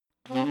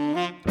Hello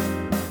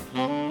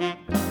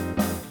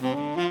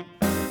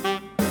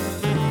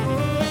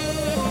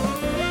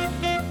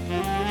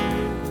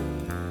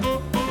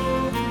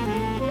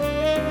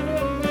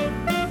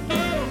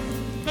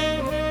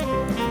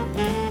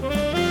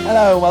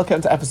and welcome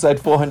to episode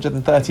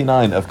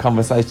 439 of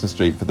Conversation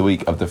Street for the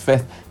week of the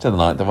 5th to the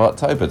 9th of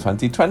October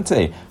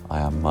 2020. I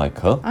am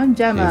Michael. I'm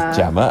Gemma. Here's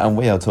Gemma, and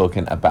we are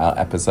talking about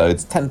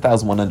episodes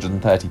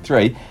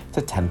 10,133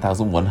 to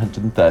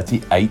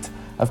 10,138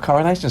 of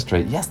Coronation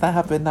Street. Yes, there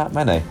have been that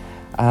many.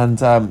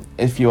 And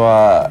if you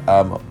are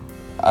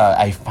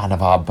a fan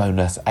of our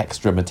bonus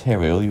extra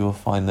material, you will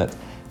find that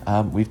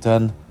we've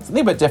done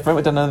something a bit different.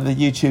 We've done another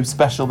YouTube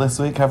special this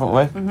week, haven't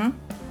we? Mm-hmm.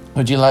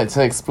 Would you like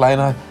to explain?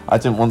 I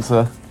didn't want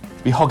to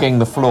be hogging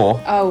the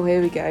floor. Oh,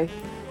 here we go.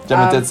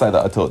 Gemma did say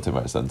that I talk too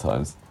much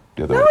sometimes.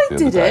 No, I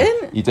didn't.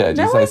 Day. You did.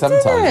 No, you say I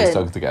sometimes didn't. you're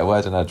struggling to get a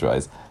word in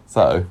edgeways.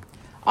 So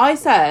I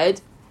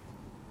said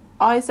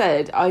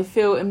I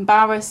feel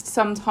embarrassed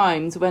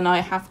sometimes when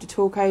I have to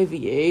talk over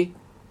you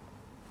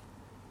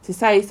to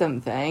say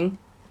something,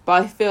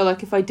 but I feel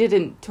like if I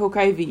didn't talk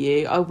over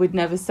you, I would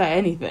never say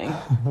anything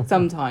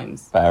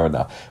sometimes. fair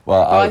enough.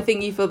 Well, but I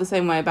think you feel the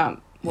same way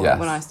about yes.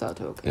 when I start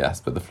talking.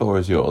 Yes, but the floor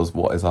is yours.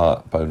 What is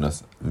our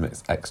bonus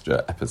mix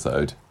extra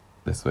episode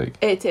this week?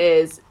 It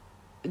is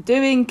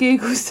doing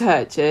Google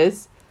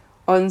searches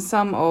on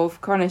some of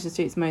Coronation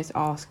Street's most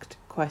asked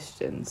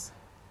questions.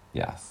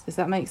 Yes. Does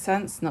that make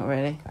sense? Not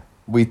really.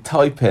 We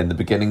type in the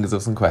beginnings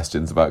of some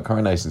questions about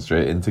Coronation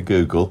Street into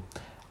Google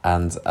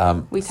and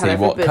we see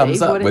what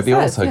comes up with the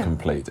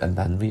autocomplete, and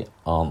then we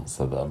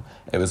answer them.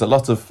 It was a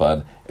lot of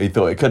fun. We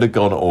thought it could have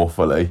gone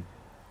awfully.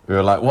 We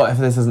were like, what if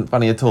this isn't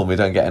funny at all and we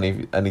don't get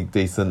any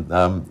decent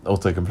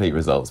autocomplete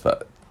results?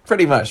 But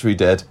pretty much we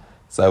did.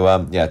 So,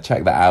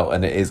 check that out.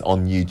 And it is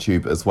on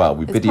YouTube as well.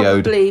 We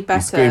videoed, we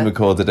screen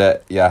recorded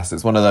it. Yes,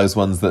 it's one of those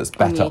ones that's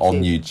better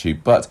on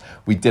YouTube. But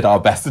we did our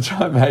best to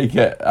try and make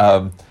it,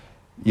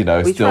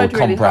 still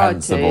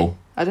comprehensible. Really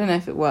I don't know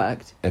if it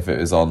worked. If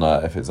it's on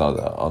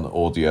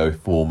audio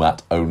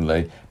format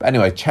only. But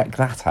anyway, check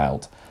that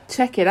out.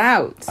 Check it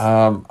out.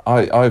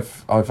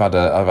 I've had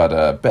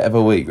a bit of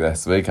a week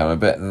this week. I'm a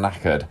bit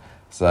knackered,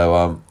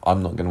 so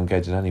I'm not going to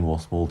engage in any more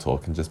small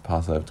talk and just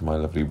pass over to my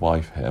lovely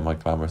wife here, my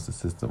glamorous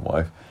assistant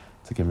wife,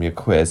 to give me a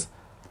quiz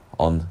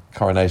on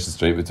Coronation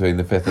Street between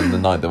the 5th and the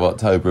 9th of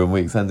October and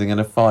weeks ending in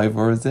a 5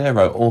 or a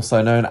 0,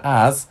 also known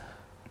as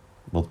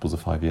multiples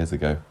of 5 years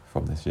ago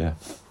from this year.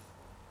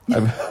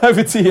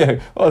 Over to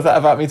you. What was that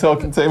about me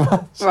talking too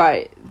much?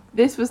 Right.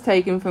 This was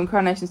taken from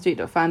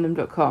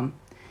coronationstreet.fandom.com.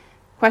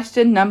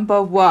 Question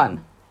number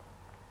 1.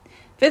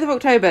 5th of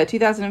October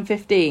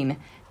 2015.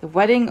 The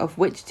wedding of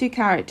which two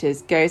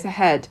characters goes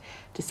ahead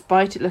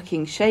despite it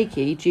looking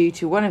shaky due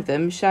to one of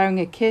them sharing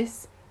a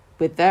kiss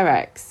with their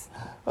ex?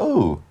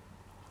 Oh.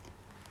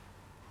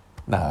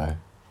 No.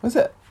 Was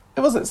it?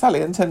 It wasn't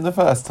Sally and Tim the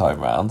first time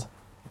round.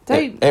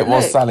 It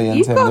was Sally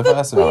and Tim the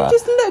first time round. You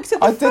just looked at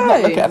the phone. I did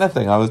not look at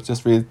anything. I was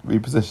just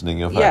repositioning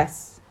your phone.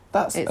 Yes.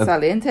 It's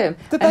Sally and Tim.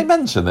 Did they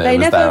mention that they it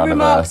was their never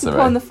remarked anniversary?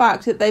 Upon the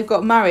fact that they've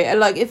got married.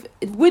 Like,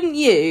 wouldn't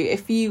you,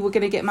 if you were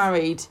going to get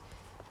married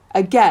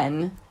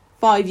again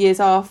 5 years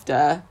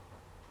after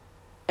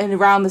and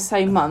around the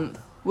same month,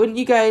 wouldn't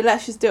you go,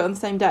 let's just do it on the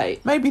same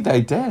date? Maybe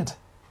they did.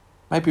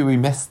 Maybe we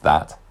missed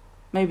that.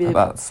 Maybe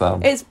that's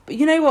it's.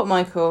 You know what,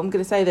 Michael? I'm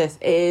going to say this.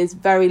 It is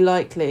very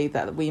likely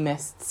that we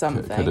missed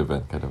something. Could have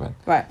been.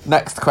 Right.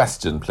 Next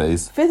question,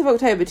 please. 5th of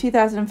October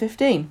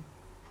 2015.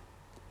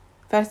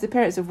 First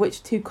appearance of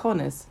which two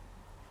Connors?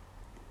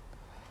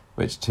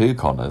 Which two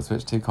Connors?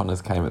 Which two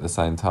Connors came at the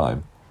same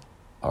time?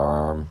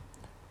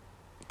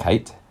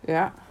 Kate.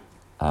 Yeah.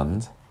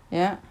 And.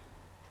 Yeah.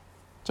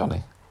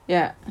 Johnny.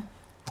 Yeah.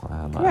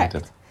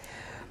 Correct.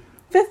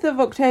 5th of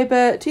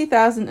October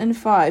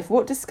 2005.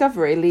 What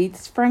discovery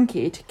leads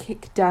Frankie to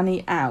kick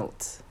Danny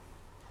out?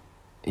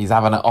 He's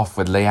having it off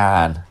with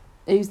Leanne.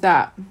 Who's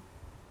that?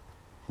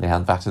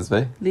 Leanne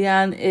Battersby.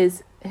 Leanne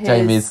is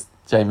his...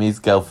 Jamie's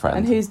girlfriend.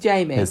 And who's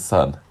Jamie? His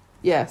son.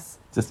 Yes.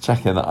 Just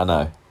checking that I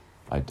know.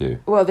 I do.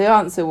 Well, the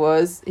answer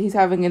was he's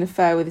having an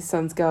affair with his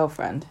son's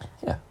girlfriend.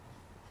 Yeah.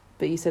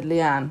 But you said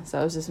Leanne, so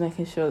I was just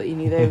making sure that you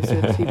knew they were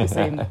two the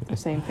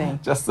same thing.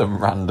 Just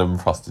some random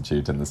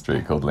prostitute in the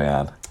street called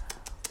Leanne.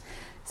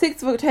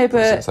 6th of October...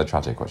 It's so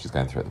tragic what she's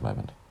going through at the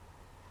moment.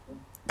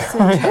 So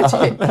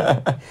tragic.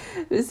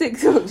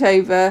 6th of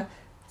October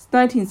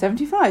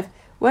 1975.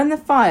 When the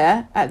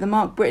fire at the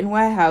Mark Britton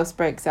warehouse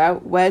breaks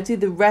out, where do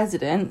the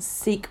residents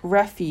seek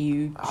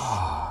refuge?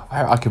 Oh,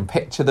 I can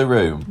picture the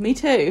room. Me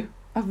too.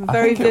 I have a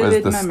very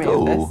vivid memory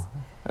of this.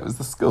 It was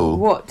the school.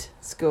 What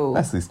school?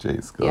 Leslie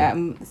Street School.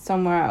 Yeah,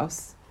 somewhere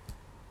else.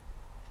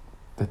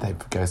 Did they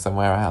go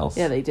somewhere else?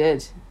 Yeah, they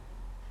did.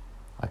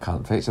 I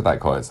can't picture that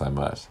quite so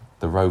much.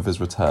 The Rover's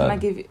Return. Can I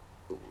give you...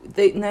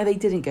 No, they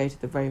didn't go to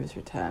the Rover's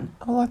Return.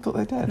 Oh, I thought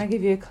they did. Can I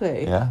give you a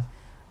clue? Yeah.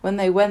 When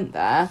they went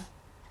there...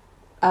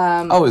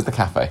 it was the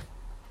cafe.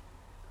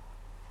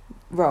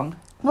 Wrong.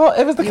 What?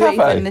 It was the cafe?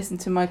 You didn't listen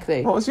to my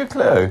clue. What was your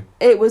clue?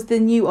 It was the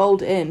New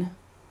Old Inn.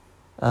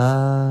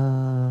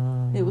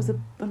 It was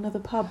another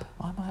pub.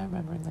 Why am I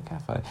remembering the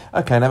cafe?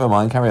 Okay, never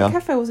mind. Carry on. The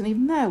cafe wasn't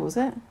even there, was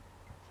it?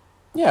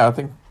 Yeah, I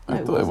think No, I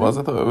it thought it was.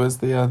 wasn't. I thought it was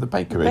the The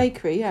bakery.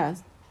 bakery, yeah.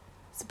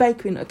 It's a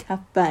bakery, not a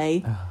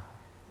cafe.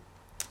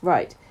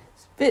 Right.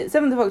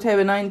 7th of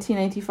October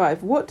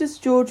 1985. What does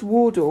George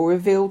Wardle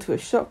reveal to a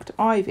shocked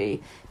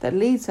Ivy that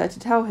leads her to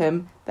tell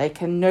him they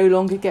can no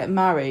longer get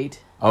married?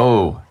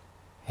 Oh,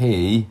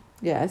 he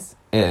Yes.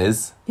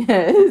 is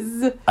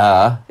Yes.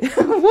 a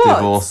What?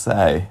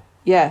 divorcee.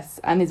 Yes,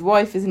 and his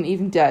wife isn't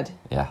even dead.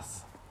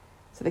 Yes.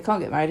 So they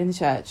can't get married in the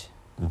church.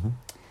 Mm-hmm.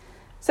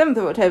 7th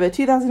of October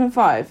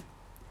 2005.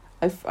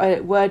 I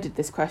worded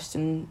this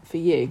question for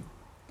you.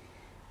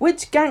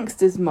 Which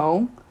gangster's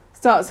mole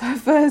starts her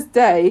first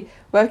day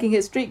working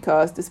at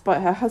streetcars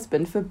despite her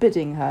husband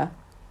forbidding her?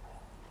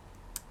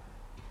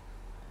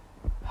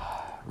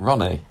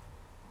 Ronnie.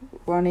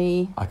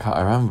 I can't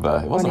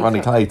remember. It wasn't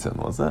Ronnie Clayton,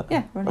 was it?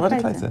 Yeah, Ronnie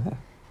Clayton.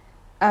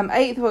 Yeah.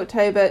 8th of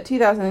October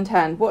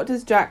 2010. What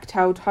does Jack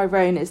tell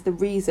Tyrone is the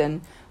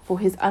reason for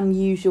his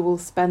unusual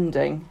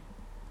spending?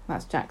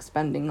 That's Jack's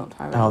spending, not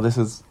Tyrone. Oh, this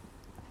is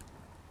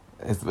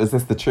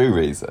this the true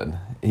reason?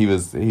 He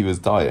was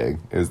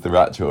dying. It was the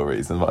actual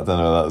reason, but I don't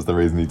know if that was the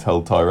reason he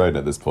told Tyrone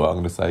at this point. I'm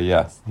going to say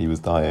yes, he was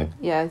dying.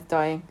 Yeah, he's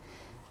dying.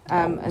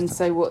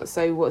 So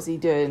what's he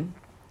doing?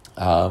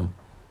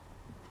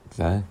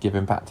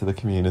 Giving back to the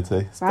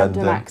community.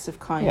 Random acts of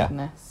kindness.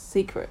 Yeah.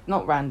 Secret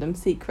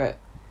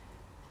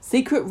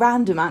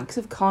random acts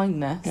of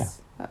kindness. Yeah.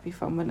 That'd be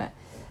fun, wouldn't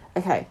it?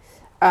 Okay.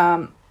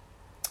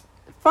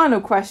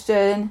 Final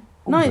question.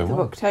 9th of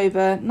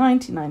October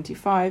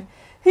 1995.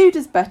 Who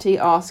does Betty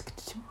ask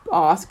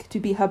to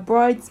be her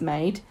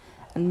bridesmaid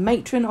and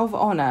matron of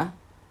honour?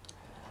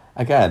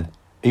 Again,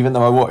 even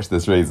though I watched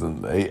this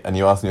recently and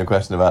you asked me a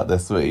question about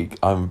this week,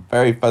 I'm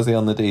very fuzzy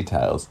on the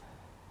details.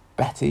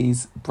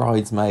 Betty's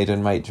bridesmaid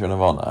and matron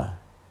of honour?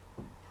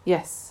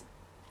 Yes.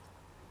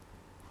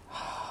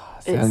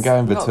 See, I'm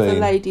going between... not the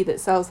lady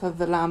that sells her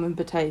the lamb and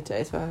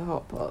potatoes for her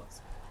hot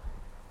pots.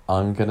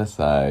 I'm going to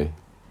say,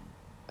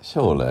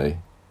 surely,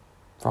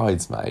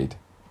 bridesmaid.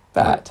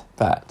 Bet.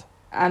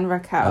 And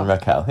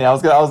Raquel. Yeah, I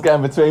was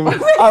going between.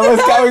 I was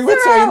going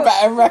between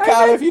Bet and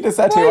Raquel. If you'd have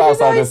said who else,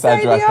 I'd have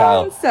said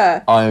Raquel.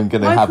 I am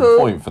going to have a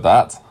point for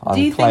that.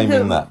 I'm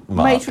claiming that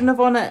mark. Matron of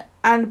honour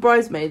and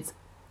bridesmaids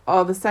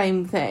are the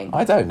same thing?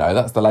 I don't know.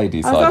 That's the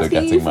ladies' side of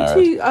getting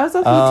married. I was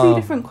asking you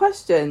two different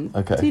questions.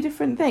 Okay. Two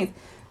different things.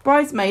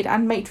 Bridesmaid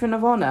and matron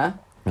of honour.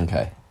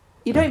 Okay.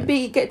 You don't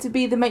get to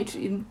be the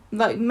matron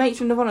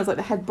of honour is like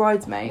the head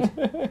bridesmaid.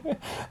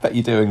 Bet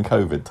you do in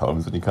COVID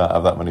times when you can't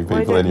have that many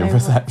people in your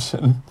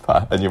reception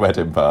and your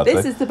wedding party.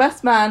 This is the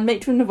best man,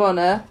 matron of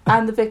honour,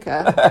 and the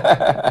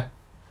vicar.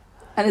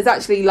 And there's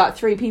actually like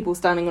 3 people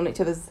standing on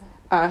each other's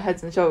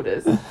heads and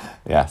shoulders.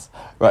 Yes.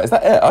 Right, is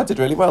that it? I did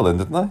really well then,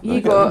 didn't I?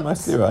 You got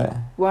mostly right.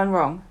 1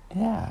 wrong.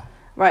 Yeah.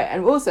 Right,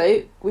 and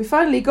also, we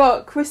finally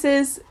got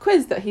Chris's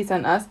quiz that he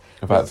sent us.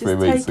 About 3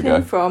 weeks ago.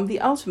 Taken from the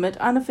ultimate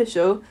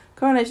unofficial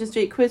Coronation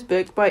Street quiz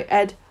book by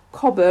Ed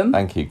Cobham.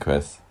 Thank you,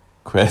 Chris.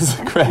 Chris.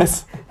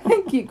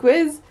 Thank you,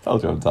 quiz.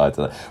 Told you I'm tired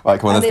today. Right,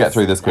 come on, let's get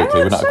through this quickly.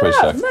 We're not a quiz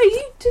show. No,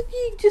 you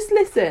just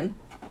listen.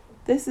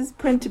 This is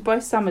printed by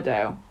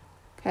Summerdale.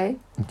 Okay?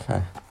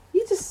 Okay.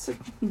 You just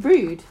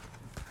rude.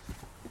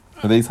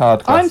 Are these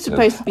hard questions? I'm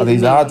supposed to be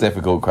these are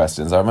difficult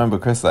questions. I remember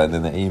Chris saying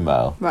in the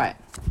email. Right.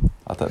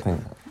 I don't think...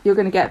 You're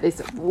going to get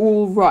this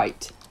all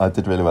right. I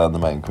did really well in the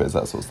main quiz.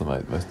 That's what's the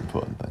most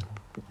important thing.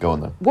 Go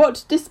on then.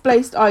 What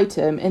displaced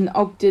item in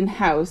Ogden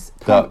House...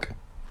 Duck.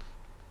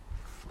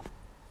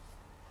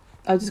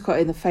 I just got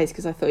it in the face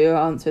because I thought you were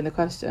answering the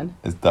question.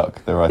 Is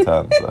duck the right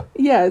answer?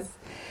 Yes.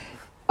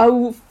 I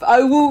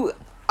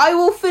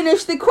will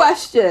finish the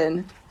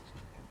question.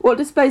 What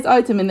displaced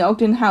item in the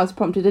Ogden House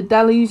prompted a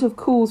deluge of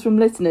calls from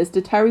listeners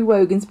to Terry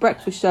Wogan's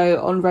breakfast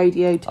show on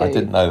Radio 2? I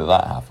didn't know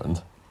that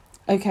happened.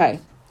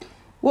 Okay.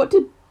 What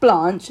did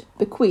Blanche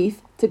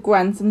bequeath to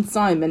grandson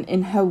Simon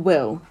in her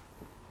will?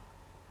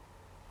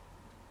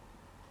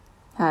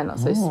 Not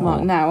so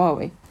smart now, are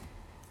we?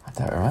 I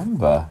don't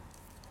remember.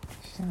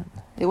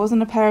 It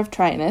wasn't a pair of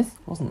trainers.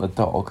 It wasn't the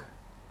dog.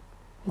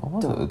 Or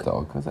was it the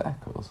dog? Was it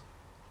Eccles?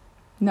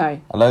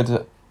 No. A load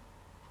of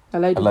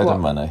what?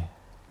 money.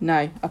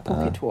 No, a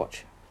pocket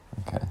watch.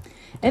 Okay.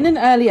 In an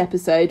early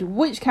episode,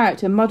 which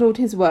character muddled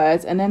his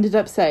words and ended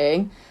up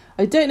saying,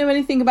 "I don't know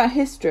anything about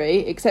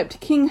history except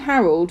King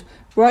Harold,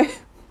 right?"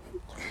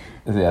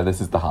 Yeah, this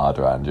is the hard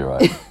round, you're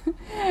right.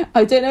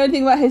 I don't know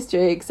anything about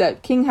history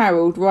except King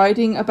Harold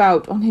riding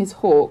about on his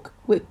hawk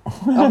with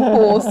a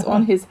horse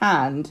on his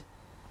hand.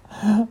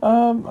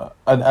 An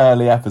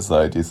early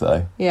episode, you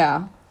say?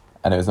 Yeah.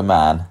 And it was a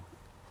man.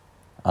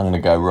 I'm going to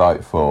go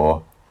right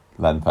for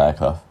Len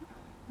Fairclough.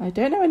 I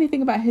don't know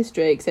anything about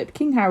history except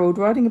King Harold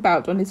riding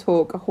about on his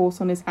hawk, a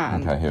horse on his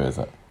hand. Okay, who is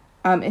it?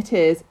 It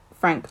is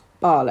Frank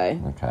Barlow.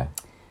 Okay.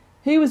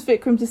 Who was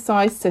Vikram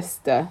Desai's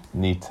sister?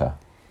 Nita.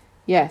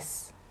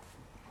 Yes.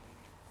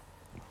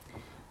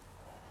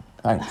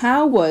 Thanks.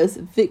 How was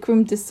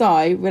Vikram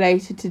Desai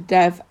related to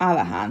Dev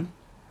Alahan?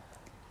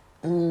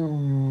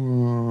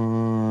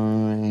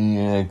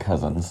 Yeah,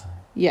 cousins.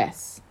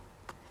 Yes.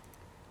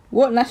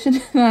 What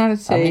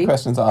nationality... How many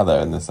questions are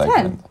there in this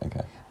segment? 10.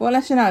 Okay. What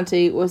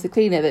nationality was the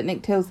cleaner that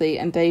Nick Tilsley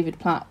and David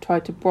Platt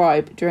tried to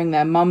bribe during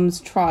their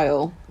mum's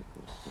trial?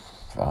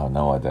 Oh,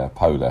 no idea.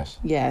 Polish.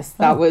 Yes,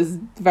 that was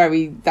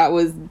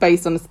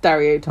based on a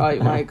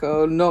stereotype,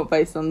 Michael, not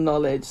based on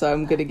knowledge, so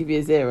I'm going to give you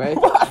a 0.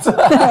 What?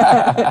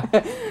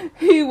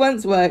 Who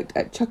once worked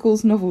at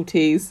Chuckles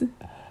Novelties?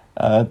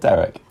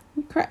 Derek.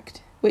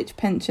 Correct. Which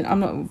pensioner... I'm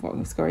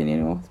not scoring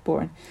anymore, it's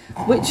boring.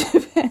 Which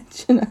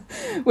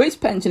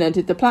pensioner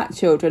did the Platt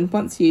children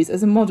once use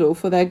as a model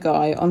for their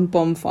guy on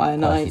bonfire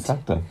night?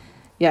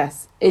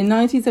 Yes. In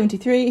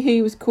 1973,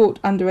 who was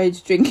caught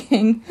underage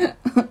drinking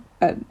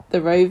at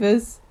the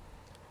Rovers?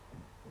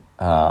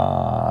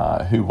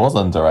 Who was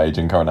underage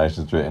in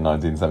Coronation Street in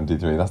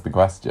 1973? That's the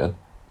question.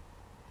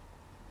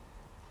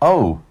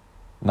 Oh,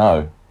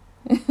 no.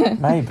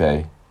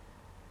 Maybe.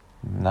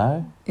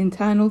 No?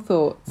 Internal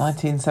thoughts.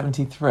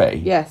 1973?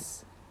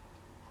 Yes.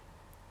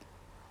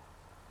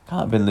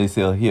 Can't have been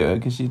Lucille Hewitt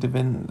because she'd have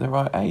been the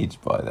right age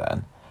by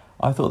then.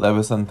 I thought there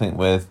was something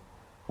with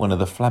one of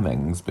the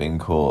Flemings being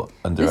caught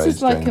underage drinking. This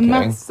is like a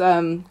maths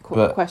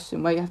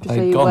question where you have to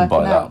say you're working out. They'd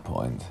gone by that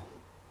point.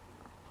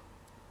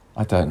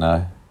 I don't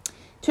know.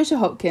 Trisha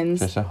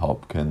Hopkins,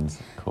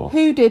 of course.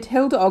 Who did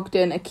Hilda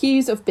Ogden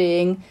accuse of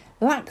being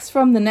lax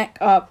from the neck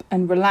up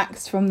and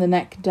relaxed from the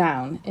neck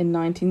down in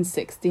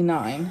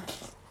 1969?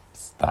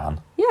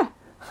 Stan. Yeah.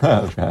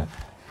 Okay.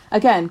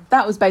 Again,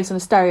 that was based on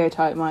a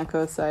stereotype,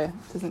 Michael, so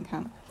it doesn't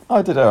count. Oh,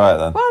 I did all right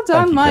then. Well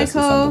done, Chris,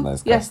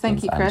 Michael. Yes,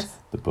 thank you, Chris.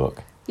 The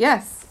book.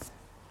 Yes.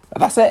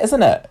 That's it,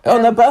 isn't it?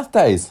 Oh, their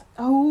birthdays.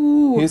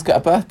 Oh. Who's got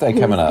a birthday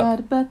coming up? Who's got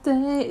a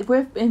birthday?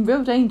 We're in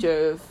real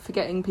danger of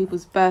forgetting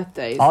people's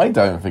birthdays. I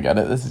don't forget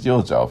it. This is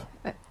your job.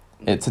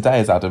 Today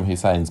is Adam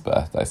Hussein's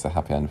birthday, so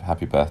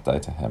happy birthday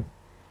to him.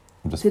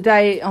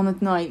 Today on the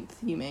 9th,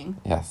 you mean?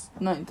 Yes.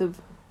 9th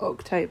of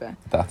October.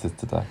 That is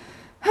today.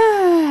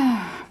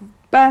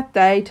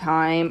 Birthday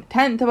time.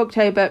 10th of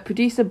October,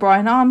 producer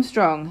Brian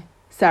Armstrong.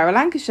 Sarah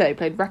Lancashire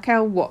played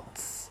Raquel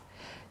Watts.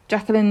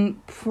 Jacqueline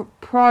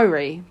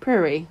Ferrari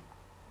played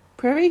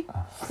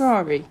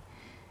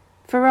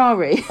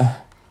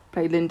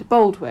Linda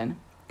Baldwin.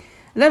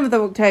 11th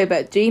of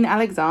October, Jean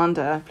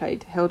Alexander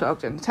played Hilda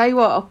Ogden. Tell you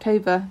what,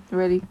 October,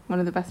 really one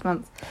of the best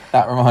months.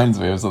 That reminds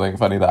me of something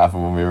funny that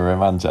happened when we were in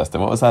Manchester.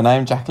 What was her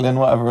name? Jacqueline,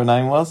 whatever her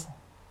name was?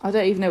 I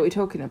don't even know what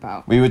you're talking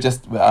about. We were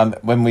just,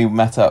 when we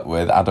met up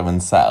with Adam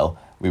and Sel,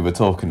 we were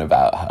talking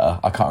about her.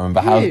 I can't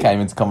remember how it came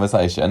into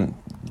conversation.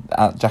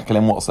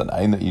 Jacqueline, what's her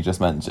name that you just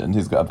mentioned,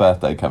 who's got a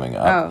birthday coming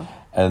up? Oh.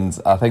 And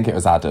I think it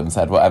was Adam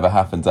said, whatever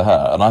happened to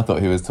her? And I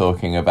thought he was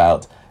talking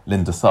about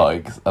Linda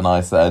Sykes. And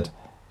I said,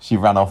 she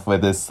ran off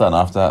with his son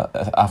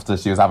after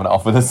she was having it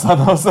off with his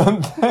son or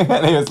something.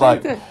 And he was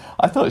like,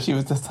 I thought she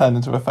was just turned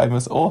into a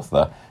famous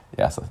author.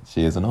 Yes,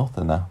 she is an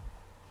author now.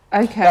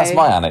 Okay. That's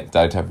my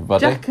anecdote,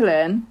 everybody.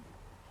 Jacqueline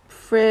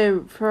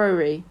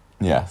Ferrari.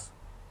 Yes.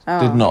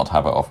 Oh. Did not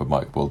have it off with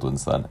Mike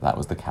Baldwin's son. That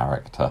was the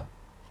character.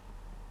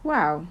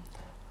 Wow.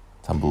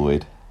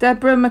 Tumbleweed.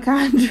 Deborah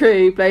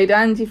McAndrew played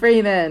Angie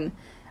Freeman.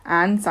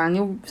 And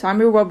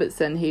Samuel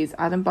Robertson, who's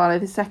Adam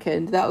Barlow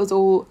II. That was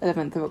all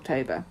 11th of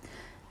October.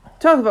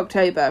 12th of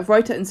October,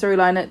 writer and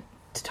storyliner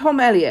Tom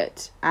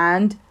Elliott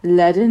and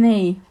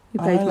Ledony, who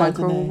played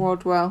Michael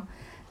Rodwell.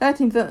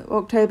 13th of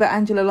October,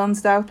 Angela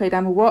Lonsdale played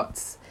Emma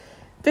Watts.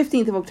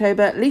 15th of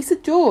October, Lisa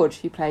George,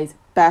 who plays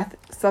Beth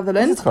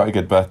Sutherland. This is quite a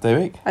good birthday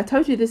week. I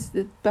told you this is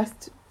the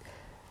best.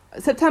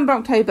 September,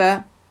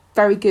 October,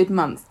 very good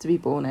months to be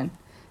born in.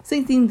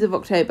 16th of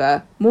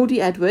October,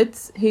 Maudie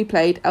Edwards, who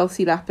played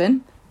Elsie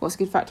Lappin. What's a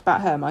good fact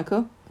about her,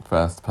 Michael?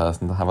 First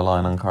person to have a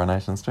line on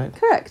Coronation Street.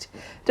 Correct.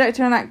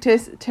 Director and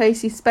actress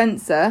Tracy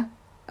Spencer.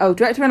 Oh,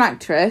 director and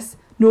actress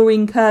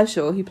Noreen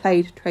Kershaw, who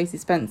played Tracy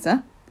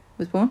Spencer,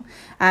 was born.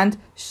 And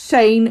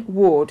Shane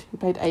Ward, who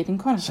played Aidan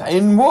Connor.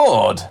 Shane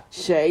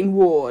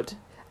Ward.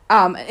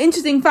 An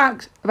interesting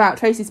fact about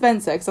Tracy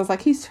Spencer, because I was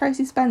like, who's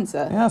Tracy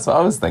Spencer? Yeah, that's what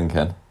I was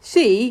thinking.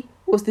 She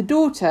was the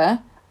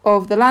daughter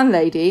of the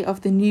landlady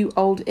of the New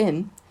Old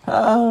Inn.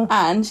 Oh.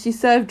 And she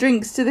served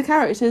drinks to the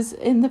characters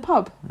in the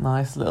pub.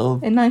 Nice little...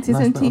 In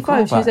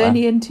 1975. She was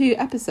only in 2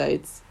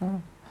 episodes.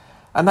 Oh.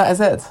 And that is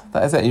it.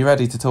 Are you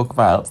ready to talk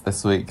about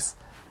this week's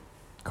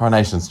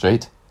Coronation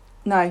Street?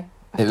 No.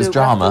 It was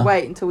drama. I have to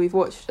wait until we've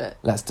watched it.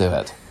 Let's do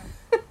it.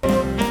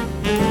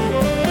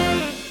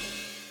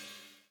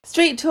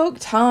 Street talk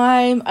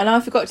time. And I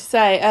forgot to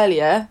say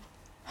earlier,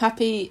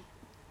 happy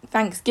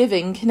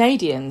Thanksgiving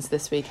Canadians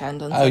this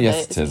weekend on Sunday. Oh,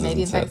 yes, it is,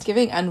 Canadian isn't it?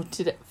 Thanksgiving.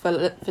 And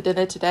for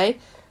dinner today,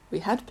 we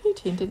had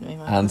poutine, didn't we,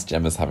 Michael? And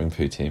Gemma's having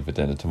poutine for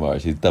dinner tomorrow.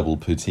 She's double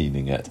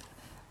poutining it.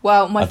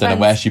 Well, I don't know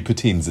where she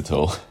poutines it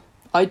all.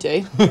 I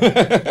do.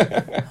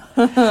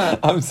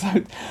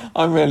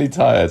 I'm really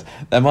tired.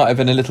 There might have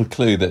been a little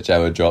clue that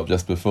Joe had dropped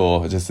just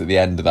at the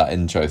end of that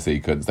intro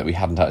sequence, that we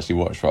hadn't actually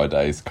watched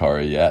Friday's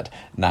Corrie yet.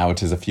 Now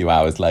it is a few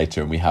hours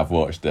later and we have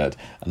watched it,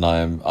 and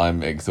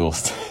I'm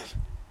exhausted.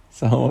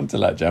 So I want to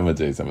let Gemma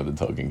do some of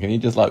the talking. Can you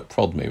just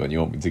prod me when you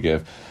want me to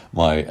give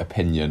my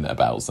opinion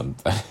about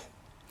something?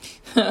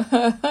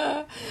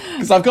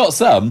 Because I've got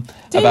some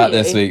about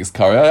this week's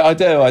Corrie. I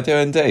do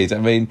indeed. I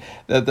mean,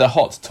 the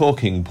hot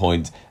talking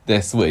point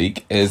this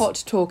week is...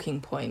 Hot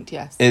talking point,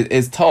 yes.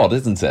 Is Todd,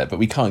 isn't it? But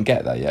we can't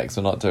get there yet because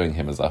we're not doing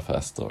him as our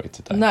first story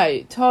today.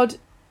 No,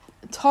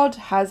 Todd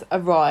has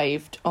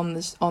arrived on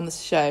the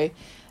show,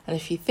 and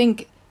if you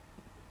think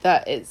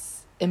that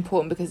it's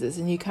important because it's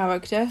a new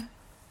character,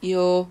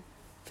 you're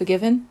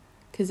forgiven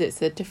because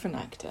it's a different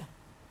actor.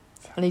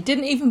 And he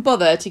didn't even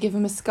bother to give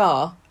him a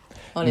scar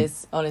on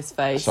his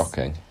face.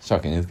 Shocking.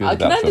 He's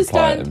good enough to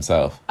apply it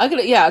himself. I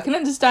can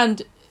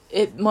understand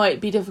it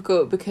might be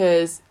difficult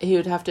because he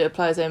would have to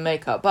apply his own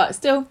makeup, but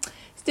still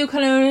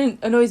kind of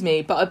annoys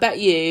me. But I bet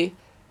you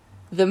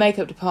the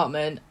makeup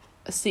department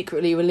are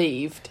secretly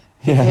relieved.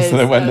 Yeah,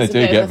 so when they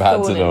do get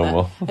back to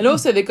normal. And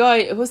also the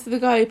guy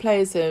who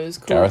plays him is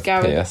called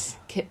Gareth Pearce.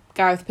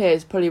 Gareth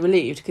Pearce, probably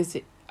relieved because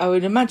I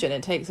would imagine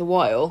it takes a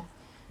while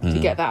to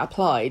get that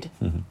applied.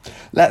 Mm-hmm.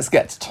 Let's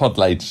get to Todd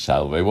later,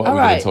 shall we? What are we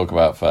going to talk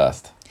about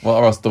first? What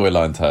are our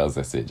storyline tales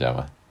this week,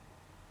 Gemma?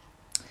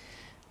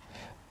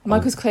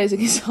 Michael's closing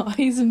his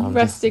eyes and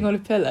resting on a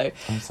pillow.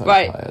 I'm so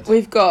tired.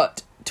 We've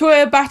got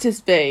Toya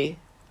Battersby.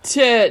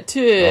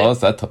 Oh, is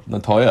that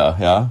Toya?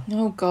 Yeah.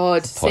 Oh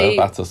God! Toya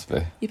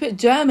Battersby. You put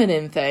German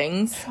in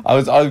things.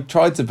 I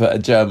tried to put a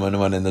German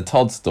one in the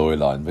Todd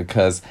storyline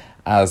because,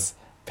 as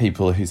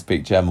people who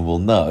speak German will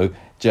know,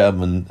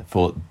 German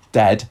for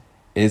dead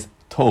is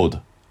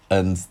Tod,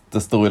 and the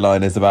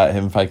storyline is about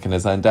him faking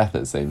his own death.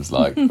 It seems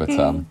like, but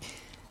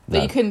But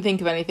no. you couldn't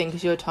think of anything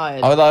because you were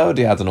tired. I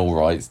already had an all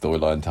right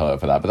storyline title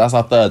for that, but that's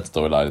our third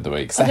storyline of the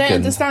week. Second, I don't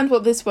understand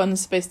what this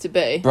one's supposed to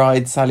be.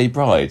 Bride, Sally,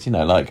 Bride. You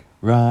know, like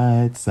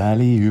ride,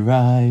 Sally, you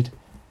ride,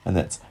 and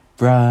that's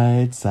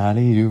bride,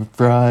 Sally, you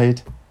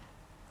bride.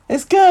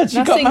 It's good.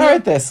 She got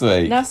married this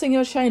week. Now sing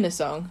your Shona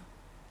song.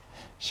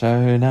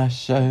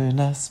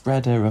 Shona,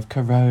 spreader of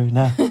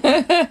corona.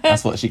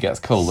 That's what she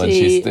gets called when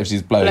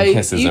she's blowing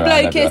kisses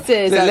around. You blow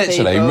kisses at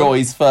literally, people.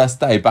 Roy's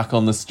first day back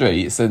on the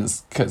street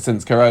since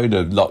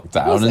corona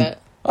lockdown. Was it?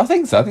 I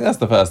think so. I think that's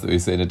the first that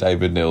we've seen of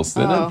David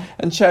Nielsen. Oh.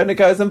 And Shona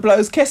goes and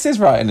blows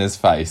kisses right in his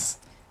face.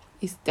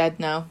 He's dead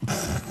now.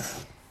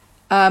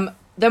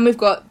 Then we've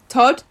got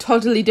Todd,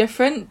 Toddly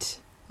Different.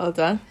 Well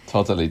done.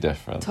 Totally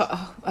different.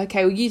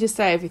 Okay, well, you just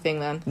say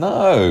everything then.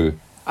 No.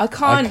 I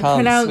can't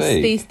pronounce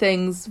speak. these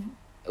things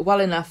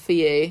well enough for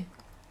you.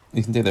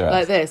 You can do the rest.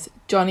 Like this.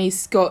 Johnny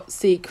Scott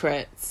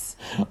Secrets.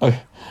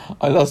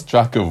 I lost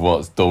track of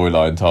what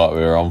storyline title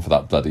we were on for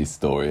that bloody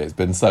story. It's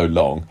been so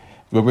long.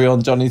 Were we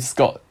on Johnny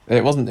Scott?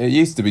 It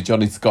used to be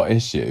Johnny Scott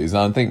Issues,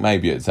 and I think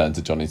maybe it turned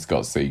to Johnny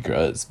Scott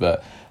Secrets,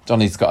 but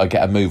Johnny's got to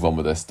get a move on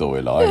with this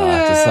storyline, I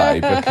have to say,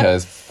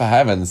 because for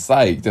heaven's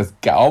sake, just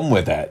get on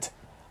with it.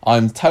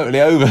 I'm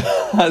totally over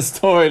that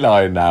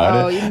storyline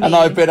now. And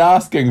I've been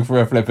asking for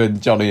a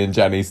flippin' Johnny and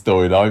Jenny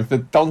storyline for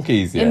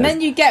donkey's years. And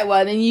then you get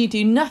one and you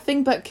do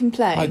nothing but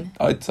complain.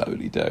 I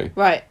totally do.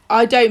 Right,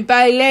 I don't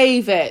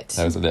believe it.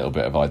 There was a little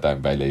bit of I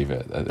don't believe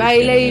it.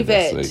 Believe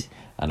it. Week,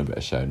 and a bit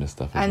of Shona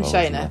stuff as and well.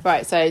 And Shona.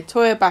 Right, so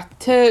Toya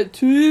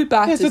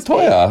Battersby. It's a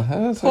Toya.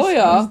 Toya. It's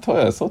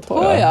Toya. It's still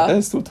Toya.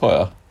 It's still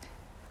Toya.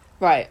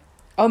 Right,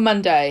 on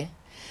Monday.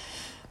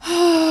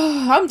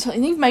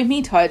 You've made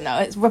me tired now.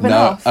 It's rubbing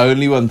off. No,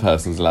 only one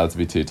person's allowed to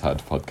be too tired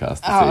to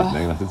podcast this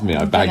evening. That is me.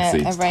 I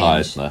backseat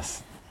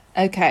tiredness.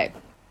 Okay.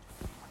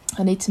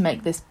 I need to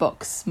make this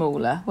box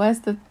smaller. Where's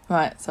the...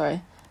 Right,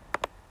 sorry.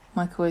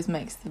 Mike always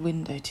makes the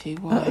window too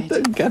wide. I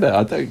don't get it.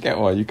 I don't get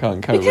why you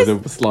can't cope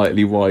with a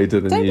slightly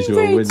wider than usual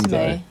window.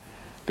 To me.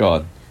 Go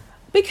on.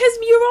 Because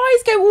your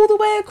eyes go all the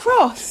way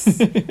across.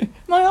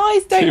 My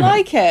eyes don't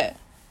like it.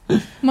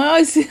 My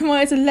eyes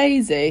are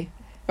lazy.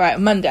 Right,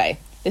 Monday.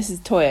 This is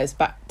Toya's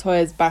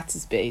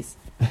Battersby's.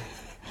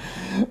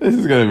 This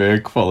is going to be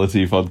a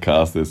quality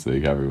podcast this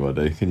week,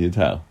 everybody. Can you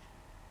tell?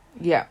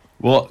 Yeah.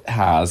 What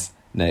has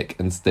Nick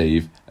and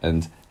Steve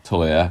and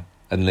Toya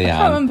and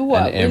Leanne and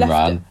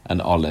Imran and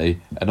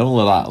Ollie and all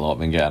of that lot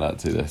been getting up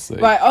to this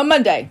week? Right, on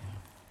Monday,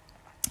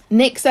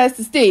 Nick says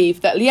to Steve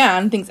that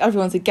Leanne thinks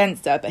everyone's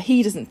against her, but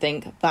he doesn't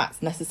think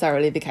that's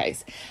necessarily the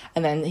case.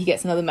 And then he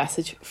gets another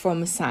message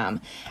from Sam.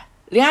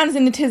 Leanne's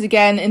in the tiz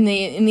again in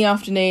the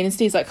afternoon, and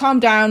Steve's like, calm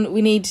down, we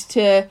need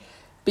to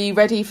be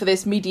ready for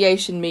this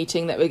mediation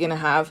meeting that we're going to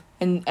have.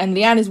 And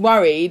Leanne is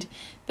worried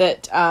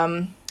that,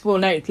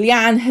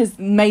 Leanne has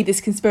made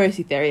this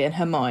conspiracy theory in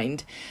her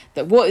mind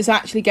that what is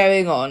actually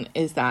going on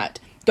is that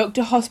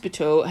Dr.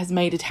 Hospital has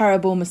made a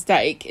terrible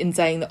mistake in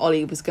saying that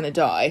Ollie was going to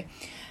die.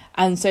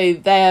 And so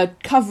they're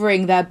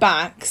covering their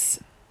backs,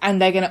 and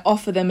they're going to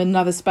offer them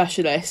another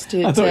specialist.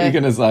 I thought you were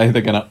going to say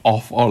they're going to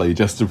off Ollie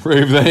just to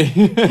prove they're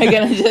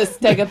going to just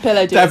take a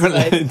pillow to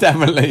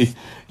definitely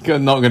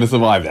not going to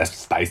survive this.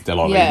 Stay still,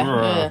 Ollie.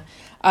 Yeah.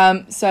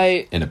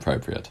 So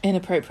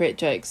inappropriate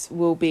jokes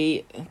will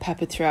be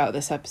peppered throughout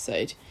this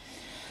episode.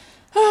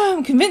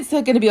 I'm convinced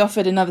they're going to be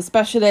offered another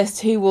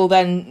specialist who will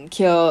then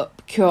cure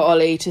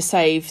Ollie to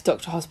save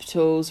Dr.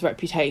 Hospital's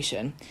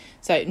reputation.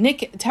 So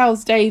Nick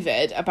tells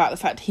David about the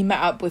fact he met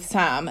up with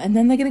Sam, and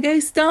then they're going to go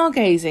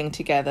stargazing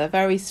together.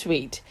 Very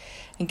sweet.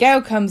 And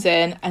Gail comes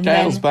in, and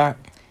Gail's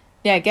back.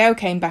 Yeah, Gail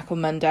came back on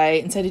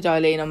Monday, and so did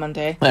Eileen on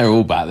Monday. They're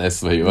all back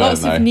this week, weren't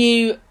Lots they? of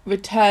new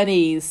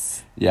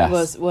returnees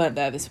Yes. weren't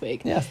there this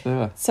week. Yes, they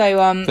were.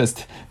 So,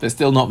 but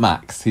still not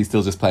Max. He's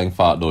still just playing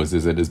fart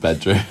noises in his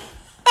bedroom.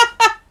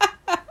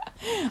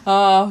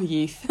 Oh,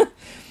 youth.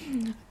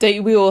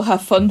 Don't we all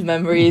have fond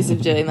memories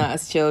of doing that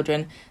as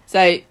children?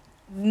 So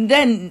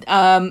then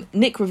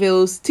Nick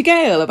reveals to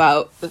Gail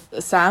about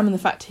Sam and the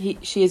fact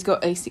she has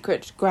got a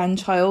secret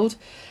grandchild.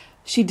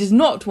 She does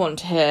not want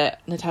to hear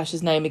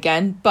Natasha's name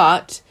again,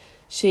 but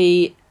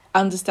she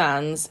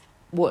understands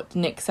what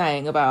Nick's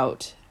saying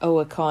about,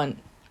 I can't.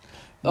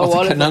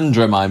 What a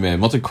conundrum I'm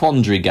in. What a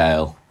quandary,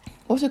 Gail.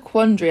 What a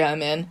quandary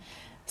I'm in.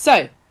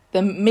 So,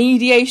 the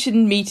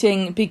mediation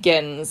meeting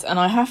begins, and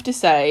I have to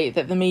say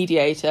that the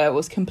mediator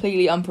was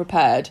completely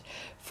unprepared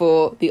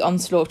for the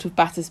onslaught of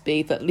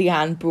Battersby that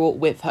Leanne brought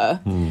with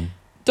her.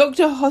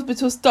 Dr.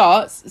 Hospital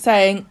starts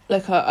saying,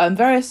 look, I'm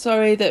very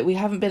sorry that we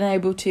haven't been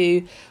able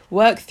to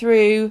work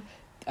through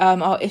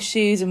our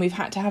issues and we've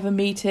had to have a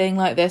meeting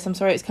like this. I'm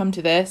sorry it's come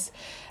to this.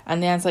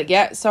 And Leanne's like,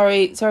 yeah,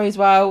 sorry as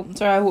well.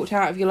 Sorry I walked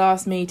out of your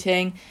last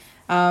meeting.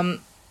 And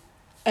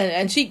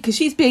because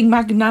she's being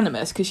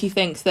magnanimous because she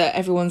thinks that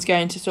everyone's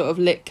going to sort of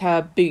lick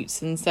her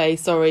boots and say,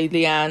 sorry,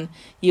 Leanne,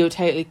 you were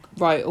totally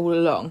right all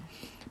along.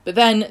 But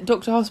then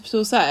Dr.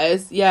 Hospital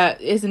says, yeah,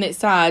 isn't it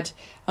sad?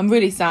 I'm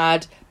really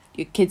sad.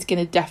 Your kid's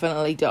going to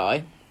definitely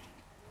die.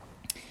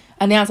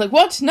 And Leanne's like,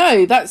 what?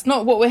 No, that's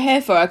not what we're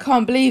here for. I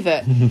can't believe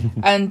it.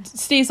 And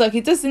Steve's like,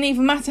 it doesn't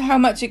even matter how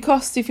much it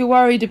costs if you're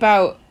worried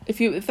about,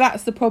 if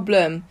that's the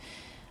problem.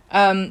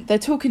 They're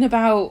talking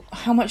about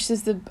how much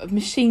does the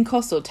machine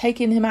cost or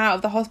taking him out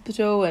of the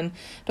hospital and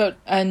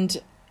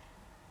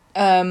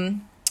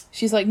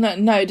she's like,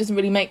 no, it doesn't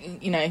really make,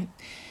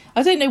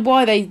 I don't know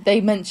why they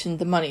mentioned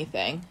the money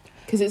thing.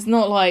 Because it's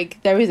not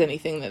like there is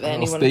anything that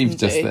anyone Steve can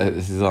just do.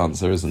 This is his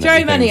answer, isn't it?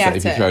 Throw money at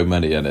if you throw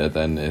money at it,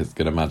 then it's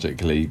going to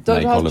magically Dr.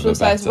 make Hospital Oliver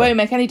says better. it won't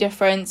make any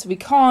difference. We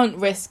can't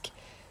risk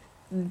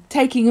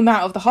taking him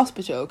out of the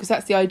hospital because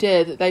that's the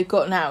idea that they've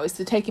got now is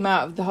to take him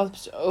out of the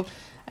hospital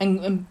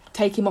and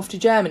take him off to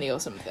Germany or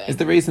something. Is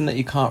the reason that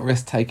you can't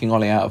risk taking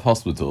Ollie out of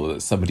hospital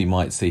that somebody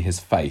might see his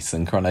face?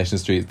 And Coronation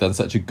Street's done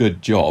such a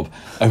good job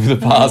over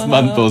the past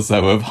month or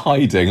so of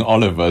hiding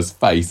Oliver's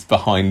face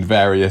behind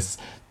various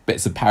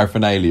bits of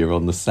paraphernalia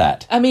on the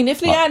set. I mean,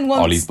 if Leanne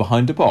wants... Ollie's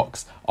behind a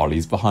box.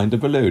 Ollie's behind a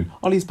balloon.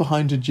 Ollie's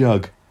behind a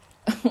jug.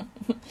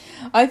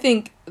 I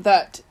think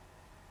that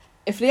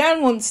if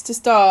Leanne wants to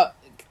start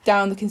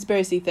down the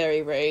conspiracy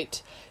theory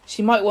route,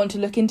 she might want to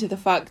look into the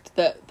fact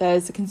that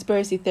there's a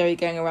conspiracy theory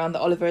going around that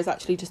Oliver is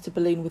actually just a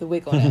balloon with a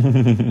wig on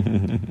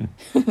it.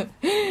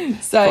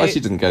 So why she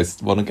didn't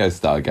want to go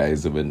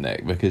stargazer with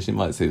Nick, because she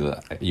might see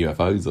the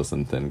UFOs or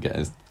something,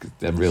 get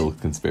a real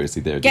conspiracy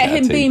theory. Get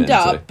him beamed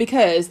up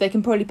because they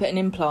can probably put an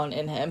implant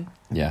in him.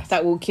 Yes,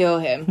 that will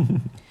cure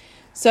him.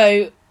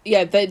 So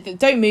yeah, they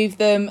don't move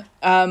them.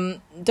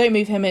 Don't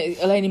move him.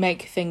 It'll only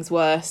make things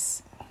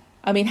worse.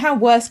 I mean, how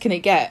worse can it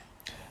get?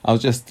 I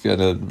was just going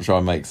to try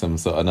and make some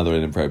sort of another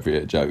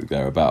inappropriate joke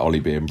there about Ollie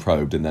being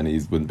probed, and then he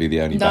wouldn't be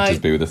the only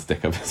Battersby with a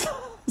stick up his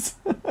ass.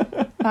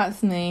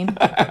 That's mean.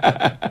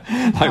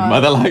 Like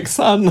mother, like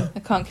son. I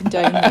can't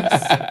condone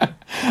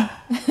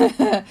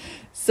this.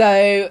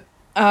 So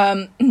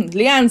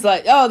Leanne's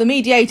like, oh, the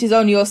mediator's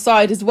on your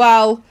side as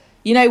well.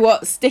 You know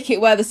what? Stick it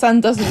where the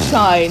sun doesn't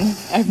shine,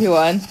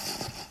 everyone.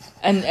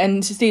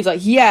 And Steve's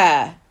like,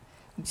 yeah,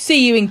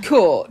 see you in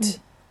court.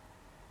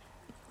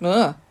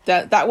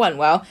 That went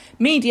well.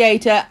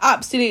 Mediator,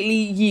 absolutely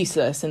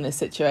useless in this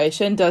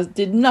situation.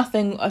 Did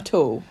nothing at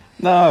all.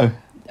 No.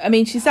 I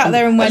mean, she sat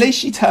there and went... At least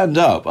she turned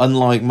up,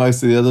 unlike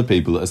most of the other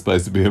people that are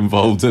supposed to be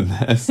involved in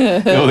this.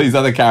 All these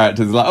other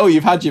characters are like, oh,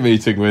 you've had your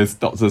meeting with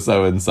Dr.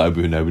 So-and-so,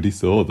 but nobody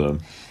saw them.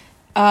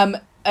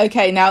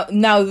 Okay,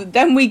 now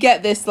then we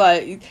get this,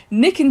 like,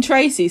 Nick and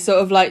Tracy sort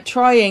of, like,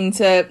 trying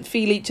to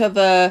feel each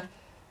other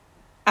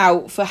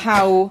out for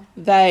how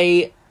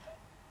they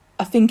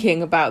are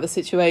thinking about the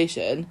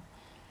situation.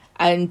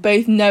 And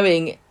both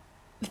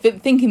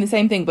thinking the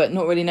same thing, but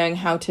not really knowing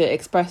how to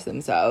express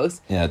themselves.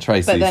 Yeah,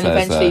 Tracy. But then says,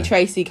 eventually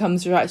Tracy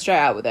comes straight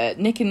out with it.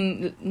 Nick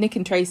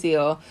and Tracy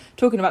are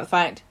talking about the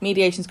fact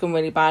mediation's gone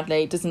really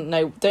badly. Don't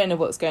know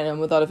what's going on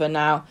with Oliver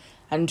now.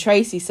 And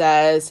Tracy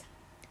says,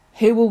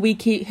 "Who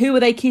are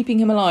they keeping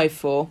him alive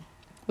for?"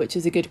 Which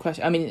is a good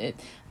question. I mean,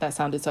 that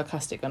sounded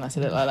sarcastic when I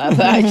said it like that,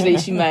 but actually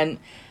she meant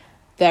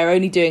they're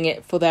only doing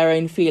it for their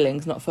own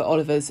feelings, not for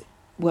Oliver's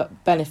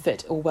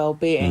benefit or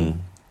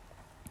well-being.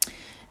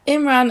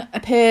 Imran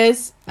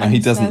appears. No, he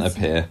doesn't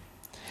appear.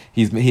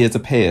 He has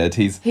appeared.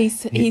 He's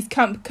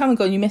come and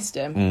gone. You missed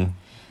him.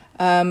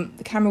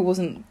 The camera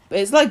wasn't.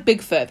 It's like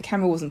Bigfoot. The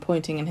camera wasn't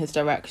pointing in his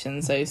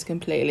direction, so he's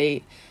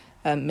completely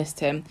missed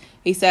him.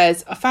 He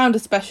says, "I found a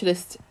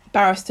specialist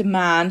barrister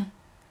man,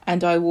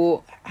 and I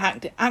will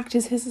act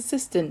as his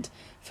assistant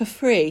for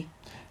free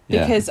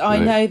because I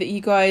know that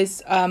you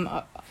guys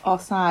are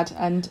sad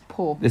and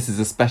poor." This is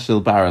a special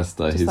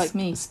barrister who's like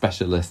me.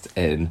 Specialist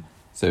in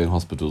suing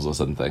hospitals or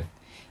something.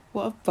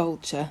 What a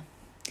vulture.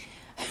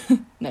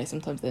 No,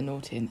 sometimes they're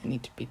naughty and they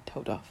need to be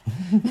told off.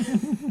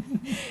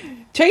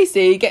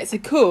 Tracy gets a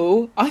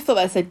call. I thought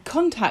that said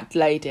contact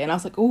lady, and I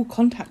was like, oh,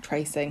 contact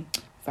tracing.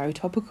 Very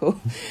topical.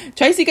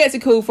 Tracy gets a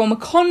call from a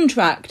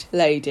contract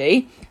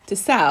lady to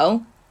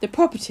sell the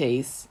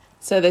properties.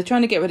 So they're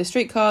trying to get rid of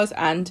Streetcars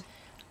and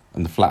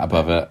the flat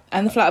above it.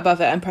 And the flat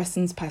above it and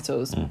Preston's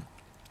Petals,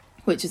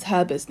 which is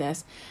her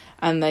business.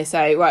 And they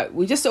say, right,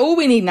 all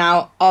we need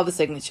now are the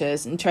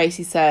signatures. And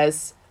Tracy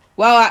says,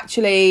 well,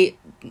 actually,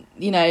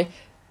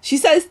 she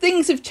says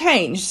things have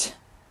changed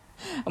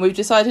and we've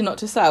decided not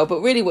to sell.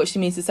 But really what she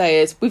means to say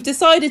is, we've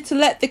decided to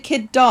let the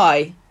kid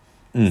die.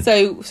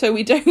 So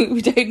we don't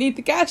need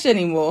the cash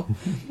anymore.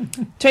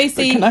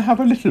 Tracy, but can I have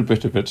a little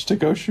bit of it to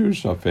go shoe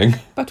shopping?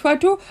 But I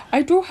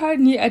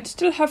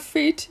still have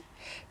feet.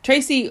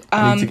 Tracy,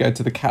 I need to go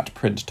to the cat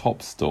print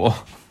top store.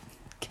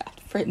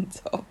 Cat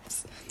print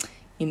tops.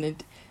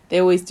 They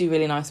always do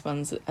really nice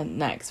ones at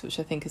Next, which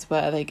I think is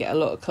where they get a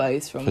lot of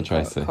clothes from. For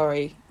Tracy.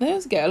 Corrie. They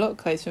also get a lot of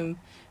clothes from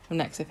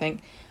Next, I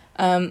think.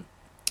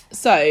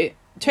 So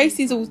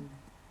Tracy's all.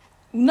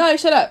 No,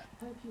 shut up.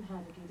 Hope you had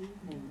a good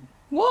evening.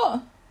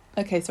 What?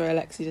 Okay, sorry,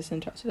 Alexi just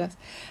interrupted us.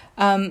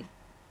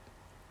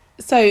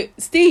 So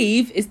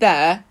Steve is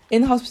there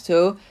in the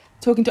hospital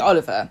talking to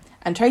Oliver,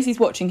 and Tracy's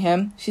watching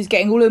him. She's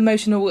getting all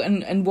emotional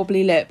and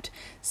wobbly-lipped.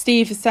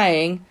 Steve is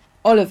saying,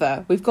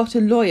 Oliver, we've got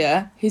a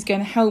lawyer who's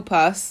going to help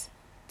us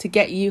to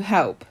get you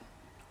help.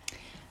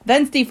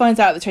 Then Steve finds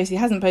out that Tracy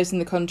hasn't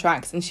posted the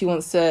contracts and she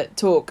wants to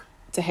talk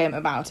to him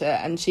about it,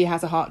 and she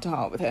has a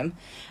heart-to-heart with him.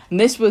 And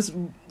this was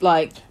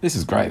like... This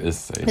is great, this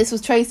scene. This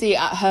was Tracy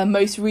at her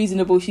most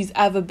reasonable she's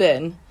ever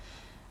been.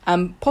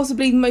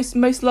 Possibly most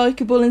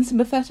likeable and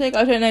sympathetic.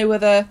 I don't know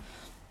whether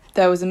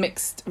there was a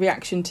mixed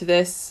reaction to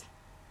this.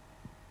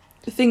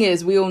 The thing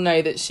is, we all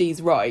know that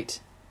she's right.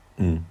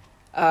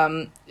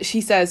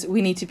 She says,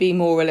 we need to be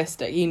more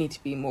realistic. You need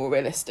to be more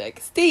realistic.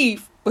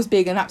 Steve was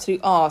being an absolute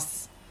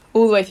arse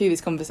all the way through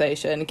this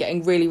conversation,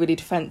 getting really, really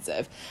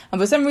defensive.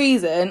 And for some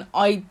reason,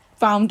 I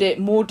found it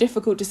more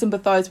difficult to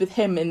sympathise with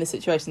him in the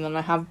situation than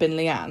I have been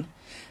Leanne.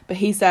 But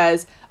he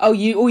says, all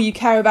you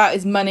care about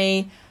is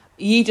money.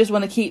 You just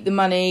want to keep the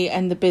money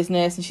and the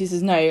business. And she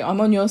says, no, I'm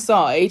on your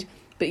side,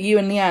 but you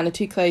and Leanne are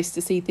too close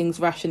to see things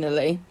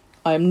rationally.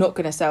 I am not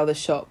going to sell this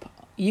shop.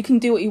 You can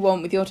do what you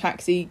want with your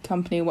taxi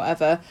company or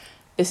whatever.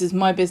 This is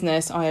my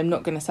business. I am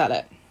not going to sell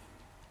it.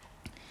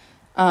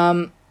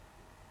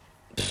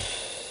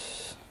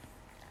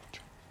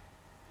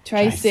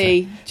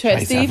 Steve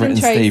and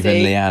Tracy Steve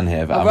and Leanne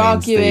here, but are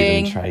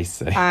arguing, Steve and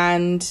Tracy.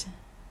 And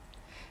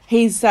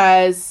he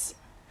says...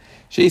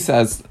 She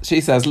says,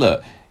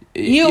 look...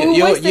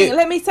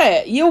 Let me say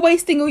it. You're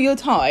wasting all your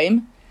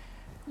time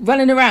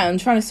running around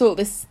trying to sort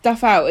this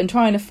stuff out and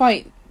trying to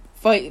fight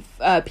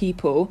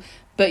people,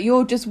 but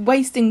you're just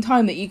wasting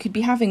time that you could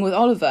be having with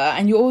Oliver,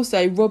 and you're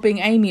also robbing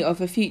Amy of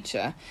her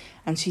future.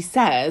 And she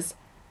says,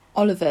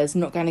 Oliver's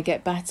not going to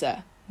get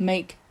better.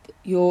 Make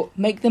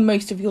the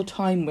most of your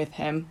time with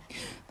him.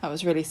 That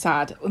was really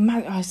sad.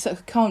 I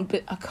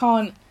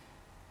can't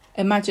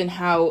imagine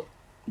how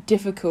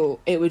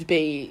difficult it would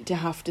be to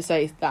have to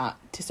say that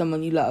to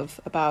someone you love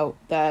about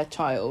their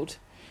child.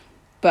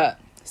 But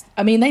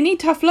I mean, they need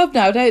tough love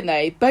now, don't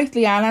they? Both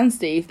Leanne and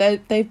Steve,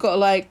 they've got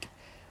like,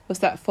 what's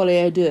that, folie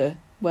à deux,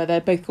 where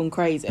they're both gone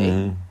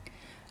crazy.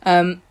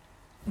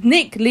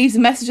 Nick leaves a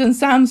message on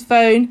Sam's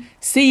phone,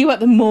 see you at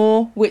the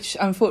Moor, which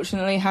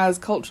unfortunately has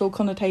cultural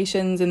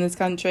connotations in this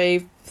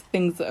country,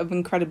 things that are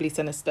incredibly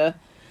sinister.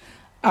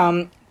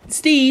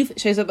 Steve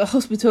shows up at the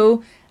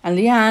hospital, and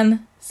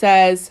Leanne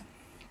says,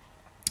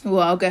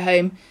 well, I'll go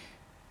home.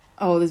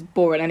 Oh, this is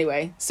boring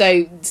anyway.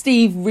 So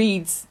Steve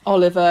reads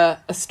Oliver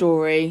a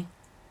story.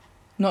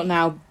 Not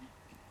now.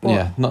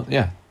 What? No,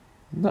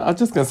 I was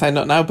just going to say,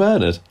 not now,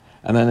 Bernard.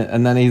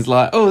 And then he's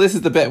like, oh, this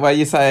is the bit where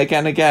you say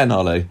again,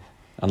 Ollie.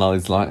 And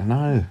Ollie's like,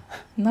 no.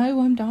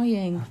 No, I'm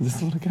dying. I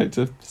just want to go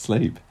to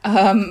sleep.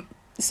 So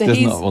does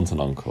not want an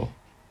encore.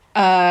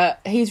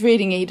 He's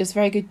reading it. He does a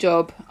very good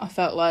job. I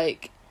felt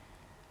like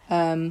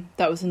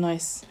that was a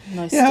nice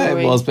story. Yeah,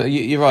 it was, but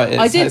you're right.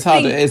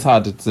 It's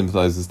hard to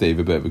sympathise with Steve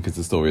a bit because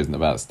the story isn't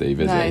about Steve,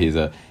 is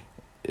it?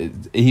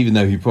 Even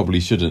though he probably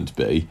shouldn't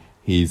be,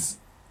 he's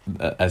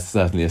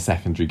certainly a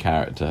secondary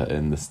character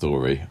in the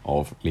story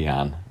of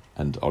Leanne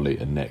and Ollie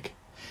and Nick.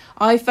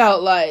 I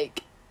felt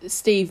like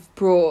Steve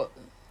brought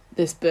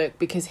this book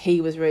because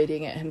he was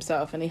reading it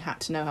himself and he had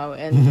to know how it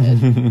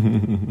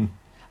ended.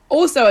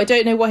 Also, I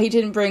don't know why he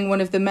didn't bring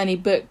one of the many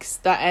books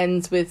that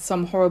ends with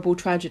some horrible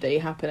tragedy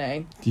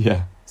happening.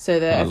 Yeah. So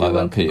that everyone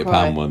like that can Peter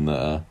cry. Pan one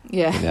that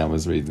Leanne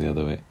was reading the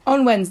other week.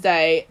 On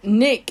Wednesday,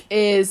 Nick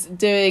is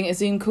doing a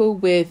Zoom call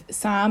with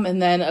Sam,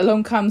 and then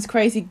along comes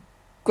crazy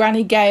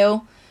Granny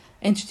Gail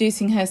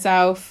introducing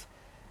herself.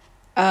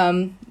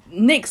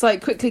 Nick's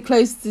like quickly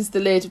closes the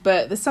lid,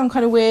 but there's some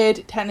kind of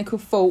weird technical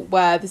fault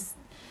where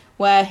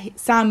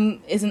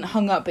Sam isn't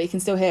hung up, but he can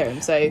still hear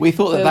him. So we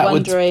thought that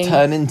would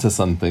turn into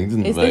something,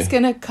 didn't we? Is this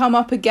going to come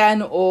up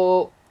again,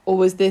 or or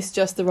was this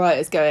just the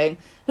writers going,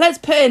 let's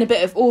put in a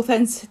bit of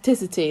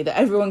authenticity that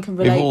everyone can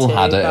relate to? We've all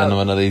had it in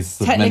one of these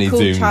many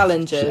Zoom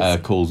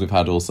challenges. Calls we've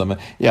had all summer.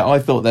 Yeah, I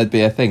thought there'd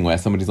be a thing where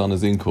somebody's on a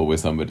Zoom call with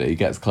somebody,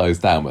 gets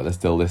closed down, but they're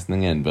still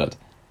listening in. But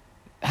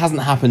it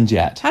hasn't happened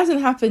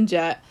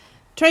yet.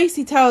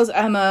 Tracy tells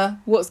Emma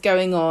what's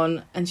going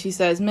on, and she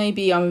says,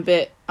 maybe I'm a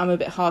bit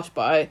harsh,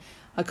 but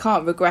I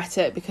can't regret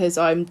it because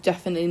I'm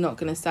definitely not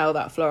going to sell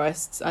that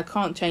florist. I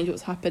can't change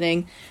what's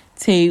happening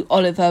to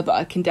Oliver, but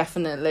I can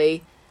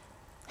definitely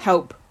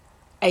help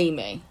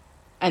Amy.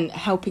 And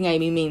helping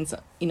Amy means,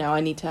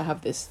 I need to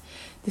have this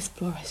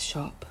florist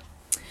shop.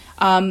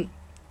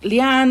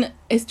 Leanne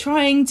is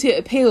trying to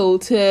appeal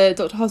to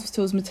Dr.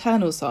 Hospital's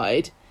maternal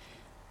side.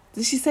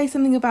 Did she say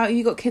something about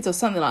you got kids or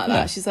something like that?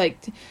 Yeah. She's like,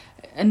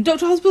 and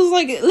Dr. Hospital's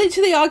like,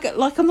 literally,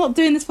 I'm not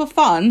doing this for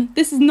fun.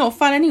 This is not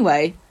fun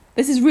anyway.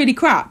 This is really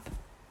crap.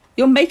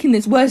 You're making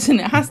this worse than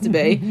it has to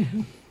be.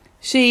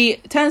 She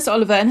turns to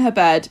Oliver in her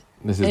bed.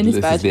 This is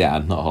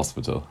Leanne, not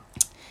Hospital.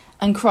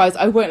 And cries,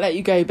 I won't let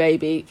you go,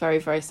 baby. Very,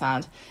 very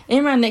sad.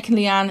 Imran, Nick and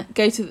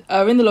Leanne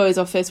are in the lawyer's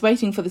office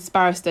waiting for this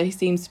barrister who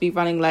seems to be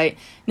running late.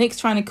 Nick's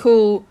trying to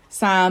call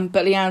Sam,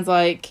 but Leanne's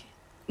like,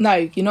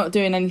 no, you're not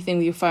doing anything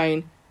with your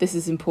phone. This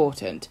is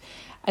important.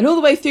 And all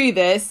the way through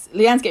this,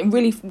 Leanne's getting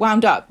really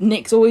wound up.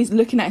 Nick's always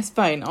looking at his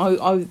phone.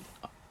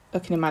 I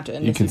can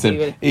imagine. You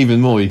can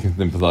even more. You can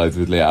sympathise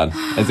with Leanne,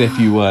 as if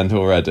you weren't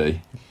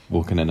already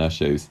walking in her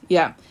shoes.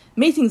 Yeah.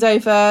 Meeting's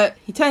over.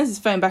 He turns his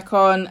phone back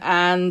on,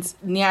 and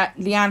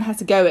Leanne has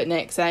to go at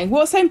Nick, saying,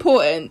 "What's so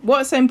important?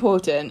 What's so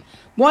important?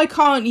 Why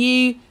can't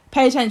you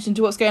pay attention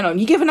to what's going on?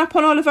 You giving up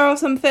on Oliver or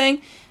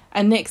something?"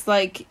 And Nick's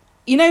like,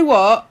 "You know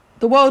what?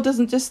 The world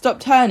doesn't just stop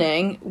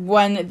turning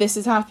when this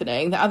is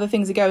happening. The other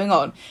things are going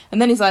on." And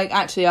then he's like,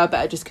 "Actually, I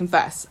better just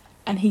confess."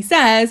 And he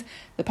says,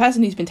 "The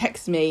person who's been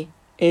texting me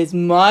is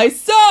my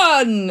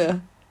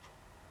son."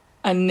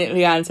 And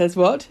Leanne says,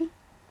 "What?"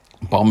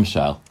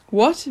 Bombshell.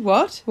 What?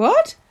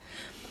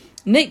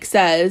 Nick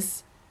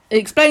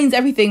explains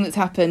everything that's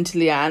happened to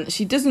Leanne.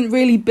 She doesn't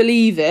really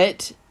believe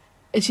it.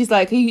 And she's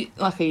like, are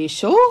you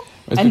sure?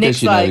 It's and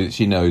because Nick's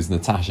she knows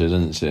Natasha,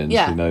 doesn't she? And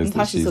yeah, she knows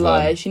Natasha's a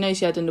liar. She knows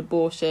she had an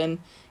abortion,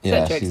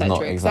 etc., she's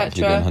not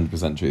exactly been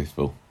 100%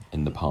 truthful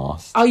in the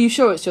past. Are you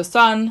sure it's your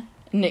son?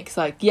 And Nick's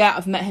like, yeah,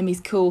 I've met him.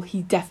 He's cool.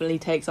 He definitely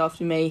takes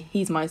after me.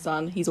 He's my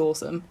son. He's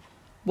awesome.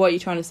 What are you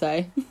trying to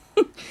say?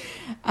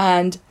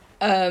 And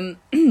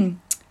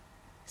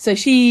so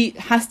she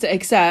has to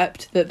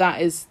accept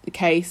that is the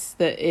case.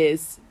 That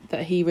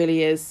he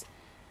really is.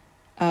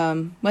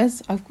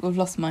 I've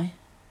lost my.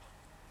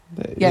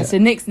 Yeah, so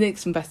Nick's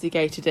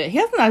investigated it. He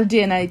hasn't had a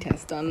DNA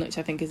test done, which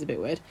I think is a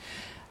bit weird.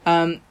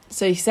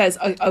 So he says,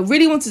 I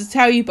really wanted to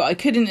tell you, but I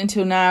couldn't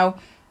until now.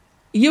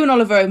 You and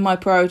Oliver are my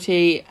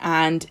priority,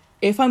 and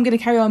if I'm going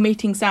to carry on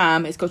meeting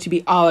Sam, it's got to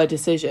be our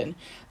decision.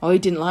 Oh, he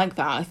didn't like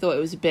that. I thought it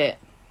was a bit...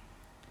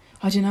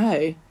 I don't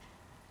know.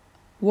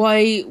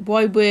 Why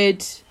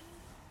would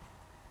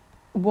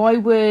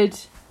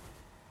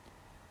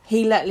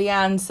he let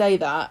Leanne say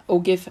that,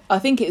 or I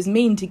think it was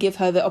mean to give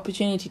her the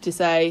opportunity to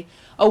say,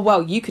 oh,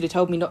 well, you could have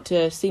told me not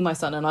to see my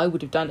son and I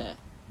would have done it,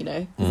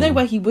 There's no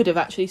way he would have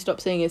actually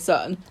stopped seeing his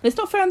son. And it's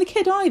not fair on the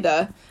kid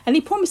either. And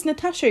he promised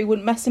Natasha he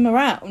wouldn't mess him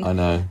around. I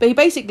know. But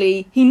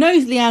he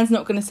knows Leanne's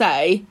not going to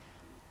say,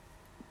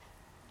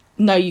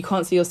 no, you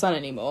can't see your son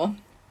anymore.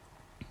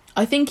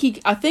 I don't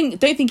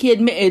think he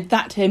admitted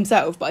that to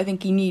himself, but I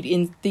think he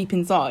knew deep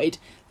inside,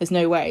 there's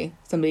no way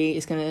somebody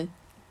is going to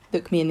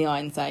look me in the eye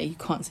and say, you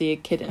can't see a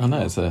kid anymore.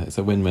 I know, it's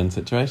a win-win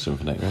situation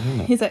for Nick,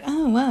 isn't it? He's like,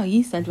 oh, well,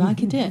 you said I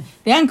could do it.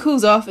 Leanne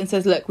calls off and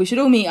says, look, we should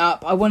all meet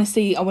up. I want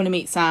to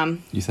meet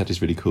Sam. You said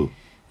he's really cool.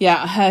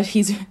 Yeah, I heard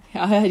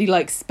he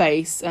likes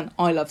space, and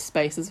I love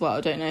space as well.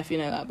 I don't know if you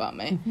know that about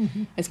me.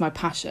 It's my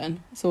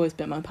passion. It's always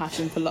been my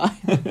passion for life.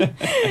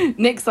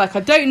 Nick's like, I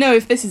don't know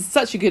if this is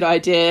such a good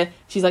idea.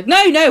 She's like, no,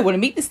 I want to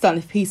meet this son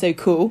if he's so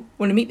cool. I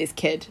want to meet this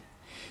kid.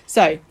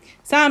 So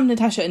Sam,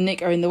 Natasha and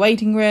Nick are in the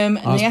waiting room.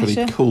 And I was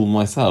pretty cool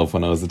myself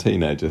when I was a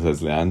teenager,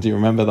 says Leanne. Do you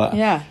remember that?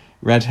 Yeah.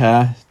 Red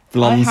hair,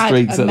 blonde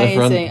streaks at the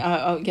front.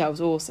 Yeah, it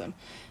was awesome.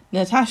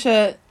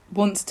 Natasha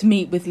wants to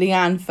meet with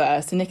Leanne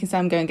first, and Nick and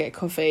Sam go and get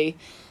coffee.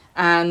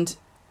 And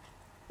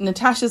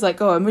Natasha's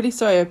like, oh, I'm really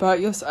sorry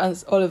about your son,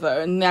 Oliver.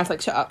 And Leanne's like,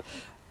 shut up.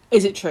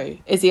 Is it true?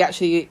 Is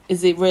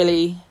it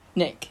really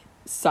Nick's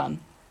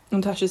son?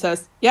 And Natasha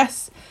says,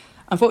 yes.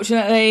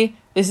 Unfortunately,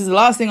 this is the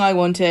last thing I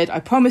wanted. I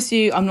promise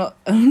you, I'm not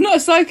a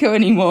psycho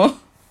anymore.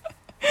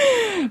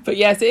 But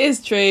yes, it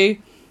is true.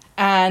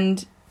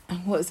 And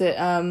what is it?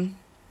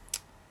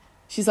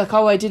 She's like,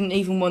 oh, I didn't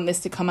even want this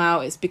to come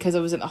out. It's because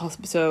I was in the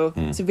hospital.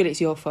 So really, it's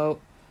your fault.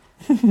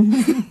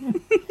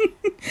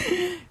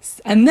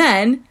 And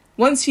then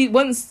once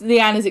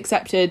Leanne has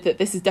accepted that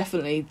this is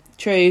definitely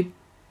true,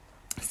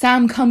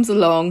 Sam comes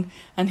along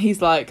and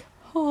he's like,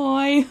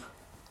 hi.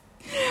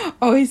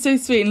 Oh, he's so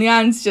sweet. And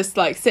Leanne's just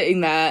like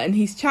sitting there and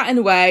he's chatting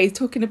away,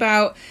 talking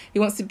about he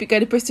wants to go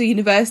to Bristol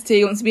University,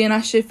 he wants to be an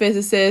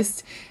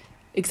astrophysicist,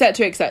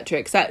 etc, etc,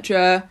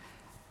 etc.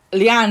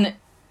 Leanne's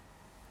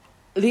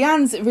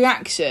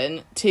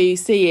reaction to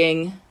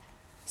seeing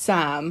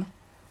Sam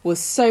was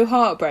so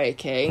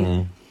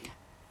heartbreaking.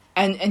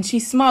 And she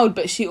smiled,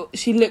 but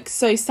she looked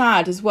so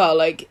sad as well.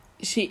 Like,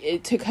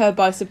 it took her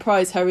by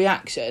surprise, her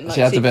reaction. Like,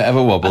 she had a bit of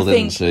a wobble,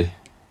 didn't she?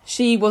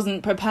 She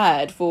wasn't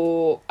prepared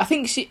for... I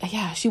think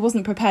she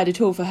wasn't prepared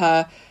at all for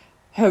her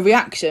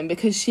reaction,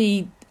 because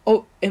she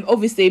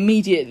obviously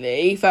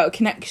immediately felt a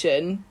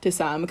connection to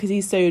Sam because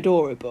he's so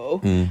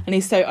adorable and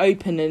he's so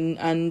open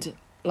and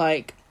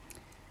like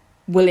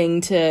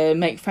willing to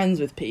make friends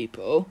with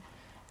people,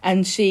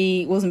 and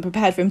she wasn't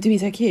prepared for him to be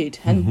so cute,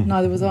 and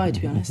neither was I, to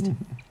be honest.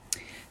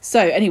 So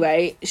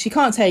anyway, she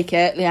can't take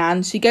it,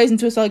 Leanne. She goes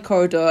into a side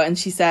corridor and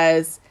she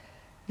says,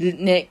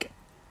 Nick,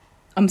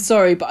 I'm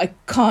sorry, but I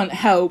can't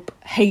help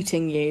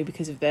hating you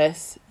because of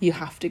this. You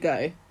have to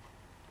go.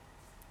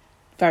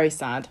 Very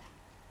sad.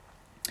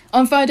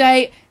 On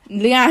Friday,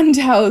 Leanne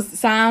tells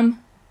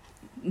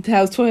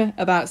Toya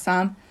about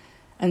Sam,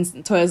 and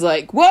Toya's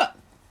like, what?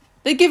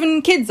 They're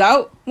giving kids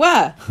out?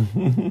 Where?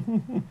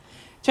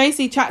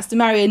 Tracy chats to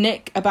Mary and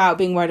Nick about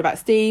being worried about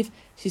Steve.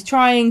 She's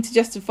trying to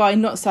justify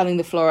not selling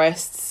the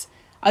florists.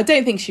 I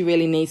don't think she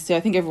really needs to. I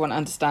think everyone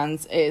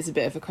understands it is a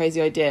bit of a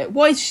crazy idea.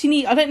 Why does she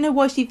need... I don't know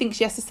why she thinks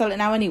she has to sell it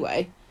now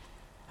anyway.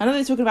 I know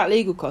they're talking about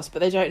legal costs, but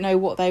they don't know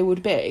what they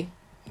would be.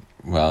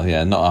 Well,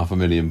 yeah, not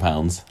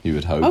 £500,000, you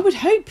would hope. I would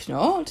hope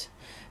not.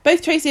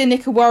 Both Tracy and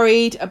Nick are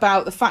worried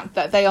about the fact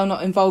that they are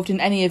not involved in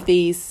any of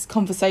these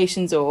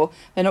conversations, or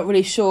they're not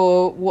really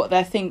sure what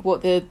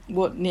Leanne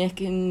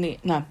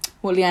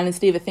and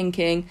Steve are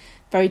thinking.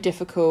 Very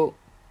difficult.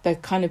 They're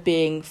kind of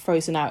being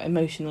frozen out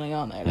emotionally,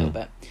 aren't they, a little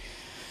bit?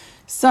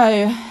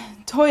 So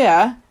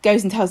Toya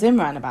goes and tells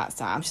Imran about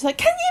Sam. She's like,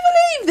 can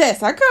you believe this?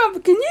 Can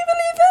you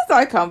believe this?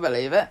 I can't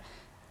believe it.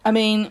 I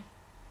mean,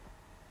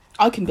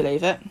 I can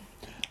believe it.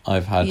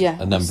 I've had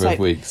a number of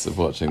weeks of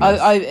watching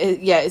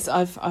this.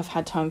 I've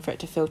had time for it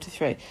to filter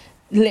through.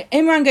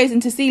 Imran goes in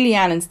to see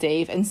Leanne and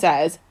Steve and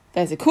says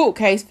there's a court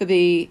case for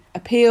the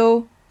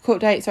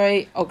court date,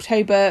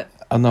 October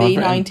the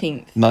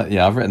 19th.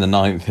 I've written the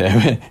 9th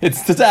here.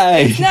 It's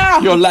today. No,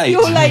 you're late.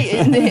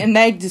 And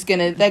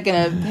they're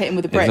gonna hit him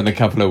with a brick. It's in a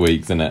couple of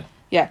weeks, isn't it?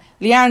 Yeah.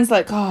 Leanne's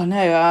like, oh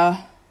no,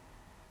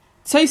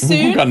 so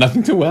soon. I've got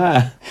nothing to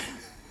wear.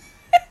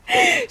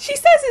 She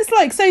says it's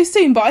like so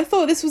soon, but I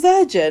thought this was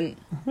urgent,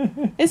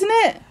 isn't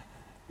it?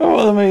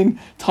 Well, I mean,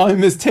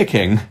 time is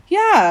ticking.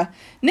 Yeah.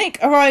 Nick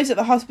arrives at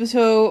the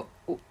hospital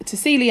to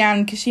see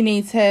Leanne because she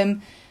needs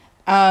him,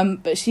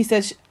 but she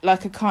says,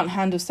 like, I can't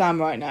handle Sam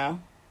right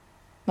now.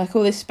 Like,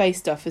 all this space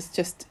stuff is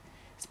just...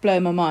 It's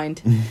blowing my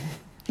mind.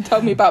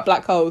 Tell me about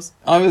black holes.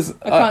 I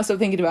can't stop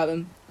thinking about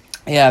them.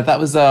 Yeah, that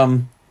was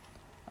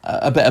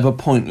a bit of a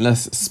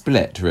pointless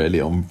split, really,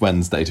 on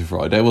Wednesday to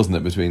Friday, wasn't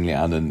it, between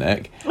Leanne and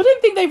Nick? I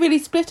don't think they really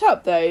split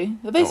up, though.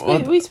 Are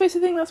we supposed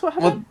to think that's what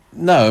happened?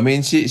 Well, no, I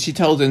mean, she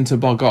told him to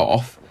bog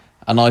off,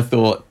 and I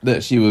thought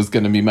that she was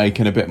going to be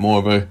making a bit more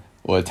of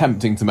or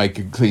attempting to make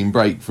a clean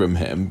break from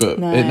him, but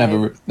it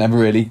never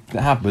really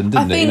happened,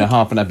 didn't it?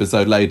 Half an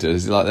episode later,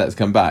 she's like, let's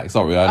come back.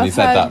 Sorry, I only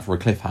said that for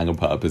cliffhanger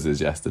purposes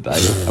yesterday.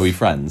 Are we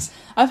friends?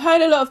 I've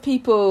heard a lot of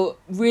people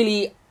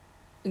really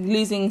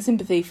losing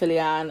sympathy for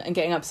Leanne and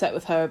getting upset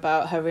with her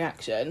about her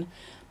reaction.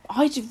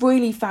 I just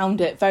really found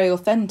it very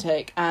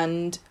authentic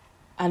and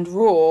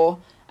raw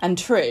and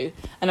true.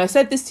 And I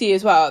said this to you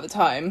as well at the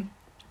time.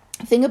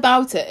 The thing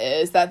about it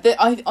is that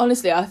I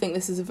think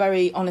this is a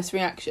very honest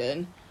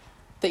reaction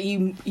that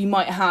you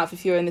might have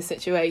if you're in this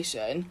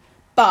situation.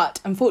 But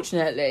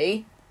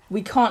unfortunately,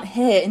 we can't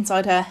hear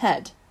inside her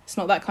head. It's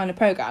not that kind of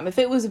program. If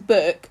it was a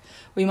book,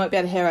 we might be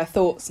able to hear her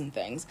thoughts and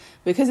things.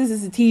 Because this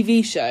is a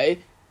TV show,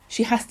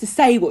 she has to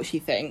say what she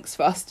thinks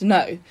for us to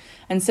know.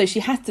 And so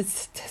she has to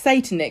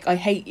say to Nick, I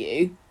hate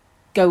you,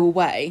 go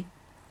away.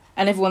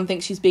 And everyone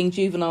thinks she's being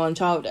juvenile and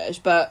childish,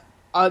 but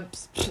I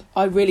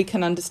really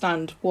can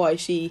understand why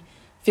she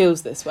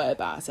feels this way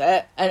about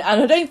it. And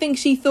I don't think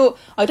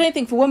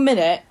for 1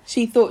 minute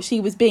she thought she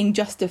was being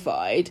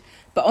justified.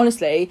 But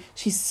honestly,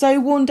 she's so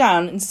worn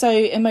down and so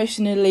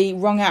emotionally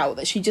wrung out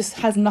that she just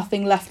has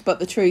nothing left but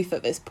the truth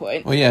at this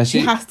point. Well, yeah, she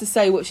has to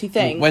say what she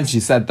thinks. When she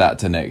said that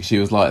to Nick, she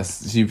was like,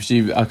 she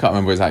I can't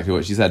remember exactly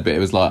what she said, but it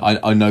was like,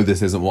 I know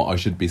this isn't what I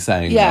should be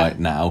saying right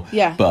now.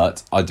 Yeah.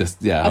 But I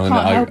just, I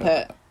can't help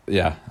it.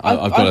 Yeah,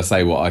 I've got to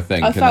say what I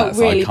think, and that's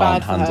really I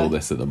can't handle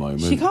this at the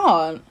moment. She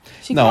can't.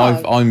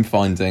 I'm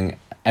finding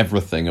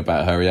everything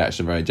about her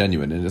reaction very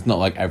genuine, and it's not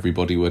like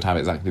everybody would have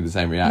exactly the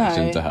same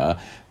reaction to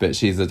her, but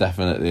she's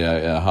definitely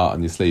a heart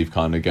on your sleeve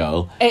kind of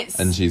girl,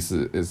 and she's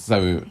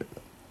so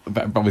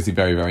obviously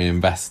very, very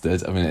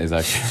invested. I mean, it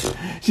is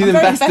she's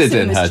invested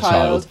in her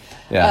child.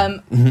 Yeah.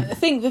 I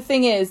think the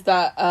thing is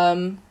that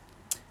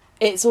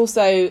it's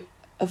also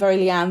a very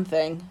Leanne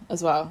thing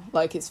as well.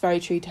 Like, it's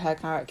very true to her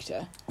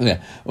character.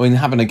 Yeah, I mean,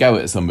 having a go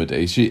at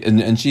somebody,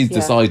 she's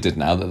decided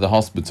now that the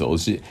hospital,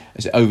 she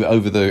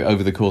over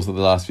the course of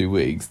the last few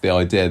weeks, the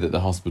idea that the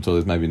hospital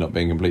is maybe not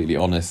being completely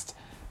honest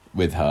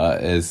with her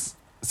is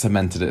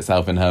cemented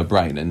itself in her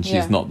brain, and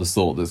she's not the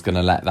sort that's going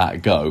to let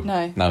that go.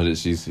 No. Now that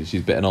she's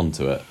bitten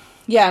onto it.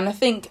 Yeah, and I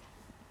think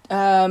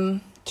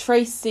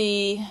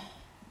Tracy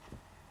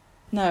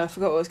No, I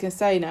forgot what I was going to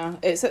say now.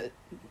 It's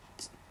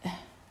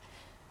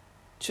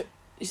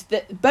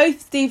that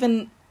both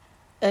Stephen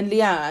and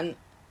Leanne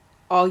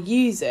are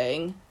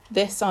using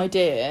this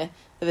idea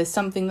that there's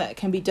something that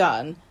can be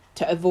done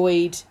to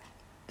avoid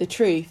the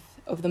truth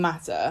of the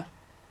matter,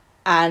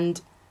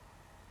 and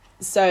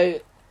so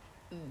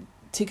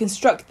to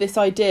construct this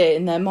idea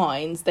in their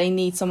minds, they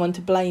need someone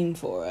to blame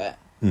for it.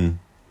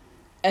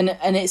 And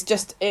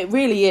it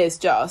really is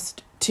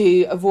just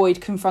to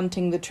avoid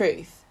confronting the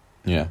truth.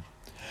 Yeah.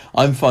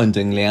 I'm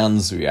finding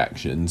Leanne's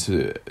reaction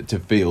to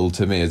feel,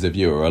 to me as a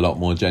viewer, a lot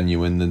more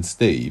genuine than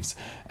Steve's.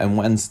 And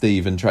when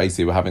Steve and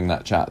Tracy were having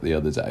that chat the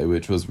other day,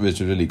 which was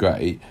really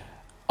great,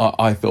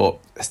 I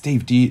thought,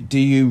 Steve, do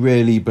you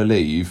really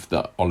believe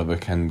that Oliver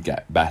can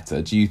get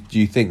better? Do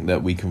you think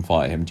that we can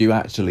fight him? Do you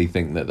actually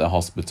think that the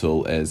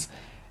hospital is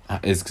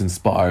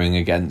conspiring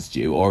against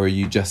you, or are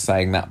you just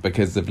saying that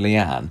because of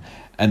Leanne?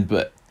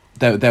 But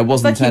there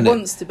wasn't it's like he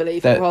wants to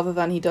believe it rather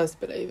than he does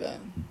believe it.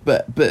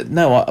 But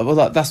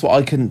no, that's what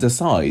I couldn't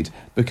decide,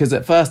 because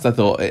at first I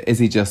thought, is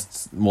he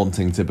just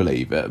wanting to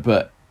believe it?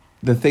 But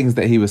the things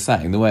that he was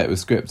saying, the way it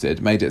was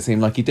scripted, made it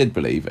seem like he did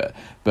believe it.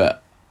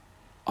 But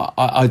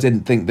I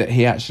didn't think that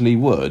he actually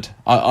would.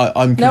 I'm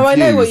confused. No, I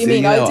know what you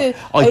mean. I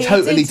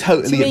totally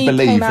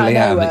believe,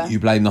 Leanne, that you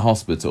blame the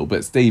hospital.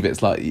 But Steve,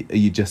 it's like, are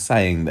you just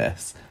saying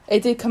this?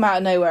 It did come out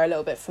of nowhere a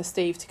little bit for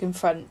Steve to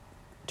confront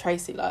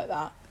Tracy like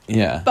that.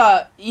 Yeah.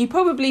 But I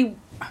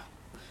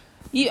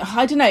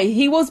don't know,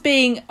 he was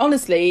being,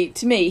 honestly,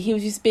 to me, he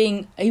was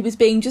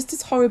being just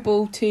as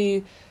horrible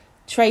to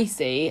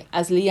Tracy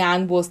as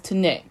Leanne was to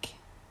Nick.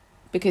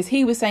 Because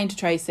he was saying to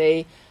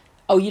Tracy,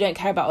 oh, you don't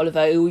care about Oliver,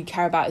 all you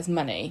care about is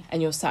money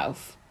and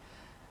yourself.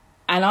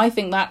 And I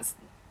think that's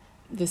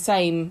the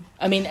same.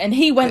 I mean, and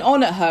he went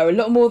on at her a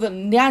lot more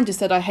than Leanne just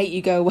said, I hate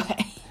you, go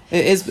away.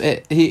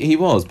 He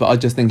was, but I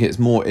just think it's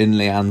more in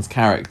Leanne's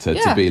character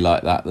to be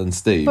like that than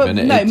Steve. But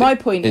my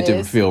point is, it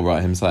didn't feel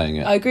right him saying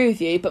it. I agree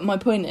with you, but my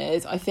point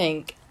is, I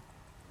think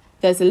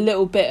there's a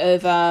little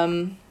bit of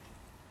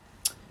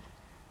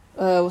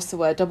what's the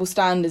word? Double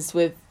standards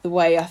with the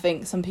way I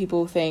think some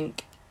people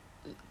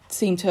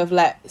seem to have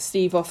let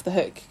Steve off the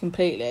hook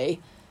completely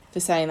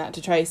for saying that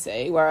to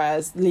Tracy,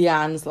 whereas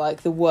Leanne's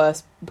like the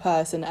worst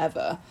person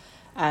ever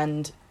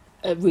and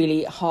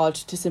really hard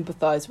to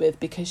sympathise with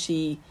because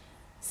she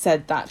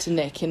said that to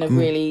Nick in a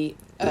really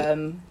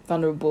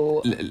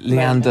vulnerable Leanne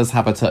moment. does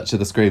have a touch of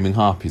the Screaming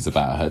Harpies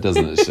about her,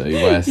 doesn't she?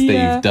 Where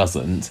Steve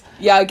doesn't.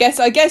 Yeah, I guess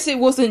it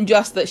wasn't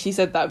just that she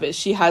said that, but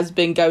she has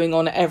been going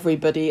on at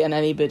everybody and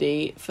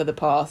anybody for the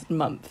past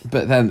month.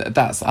 But then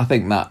I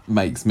think that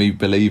makes me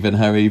believe in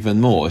her even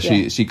more.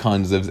 Yeah. She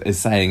kind of is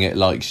saying it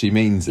like she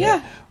means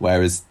it,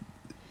 whereas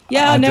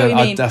I know what you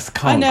mean. I just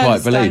can't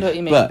quite believe. What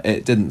you mean. But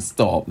it didn't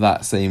stop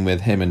that scene with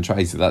him and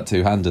Tracy, that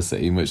two-hander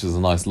scene, which was a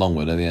nice long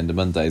one at the end of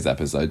Monday's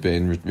episode,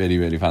 being really,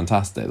 really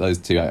fantastic. Those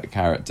two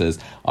characters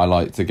I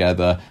like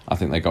together. I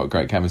think they got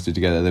great chemistry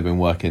together. They've been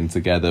working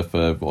together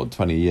for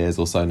 20 years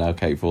or so now.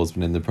 Kate Ford's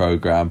been in the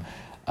programme.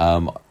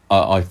 That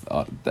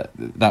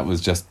was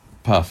just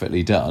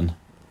perfectly done.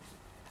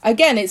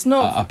 Again, it's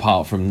not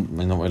apart from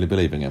me not really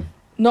believing him.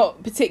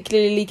 Not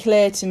particularly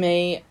clear to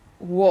me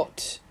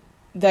what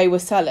they were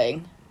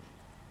selling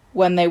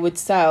when they would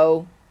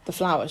sell the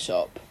flower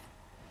shop,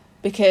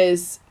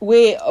 because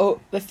the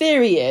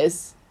theory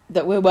is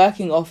that we're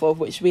working off of,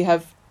 which we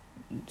have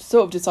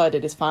sort of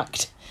decided is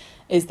fact,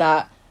 is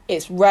that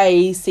it's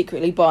Ray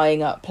secretly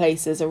buying up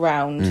places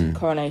around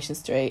Coronation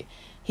Street.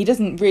 He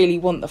doesn't really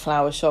want the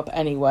flower shop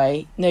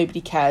anyway. Nobody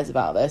cares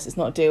about this. It's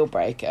not a deal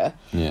breaker.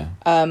 Yeah.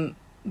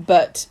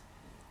 But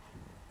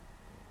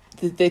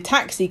the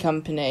taxi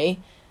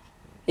company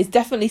is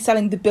definitely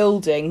selling the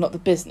building, not the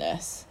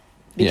business.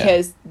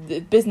 Because the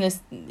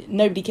business,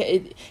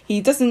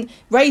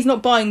 Ray's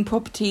not buying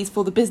properties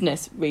for the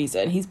business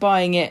reason. He's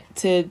buying it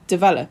to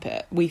develop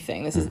it. We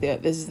think this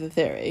is the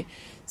theory.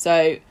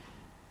 So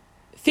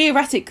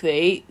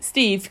theoretically,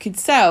 Steve could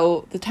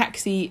sell the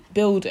taxi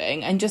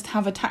building and just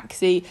have a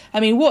taxi. I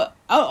mean, what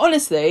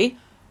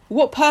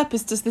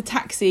purpose does the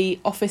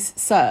taxi office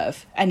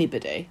serve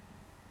anybody?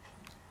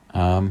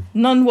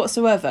 None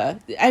whatsoever.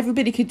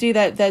 Everybody could do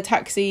their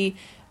taxi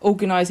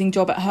organising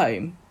job at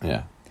home.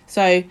 Yeah.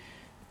 So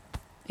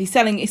he's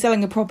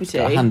selling a property.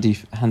 Got a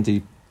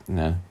handy,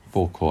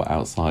 forecourt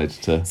outside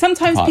to.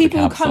 Sometimes park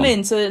people the cabs come on.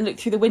 in to look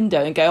through the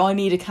window and go, I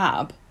need a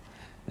cab.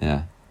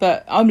 Yeah.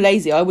 But I'm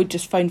lazy. I would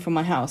just phone from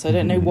my house. I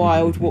don't know why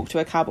I would walk to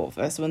a cab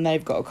office when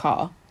they've got a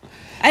car.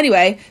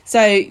 Anyway, so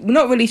we're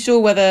not really sure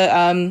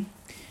whether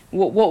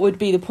what would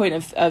be the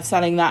point of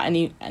selling that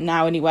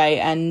now anyway,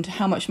 and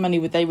how much money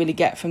would they really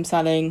get from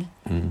selling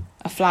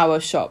a flower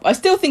shop. I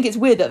still think it's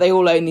weird that they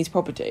all own these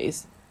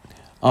properties.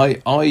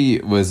 I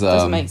was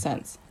doesn't make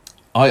sense.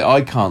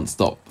 I can't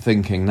stop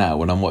thinking now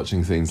when I'm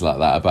watching things like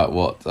that about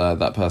what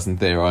that person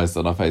theorised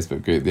on our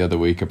Facebook group the other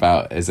week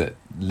about, is it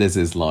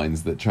Liz's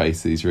lines that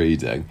Tracy's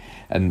reading,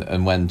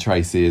 and when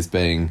Tracy is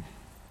being,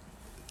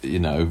 I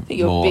think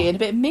you're being a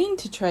bit mean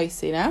to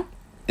Tracy now.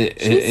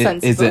 She's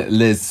sensible. Is it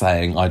Liz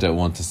saying, I don't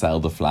want to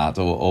sell the flat,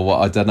 or what?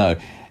 I don't know.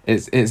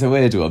 it's a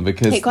weird one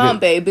because It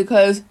can't be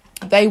because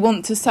they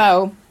want to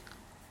sell.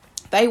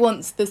 The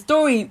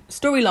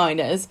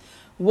storyliners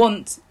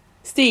want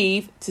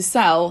Steve to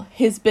sell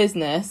his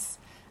business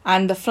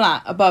and the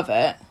flat above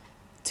it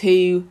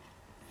to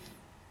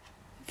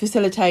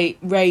facilitate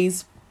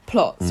Ray's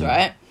plots,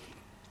 right?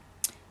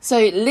 So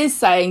Liz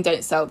saying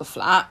don't sell the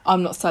flat,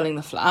 I'm not selling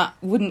the flat,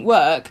 wouldn't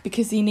work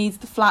because he needs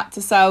the flat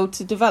to sell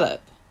to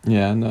develop.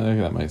 Yeah, no,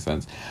 that makes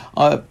sense.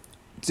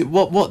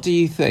 What do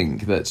you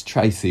think that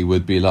Tracy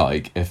would be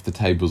like if the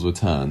tables were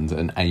turned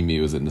and Amy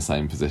was in the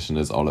same position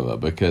as Oliver?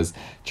 Because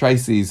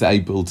Tracy's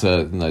able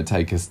to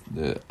take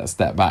a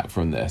step back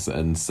from this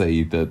and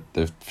see the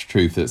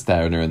truth that's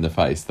staring her in the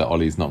face, that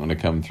Ollie's not going to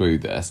come through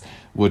this.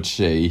 Would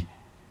she,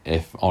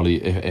 if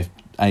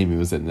Amy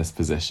was in this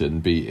position,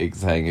 be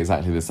saying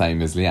exactly the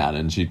same as Leanne,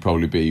 and she'd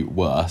probably be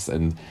worse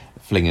and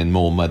flinging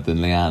more mud than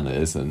Leanne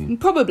is? And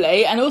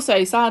probably, and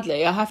also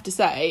sadly, I have to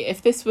say,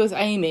 if this was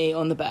Amy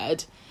on the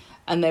bed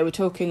and they were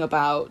talking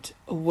about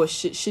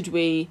should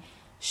we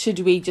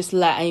just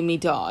let Amy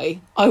die,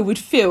 I would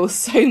feel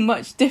so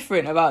much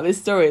different about this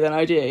story than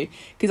I do,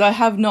 because I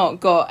have not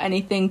got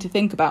anything to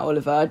think about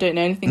Oliver. I don't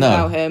know anything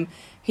about him.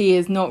 He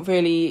is not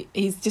really...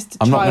 He's just a child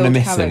character. I'm not going to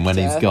miss him when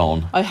he's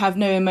gone. I have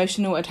no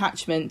emotional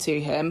attachment to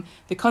him.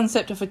 The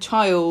concept of a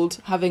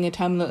child having a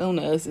terminal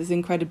illness is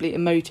incredibly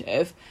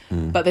emotive,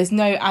 but there's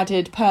no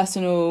added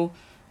personal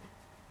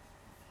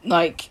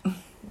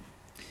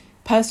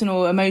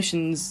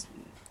emotions,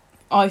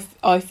 I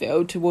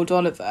feel, towards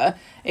Oliver.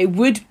 It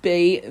would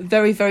be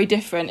very, very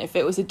different if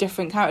it was a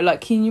different character.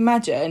 Like, can you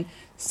imagine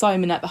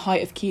Simon at the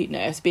height of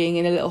cuteness being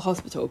in a little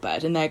hospital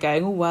bed and they're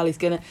going, oh well, he's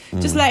gonna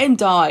just let him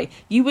die?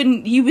 You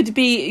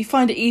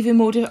find it even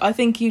more I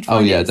think you'd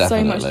find it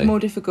definitely so much more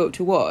difficult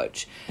to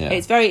watch.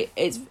 It's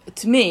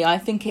to me, I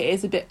think it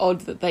is a bit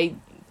odd that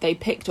they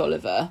picked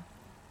Oliver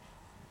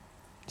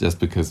just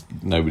because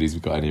nobody's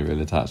got any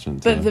real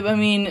attachment to him.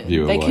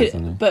 They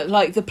could, but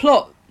like the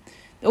plot,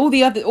 all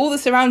the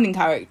surrounding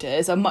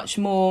characters are much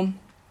more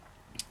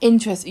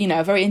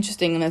very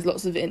interesting, and there's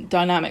lots of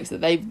dynamics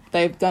that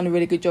they've done a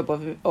really good job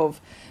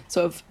of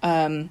sort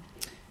of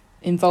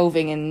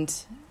involving and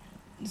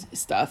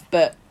stuff.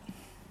 But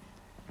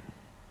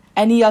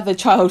any other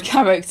child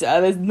character,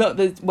 what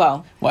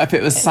if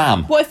it was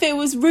Sam? What if it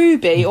was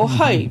Ruby or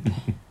Hope?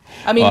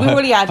 I mean, we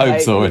already had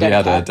Hope's already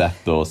had a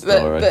death door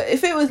story. But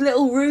if it was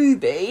little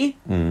Ruby,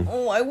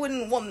 I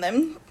wouldn't want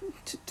them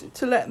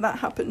to let that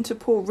happen to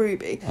poor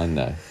Ruby. I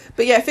know.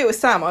 But yeah, if it was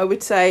Sam, I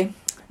would say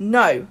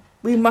no.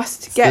 We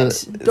must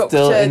get Dr.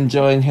 Still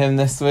enjoying him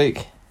this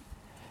week?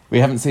 We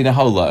haven't seen a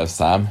whole lot of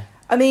Sam.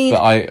 I mean...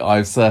 But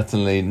I've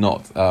certainly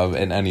not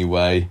in any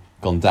way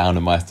gone down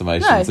in my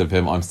estimations of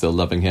him. I'm still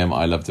loving him.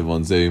 I loved him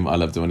on Zoom. I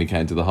loved him when he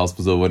came to the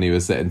hospital, when he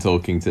was sitting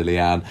talking to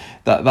Leanne.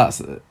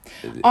 That's...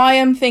 I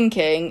am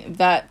thinking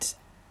that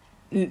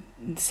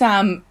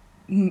Sam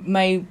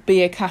may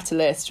be a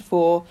catalyst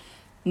for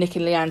Nick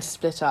and Leanne to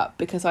split up,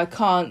 because I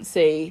can't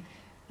see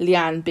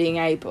Leanne being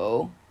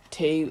able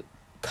to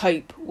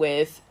cope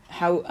with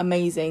how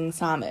amazing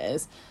Sam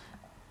is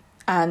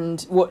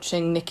and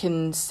watching Nick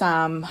and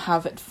Sam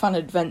have fun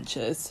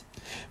adventures.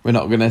 We're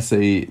not going to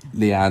see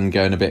Leanne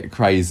going a bit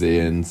crazy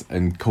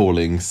and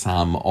calling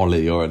Sam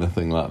Ollie or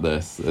anything like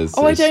this.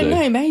 I don't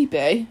know,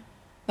 maybe.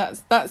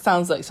 That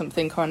sounds like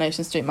something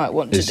Coronation Street might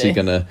want to do. Is she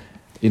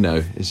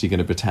going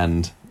to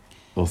pretend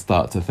or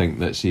start to think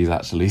that she's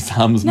actually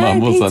Sam's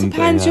mum or something? No,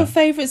 Peter Pan's your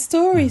favourite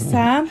story,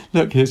 Sam.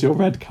 Look, here's your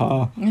red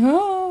car.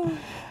 Oh.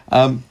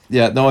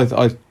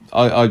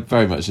 I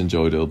very much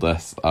enjoyed all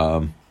this.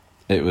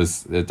 It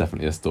was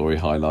definitely a story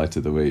highlight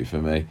of the week for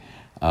me.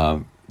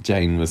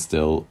 Jane was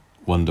still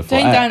wonderful.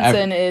 Jane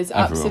Danson is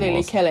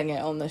absolutely killing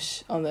it on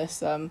this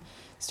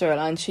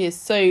storyline. She is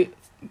so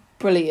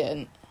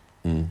brilliant.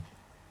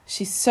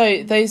 She's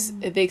so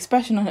the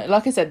expression on her,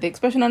 like I said, the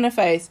expression on her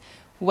face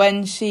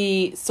when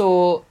she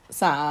saw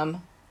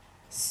Sam,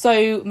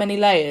 so many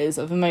layers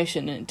of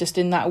emotion just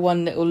in that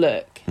one little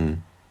look.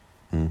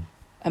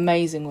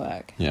 Amazing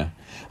work. Yeah,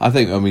 I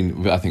think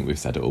we've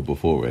said it all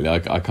before. Really,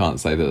 I can't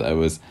say that there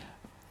was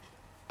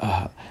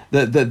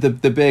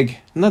the big.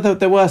 No,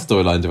 there were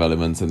storyline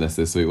developments in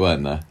this week,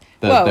 weren't there?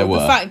 There were.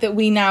 The fact that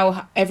we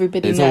now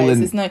everybody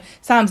knows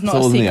Sam's not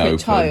a secret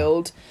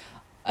child.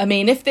 I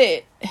mean,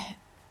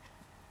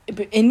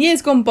 in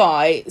years gone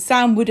by,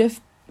 Sam would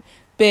have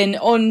been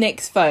on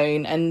Nick's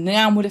phone and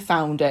Leanne would have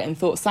found it and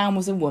thought Sam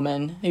was a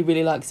woman who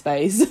really liked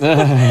space,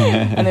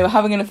 and they were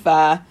having an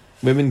affair.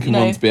 Women can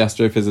want to be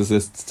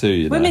astrophysicists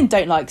too. Women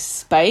don't like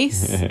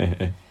space.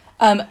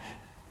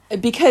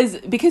 Because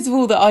of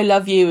all the I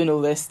love you and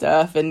all this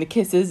stuff and the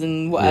kisses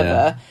and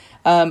whatever.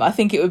 I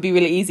think it would be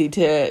really easy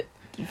for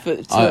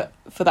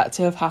that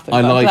to have happened.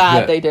 I'm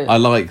glad they did. I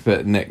like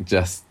that Nick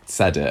just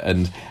said it,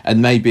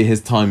 and maybe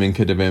his timing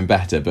could have been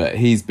better, but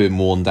he's been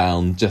worn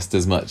down just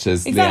as much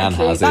as Leanne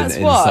has in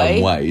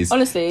some ways.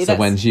 Honestly, so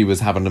when she was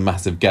having a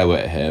massive go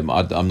at him,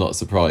 I'm not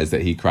surprised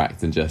that he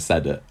cracked and just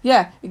said it.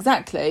 Yeah,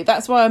 exactly.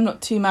 That's why I'm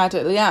not too mad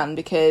at Leanne,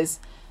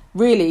 because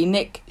really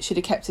Nick should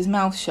have kept his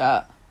mouth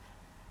shut.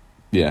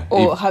 Yeah.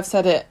 or have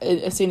said it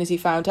as soon as he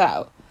found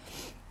out.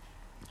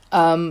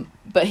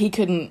 But he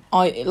couldn't.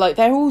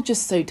 They're all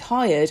just so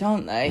tired,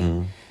 aren't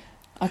they?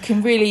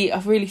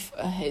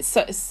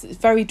 It's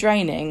very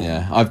draining.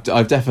 Yeah,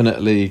 I've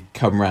definitely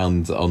come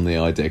round on the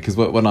idea, because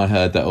when I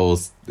heard that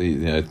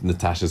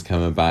Natasha's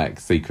coming back,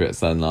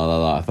 secrets and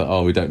I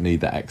thought, we don't need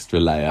that extra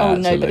layer. Oh,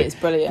 actually. no, but it's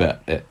brilliant.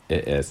 But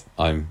it is.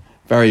 I'm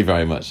very,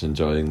 very much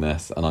enjoying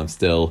this, and I'm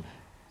still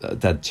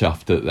dead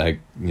chuffed that they're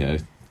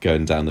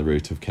going down the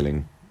route of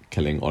killing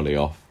Ollie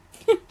off.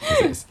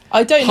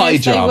 I don't know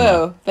if drama. they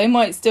will. They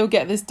might still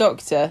get this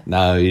doctor.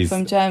 No, he's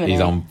from Germany.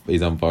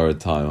 He's on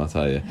borrowed time, I'll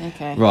tell you.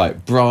 Okay.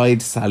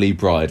 Right, Sally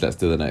Bride. Let's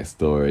do the next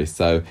story.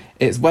 So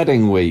it's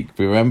wedding week.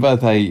 Remember,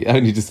 we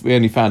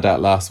only found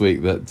out last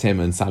week that Tim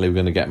and Sally were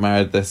going to get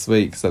married this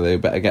week, so they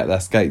better get their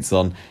skates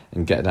on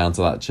and get down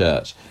to that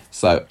church.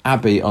 So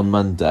Abby on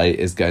Monday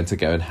is going to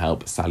go and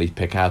help Sally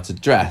pick out a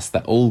dress.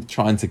 They're all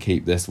trying to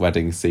keep this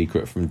wedding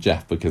secret from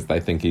Jeff because they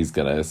think he's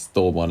going to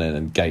storm on in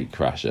and gate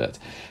crash it.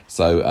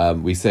 So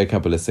we see a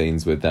couple of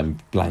scenes with them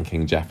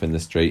blanking Jeff in the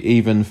street.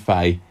 Even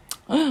Faye,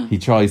 he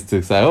tries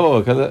to say,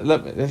 look,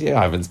 I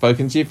haven't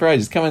spoken to you for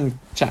ages. Come and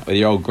chat with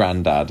your old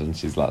granddad. And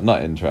she's like,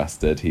 not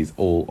interested. He's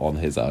all on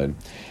his own.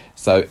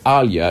 So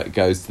Alia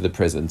goes to the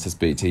prison to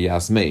speak to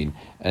Yasmin,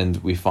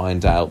 and we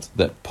find out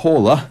that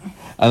Paula,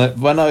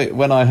 and when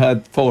I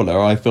heard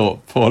Paula, I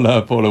thought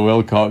Paula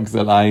Wilcox,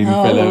 Elaine,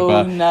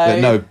 Philippa.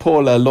 No,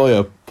 Paula,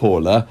 lawyer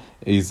Paula.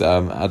 He's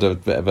had a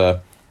bit of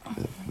a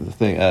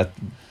thing.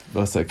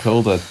 What's it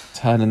called? A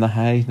turn in the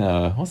hay?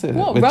 No, what's it?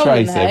 What? With Roll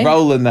Tracy. in the hay?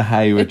 Roll in the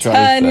hay with Tracy.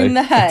 Turn in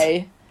the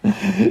hay.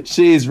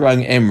 She's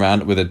rung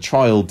Imran with a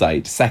trial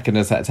date, 2nd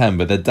of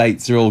September. The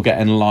dates are all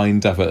getting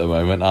lined up at the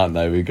moment, aren't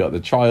they? We've got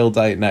the trial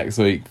date next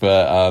week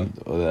for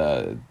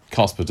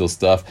hospital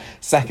stuff.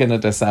 2nd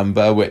of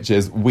December, which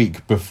is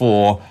week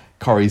before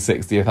Corrie's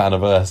 60th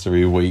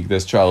anniversary week.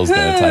 This trial's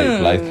going to take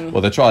place.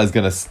 Well, the trial's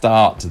going to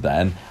start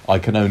then. I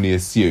can only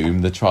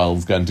assume the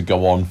trial's going to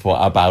go on for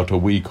about a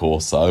week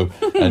or so,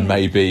 and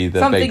maybe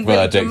the big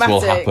verdict will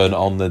happen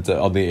on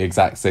the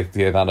exact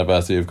 60th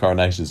anniversary of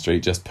Coronation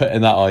Street. Just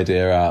putting that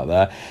idea out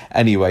there.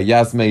 Anyway,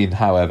 Yasmin,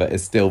 however,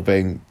 is still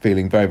feeling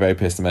very, very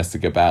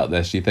pessimistic about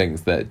this. She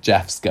thinks that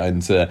Jeff's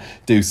going to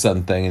do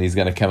something and he's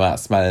going to come out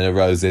smelling of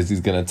roses.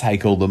 He's going to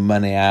take all the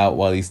money out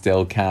while he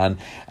still can.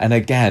 And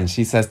again,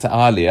 she says to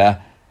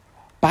Alia,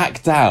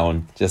 back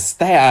down. Just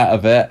stay out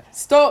of it.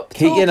 Stop.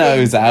 Keep your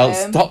nose out.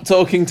 Stop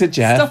talking to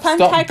Jeff.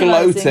 Stop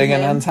gloating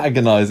and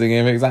antagonising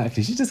him.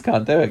 Exactly. She just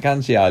can't do it,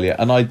 can she, Alia?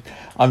 And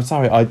I'm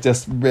sorry. I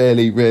just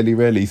really, really,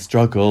 really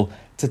struggle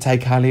to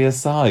take Alia's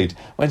side.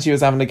 When she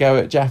was having a go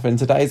at Jeff in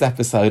today's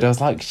episode, I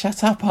was like,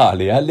 shut up,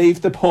 Alia.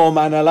 Leave the poor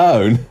man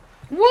alone.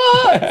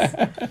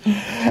 What?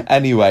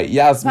 Anyway,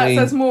 Yasmin.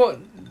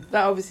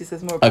 That obviously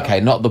says more about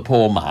Okay, not the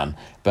poor man,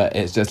 but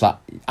it's just like,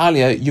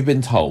 Alia, you've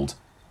been told.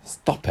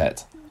 Stop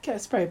it. Get a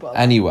spray bottle.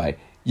 Anyway,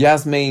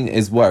 Yasmin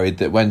is worried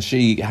that when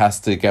she has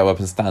to go up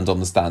and stand on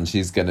the stand,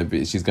 she's going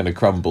to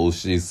crumble.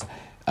 She's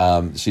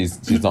not going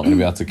to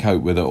be able to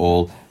cope with it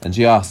all. And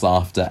she asks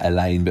after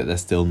Elaine, but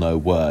there's still no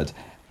word.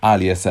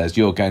 Alia says,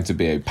 you're going to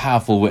be a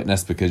powerful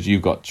witness because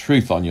you've got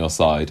truth on your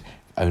side.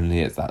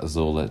 Only that was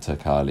all it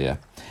took Alia.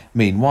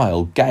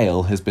 Meanwhile,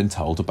 Gail has been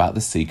told about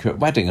the secret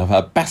wedding of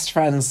her best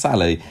friend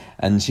Sally,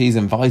 and she's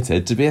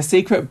invited to be a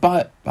secret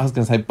barmaid,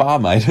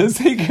 a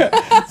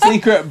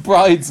secret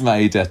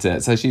bridesmaid at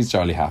it. So she's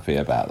jolly happy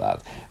about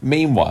that.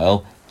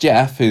 Meanwhile,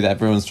 Jeff, who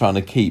everyone's trying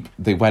to keep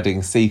the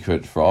wedding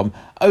secret from,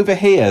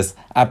 overhears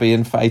Abby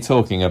and Faye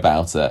talking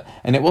about it.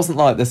 And it wasn't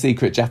like the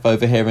secret Jeff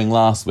overhearing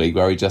last week,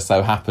 where he just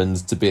so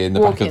happened to be in the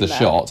back of the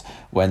shot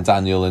when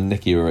Daniel and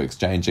Nikki were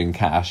exchanging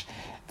cash.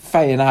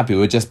 Faye and Abby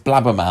were just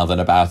blabbermouthing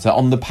about it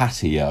on the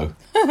patio.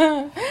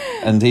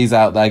 And he's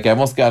out there going,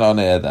 what's going on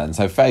here then?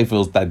 So Faye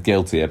feels dead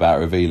guilty about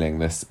revealing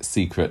this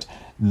secret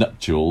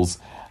nuptials.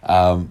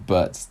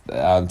 But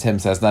Tim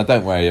says, no,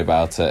 don't worry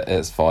about it.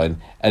 It's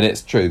fine. And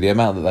it's true. The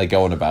amount that they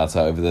go on about it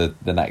over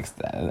the next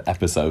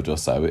episode or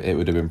so, it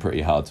would have been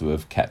pretty hard to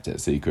have kept it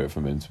secret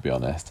from him, to be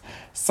honest.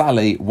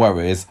 Sally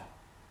worries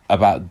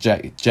about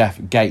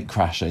Jeff gate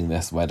crashing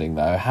this wedding,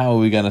 though. How are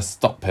we going to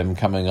stop him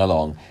coming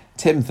along?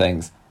 Tim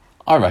thinks,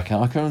 I reckon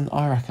I can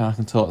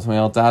talk to my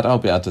old dad. I'll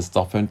be able to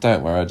stop him.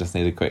 Don't worry, I just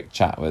need a quick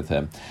chat with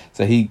him.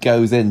 So he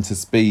goes into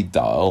speed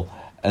dial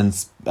and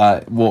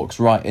walks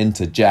right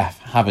into Jeff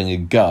having a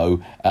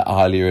go at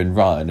Alia and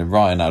Ryan. And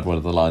Ryan had one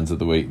of the lines of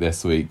the week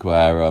this week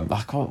where,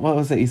 what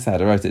was it he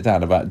said? I wrote it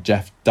down about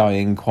Jeff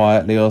dying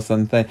quietly or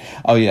something.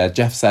 Oh yeah,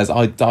 Jeff says,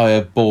 I die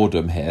of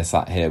boredom here,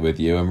 sat here with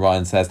you. And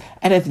Ryan says,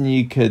 anything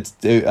you could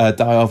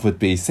die of would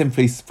be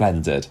simply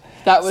splendid.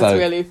 That was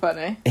really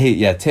funny.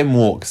 Tim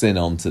walks in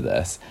onto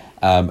this.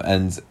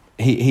 And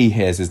he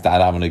hears his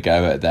dad having a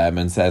go at them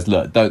and says,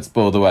 look, don't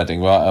spoil the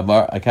wedding,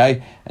 right,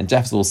 okay? And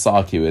Jeff's all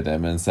sarky with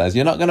him and says,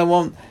 you're not going to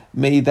want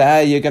me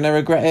there, you're going to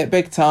regret it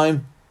big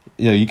time.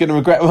 You're going to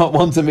regret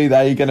wanting me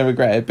there, you're going to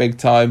regret it big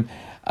time.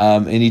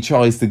 And he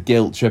tries to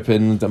guilt trip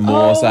him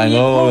more, saying,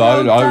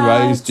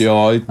 I raised you,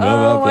 blah,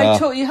 blah, blah. I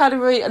taught you how to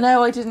read.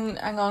 No, I didn't,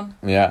 hang on.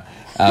 Yeah.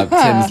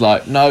 Tim's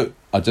like, no,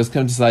 I've just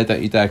come to say,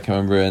 don't you dare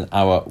come and ruin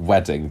our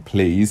wedding,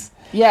 please.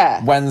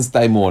 Yeah.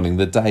 Wednesday morning,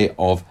 the day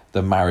of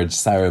the marriage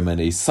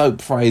ceremony.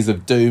 Soap phrase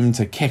of doom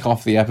to kick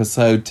off the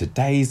episode.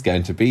 Today's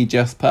going to be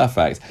just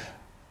perfect.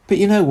 But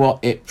you know what?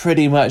 It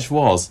pretty much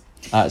was,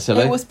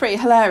 actually. It was pretty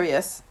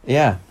hilarious.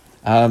 Yeah.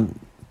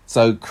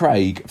 So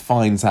Craig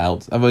finds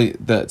out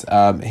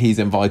that he's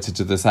invited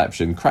to the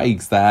reception.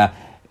 Craig's there.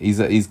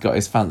 He's got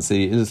his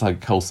fancy, it looks like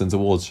Colson's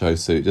awards show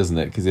suit, doesn't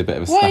it? Because he's a bit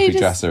of a snappy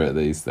dresser at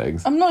these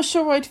things. I'm not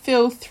sure I'd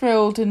feel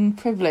thrilled and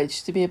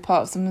privileged to be a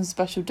part of someone's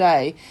special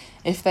day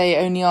if they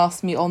only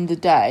asked me on the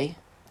day.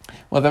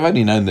 Well, they've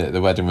only known that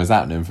the wedding was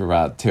happening for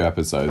about 2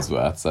 episodes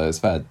worth, so it's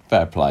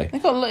fair play.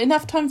 They've got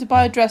enough time to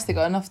buy a dress, they've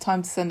got enough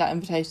time to send out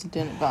invitations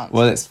in advance.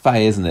 Well, it's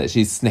Faye, isn't it?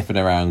 She's sniffing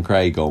around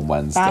Craig on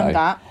Wednesday. Ban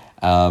that.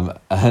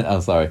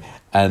 I'm sorry.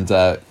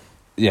 And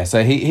yeah,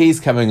 so he's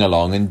coming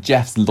along, and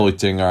Jeff's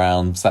loitering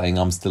around saying,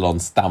 I'm still on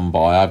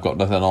standby. I've got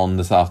nothing on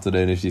this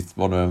afternoon if you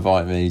want to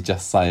invite me,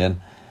 just saying.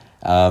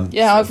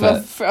 Yeah,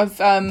 I've freed like,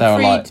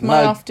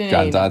 my no, afternoon.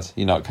 Grandad,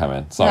 you're not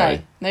coming. Sorry.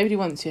 No, nobody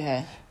wants you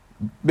here.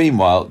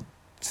 Meanwhile,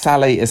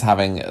 Sally is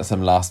having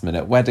some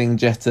last-minute wedding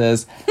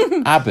jitters.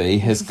 Abby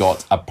has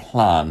got a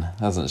plan,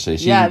 hasn't she?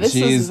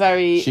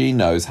 She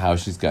knows how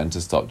she's going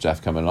to stop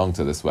Jeff coming along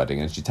to this wedding,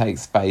 and she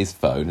takes Faye's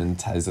phone and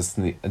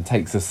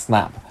takes a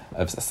snap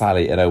of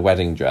Sally in her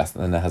wedding dress,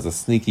 and then has a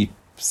sneaky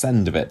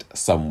send of it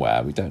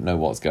somewhere. We don't know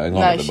what's going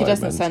on at the moment. No, she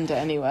doesn't send it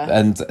anywhere.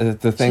 And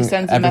the thing, she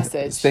sends a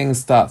message. Things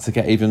start to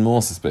get even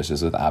more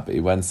suspicious with Abby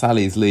when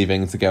Sally's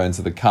leaving to go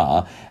into the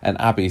car, and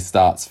Abby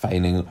starts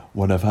feigning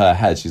one of her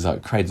heads. She's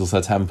like cradles her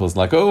temples,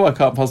 like, "Oh, I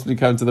can't possibly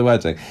come to the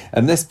wedding."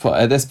 And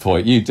at this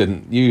point,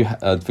 you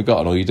had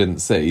forgotten or you didn't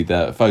see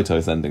the photo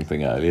sending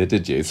thing earlier,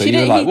 did you? So you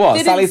were like, "What?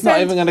 Sally's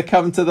not even going to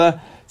come to the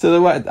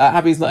wedding.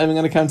 Abby's not even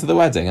going to come to the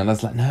wedding." And I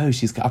was like, "No,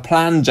 she's got a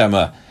plan,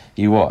 Gemma.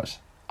 You watch."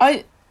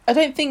 I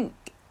don't think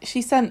she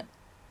sent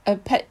a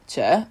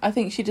picture. I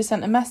think she just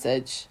sent a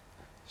message.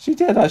 She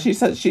did. She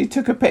said she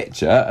took a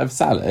picture of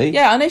Sally.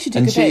 Yeah, I know she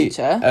took a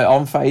picture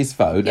on Faye's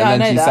phone,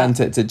 and then she sent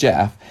it to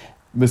Jeff,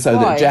 so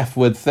that Jeff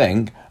would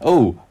think,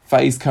 "Oh,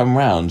 Faye's come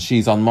round.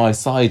 She's on my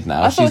side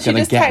now. She's going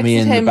to get me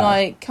in the back." I thought she just texted him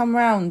like, "Come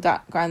round,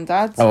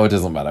 Grandad." Oh, it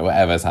doesn't matter.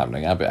 Whatever's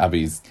happening, it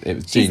was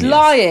genius. She's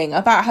lying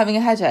about having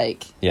a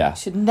headache. Yeah,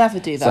 should never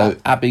do that. So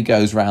Abby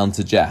goes round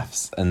to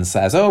Jeff's and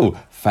says, "Oh,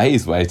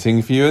 Faye's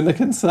waiting for you in the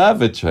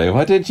conservatory.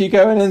 Why didn't you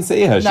go in and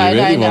see her? She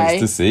really wants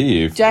to see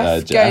you."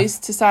 Jeff goes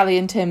to Sally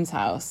and Tim's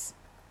house.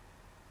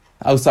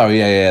 Oh, sorry.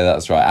 Yeah,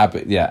 that's right.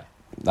 Abby, yeah.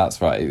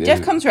 That's right.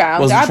 Jeff comes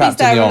round, Abby's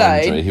there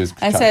alone,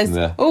 and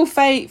says, "Oh,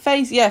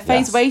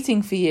 Faye's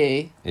waiting for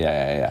you."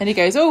 Yeah. And he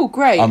goes, "Oh,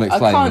 great!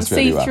 I can't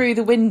see through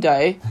the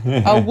window.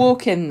 I'll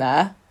walk in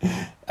there."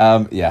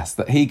 Yes,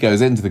 that he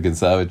goes into the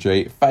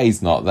conservatory.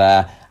 Faye's not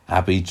there.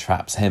 Abby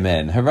traps him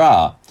in.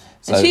 Hurrah!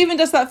 So, and she even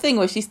does that thing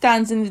where she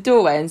stands in the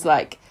doorway and's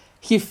like,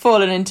 "You've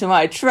fallen into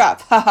my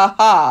trap. Ha ha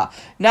ha!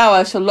 Now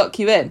I shall lock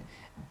you in."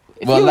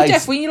 If you were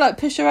Jeff, wouldn't you like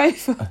push her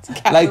over?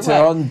 Later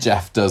on,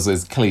 Jeff does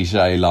his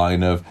cliche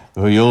line of,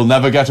 "Oh, you'll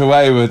never get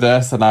away with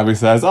this," and Abby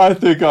says, "I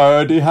think I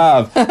already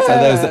have." So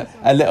there's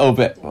a little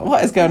bit.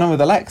 What is going on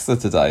with Alexa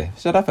today?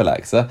 Shut up,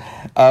 Alexa.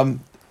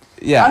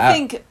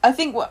 Yeah.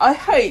 I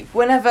hope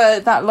whenever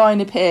that line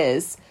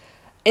appears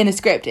in a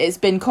script, it's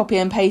been copy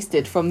and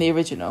pasted from the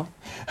original.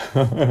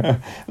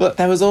 Look,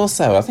 there was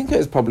also, I think it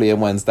was probably in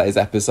Wednesday's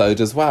episode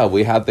as well,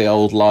 we had the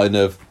old line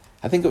of,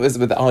 I think it was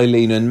with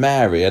Eileen and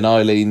Mary, and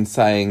Eileen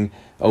saying,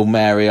 "Oh,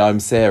 Mary, I'm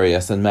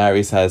serious," and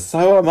Mary says,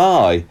 "So am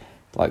I."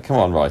 Like, come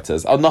on,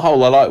 writers. On the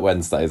whole, I like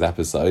Wednesday's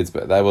episodes,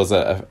 but there was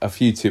a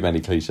few too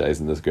many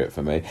cliches in the script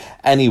for me.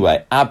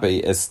 Anyway, Abby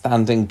is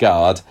standing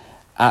guard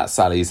at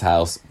Sally's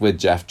house with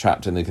Jeff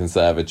trapped in the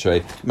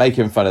conservatory,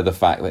 making fun of the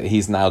fact that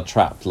he's now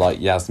trapped like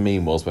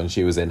Yasmin was when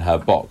she was in her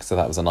box. So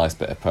that was a nice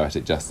bit of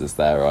poetic justice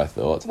there, I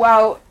thought.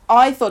 Well,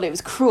 I thought it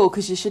was cruel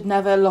because you should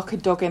never lock a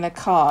dog in a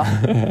car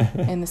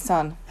in the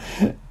sun.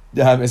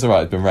 It's all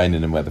right. It's been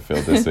raining in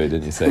Weatherfield this week,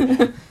 didn't you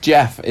see?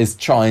 Jeff is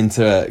trying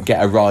to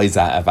get a rise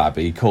out of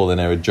Abby, calling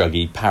her a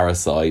druggy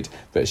parasite,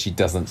 but she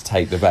doesn't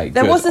take the bait.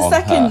 There was a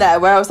second there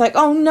where I was like,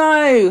 "Oh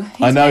no!"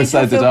 I know.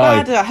 So did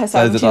I.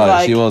 So did I.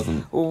 Like, she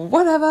wasn't.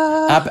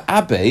 Whatever.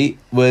 Abby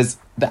was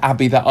the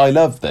Abby that I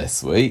loved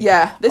this week.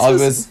 Yeah,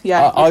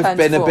 I've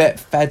been a bit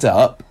fed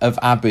up of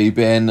Abby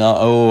being,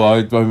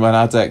 I'm an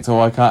addict. Oh,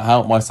 I can't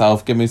help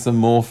myself. Give me some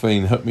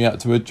morphine. Hook me up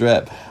to a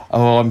drip.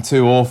 Oh, I'm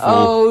too awful.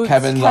 Oh,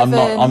 Kevin.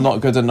 I'm not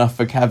good enough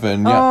for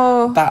Kevin.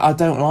 Yeah, that I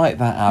don't like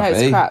that, Abby. No,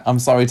 it's crap. I'm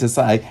sorry to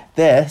say.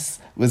 This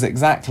was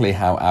exactly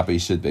how Abby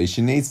should be.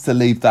 She needs to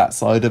leave that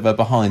side of her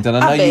behind. And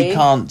I know you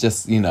can't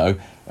just,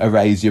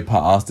 erase your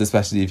past,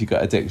 especially if you've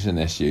got addiction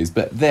issues.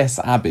 But this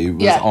Abby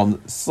was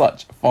on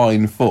such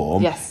fine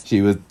form. Yes.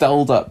 She was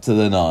dolled up to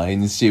the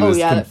nines. She was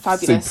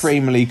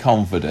supremely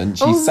confident.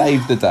 She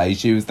saved the day.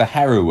 She was the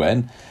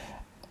heroine.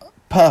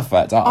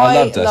 Perfect. I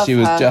loved her. She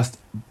was just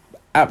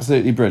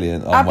absolutely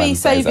brilliant on Abby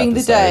Wednesday's saving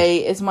episode. the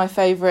day is my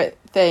favourite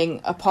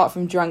thing apart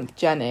from Drunk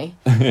Jenny.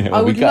 Well, I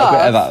we would got a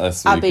bit of love that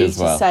this week Abby as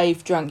well. to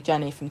save Drunk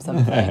Jenny from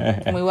something.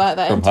 Can we work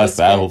that From into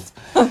herself.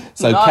 a script?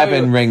 So No.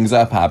 Kevin rings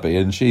up Abby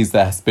and she's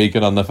there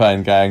speaking on the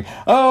phone going,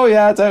 oh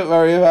yeah, don't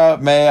worry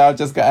about me, I've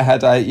just got a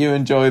headache, you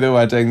enjoy the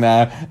wedding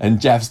now. And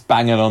Jeff's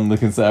banging on the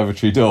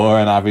conservatory door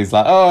and Abby's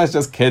like, oh, it's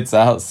just kids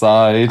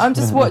outside. I'm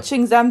just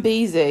watching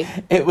Zambezi.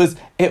 It was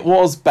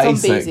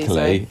Zombies,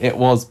 sorry.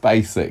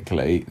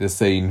 basically the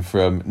scene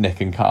from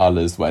Nick and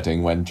Carla's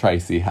wedding when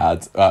Tracy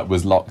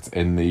was locked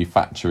in the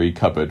factory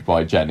cupboard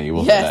by Jenny,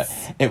 wasn't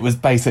Yes. it? It was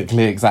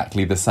basically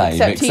exactly the same.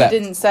 Except he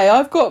didn't say,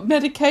 I've got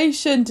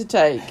medication to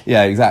take.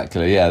 Yeah,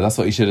 exactly. Yeah, that's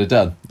what he should have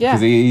done. Yeah.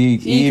 Because he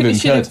even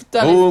should could. have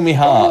done Oh, it. me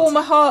heart. Oh,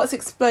 my heart's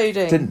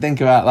exploding. Didn't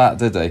think about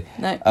that, did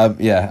he? No.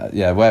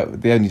 Yeah. Where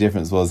the only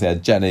difference was,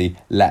 Jenny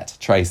let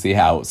Tracy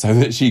out so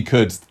that she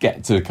could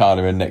get to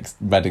Carla and Nick's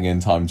wedding in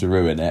time to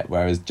ruin it,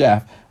 whereas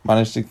Jeff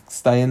managed to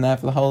stay in there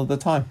for the whole of the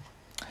time.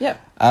 Yep.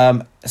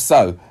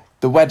 So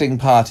the wedding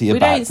party are We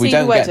back. don't see we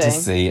don't the get to wedding.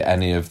 see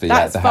any of the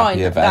That's the fine.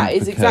 happy event. That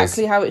is because-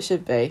 exactly how it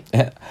should be.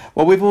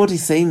 Well, we've already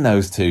seen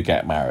those two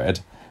get married.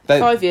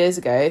 5 years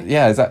ago.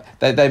 Yeah,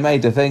 they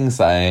made a thing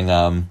saying,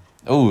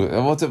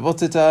 what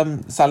did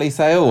Sally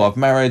say? Oh, I've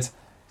married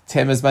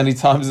Tim as many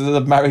times as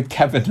I've married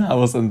Kevin now,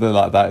 or something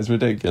like that. It's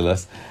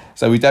ridiculous.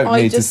 So we don't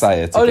need to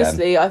say it again.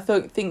 Honestly, I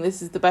think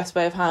this is the best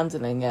way of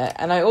handling it.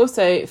 And I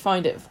also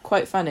find it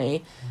quite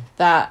funny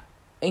that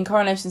in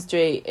Coronation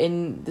Street,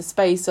 in the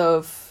space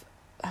of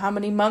how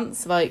many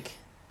months? Like,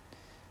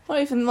 not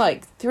even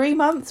like 3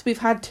 months, we've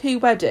had 2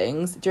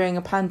 weddings during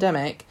a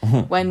pandemic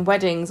when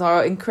weddings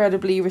are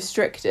incredibly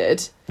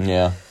restricted.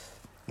 Yeah.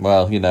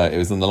 Well, it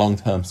was in the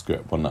long-term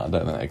script, wasn't it? I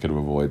don't think they could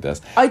avoid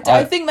this.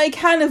 I think they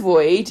can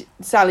avoid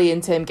Sally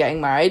and Tim getting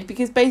married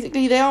because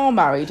basically they are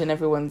married in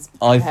everyone's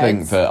I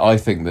heads.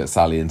 think that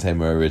Sally and Tim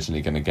were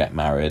originally going to get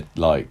married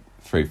like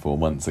 3-4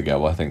 months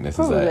ago. I think this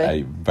is Probably.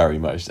 a very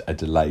much a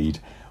delayed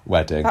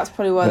wedding. That's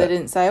probably why they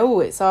didn't say,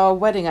 oh, it's our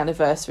wedding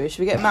anniversary, should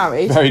we get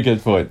married? Very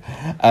good point.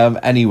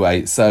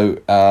 Anyway, so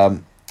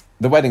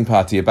the wedding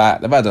party are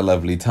back. They've had a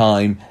lovely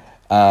time.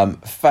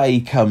 Faye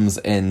comes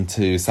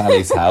into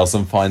Sally's house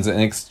and finds an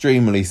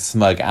extremely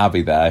smug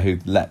Abby there who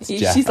lets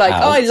Jeff She's like,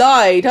 out. I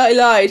lied,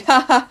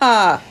 ha ha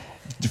ha.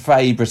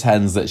 Faye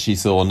pretends that she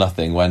saw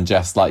nothing when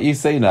Jeff's like, you've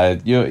seen her,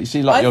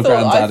 she like I your thought-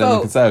 granddad I in the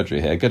thought-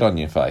 conservatory here. Good on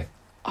you, Faye.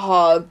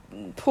 Oh,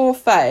 poor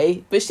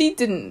Faye. But she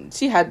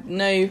had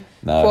no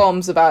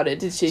qualms about it,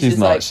 did she? She's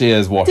not. like, She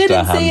has washed her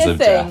didn't see hands a of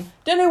thing. Jeff.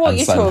 Don't know what and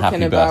you're sung talking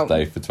happy about.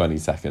 birthday for 20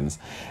 seconds.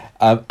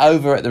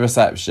 Over at the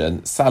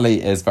reception,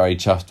 Sally is very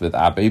chuffed with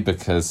Abby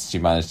because she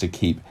managed to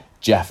keep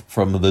Jeff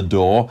from the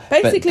door.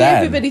 But Basically, then-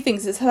 everybody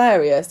thinks it's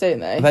hilarious, don't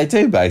they? They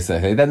do,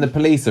 basically. Then the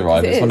police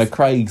arrive. It It's one is. of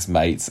Craig's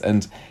mates,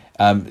 and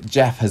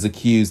Jeff has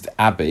accused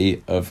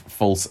Abby of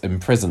false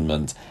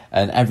imprisonment,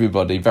 and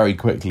everybody very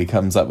quickly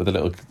comes up with a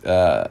little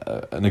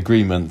an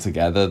agreement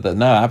together that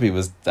no, Abby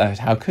was.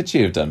 How could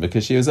she have done?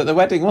 Because she was at the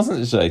wedding,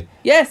 wasn't she?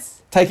 Yes,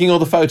 Taking all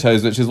the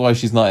photos, which is why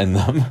she's not in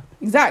them.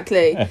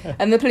 exactly.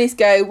 And the police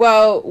go,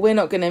 well, we're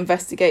not going to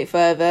investigate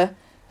further.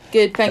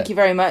 Good, thank you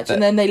very much.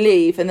 And then they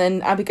leave, and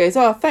then Abby goes,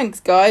 oh,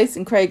 thanks, guys.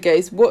 And Craig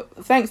goes, what?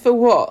 Thanks for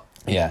what?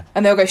 Yeah,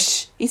 And they'll go,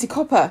 shh, he's a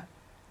copper.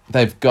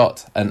 they've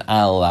got an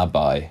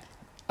alibi.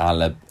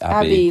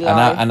 Abby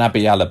An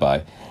Abby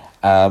alibi.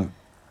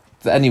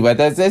 Anyway,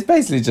 there's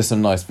basically just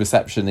some nice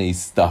reception-y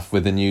stuff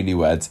with the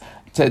newlyweds.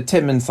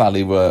 Tim and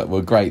Sally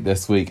were great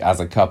this week as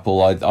a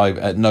couple. I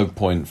at no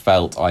point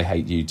felt I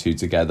hate you two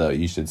together.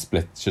 You should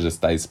have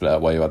stayed split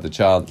up while you had the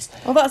chance.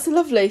 Oh, that's a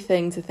lovely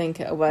thing to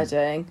think at a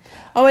wedding.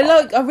 Oh,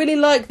 I really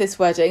like this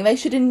wedding. They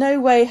should in no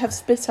way have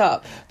split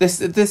up. This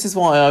is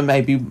why I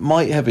maybe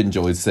might have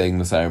enjoyed seeing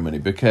the ceremony,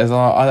 because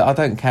I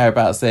don't care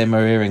about seeing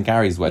Maria and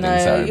Gary's wedding No,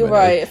 ceremony. you're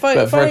right.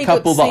 But for a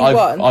couple that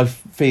I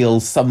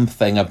feel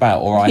something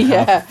about, or I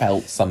Yeah. have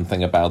felt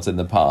something about in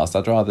the past,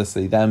 I'd rather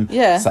see them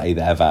say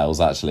their vows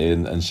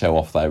actually and show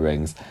off their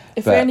rings.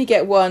 If we only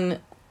get one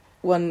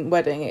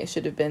wedding, it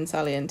should have been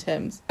Sally and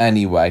Tim's.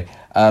 Anyway,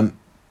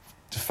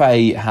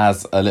 Faye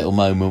has a little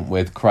moment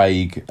with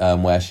Craig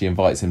where she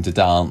invites him to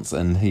dance,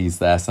 and he's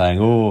there saying,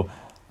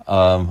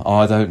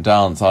 I don't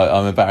dance.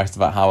 I'm embarrassed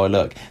about how I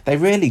look. They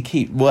really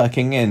keep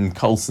working in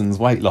Coulson's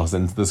weight loss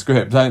into the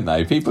script, don't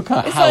they? People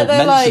can't help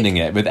mentioning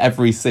it with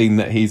every scene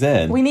that he's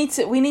in. We need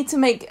to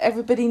make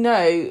everybody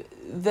know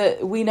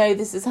that we know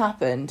this has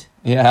happened.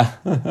 Yeah.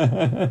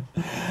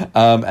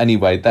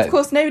 Anyway, Of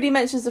course, nobody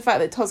mentions the fact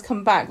that Todd's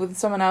come back with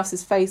someone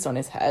else's face on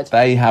his head.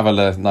 they have a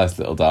nice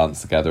little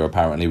dance together.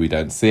 Apparently, we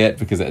don't see it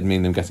because it'd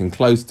mean them getting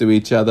close to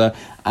each other.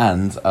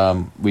 And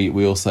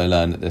we also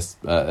learn that this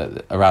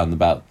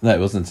it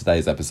wasn't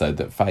today's episode,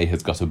 that Faye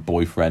has got a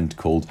boyfriend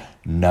called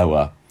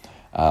Noah,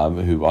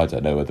 who I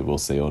don't know whether we'll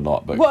see or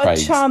not. But What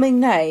a charming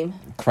name!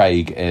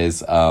 Craig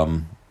is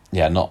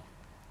not.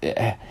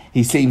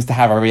 He seems to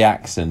have a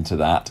reaction to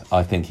that.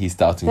 I think he's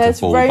starting to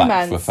fall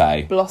back for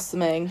Faye,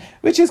 blossoming,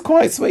 which is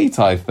quite sweet.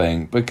 I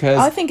think, because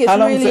I think it's how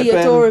long has really it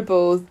been?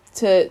 adorable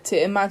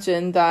to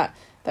imagine that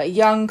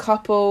young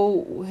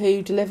couple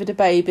who delivered a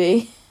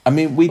baby I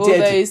mean, we all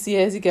did. those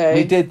years ago.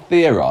 We did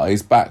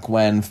theorise back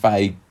when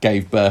Faye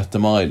gave birth to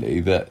Miley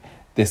that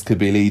this could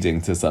be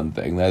leading to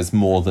something. There's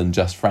more than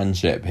just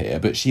friendship here.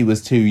 But she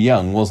was too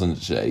young, wasn't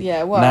she?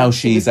 Yeah, well, now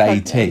she she's was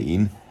pregnant.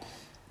 18.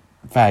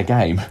 Fair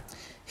game.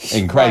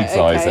 In Craig's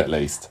eyes, at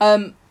least.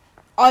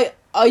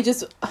 I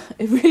just,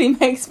 it really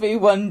makes me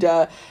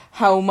wonder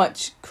how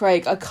much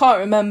Craig, I can't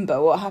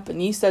remember what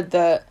happened. You said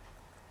that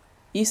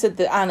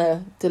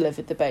Anna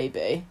delivered the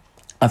baby.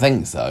 I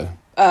think so.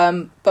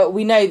 But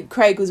we know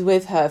Craig was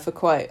with her for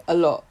quite a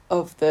lot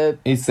of the...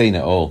 He's seen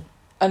it all.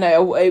 I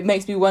know, it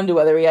makes me wonder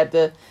whether he had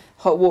the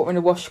hot water and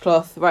a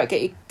washcloth. Right,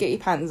 get your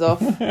pants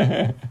off.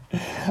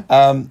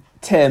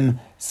 Tim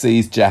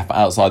sees Jeff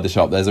outside the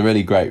shop. There's a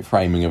really great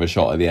framing of a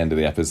shot at the end of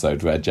the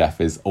episode where Jeff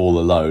is all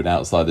alone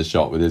outside the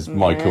shop with his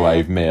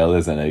microwave meal,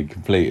 isn't he?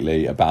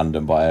 Completely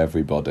abandoned by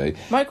everybody.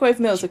 Microwave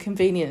meals are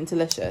convenient and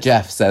delicious.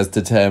 Jeff says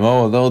to Tim,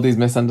 all these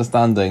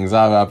misunderstandings,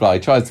 blah, blah, blah. He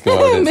tries to come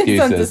up with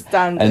excuses.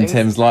 Misunderstandings. And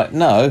Tim's like,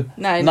 no,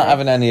 not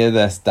having any of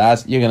this,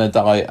 Dad. You're going to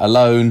die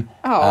alone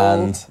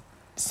and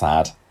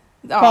sad.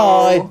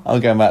 Bye. I'm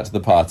going back to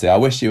the party. I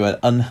wish you an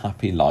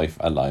unhappy life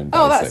alone, basically.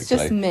 Oh, that's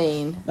just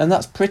mean. And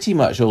that's pretty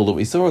much all that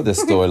we saw of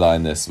this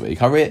storyline this week.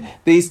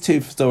 These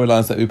two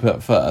storylines that we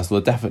put first were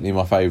definitely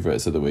my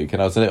favourites of the week,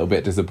 and I was a little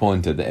bit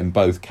disappointed that in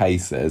both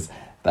cases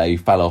they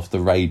fell off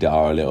the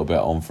radar a little bit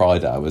on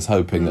Friday. I was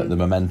hoping that the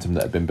momentum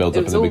that had been built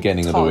up at the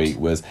beginning of the week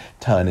was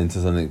turn into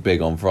something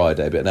big on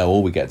Friday, but no,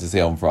 all we get to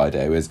see on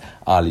Friday was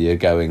Alia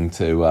going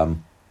to...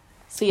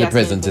 the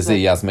prison to see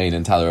Yasmin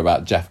and tell her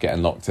about Jeff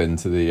getting locked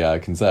into the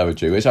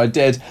conservatory, which I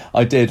did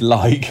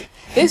like.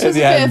 This was a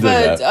bit of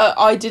a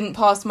I didn't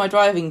pass my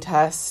driving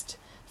test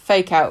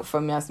fake out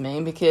from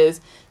Yasmin, because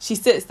she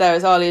sits there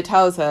as Alia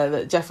tells her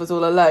that Jeff was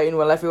all alone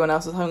while everyone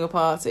else was having a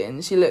party,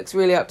 and she looks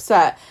really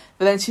upset,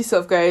 but then she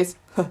sort of goes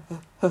I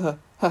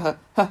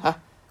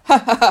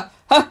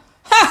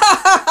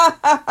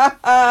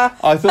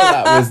thought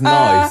that was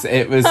nice.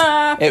 It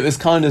was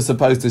kind of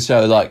supposed to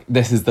show like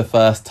this is the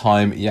first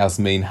time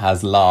Yasmin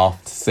has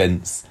laughed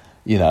since,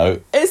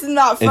 isn't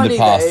that funny, in the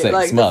past though? 6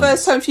 like months. The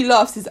first time she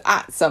laughs is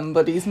at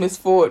somebody's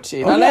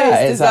misfortune. I know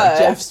it's at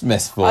Jeff's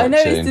misfortune. I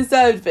know it's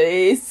deserved, but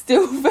it's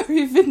still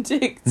very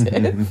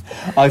vindictive.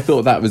 I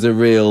thought that was a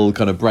real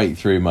kind of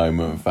breakthrough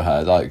moment for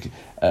her, like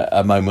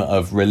a moment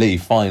of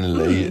relief.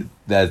 Finally,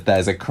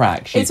 there's a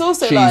crack. It's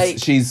also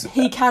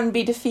he can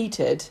be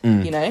defeated,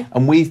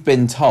 And we've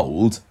been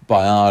told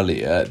by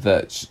Alia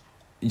that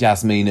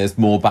Yasmin is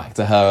more back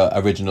to her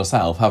original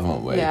self,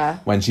 haven't we? Yeah.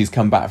 When she's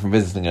come back from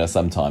visiting her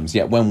sometimes.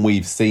 Yet when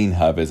we've seen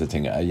her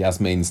visiting her,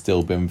 Yasmin's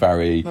still been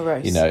very,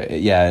 morose.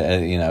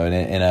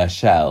 in her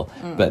shell.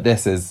 But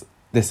this is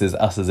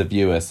us as a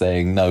viewer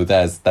saying, no,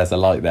 there's a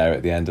light there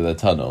at the end of the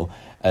tunnel.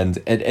 And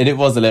it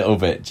was a little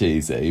bit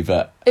cheesy,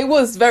 but it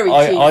was very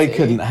cheesy. I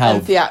couldn't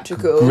help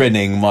theatrical.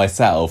 grinning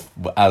myself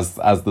as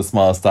the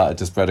smile started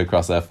to spread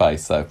across her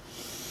face. So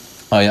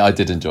I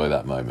did enjoy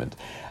that moment.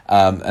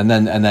 And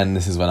then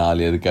this is when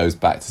Alia goes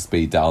back to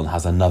speed dial and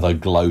has another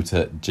gloat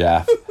at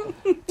Jeff,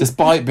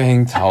 despite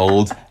being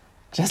told,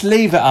 just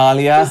leave it,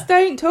 Alia. Just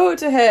don't talk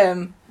to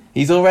him.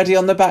 He's already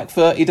on the back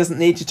foot. He doesn't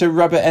need you to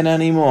rub it in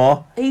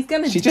anymore. He's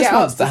gonna. She just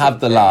wants to have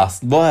the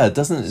last word,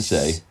 doesn't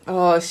she?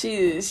 Oh,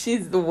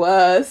 she's the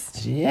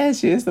worst. Yeah,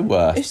 she is the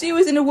worst. If she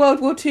was in a World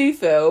War II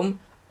film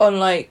on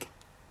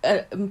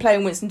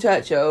playing Winston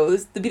Churchill,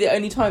 this would be the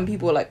only time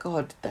people were like,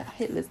 God,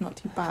 Hitler's not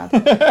too bad.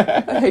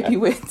 I hope he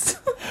wins.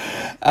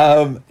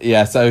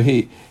 So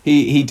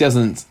he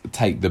doesn't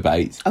take the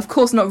bait. Of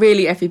course, not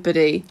really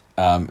everybody.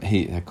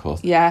 Of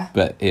course. Yeah.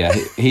 But yeah,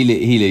 he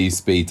leaves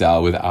speed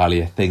dial with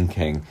Alia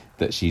thinking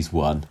that she's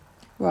won.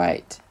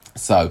 Right.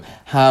 So,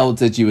 how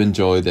did you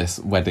enjoy this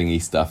wedding-y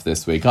stuff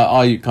this week?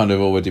 I kind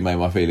of already made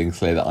my feelings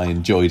clear that I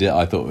enjoyed it.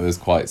 I thought it was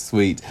quite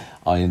sweet.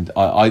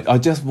 I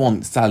just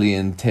want Sally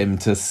and Tim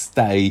to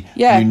stay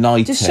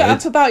united. Just shut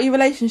up about your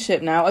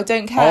relationship now. I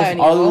don't care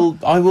anymore.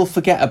 I will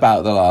forget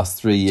about the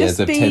last 3 years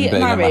of Tim being a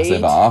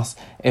massive arse.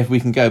 If we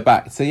can go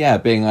back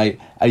to being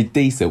a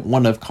decent,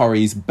 one of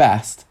Corrie's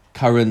best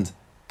current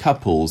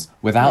couples,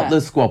 without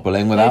the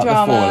squabbling, without the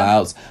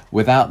fallouts,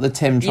 without the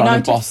Tim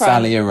trying to boss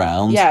Sally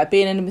around. Yeah,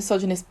 being a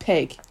misogynist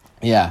pig.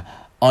 Yeah,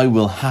 I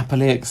will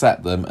happily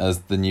accept them as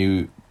the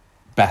new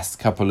best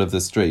couple of the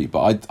street,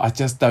 but I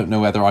just don't know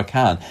whether I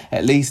can.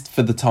 At least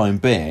for the time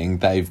being,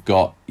 they've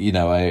got,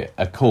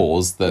 a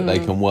cause that they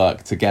can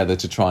work together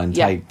to try and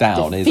take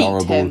down his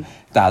horrible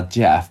dad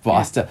Jeff.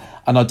 But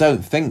I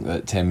don't think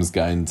that Tim's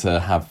going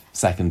to have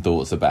second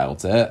thoughts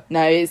about it.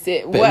 No, but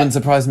it wouldn't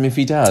surprise me if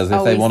he does,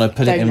 if they want to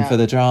put it in for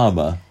the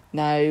drama.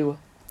 No.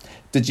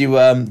 Did you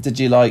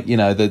like,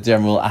 the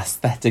general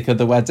aesthetic of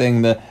the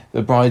wedding, the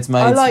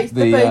bridesmaids? I liked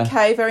the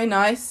bouquet, very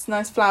nice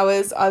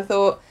flowers. I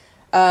thought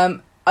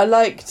I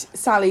liked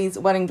Sally's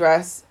wedding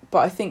dress, but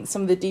I think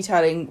some of the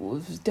detailing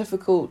was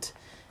difficult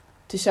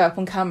to show up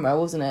on camera,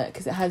 wasn't it?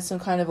 Because it had some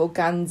kind of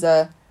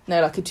organza,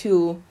 like a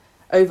tulle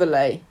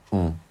overlay.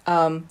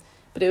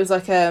 But it was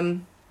like a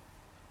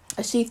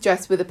sheath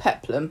dress with a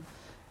peplum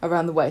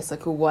around the waist,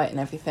 like all white and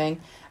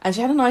everything. And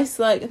she had a nice,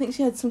 like, I think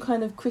she had some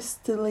kind of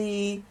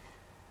crystally...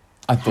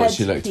 I thought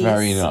she looked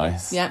very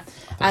nice. Yeah.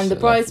 And the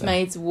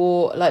bridesmaids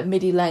wore, like,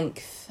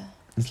 midi-length...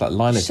 It's like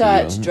lilac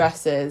shirt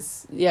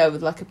dresses, yeah,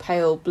 with like a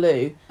pale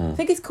blue. I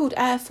think it's called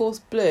Air Force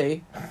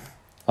Blue.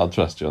 I'll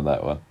trust you on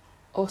that one.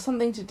 Or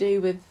something to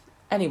do with.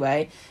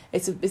 Anyway,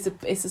 it's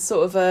a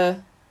sort of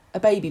a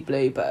baby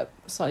blue, but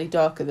slightly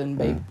darker than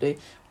baby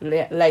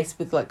blue, laced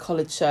with like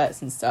collared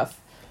shirts and stuff.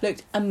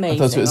 Looked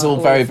amazing. I thought it was all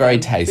very, very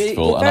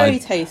tasteful. Very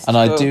tasteful.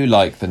 And I do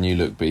like the new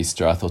look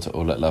bistro. I thought it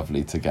all looked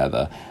lovely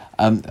together.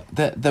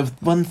 The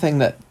one thing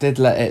that did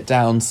let it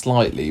down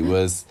slightly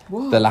was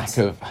the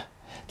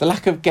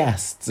lack of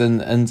guests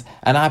and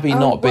Abby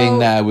not being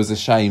there was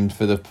ashamed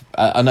for the...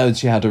 I know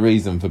she had a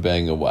reason for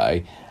being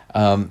away,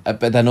 but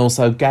then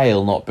also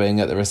Gail not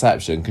being at the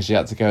reception because she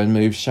had to go and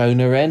move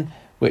Shona in,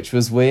 which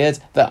was weird.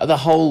 The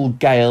whole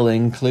Gail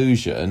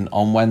inclusion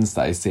on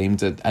Wednesday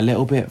seemed a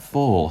little bit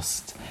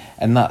forced.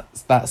 And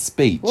that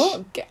speech...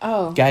 What?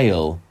 Oh.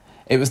 Gail.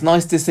 It was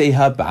nice to see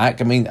her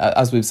back. I mean,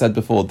 as we've said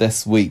before,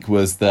 this week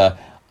was the...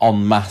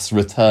 en masse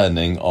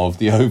returning of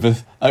the over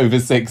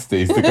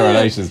 60s to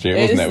Coronation Street,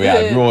 wasn't it? We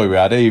had Roy, we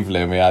had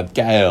Evelyn, we had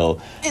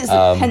Gail. It's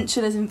a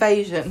pensioners'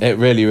 invasion. It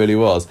really, really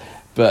was.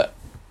 But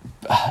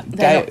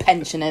they're not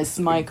pensioners,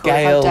 Michael.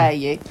 Gail, how dare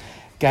you?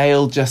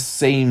 Gail just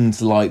seemed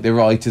like the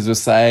writers were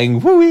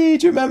saying, "Wooey,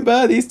 do you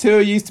remember these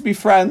two used to be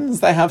friends?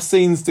 They have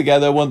scenes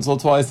together once or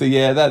twice a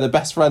year. They're the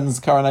best friends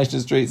Coronation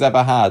Street's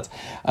ever had."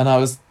 And I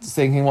was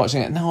thinking,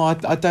 watching it, no,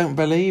 I don't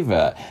believe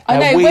it.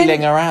 They're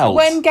wheeling her out.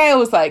 When Gail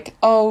was like,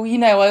 "Oh, you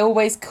know, I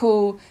always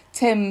call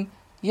Tim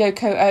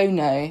Yoko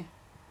Ono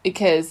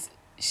because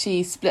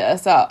she split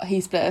us up. He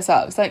split us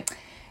up." It's like,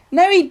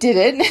 no, he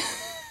didn't.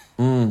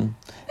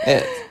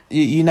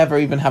 You never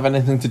even have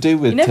anything to do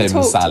with Tim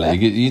and Sally.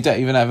 You don't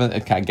even have a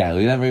Gail.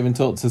 You never even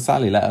talk to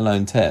Sally, let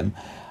alone Tim.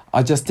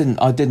 I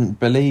didn't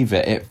believe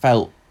it. It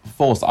felt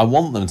forced. I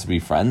want them to be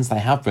friends. They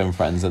have been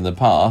friends in the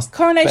past.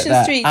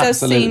 Coronation Street does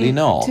seem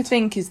not. to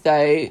think as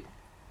though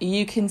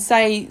you can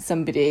say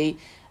somebody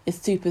is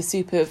super,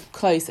 super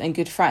close and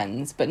good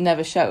friends, but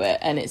never show it,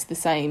 and it's the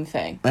same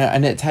thing.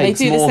 And it takes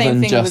more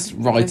than just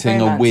writing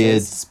a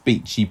weird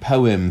speechy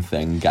poem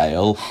thing,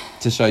 Gail,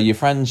 to show your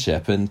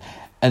friendship. And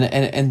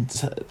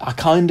I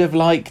kind of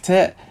liked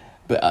it,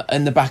 but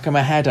in the back of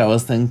my head I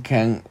was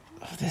thinking,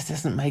 this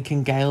isn't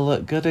making Gail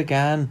look good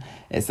again.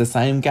 It's the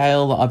same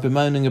Gail that I've been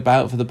moaning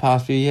about for the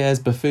past few years.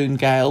 Buffoon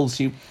Gail,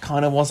 she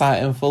kind of was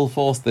out in full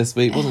force this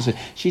week, wasn't she?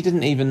 She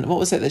didn't even... What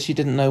was it that she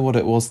didn't know what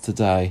it was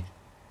today?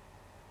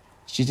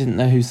 She didn't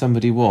know who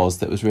somebody was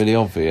that was really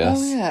obvious.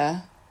 Oh,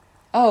 yeah.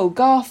 Oh,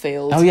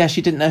 Garfield. Oh, yeah,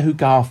 she didn't know who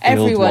Garfield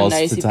Everyone was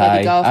knows today. who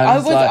bloody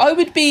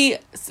Garfield.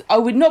 I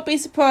would not be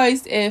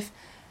surprised if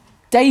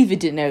David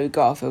didn't know who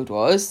Garfield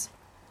was,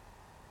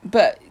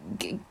 but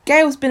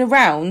Gail's been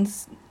around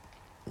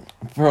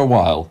for a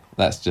while,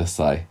 let's just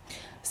say.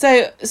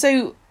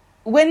 So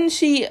when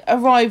she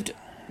arrived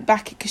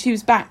back, because she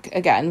was back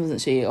again,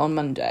 wasn't she, on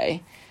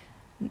Monday?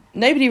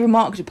 Nobody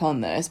remarked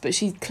upon this, but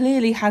she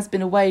clearly has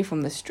been away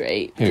from the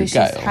street because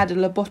she's had a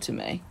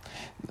lobotomy.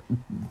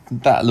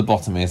 That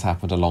lobotomy has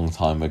happened a long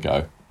time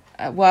ago.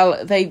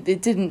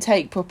 It didn't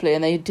take properly,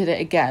 and they did it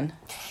again.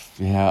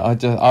 Yeah,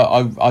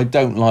 I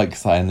don't like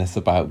saying this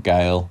about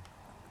Gail,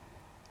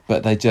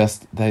 but they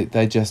just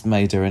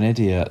made her an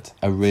idiot,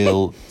 a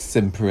real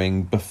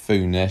simpering,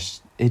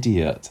 buffoonish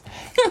idiot,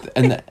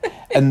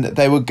 and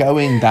they were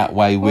going that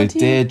way with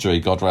Deirdre,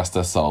 God rest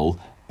her soul,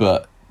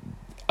 but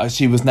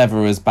she was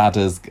never as bad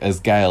as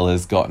Gail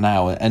has got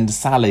now, and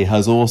Sally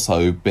has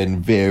also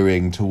been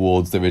veering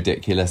towards the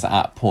ridiculous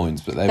at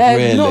points, but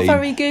they're not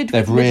very good.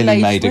 They've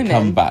really made a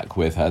comeback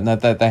with her. No,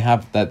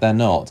 they're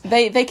not.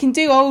 They can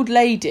do old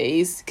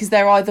ladies because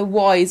they're either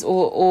wise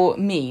or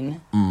mean.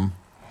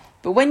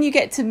 But when you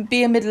get to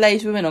be a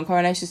middle-aged woman on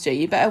Coronation Street,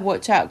 you better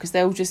watch out because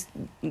they'll just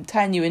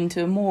turn you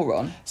into a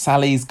moron.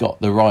 Sally's got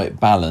the right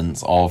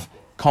balance of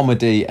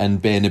comedy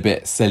and being a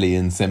bit silly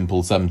and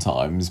simple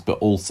sometimes, but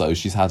also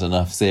she's had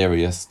enough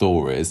serious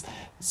stories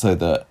so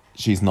that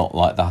she's not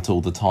like that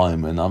all the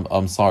time. And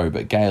I'm sorry,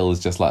 but Gail is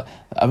just like,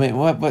 I mean,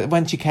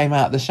 when she came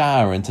out of the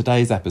shower in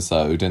today's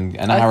episode and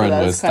Aaron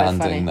was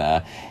standing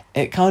there,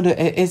 it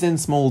is in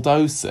small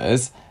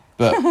doses,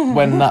 but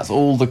when that's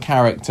all the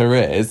character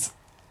is,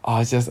 I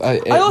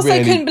also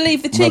really couldn't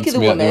believe the cheek of the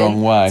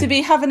woman to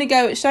be having a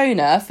go at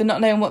Shona for not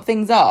knowing what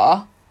things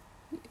are.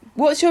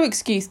 What's your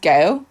excuse,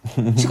 Gail?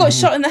 She got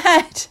shot in the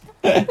head.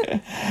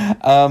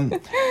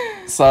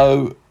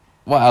 So,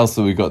 what else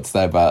have we got to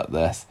say about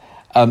this?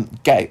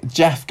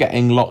 Jeff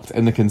getting locked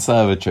in the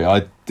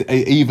conservatory.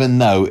 Even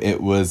though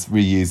it was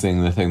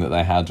reusing the thing that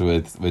they had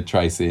with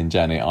Tracy and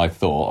Jenny,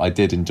 I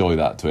did enjoy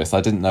that twist.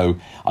 I didn't know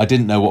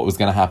what was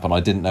going to happen. I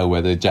didn't know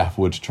whether Jeff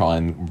would try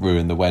and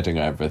ruin the wedding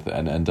or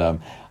everything. And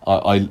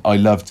I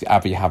loved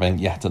Abby having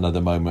yet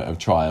another moment of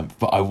triumph.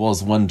 But I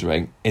was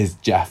wondering, is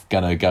Jeff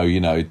going to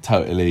go,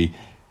 totally,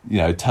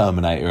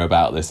 Terminator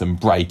about this and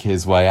break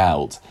his way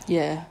out?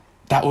 Yeah.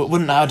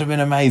 Wouldn't that have been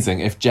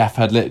amazing if Jeff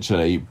had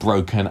literally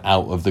broken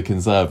out of the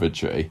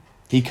conservatory?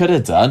 He could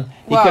have done.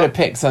 He Well, could have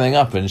picked something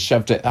up and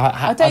shoved it.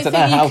 I don't think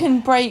you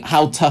can break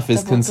how tough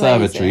is double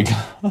conservatory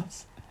glazing.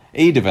 glass.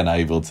 He'd have been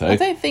able I to.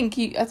 don't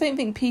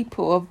think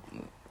people are,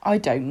 I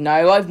don't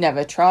know. I've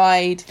never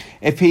tried.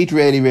 If he'd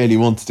really, really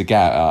wanted to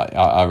get out,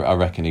 I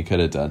reckon he could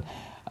have done.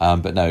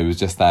 But no, he was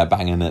just there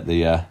banging at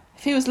the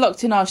If he was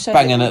locked in our shed,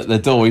 banging at the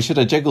door. He should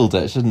have jiggled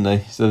it, shouldn't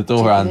he? So the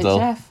door handle.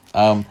 Jeff.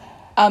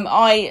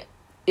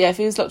 If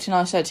he was locked in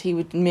our shed, he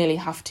would merely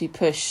have to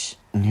push.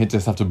 He'd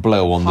just have to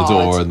blow on the Hard.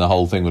 door and the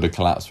whole thing would have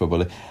collapsed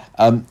probably.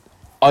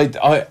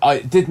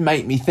 I did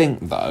make me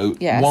think though,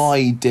 Yes.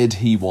 why did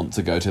he want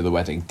to go to the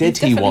wedding? Did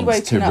he definitely want to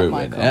woken up, ruin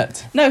Michael.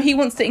 it? No, he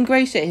wants to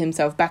ingratiate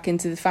himself back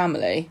into the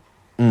family.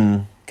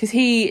 Because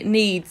he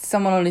needs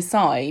someone on his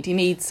side. He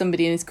needs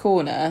somebody in his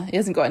corner. He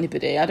hasn't got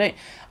anybody. I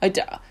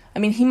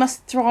mean, he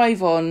must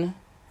thrive on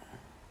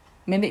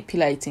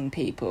manipulating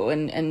people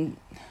and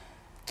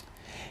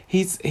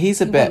He's a he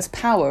bit. wants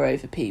power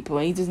over people,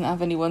 and he doesn't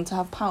have anyone to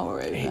have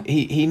power over.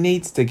 He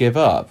needs to give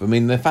up. I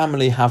mean, the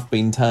family have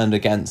been turned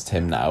against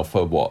him now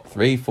for what,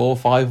 3, 4,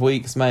 5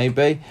 weeks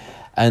maybe,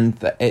 and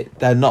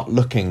they're not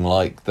looking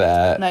like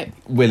they're No.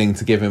 willing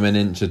to give him an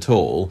inch at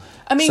all.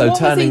 I mean, so what was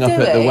turning he up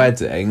at the doing?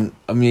 wedding,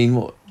 I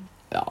mean,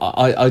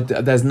 I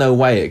there's no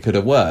way it could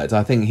have worked.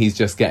 I think he's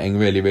just getting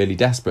really, really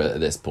desperate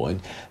at this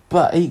point.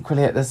 But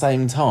equally, at the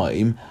same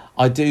time,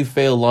 I do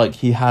feel like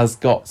he has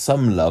got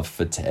some love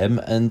for Tim,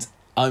 and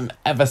I'm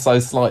ever so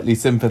slightly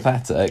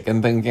sympathetic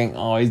and thinking,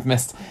 oh, he's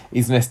missed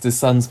his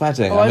son's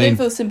wedding. Oh, I don't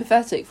feel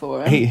sympathetic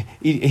for him.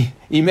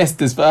 He missed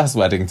his first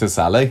wedding to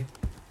Sally.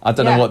 I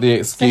don't Yeah. know what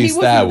the So he excuse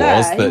wasn't there there.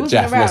 was He that wasn't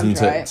Jeff around,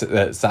 wasn't right?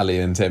 at Sally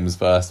and Tim's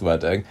first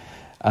wedding.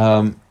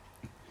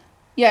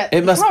 Yeah,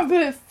 It must- you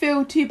can't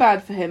feel too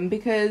bad for him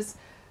because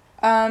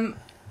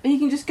he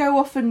can just go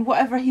off and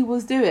whatever he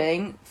was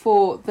doing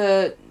for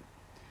the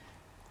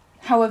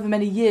however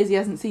many years he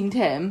hasn't seen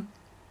Tim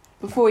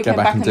before he Go came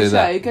back back and on the do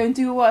show, that. go and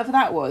do whatever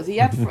that was. He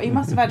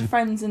must have had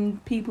friends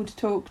and people to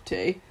talk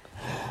to.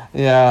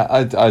 Yeah,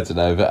 I don't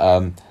know, but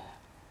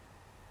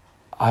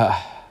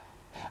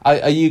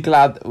are you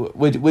glad?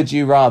 Would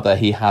you rather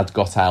he had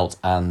got out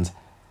and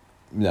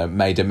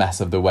made a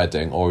mess of the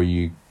wedding, or are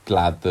you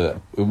glad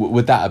that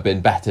would that have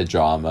been better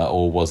drama,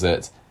 or was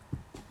it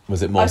more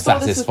I thought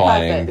this was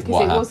satisfying? perfect because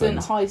what it happened? wasn't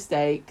high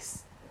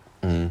stakes.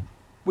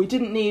 We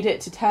didn't need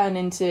it to turn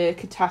into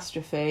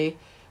catastrophe.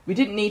 We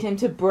didn't need him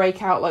to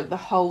break out like the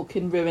Hulk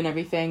and ruin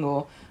everything,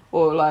 or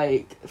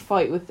like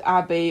fight with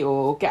Abby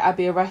or get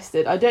Abby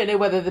arrested. I don't know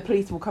whether the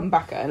police will come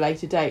back at a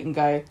later date and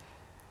go,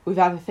 we've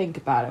had to think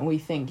about it and we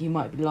think you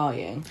might be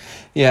lying.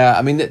 Yeah,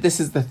 I mean, this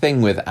is the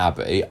thing with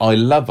Abby. I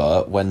love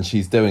her when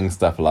she's doing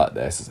stuff like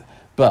this,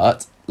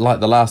 but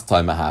like the last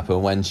time it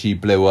happened when she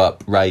blew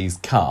up Ray's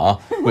car,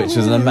 which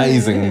was an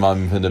amazing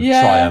moment of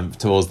Yeah. triumph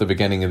towards the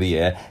beginning of the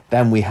year.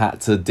 Then we had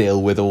to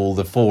deal with all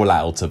the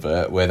fallout of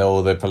it, with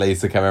all the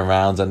police are coming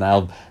around and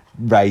now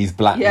Ray's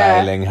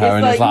blackmailing her, It's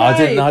and it's like,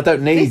 like, no, I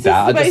don't need this is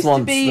that. I just supposed to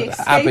want be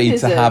Abby to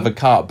escapism. have a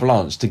carte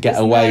blanche to get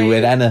There's away no-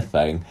 with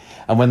anything.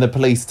 And when the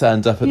police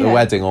turned up at the Yeah.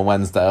 wedding on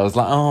Wednesday, I was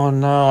like, oh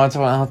no,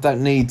 I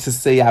don't need to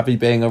see Abby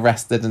being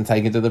arrested and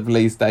taken to the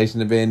police station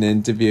and being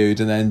interviewed,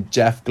 and then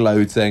Jeff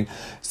gloating.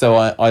 So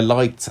I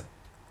liked,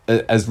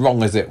 as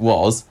wrong as it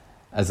was,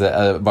 as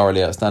a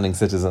morally outstanding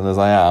citizen as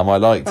I am, I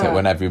liked it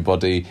when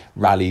everybody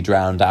rallied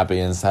round Abby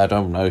and said,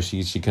 oh no,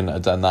 she couldn't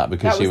have done that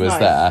because That she was was nice.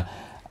 there.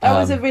 That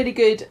was a really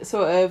good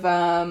sort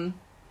of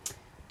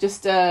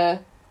just a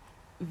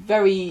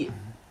very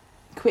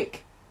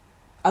quick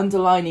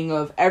underlining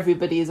of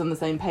everybody is on the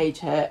same page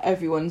here.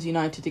 Everyone's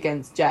united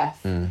against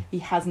Jeff. He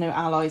has no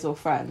allies or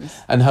friends.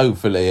 And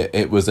hopefully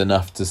it was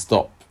enough to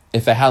stop.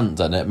 If they hadn't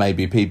done it,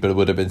 maybe people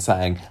would have been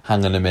saying,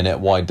 hang on a minute,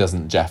 why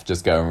doesn't Jeff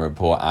just go and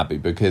report Abby?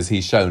 Because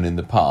he's shown in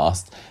the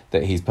past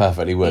that he's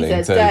perfectly willing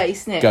He's a dirty to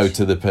snitch. go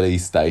to the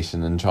police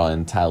station and try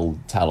and tell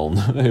on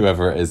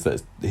whoever it is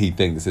that he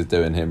thinks is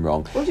doing him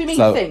wrong. What do you mean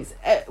So- thinks?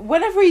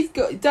 Whenever he's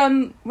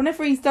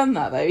done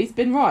that though, he's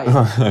been right.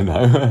 I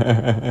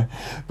know.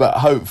 But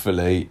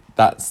hopefully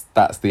that's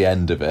the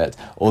end of it.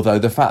 Although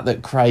the fact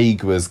that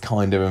Craig was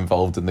kind of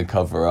involved in the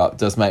cover-up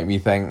does make me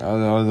think,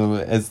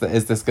 is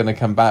this going to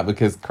come back?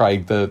 Because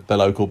Craig, the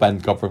local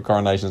bend copper of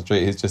Coronation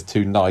Street, is just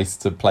too nice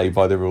to play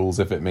by the rules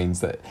if it means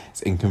that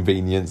it's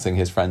inconveniencing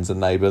his friends and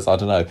neighbours. I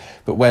don't know.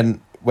 But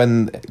when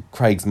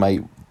Craig's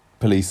mate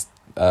police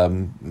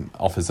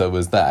officer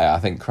was there, I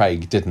think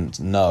Craig didn't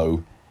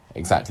know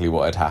exactly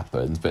what had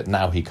happened, but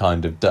now he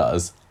kind of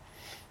does.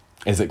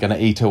 Is it going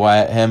to eat away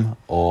at him,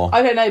 or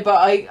I don't know, but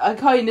I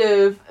kind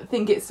of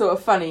think it's sort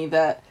of funny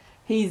that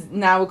he's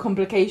now a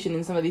complication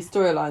in some of these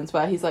storylines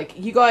where he's like,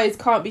 you guys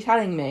can't be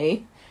telling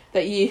me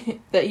that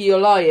you're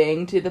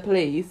lying to the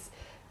police.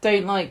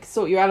 Don't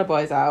sort your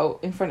alibis out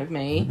in front of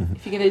me.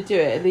 If you're going to do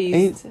it, at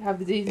least have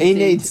the decency. he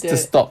needs to, do to it.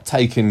 stop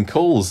taking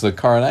calls for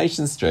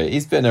Coronation Street.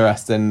 He's been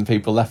arresting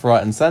people left,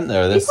 right and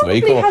centre this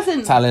probably week, or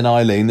hasn't- telling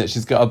Eileen that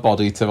she's got a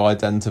body to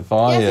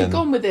identify. He hasn't and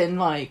gone within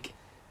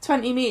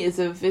 20 metres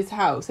of his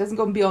house. He hasn't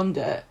gone beyond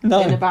it. No.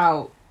 In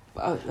about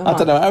I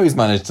don't know how he's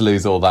managed to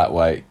lose all that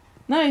weight.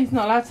 No, he's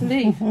not allowed to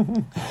leave.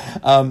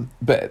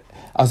 But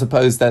I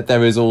suppose that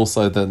there is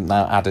also the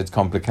now added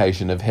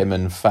complication of him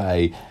and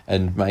Faye,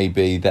 and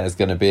maybe there's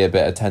going to be a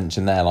bit of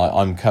tension there. Like,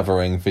 I'm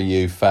covering for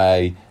you,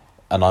 Faye,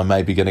 and I'm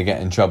maybe going to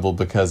get in trouble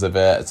because of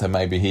it. So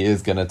maybe he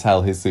is going to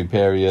tell his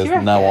superiors,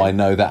 no, I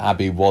know that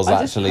Abby was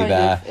actually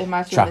there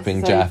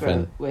trapping Jeff.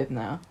 And with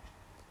now.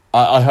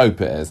 I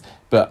hope it is.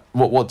 But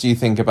what do you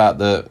think about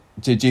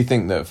do you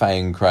think that Faye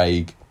and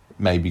Craig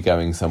may be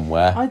going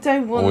somewhere? I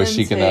don't want or is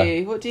them she gonna...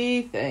 to. What do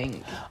you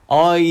think?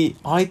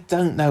 I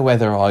don't know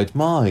whether I'd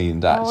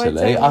mind,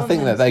 actually. I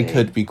think that they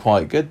could be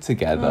quite good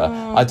together.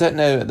 I don't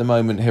know at the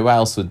moment who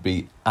else would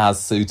be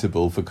as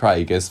suitable for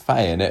Craig as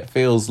Faye, and it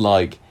feels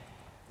like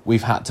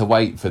we've had to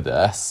wait for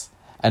this,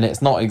 and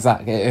it's not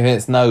exactly...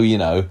 It's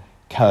no,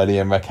 Curly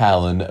and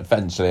Raquel, and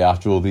eventually,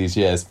 after all these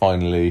years,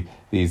 finally,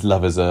 these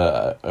lovers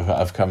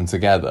have come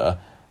together.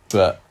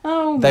 But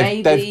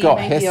they've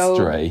got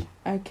history.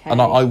 Okay.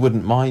 And I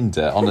wouldn't mind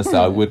it. Honestly,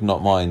 I would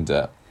not mind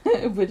it.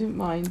 I wouldn't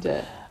mind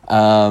it.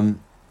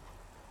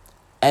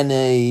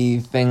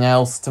 Anything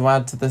else to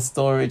add to this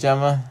story,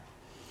 Gemma?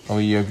 Or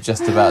are you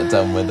just about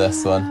done with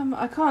this one?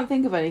 I can't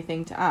think of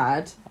anything to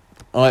add.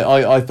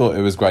 I thought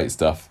it was great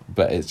stuff,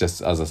 but it's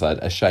just, as I said,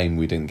 a shame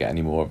we didn't get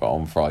any more of it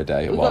on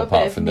Friday. We got a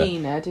bit of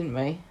Nina, didn't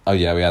we? Oh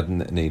yeah, we had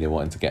Nina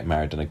wanting to get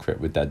married in a crypt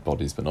with dead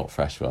bodies, but not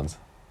fresh ones.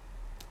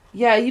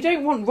 Yeah, you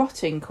don't want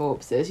rotting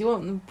corpses. You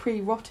want them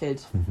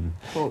pre-rotted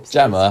corpses.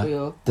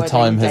 Gemma, the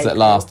time has at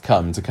last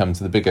come to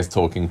the biggest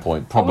talking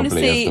point,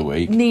 probably of the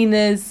week.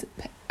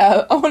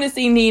 I want to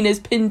see Nina's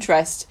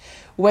Pinterest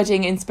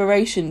wedding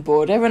inspiration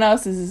board. Everyone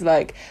else's is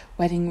like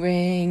wedding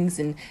rings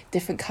and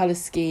different colour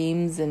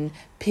schemes and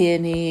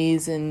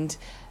peonies and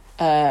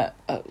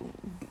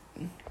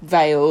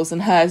veils,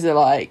 and hers are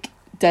like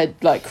dead,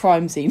 like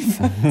crime scene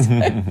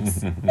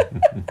photos.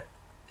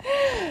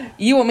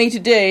 You want me to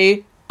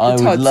do... I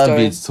would love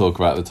you to talk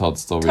about the Todd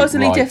story.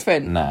 Totally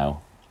different.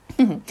 Now.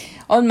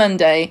 On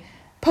Monday,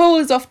 Paul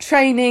is off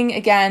training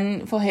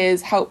again for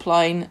his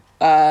helpline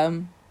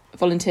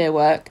volunteer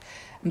work.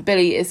 And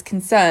Billy is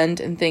concerned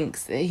and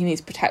thinks that he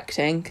needs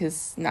protecting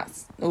because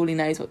that's all he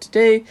knows what to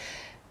do.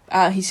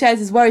 He shares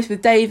his worries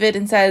with David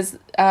and says,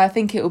 I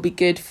think it will be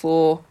good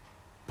for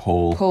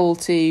Paul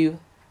to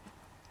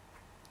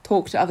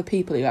talk to other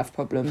people who have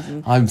problems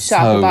and shut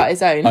up about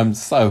his own. I'm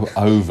so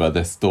over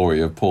this story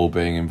of Paul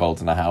being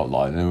involved in a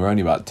helpline, and we're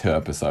only about 2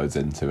 episodes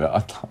into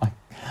it.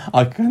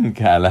 I couldn't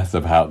care less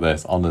about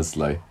this,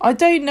 honestly. I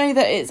don't know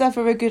that it's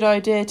ever a good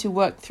idea to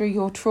work through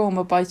your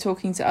trauma by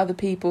talking to other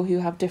people who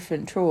have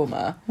different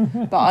trauma,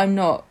 but I'm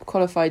not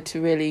qualified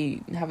to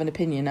really have an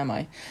opinion, am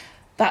I?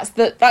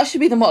 That should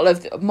be the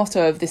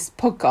motto of this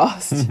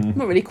podcast. I'm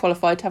not really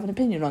qualified to have an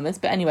opinion on this,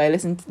 but anyway,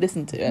 listen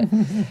to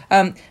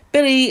it.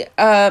 Billy,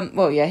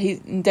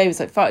 David's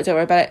like, "Fuck, don't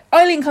worry about it."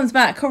 Eileen comes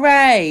back,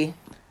 hooray!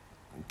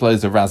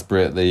 Blows a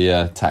raspberry at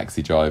the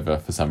taxi driver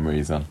for some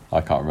reason.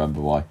 I can't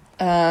remember why.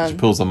 She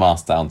pulls her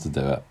mask down to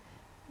do it.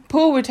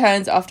 Paul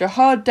returns after a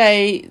hard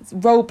day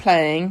role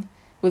playing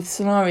with a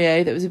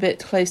scenario that was a bit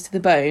close to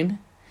the bone.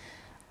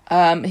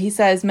 He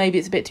says maybe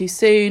it's a bit too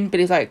soon, but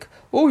he's like,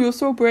 "Oh, you're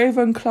so brave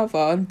and clever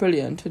and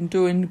brilliant and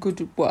doing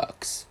good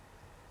works."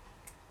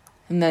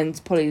 And then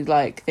Polly's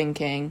like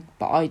thinking,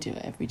 "But I do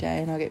it every day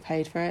and I get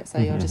paid for it, so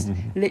you're just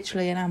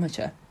literally an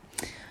amateur."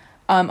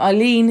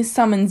 Eileen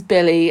summons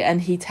Billy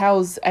and he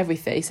tells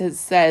everything. He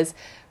says,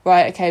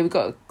 "Right, okay, we've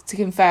got to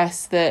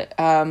confess that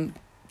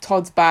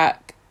Todd's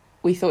back.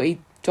 We thought he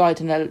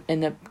died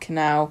in a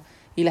canal.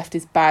 He left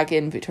his bag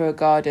in Victoria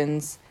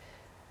Gardens."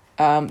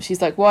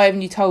 She's like, "Why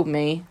haven't you told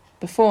me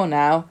before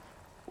now?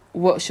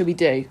 What should we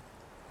do?"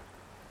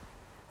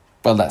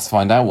 Well, let's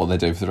find out what they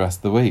do for the rest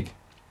of the week.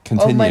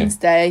 Continue. On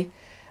Wednesday,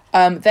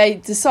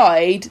 they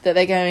decide that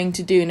they're going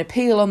to do an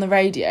appeal on the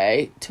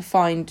radio to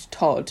find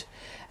Todd.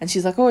 And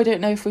she's like, "Oh, I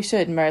don't know if we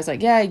should." And Mary's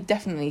like, "Yeah, you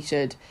definitely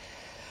should."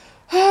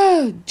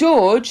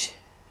 George,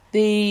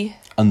 the...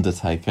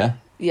 Undertaker.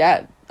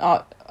 Yeah,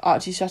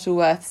 Archie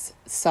Shuttleworth's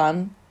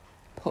son,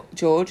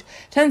 George,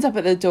 turns up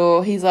at the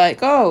door. He's like,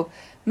 "Oh,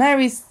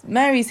 Mary's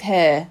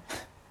here.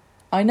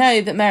 I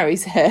know that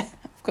Mary's here.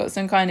 I've got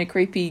some kind of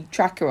creepy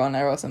tracker on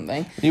her or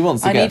something. He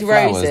wants to get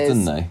flowers,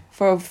 doesn't he?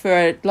 For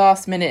a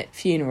last-minute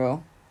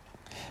funeral."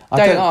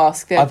 Don't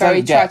ask. They're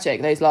very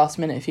tragic, those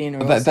last-minute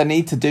funerals. They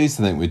need to do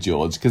something with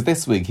George, because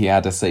this week he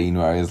had a scene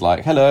where he was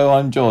like, "Hello,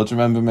 I'm George,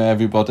 remember me,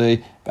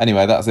 everybody?" But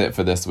anyway, that's it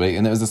for this week.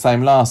 And it was the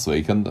same last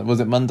week. And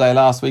was it Monday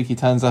last week? He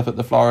turns up at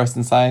the florist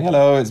and saying,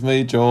 "Hello, it's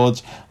me,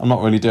 George. I'm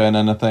not really doing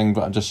anything,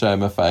 but I'm just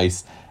showing my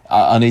face."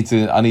 I need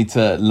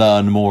to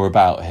learn more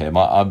about him.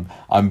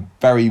 I'm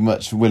very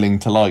much willing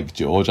to like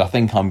George. I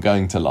think I'm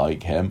going to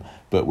like him,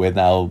 but we're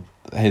now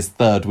his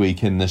 3rd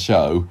week in the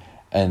show,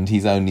 and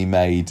he's only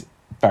made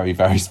very,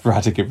 very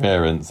sporadic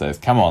appearances.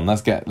 Come on,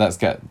 let's get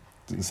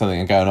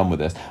something going on with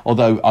this.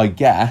 Although I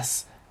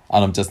guess,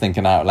 and I'm just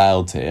thinking out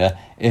loud here,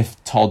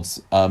 if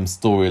Todd's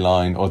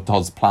storyline or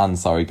Todd's plan,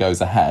 goes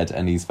ahead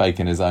and he's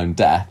faking his own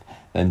death,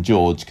 then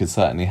George could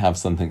certainly have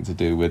something to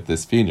do with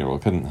this funeral,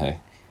 couldn't he?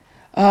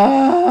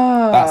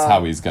 That's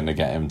how he's going to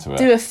get him to it.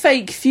 Do a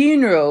fake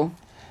funeral.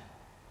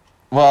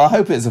 Well, I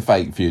hope it's a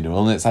fake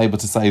funeral and it's able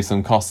to save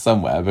some costs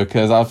somewhere,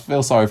 because I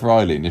feel sorry for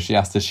Eileen if she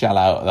has to shell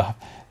out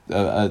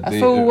the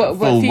full whack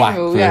whack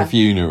funeral, for yeah. a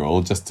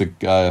funeral just to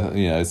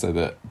so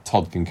that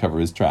Todd can cover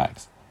his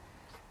tracks.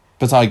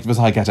 But I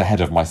get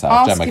ahead of myself.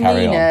 Ask Gemma,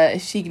 carry on. Nina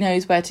if she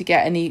knows where to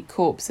get any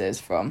corpses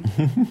from.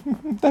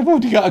 They've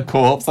already got a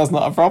corpse. That's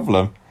not a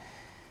problem.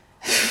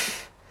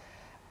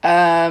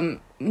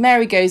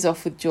 Mary goes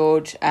off with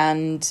George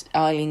and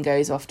Eileen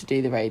goes off to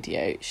do the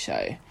radio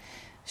show.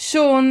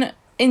 Sean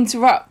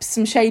interrupts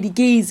some shady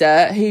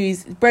geezer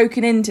who's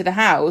broken into the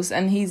house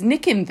and he's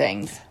nicking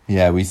things.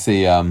 Yeah, we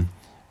see a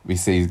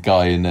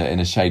guy in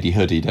a shady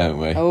hoodie, don't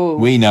we? Oh.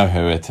 We know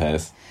who it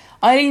is.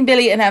 Eileen,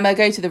 Billy and Emma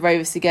go to the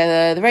Rovers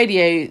together. The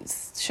radio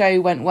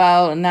show went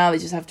well and now they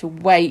just have to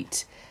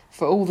wait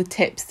for all the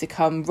tips to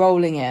come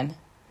rolling in.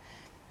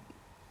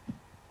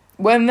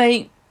 When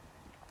they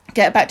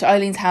get back to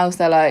Eileen's house,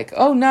 they're like,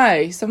 oh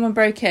no, someone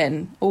broke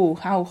in. Oh,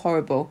 how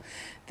horrible.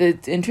 The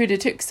intruder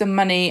took some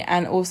money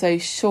and also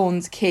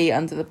Sean's key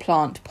under the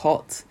plant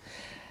pot.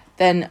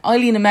 Then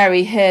Eileen and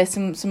Mary hear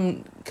some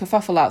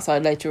kerfuffle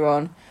outside later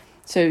on.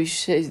 So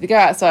they go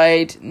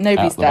outside,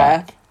 nobody's Out the there.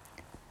 back.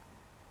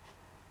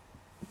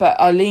 But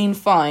Eileen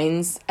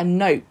finds a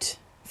note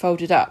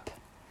folded up.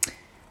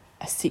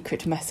 A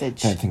secret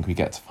message. Don't think we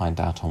get to find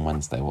out on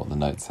Wednesday what the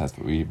note says,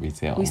 but we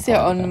see it on We see it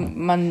Friday, don't we? on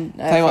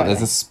Monday. Tell you what,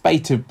 there's a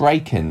spate of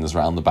break-ins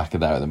around the back of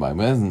there at the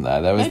moment, isn't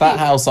there? There was Maybe. that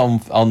house on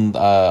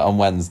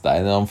Wednesday,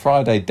 and then on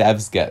Friday,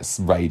 Devs gets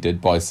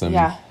raided by some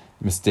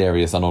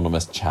mysterious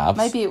anonymous chaps.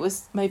 Maybe it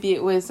was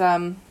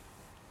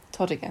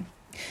Todd again.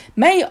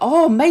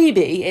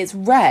 Maybe it's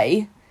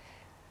Ray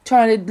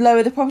trying to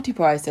lower the property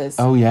prices.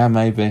 Oh yeah,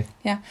 maybe.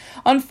 Yeah.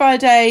 On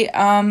Friday,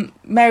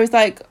 Mary's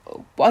like,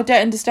 I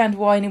don't understand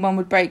why anyone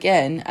would break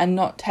in and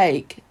not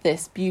take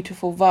this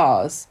beautiful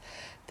vase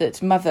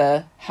that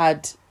Mother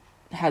had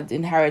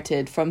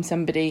inherited from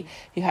somebody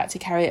who had to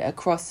carry it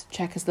across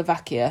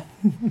Czechoslovakia.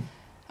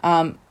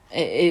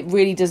 It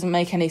really doesn't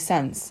make any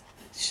sense.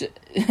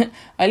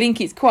 Eileen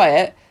keeps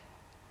quiet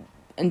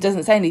and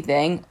doesn't say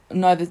anything,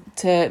 neither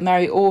to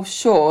Mary or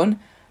Sean,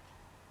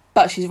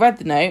 but she's read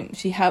the note.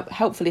 She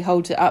helpfully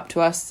holds it up to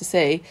us to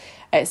see.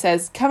 It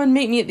says, come and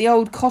meet me at the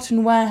old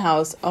cotton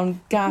warehouse on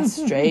Gas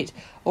Street,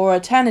 or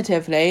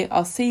alternatively,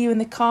 I'll see you in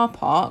the car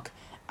park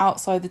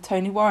outside the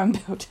Tony Warren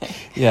building.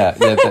 Yeah,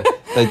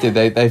 they did.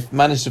 They've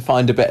managed to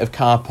find a bit of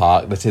car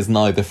park that is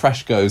neither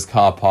Freshco's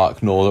car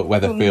park nor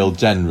Weatherfield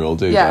General,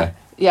 do they?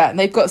 Yeah, and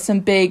they've got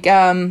some big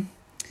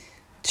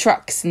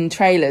trucks and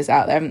trailers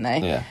out there, haven't they?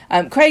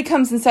 Yeah. Craig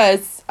comes and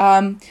says,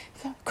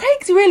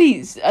 Craig's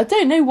really, I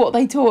don't know what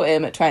they taught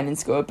him at training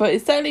school, but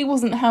it certainly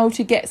wasn't how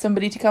to get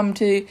somebody to come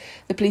to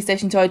the police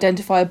station to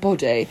identify a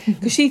body,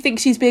 because she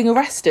thinks she's being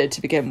arrested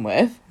to begin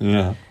with.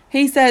 Yeah.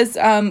 He says,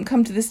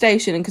 come to the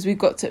station because we've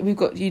got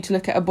you to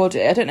look at a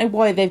body. I don't know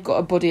why they've got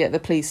a body at the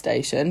police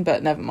station,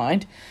 but never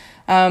mind.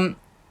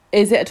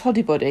 Is it a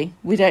toddy body?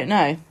 We don't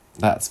know.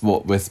 That's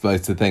what we're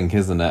supposed to think,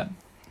 isn't it?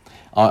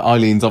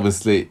 Eileen's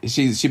obviously,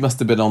 she must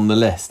have been on the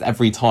list.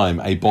 Every time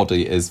a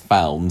body is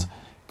found,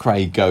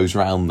 Craig goes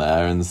round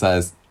there and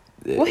says,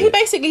 well, he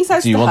basically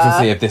says, do you want to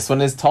see if this one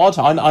is Todd?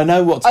 I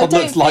know what Todd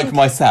looks like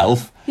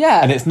myself.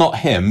 Yeah. And it's not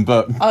him,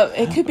 but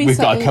it could be we've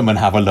got to come and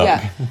have a look.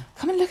 Yeah.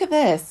 Come and look at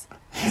this.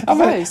 I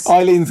mean,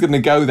 Eileen's going to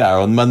go there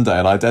on Monday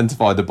and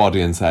identify the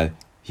body and say,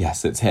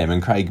 yes, it's him.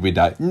 And Craig will be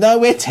like,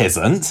 no, it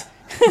isn't.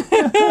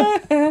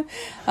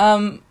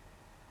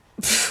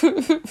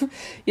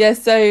 Yeah,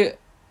 so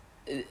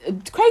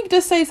Craig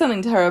does say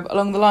something to her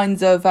along the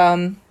lines of,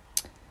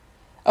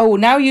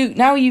 now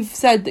you've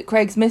said that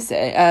Craig's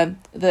missing,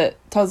 that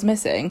Todd's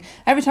missing.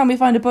 Every time we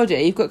find a body,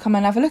 you've got to come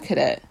and have a look at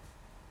it.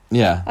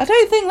 Yeah. I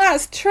don't think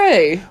that's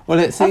true. Well,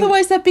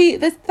 otherwise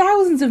there's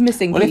thousands of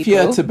missing people. Well, if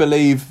you're to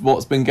believe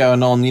what's been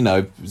going on,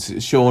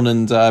 Sean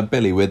and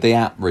Billy with the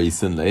app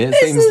recently, it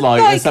seems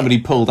like there's somebody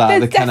pulled out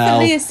of the canal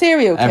definitely a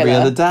serial killer every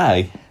other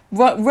day.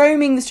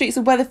 Roaming the streets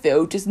of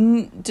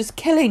Weatherfield, just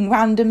killing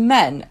random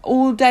men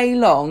all day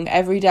long,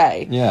 every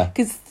day. Yeah.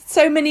 Because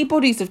so many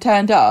bodies have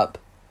turned up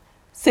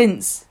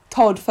since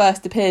Todd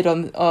first appeared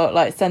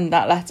send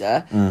that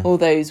letter all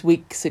those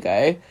weeks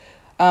ago.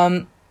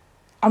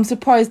 I'm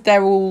surprised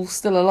they're all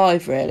still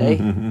alive,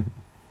 really.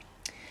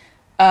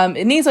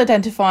 It needs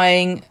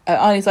identifying.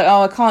 Eileen's like,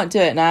 I can't do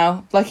it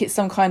now. Like it's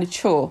some kind of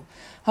chore.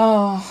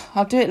 Oh,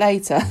 I'll do it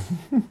later.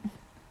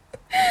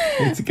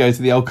 Need to go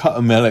to the old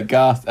cotton mill at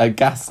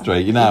Gas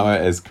Street. You know how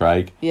it is,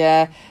 Craig.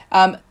 Yeah.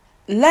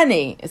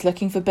 Lenny is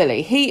looking for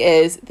Billy. He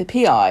is the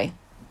PI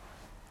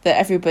that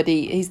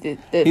everybody... He's the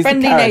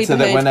friendly character neighbourhood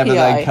that whenever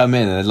PI. they come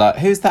in and they're like,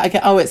 who's that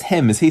again? Oh, it's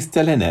him. Is he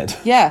still in it?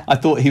 Yeah. I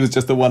thought he was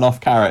just a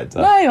one-off character.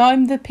 No,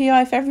 I'm the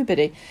PI for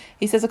everybody.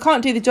 He says, I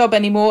can't do the job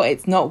anymore.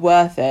 It's not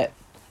worth it.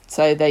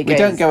 So they go... We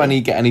don't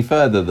get any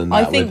further than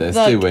that with this,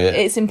 do we?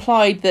 It's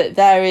implied that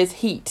there is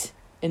heat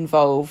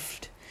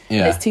involved.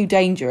 Yeah. It's too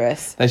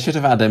dangerous. They should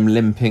have had him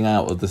limping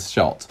out of the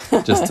shot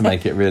just to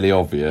make it really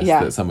obvious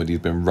that somebody's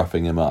been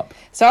roughing him up.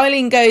 So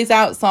Eileen goes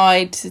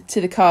outside to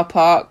the car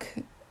park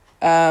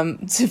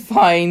to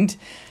find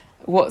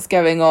what's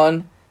going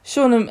on.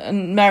 Sean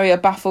and Mary are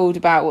baffled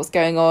about what's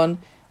going on,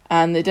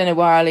 and they don't know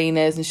where Eileen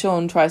is, and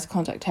Sean tries to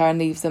contact her and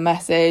leaves a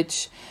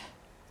message.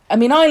 I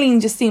mean, Eileen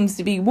just seems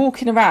to be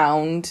walking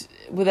around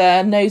with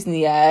her nose in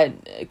the air,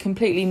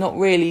 completely not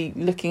really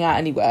looking at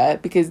anywhere,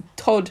 because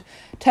Todd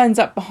turns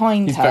up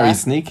behind her. He's very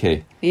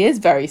sneaky. He is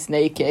very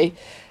sneaky.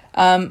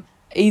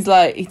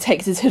 He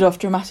takes his hood off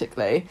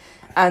dramatically,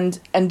 and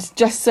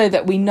just so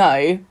that we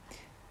know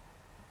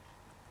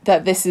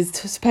that this is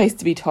supposed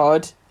to be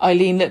Todd,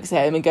 Eileen looks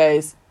at him and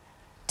goes,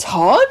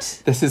 "Todd?"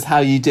 This is how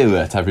you do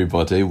it,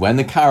 everybody. When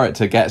the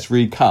character gets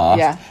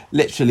recast,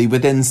 literally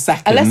within Unless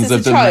seconds it's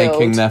of a them child.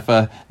 making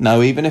their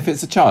no, even if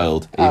it's a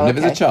child, if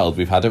it's a child,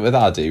 we've had it with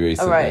Ardy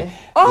recently. All right.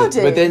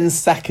 Ardy? Within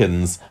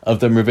seconds of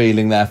them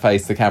revealing their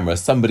face to camera,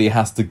 somebody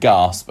has to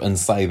gasp and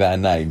say their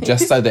name,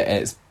 just so that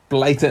it's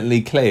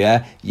blatantly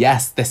clear,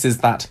 yes, this is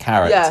that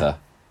character. Yeah.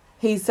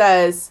 He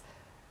says,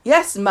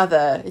 "Yes,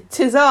 mother,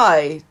 'tis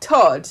I,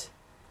 Todd.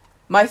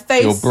 My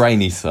face, Your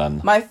brainy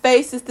son. my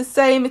face is the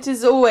same it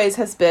as always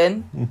has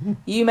been.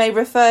 You may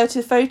refer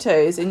to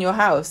photos in your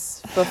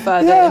house for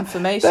further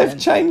information." They've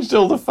changed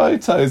all the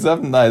photos,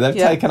 haven't they? They've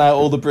Yeah. taken out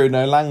all the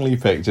Bruno Langley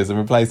pictures and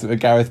replaced it with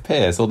Gareth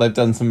Pearce, or they've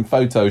done some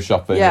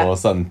photoshopping or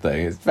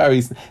something. It's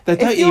very. They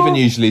don't even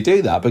usually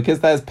do that, because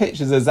there's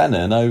pictures of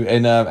Zenon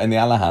in the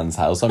Allahan's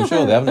house. I'm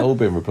sure they haven't all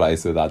been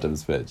replaced with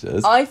Adam's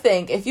pictures. I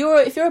think if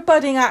you're a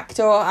budding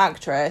actor or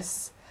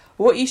actress,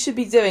 what you should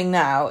be doing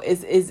now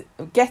is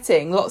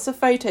getting lots of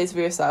photos of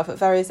yourself at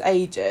various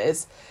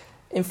ages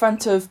in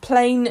front of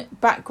plain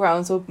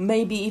backgrounds, or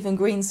maybe even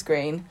green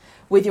screen,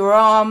 with your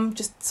arm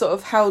just sort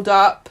of held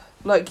up,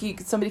 like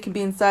somebody can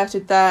be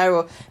inserted there,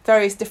 or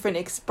various different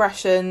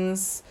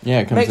expressions. Yeah,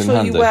 it comes Make in sure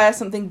handy. you wear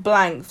something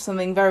blank,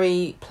 something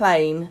very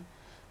plain,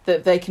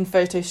 that they can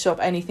Photoshop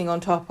anything on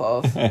top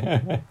of.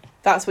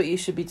 That's what you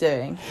should be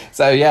doing.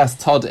 So yes,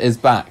 Todd is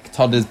back.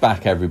 Todd is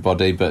back,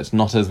 everybody, but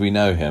not as we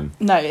know him.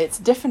 No, it's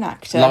a different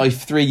actor.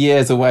 Life 3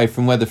 years away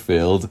from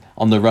Weatherfield,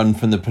 on the run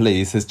from the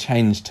police, has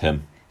changed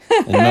him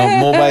in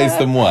more ways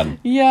than one.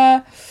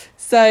 Yeah.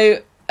 So,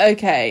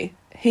 okay,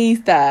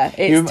 he's there.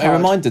 It's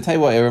Todd. Tell you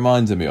what it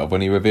reminded me of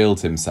when he revealed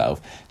himself.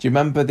 Do you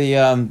remember the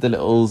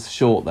little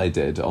short they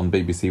did on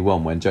BBC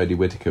One when Jodie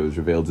Whittaker was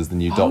revealed as the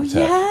new Doctor,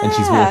 and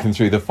she's walking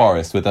through the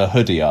forest with her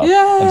hoodie up, and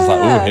it's like,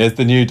 oh, here's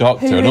the new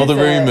Doctor, Who and all the is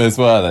it? rumours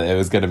were that it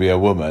was going to be a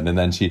woman, and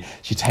then she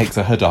takes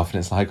her hood off, and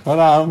it's like,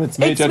 hello, it's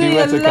me, It's Jodie me,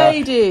 a Whittaker.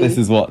 lady. This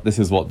is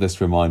what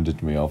this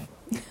reminded me of.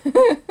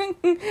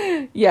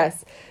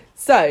 Yes.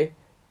 So,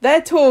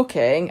 they're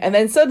talking, and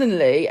then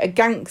suddenly a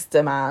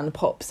gangster man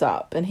pops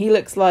up, and he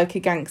looks like a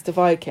gangster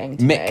Viking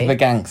to Mick me. the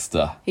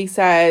gangster. He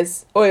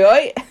says, "Oi,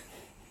 oi."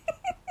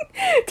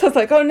 Todd's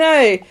like, "Oh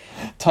no."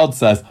 Todd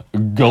says,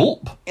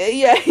 gulp.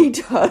 Yeah, he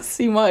does.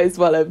 He might as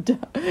well have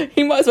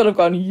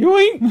gone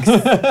yoinks.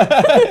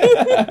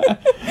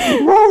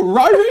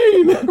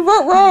 Ryan!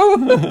 Row.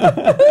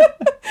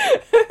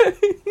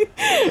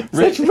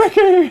 Rich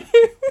Ricky!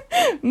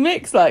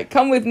 Mick's like,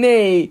 "Come with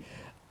me."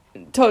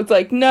 Todd's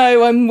like,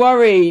 "No, I'm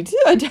worried.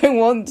 I don't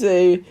want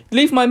to.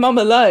 Leave my mum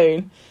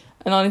alone."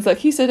 And Arnie's like,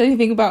 "Who said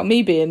anything about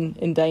me being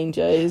in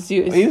danger?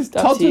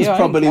 Todd was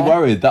probably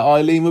worried that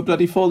Eileen would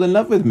bloody fall in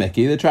love with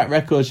Mickey, the track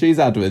record she's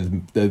had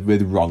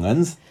with wrong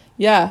uns.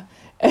 Yeah.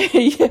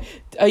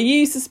 Are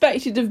you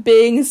suspected of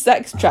being a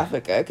sex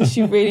trafficker? Because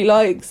she really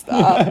likes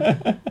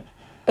that.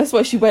 That's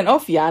why she went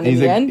off Jan in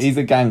the end. He's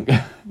a gang.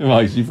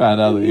 Right, she found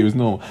out that he was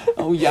normal.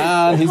 Oh,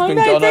 Jan, he's been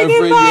no, gone bring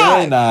over him a back.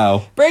 year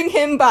now. Bring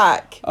him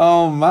back.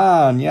 Oh,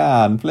 man,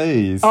 Jan,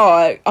 please.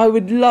 Oh, I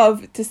would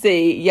love to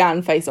see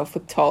Jan face off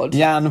with Todd.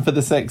 Jan for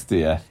the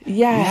 60th.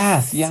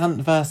 Yes. Yes,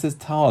 Jan versus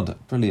Todd.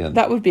 Brilliant.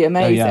 That would be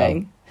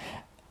amazing.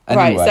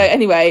 Anyway. Right, so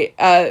anyway,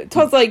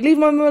 Todd's like, "Leave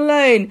mum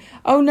alone.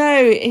 Oh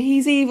no,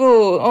 he's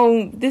evil.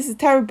 Oh, this is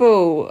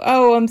terrible.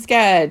 Oh, I'm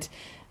scared."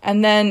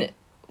 And then,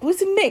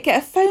 was Mick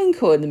get a phone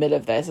call in the middle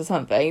of this or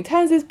something? He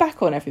turns his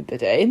back on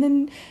everybody, and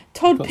then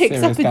Todd Got picks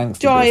up serious a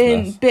gangster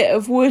giant business. bit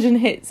of wood and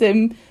hits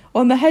him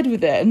on the head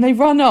with it, and they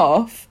run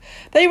off.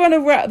 They want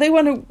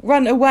to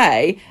run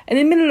away, and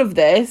in the middle of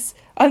this,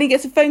 Eileen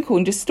gets a phone call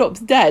and just stops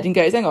dead and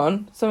goes, "Hang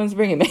on, someone's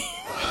ringing me."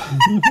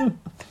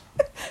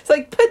 It's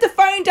like, "Put the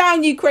phone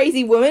down, you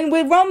crazy woman.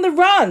 We're on the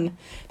run."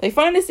 They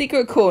find a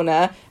secret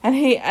corner,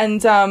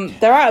 and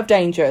they're out of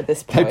danger at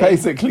this They point.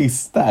 basically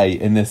stay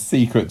in this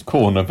secret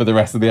corner for the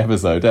rest of the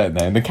episode, don't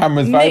they? And the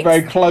camera's very,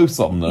 very close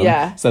on them,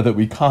 Yeah. so that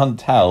we can't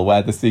tell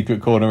where the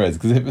secret corner is.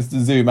 Because if it was to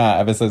zoom out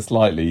ever so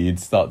slightly, you'd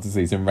start to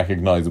see some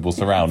recognisable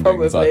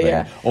surroundings, I Probably, think.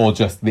 yeah. Or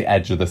just the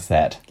edge of the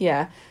set.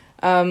 Yeah.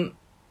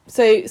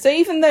 So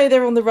even though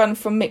they're on the run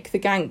from Mick the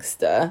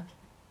gangster,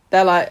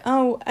 they're like,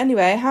 "Oh,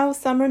 anyway, how's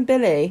Summer and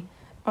Billy?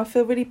 I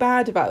feel really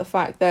bad about the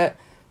fact that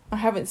I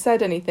haven't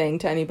said anything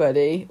to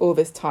anybody all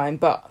this time,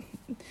 but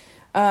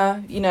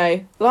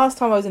last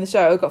time I was in the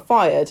show I got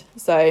fired,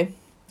 so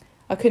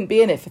I couldn't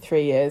be in it for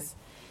 3 years.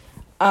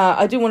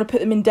 I didn't want to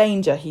put them in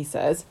danger," he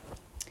says.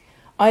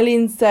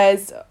 Eileen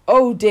says,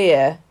 "Oh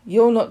dear,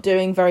 you're not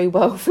doing very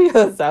well for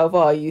yourself,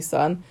 are you,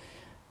 son?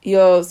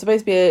 You're supposed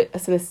to be a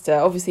solicitor."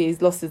 Obviously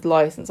he's lost his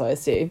licence, I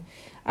assume.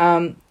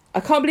 I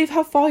can't believe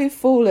how far you've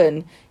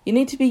fallen. You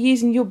need to be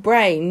using your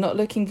brain, not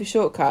looking for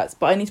shortcuts.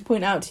 But I need to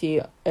point out to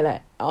you,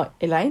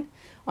 Eileen,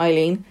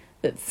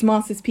 that the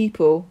smartest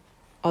people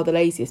are the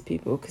laziest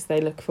people because they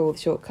look for all the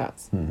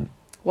shortcuts.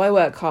 Why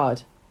work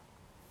hard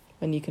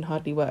when you can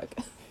hardly work?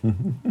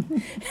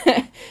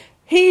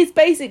 He's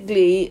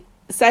basically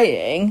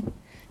saying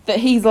that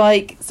he's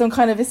like some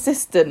kind of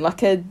assistant,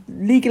 like a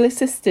legal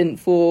assistant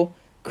for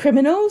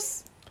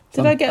criminals.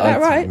 Did I get that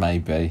right?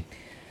 Maybe.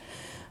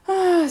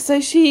 So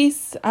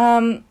she's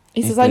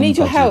he says, I need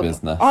your help.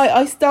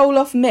 I stole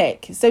off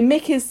Mick. So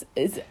Mick is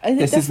it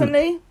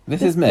definitely?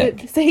 This is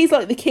Mick. So he's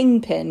like the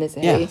kingpin, is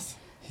he? Yes.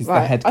 He's the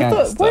head gangster.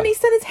 I thought, why don't he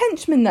send his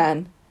henchmen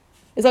then?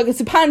 It's like, it's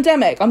a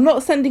pandemic. I'm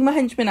not sending my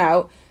henchmen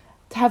out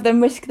to have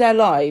them risk their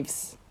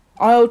lives.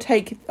 I'll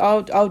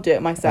do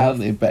it myself.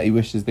 I bet he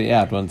wishes that he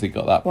had once he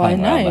got that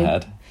plane around the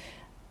head.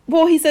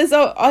 Well, he says,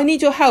 I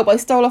need your help. I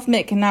stole off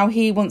Mick and now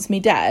he wants me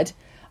dead.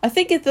 I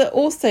think it's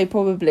also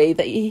probably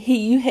that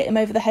you hit him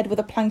over the head with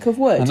a plank of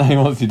wood. And now he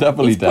wants you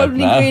doubly dead now.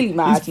 He's probably really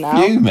mad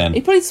now. Fuming.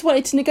 He probably just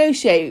wanted to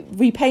negotiate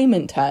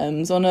repayment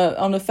terms on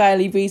a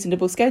fairly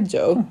reasonable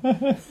schedule.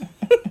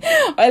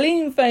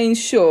 Eileen phones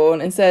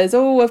Sean and says,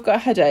 oh, I've got a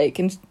headache.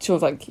 And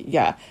Sean's like,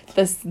 yeah,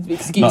 this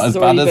excuse has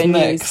already been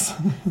used.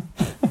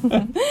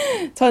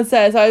 Todd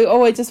says,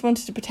 I just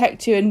wanted to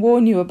protect you and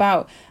warn you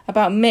about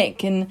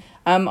Mick, and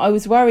I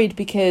was worried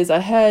because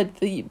I heard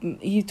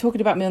you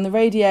talking about me on the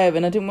radio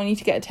and I didn't want you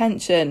to get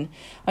attention.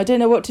 I don't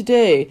know what to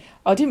do.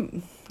 I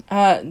didn't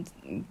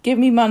give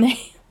me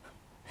money.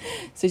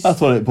 So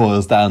that's what it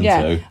boils down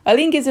to.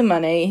 Eileen gives him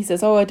money. He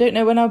says, I don't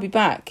know when I'll be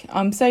back.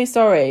 I'm so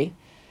sorry.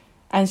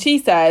 And she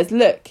says,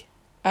 look,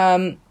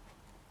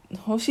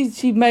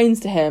 she moans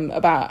to him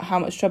about how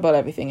much trouble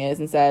everything is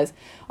and says,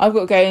 I've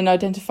got to go and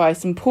identify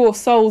some poor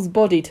soul's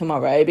body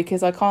tomorrow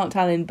because I can't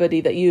tell anybody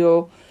that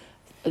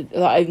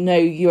I know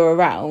you're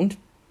around.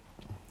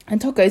 And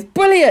Todd goes,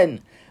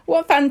 brilliant,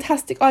 what a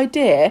fantastic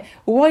idea.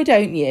 Why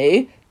don't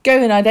you go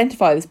and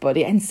identify this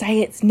body and say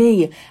it's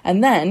me,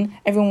 and then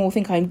everyone will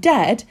think I'm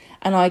dead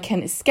and I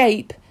can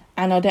escape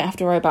and I don't have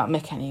to worry about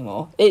Mick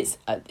anymore. It's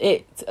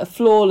a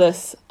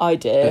flawless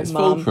idea. It's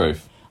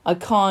foolproof. I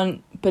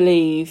can't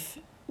believe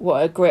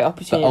what a great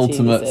opportunity. The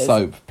ultimate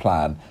soap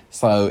plan.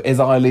 So is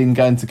Eileen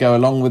going to go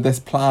along with this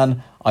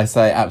plan? I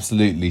say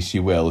absolutely she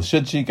will.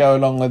 Should she go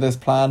along with this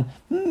plan?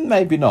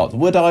 Maybe not.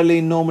 Would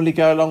Eileen normally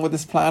go along with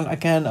this plan?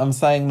 Again, I'm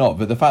saying not.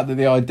 But the fact that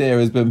the idea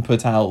has been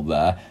put out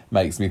there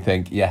makes me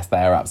think, yes, they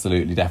are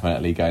absolutely,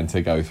 definitely going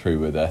to go through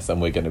with this.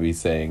 And we're going to be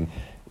seeing,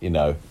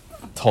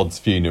 Todd's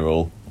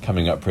funeral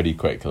coming up pretty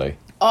quickly.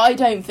 I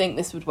don't think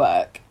this would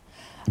work.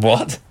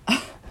 What?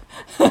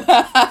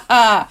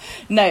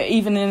 No,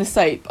 even in a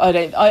soap, I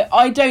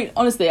don't,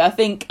 honestly, I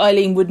think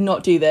Eileen would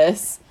not do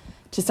this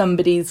to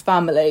somebody's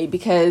family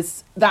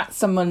because that's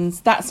someone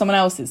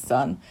else's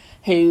son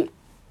who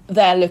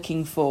they're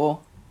looking for,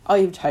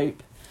 I would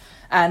hope.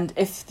 And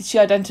if she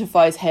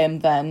identifies him,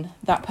 then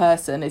that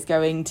person is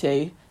going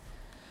to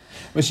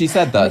well, she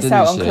said that, miss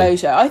out on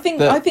closure. I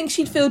think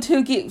she'd feel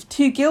too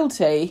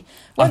guilty.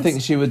 I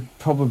think she'd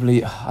probably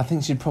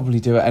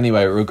do it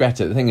anyway,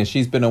 regret it. The thing is,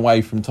 she's been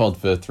away from Todd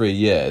for 3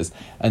 years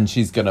and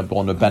she's going to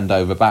want to bend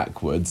over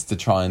backwards to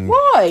try and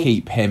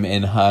keep him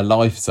in her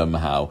life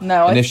somehow.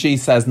 If she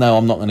says, no,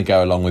 I'm not going to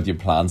go along with your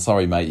plan,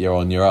 sorry, mate, you're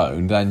on your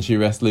own, then she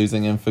risks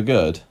losing him for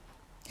good.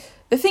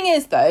 The thing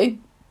is, though,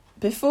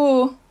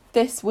 before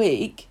this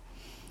week,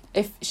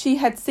 if she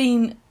had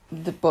seen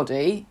the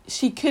body,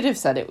 she could have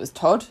said it was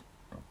Todd.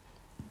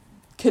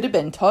 Could have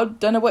been Todd.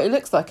 Don't know what he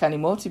looks like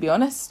anymore, to be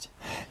honest.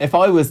 If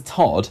I was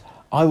Todd,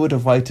 I would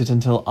have waited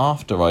until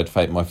after I'd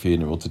faked my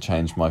funeral to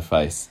change my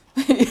face.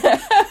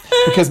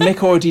 Because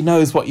Mick already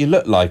knows what you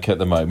look like at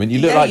the moment. You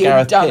look like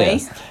Gareth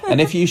Pierce. And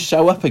if you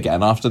show up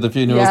again after the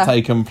funeral's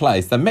taken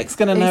place, then Mick's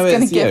going to know it's you.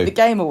 He's going to give the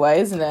game away,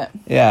 isn't it?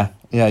 Yeah,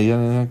 you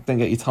didn't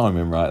get your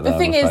timing right there. The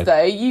thing is,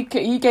 though, you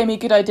gave me a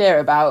good idea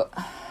about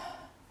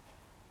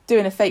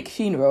doing a fake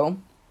funeral.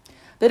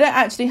 They don't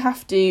actually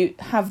have to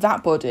have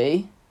that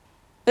body.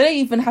 They don't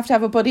even have to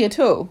have a body at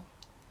all.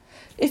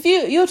 If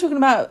you're talking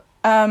about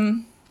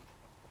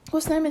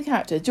what's the name of the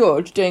character?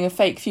 George doing a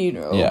fake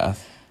funeral. Yeah.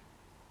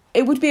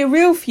 It would be a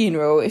real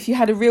funeral if you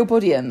had a real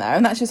body in there,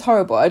 and that's just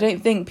horrible. I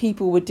don't think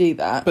people would do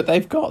that. But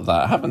they've got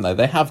that, haven't they?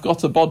 They have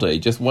got a body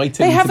just waiting to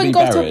be buried. They haven't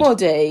got a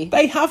body.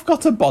 They have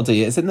got a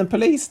body. It's in the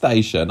police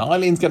station.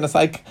 Eileen's going to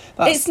say,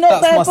 it's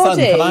not their my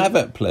body. Son. Can I have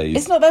it, please?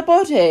 It's not their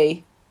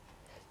body.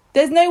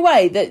 There's no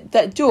way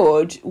that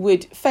George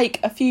would fake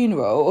a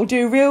funeral or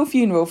do a real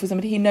funeral for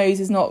somebody he knows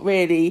is not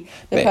really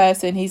the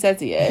person he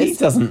says he is. He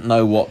doesn't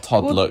know what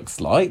Todd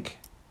looks like.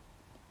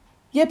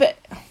 Yeah, but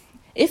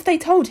if they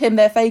told him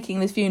they're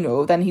faking this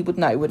funeral, then he would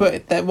know, wouldn't he?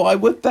 But why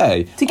would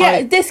they? To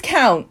get a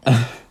discount.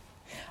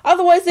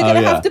 Otherwise, they're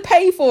going to have to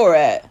pay for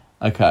it.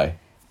 Okay.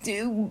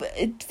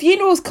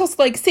 Funerals cost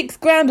like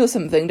 $6,000 or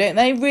something, don't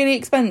they? Really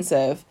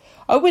expensive.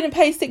 I wouldn't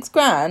pay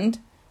 $6,000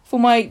 for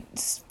my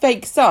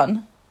fake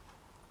son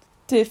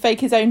to fake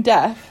his own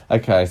death.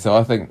 Okay, so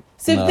I think...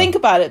 So think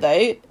about it,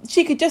 though.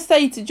 She could just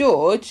say to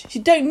George, she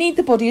don't need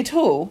the body at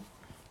all.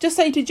 just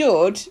say to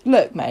George,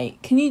 look, mate,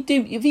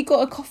 have you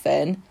got a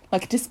coffin,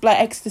 like a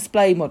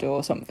ex-display model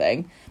or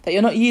something, that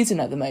you're not using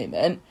at the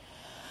moment?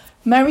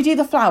 Mary, do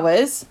the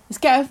flowers. Let's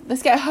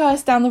get a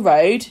hearse down the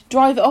road,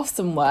 drive it off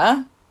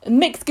somewhere. And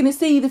Mick's going to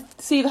see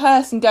the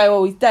hearse and go,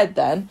 oh, he's dead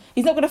then.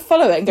 He's not going to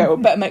follow it and go, well,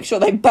 better make sure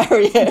they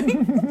bury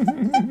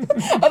him.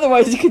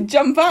 Otherwise he could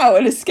jump out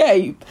and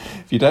escape.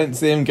 If you don't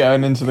see him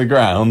going into the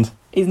ground,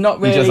 he's not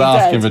really you're just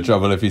asking dead. for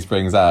trouble if he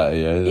springs out at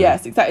you.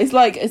 Yes, exactly.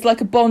 It's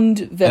like a Bond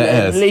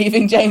villain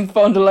leaving James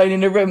Bond alone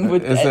in a room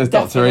with... It's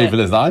Dr. Evil,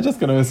 isn't it? I'm just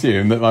going to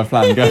assume that my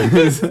plan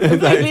goes... We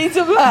need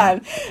a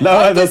plan.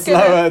 Lower the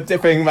slower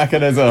dipping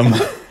mechanism.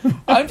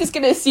 I'm just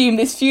going to assume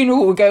this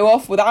funeral will go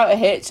off without a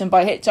hitch, and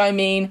by hitch I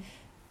mean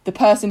the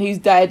person who's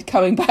dead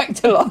coming back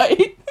to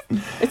life.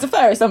 It's a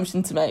fair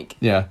assumption to make.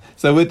 Yeah.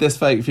 So with this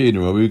fake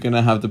funeral, we're going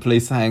to have the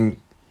police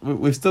saying,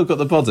 we've still got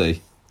the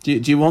body. Do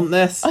you want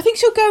this? I think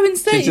she'll go and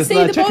see the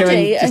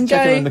body and go...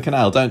 check him in the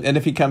canal. And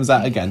if he comes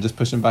out again, just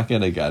push him back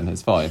in again.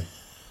 It's fine.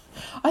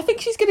 I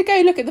think she's going to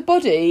go look at the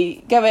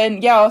body,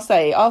 going, yeah, I'll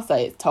say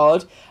it's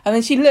Todd. And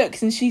then she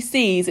looks and she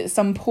sees it's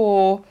some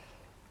poor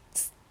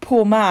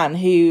man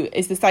who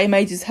is the same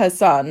age as her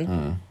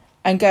son.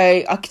 And go,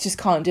 I just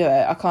can't do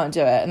it. I can't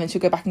do it. And then she'll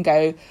go back and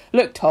go,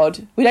 look,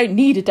 Todd, we don't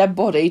need a dead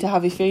body to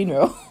have a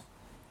funeral.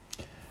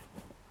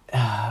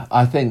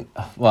 I think,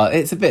 well,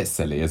 it's a bit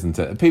silly, isn't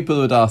it? People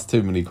would ask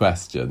too many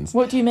questions.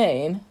 What do you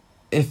mean?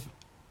 If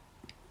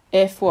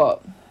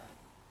what?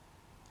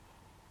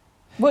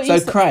 So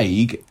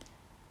Craig,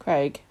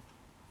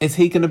 is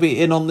he going to be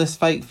in on this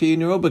fake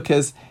funeral?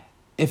 Because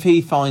if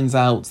he finds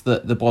out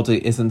that the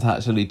body isn't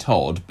actually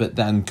Todd, but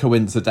then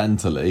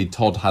coincidentally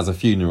Todd has a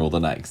funeral the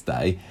next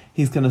day,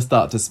 he's going to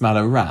start to smell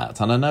a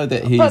rat. And I know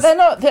that he's... But they're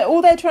not... the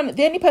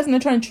only person they're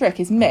trying to trick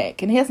is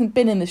Mick, and he hasn't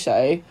been in the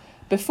show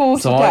before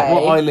today. So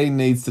what Eileen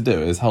needs to do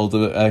is hold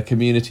a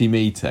community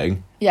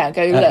meeting. Yeah,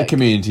 go at look. a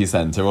community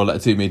centre or at a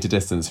 2 metre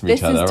distance from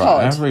each other. This is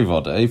Todd.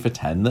 Everybody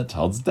pretend that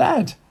Todd's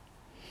dead.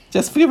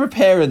 Just for your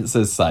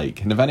appearance's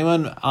sake. And if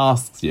anyone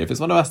asks you, if it's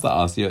one of us that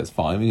asks you, it's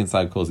fine. We can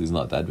say, of course, he's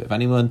not dead. But if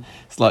anyone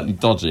slightly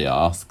dodgy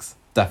asks,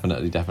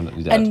 definitely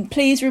dead. And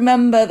please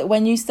remember that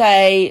when you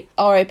say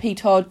R.I.P.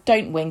 Todd,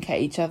 don't wink at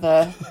each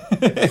other.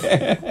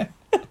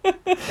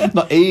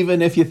 Not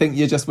even if you think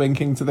you're just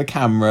winking to the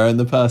camera and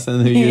the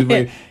person who you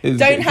don't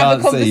have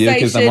a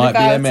conversation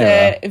about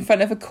it in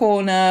front of a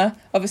corner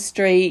of a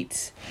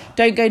street.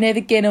 Don't go near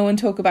the ginnel and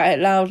talk about it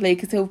loudly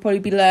because he'll probably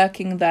be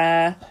lurking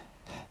there.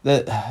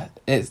 The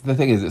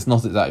thing is, it's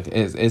not exactly.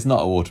 It's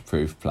not a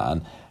waterproof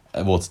plan,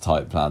 a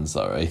watertight plan.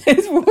 Sorry,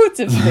 it's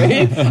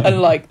waterproof.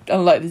 unlike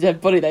the dead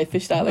body they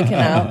fished out of the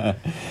canal.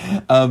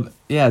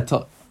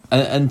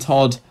 And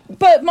Todd.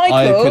 But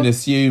Michael, I can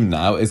assume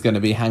now is going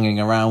to be hanging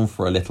around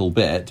for a little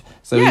bit.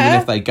 So even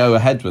if they go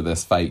ahead with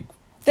this fake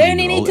they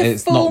only need to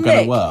it's fool not going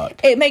Mick. to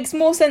work. It makes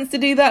more sense to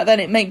do that than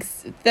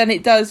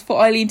it does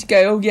for Eileen to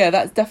go, oh yeah,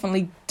 that's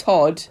definitely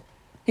Todd.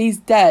 He's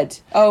dead.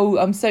 Oh,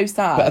 I'm so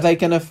sad. But are they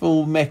going to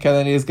fool Mick and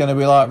then he's going to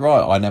be like,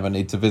 right, I never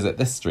need to visit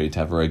this street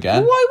ever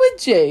again? Well, why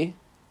would you?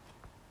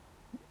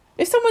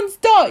 If someone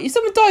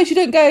dies, you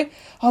don't go,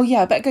 oh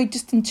yeah, I better go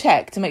just and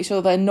check to make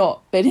sure they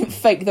didn't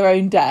fake their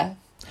own death.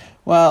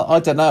 Well, I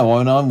don't know.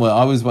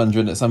 I was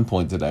wondering at some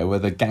point today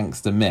whether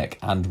Gangster Mick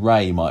and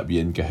Ray might be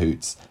in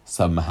cahoots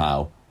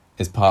somehow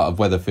as part of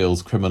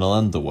Weatherfield's criminal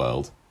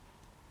underworld.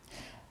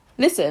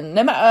 Listen,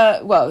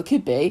 it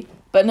could be,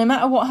 but no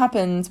matter what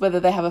happens, whether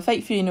they have a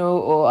fake funeral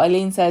or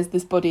Eileen says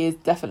this body is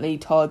definitely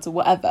Todd's or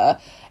whatever,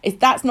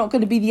 that's not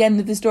going to be the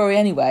end of the story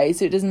anyway,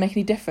 so it doesn't make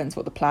any difference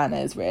what the plan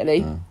is,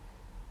 really.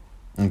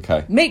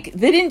 Okay. Mick,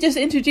 they didn't just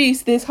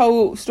introduce this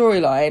whole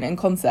storyline and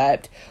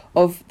concept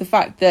of the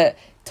fact that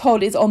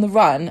Todd is on the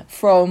run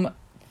from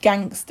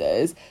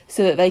gangsters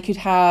so that they could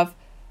have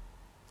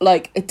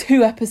like a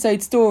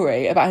 2-episode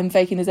story about him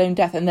faking his own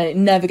death and then it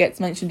never gets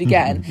mentioned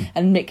again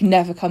and Mick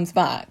never comes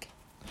back.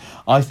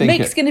 I think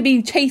Mick's going to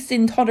be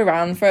chasing Todd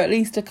around for at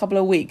least a couple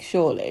of weeks,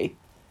 surely.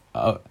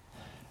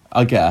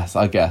 I guess.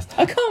 I can't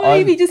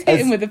believe he just hit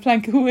him with a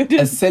plank of wood.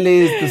 As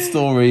silly as the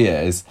story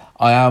is,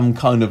 I am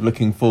kind of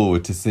looking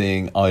forward to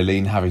seeing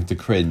Eileen having to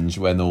cringe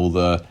when all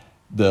the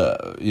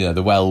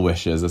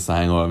well-wishers are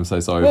saying, oh, I'm so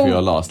sorry for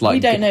your loss. Like, we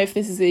don't know if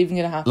this is even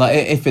going to happen. Like,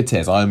 if it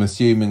is, I'm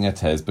assuming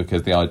it is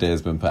because the idea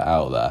has been put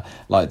out there.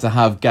 Like, to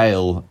have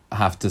Gail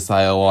have to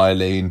say, oh,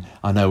 Eileen,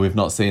 I know we've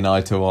not seen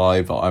eye to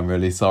eye, but I'm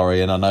really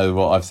sorry, and I know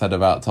what I've said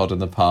about Todd in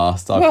the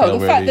past. The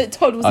fact that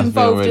Todd was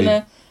involved in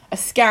a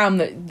scam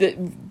that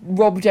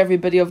robbed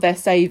everybody of their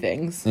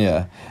savings.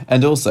 Yeah,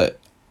 and also,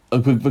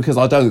 because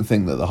I don't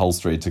think that the whole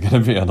street are going to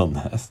be in on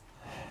this,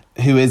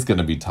 who is going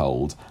to be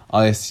told?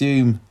 I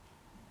assume...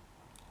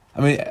 I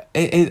mean,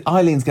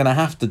 Eileen's going to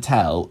have to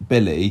tell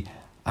Billy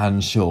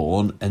and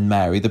Sean and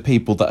Mary, the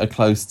people that are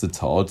close to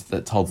Todd,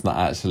 that Todd's not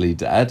actually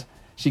dead.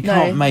 She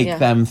can't make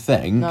them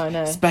think,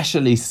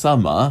 especially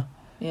Summer,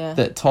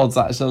 that Todd's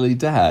actually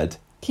dead.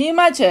 Can you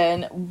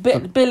imagine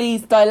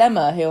Billy's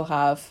dilemma he'll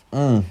have?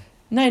 No,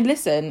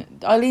 listen,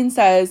 Eileen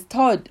says,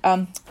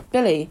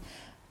 Billy,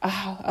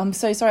 I'm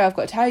so sorry, I've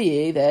got to tell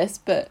you this,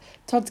 but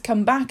Todd's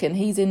come back and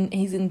he's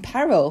in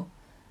peril.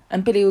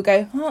 And Billy will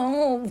go,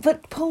 oh,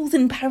 but Paul's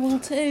in peril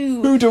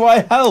too. Who do I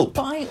help?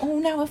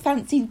 Now I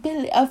fancy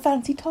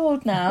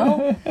Todd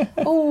now.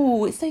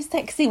 Oh, it's so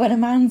sexy when a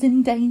man's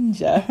in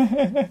danger.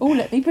 Oh,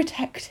 let me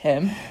protect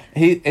him.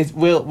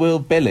 Will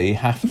Billy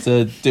have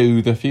to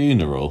do the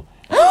funeral?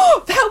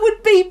 That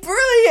would be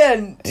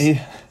brilliant.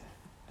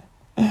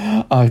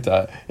 I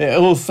don't. It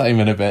all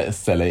seeming a bit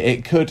silly.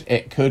 It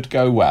could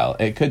go well.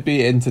 It could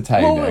be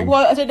entertaining.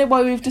 Well, I don't know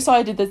why we've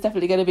decided there's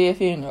definitely going to be a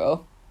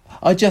funeral.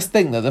 I just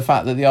think that the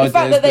fact that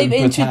they've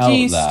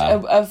introduced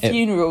a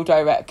funeral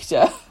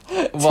director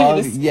to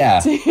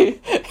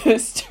the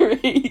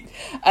street,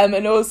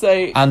 and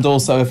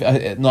also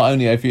if, not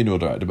only a funeral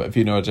director, but a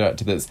funeral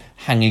director that's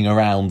hanging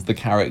around the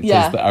characters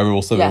that are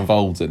also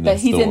involved in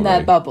this story. But he's in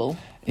their bubble.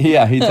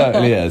 Yeah, he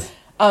totally is.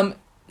 So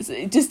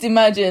just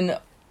imagine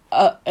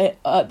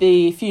at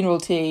the funeral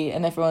tea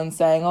and everyone's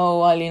saying,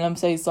 oh, Eileen, I'm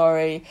so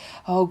sorry.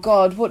 Oh,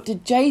 God, what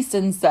did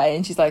Jason say?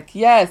 And she's like,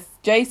 yes,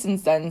 Jason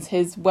sends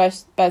his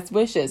best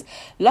wishes.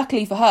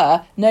 Luckily for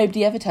her,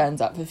 nobody ever turns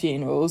up for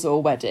funerals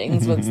or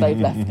weddings once they've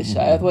left the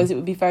show. Otherwise, it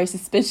would be very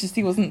suspicious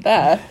he wasn't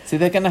there. See,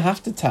 they're going to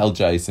have to tell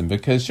Jason,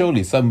 because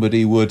surely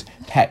somebody would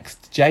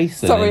text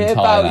Jason Sorry in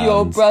about Thailand.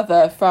 Your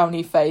brother,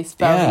 frowny face.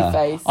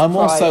 I'm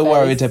also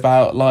worried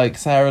about, like,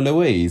 Sarah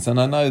Louise,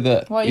 and I know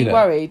that... Why are you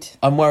worried?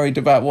 I'm worried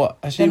about what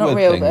she would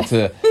think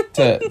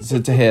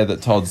to hear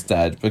that Todd's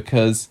dead,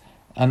 because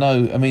I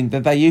mean,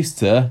 they used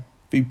to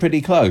be pretty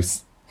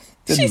close.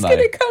 She's going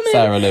to come in.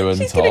 Sarah Lou and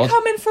She's Todd. going to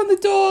come in from the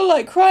door,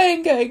 like,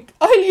 crying, going,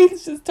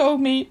 Eileen's just told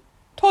me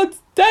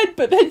Todd's dead,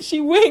 but then she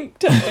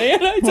winked at me,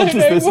 and I don't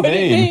know what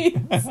it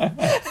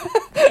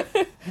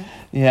means.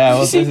 Yeah,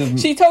 well,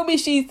 she told me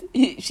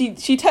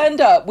she turned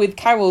up with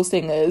carol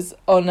singers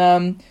on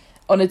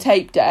a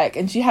tape deck,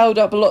 and she held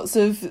up lots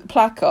of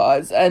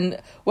placards,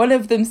 and one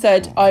of them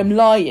said, I'm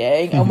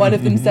lying, and one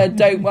of them said,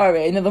 don't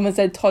worry, and another one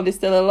said, Todd is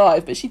still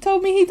alive, but she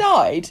told me he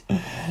died.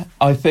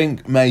 I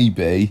think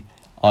maybe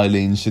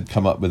Eileen should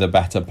come up with a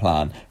better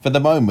plan. For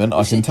the moment,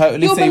 I can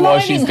totally see why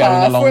she's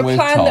going along with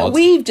Todd. For a plan that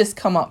we've just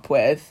come up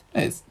with.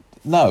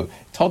 No,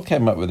 Todd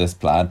came up with this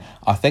plan.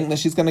 I think that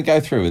she's going to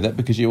go through with it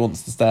because she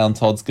wants to stay on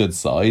Todd's good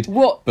side.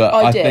 But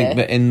idea? I think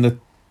that in the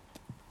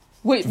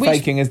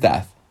faking his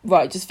death.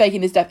 Right, just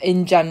faking his death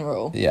in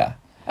general. Yeah.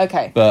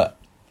 Okay. But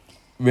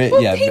he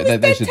was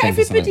dead to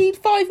everybody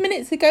 5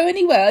 minutes ago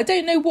anyway. I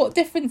don't know what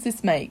difference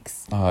this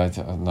makes. Oh, I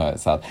don't know,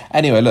 it's sad.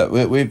 Anyway, look,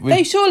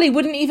 they surely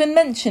wouldn't even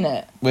mention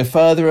it. We're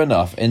further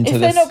enough into this.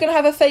 If they're not going to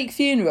have a fake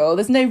funeral,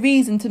 there's no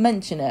reason to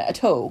mention it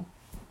at all.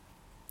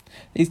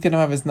 He's going to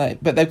have his name,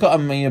 but they've got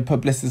to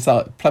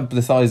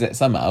publicise it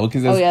somehow,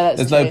 because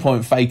there's true. No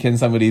point faking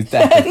somebody's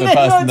death if the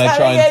person they're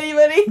trying.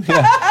 Anybody.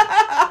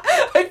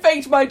 I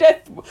faked my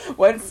death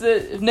once.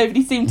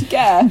 Nobody seemed to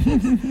care.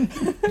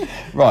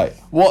 Right,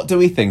 what do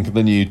we think of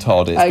the new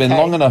Todd? It's been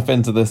long enough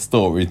into this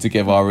story to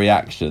give our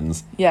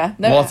reactions. Yeah.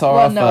 What are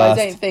our first I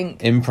don't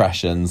think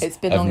impressions it's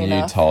been of long new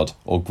enough. Todd,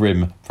 or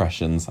grim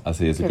impressions, as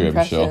he is a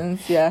Grimshaw?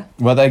 Yeah.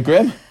 Were they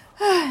grim?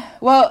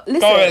 Well,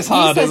 listen. Oh, it's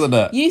hard, isn't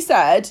it? You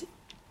said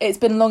it's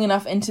been long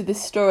enough into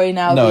this story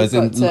now. No, it's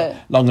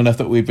long enough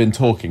that we've been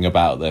talking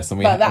about this and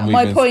we've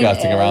been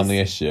skirting around the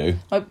issue.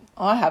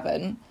 I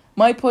haven't.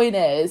 My point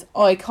is,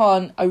 I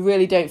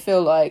really don't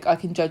feel like I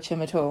can judge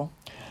him at all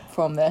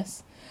from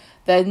this.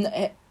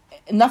 Then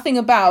nothing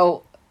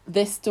about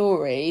this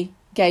story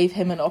gave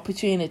him an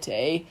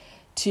opportunity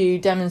to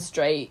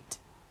demonstrate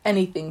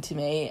anything to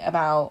me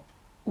about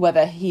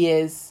whether he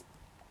is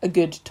a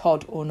good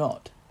Todd or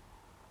not.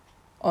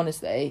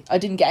 Honestly, I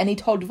didn't get any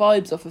Todd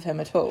vibes off of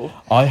him at all.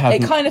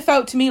 It kind of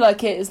felt to me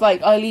like it was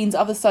like Eileen's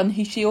other son,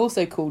 who she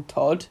also called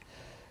Todd.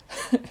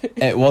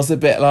 It was a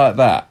bit like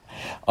that.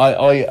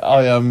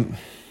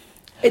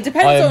 It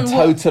depends on I am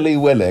totally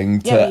willing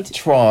to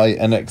try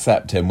and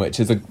accept him, which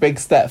is a big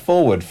step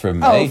forward from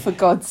me. Oh, for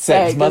God's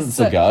sake. 6 months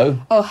ago.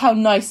 Oh, how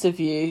nice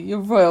of you, Your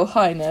Royal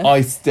Highness.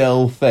 I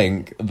still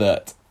think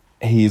that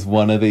he's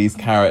one of these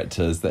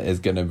characters that is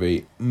going to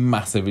be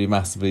massively,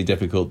 massively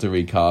difficult to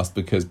recast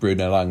because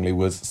Bruno Langley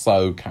was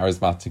so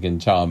charismatic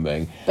and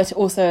charming. But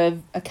also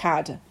a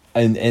cad.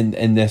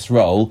 In this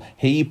role,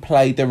 he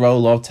played the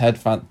role of Ted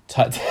Fancier.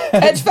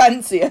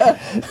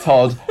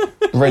 Todd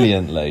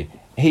brilliantly.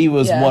 He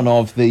was one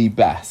of the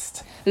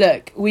best.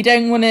 Look, we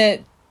don't want to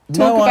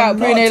talk about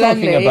Bruno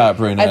Langley. Talking about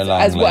Bruno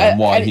Langley and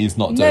why he's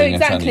not doing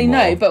it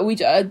anymore. No, but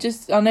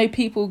I know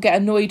people get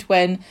annoyed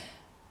when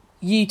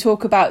you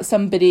talk about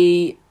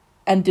somebody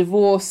and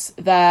divorce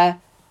their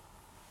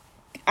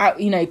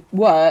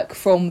work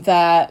from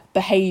their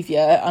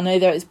behaviour. I know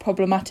that it's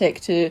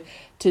problematic to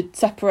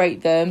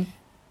separate them,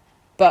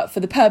 but for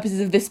the purposes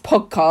of this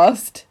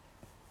podcast,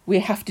 we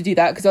have to do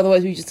that, because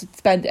otherwise we just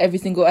spend every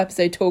single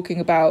episode talking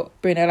about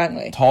Bruno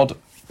Langley. Todd,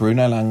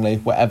 Bruno Langley,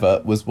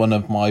 whatever, was one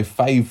of my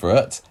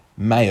favourite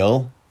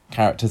male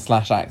characters /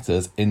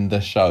 actors in the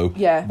show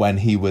when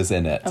he was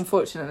in it.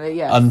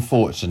 Unfortunately,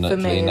 Unfortunately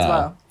for me now. as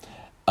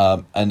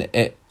well. And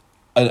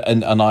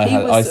And He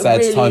I was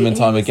said really- time and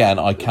time he was again,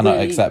 I cannot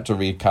really accept a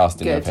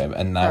recasting of good him.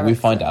 And now we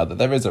find character. out that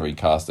there is a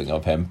recasting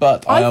of him.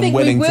 But I I am think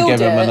we willing to will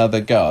give him do it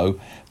another go.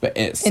 But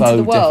it's into so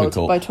the world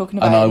difficult. by talking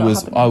about and it I not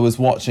was happening. I was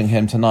watching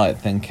him tonight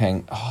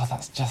thinking, oh,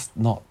 that's just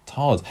not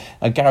Todd.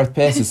 Gareth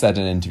Pearce has said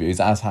in interviews,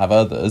 as have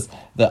others,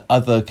 that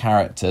other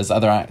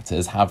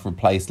actors have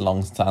replaced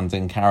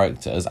long-standing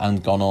characters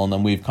and gone on,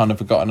 and we've kind of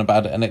forgotten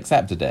about it and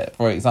accepted it.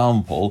 For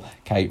example,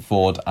 Kate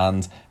Ford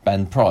and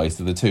Ben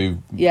Price are the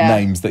two Yeah.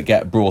 names that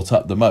get brought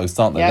up the most,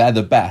 aren't they? Yeah.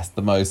 They're the best,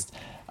 the most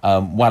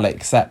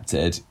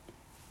well-accepted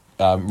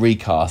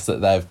recast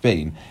that there have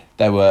been.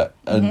 There were,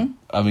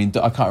 I mean,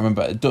 I can't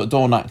remember.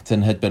 Dawn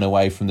Acton had been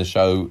away from the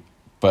show,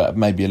 but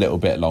maybe a little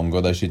bit longer,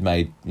 although she'd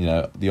made,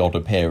 the odd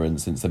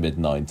appearance since the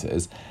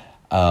mid-90s.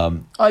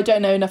 I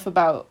don't know enough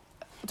about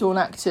Dawn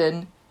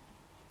Acton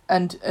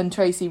and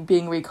Tracy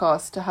being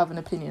recast to have an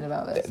opinion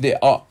about this.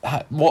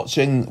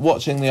 Watching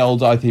the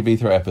old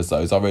ITV3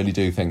 episodes, I really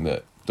do think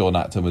that Dawn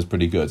Acton was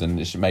pretty good, and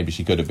maybe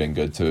she could have been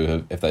good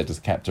too if they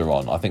just kept her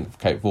on. I think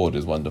Kate Ford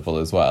is wonderful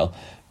as well,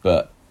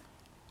 but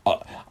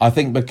I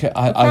think because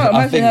I can't I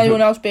imagine think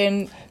anyone else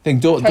being. I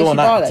think Tracy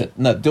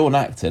Dawn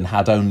Acton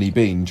had only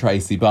been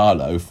Tracy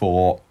Barlow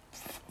for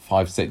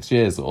 5-6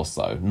 years or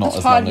so, not That's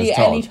as long hardly as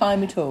Todd. any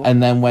time at all.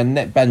 And then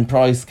when Ben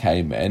Price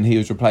came in, he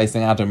was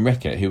replacing Adam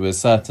Rickett, who was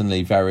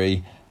certainly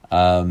very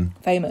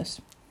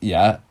Famous.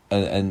 yeah,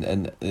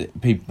 and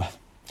people.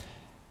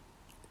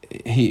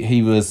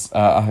 He was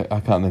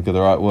I can't think of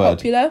the right word.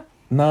 Popular.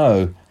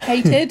 No,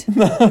 Hated.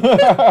 Well, I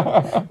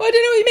don't know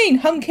what you mean.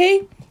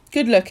 Hunky.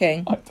 Good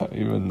looking. I don't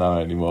even know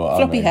anymore.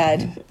 Floppy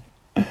head.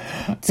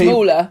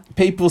 Smaller.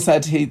 People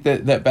said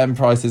that Ben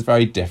Price is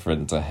very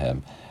different to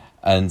him,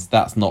 and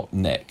that's not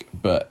Nick,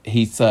 but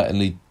he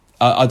certainly.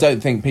 I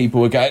don't think people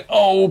were going,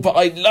 oh, but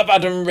I love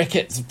Adam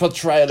Rickett's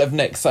portrayal of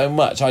Nick so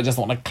much, I just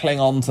want to cling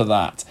on to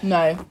that.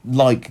 No.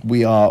 Like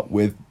we are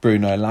with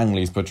Bruno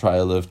Langley's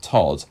portrayal of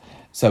Todd.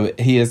 So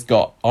he has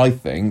got, I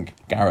think,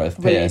 Gareth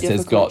Really Pearce has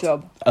difficult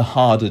got job. a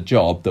harder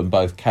job than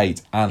both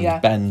Kate and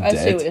Ben I see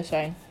what did you're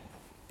saying.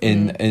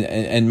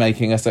 in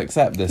making us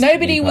accept this.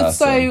 Nobody new was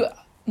person.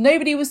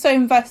 so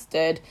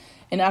invested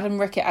in Adam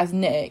Rickett as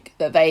Nick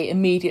that they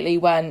immediately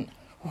went,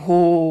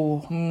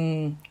 oh,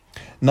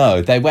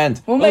 No, they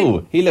went, Well, maybe-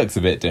 oh, he looks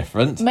a bit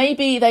different.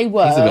 Maybe they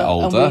were, He's a bit and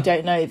older. we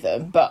don't know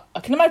them. But I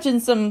can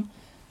imagine some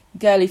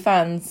girly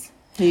fans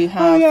who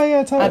have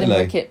yeah, totally. Adam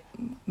Rickett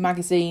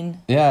magazine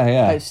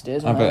Yeah.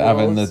 posters on their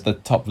Having walls. the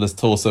topless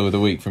torso of the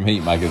week from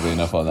Heat magazine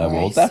up on their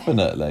wall, Christ.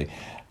 definitely.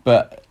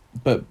 But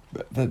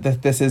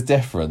this is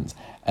different,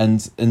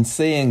 and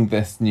seeing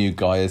this new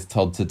guy as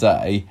Todd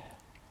today,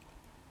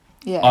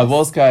 Yes. I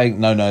was going,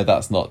 no,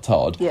 that's not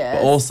Todd. Yes.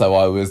 But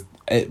also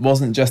it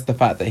wasn't just the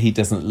fact that he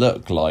doesn't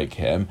look like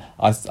him.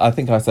 I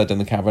think I said in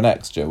the Cabin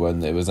Extra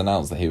when it was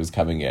announced that he was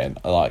coming in,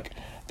 like,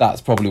 that's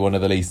probably one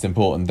of the least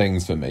important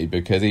things for me,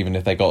 because even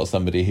if they got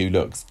somebody who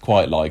looks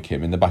quite like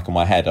him, in the back of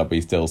my head I'd be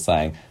still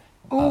saying,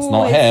 that's Ooh,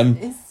 not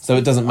him. So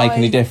it doesn't make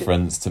any I-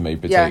 difference to me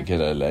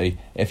particularly.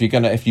 If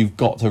you've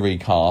got to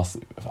recast,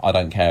 I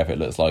don't care if it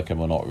looks like him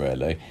or not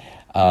really.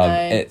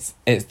 No.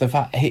 It's the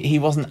fact he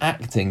wasn't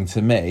acting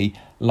to me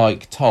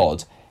like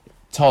Todd.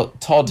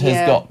 Todd has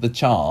Yeah. got the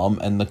charm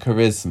and the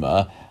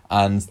charisma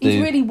and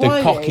He's really the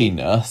wily.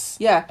 cockiness.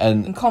 Yeah,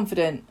 and and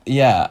confident.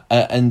 yeah,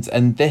 and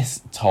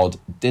this Todd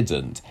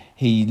didn't.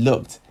 He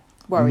looked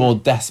Worried. more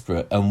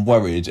desperate and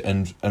worried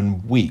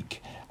and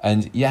weak.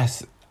 And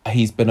yes,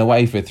 he's been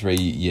away for 3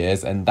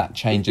 years, and that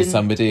changes been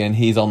somebody. And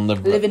he's on the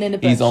living in a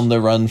he's bush. on the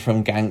run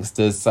from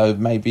gangsters, so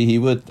maybe he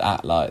would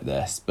act like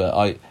this. But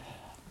I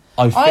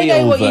I know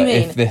feel what you that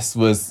mean. if this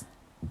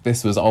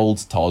was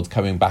old Todd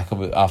coming back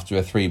after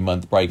a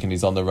 3-month break and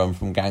he's on the run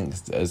from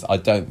gangsters, I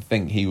don't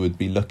think he would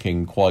be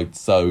looking quite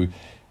so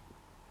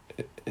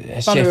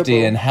shifty Vulnerable.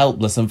 and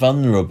helpless and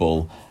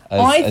vulnerable.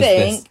 I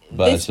think this would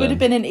version. have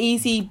been an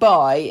easy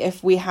buy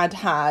if we had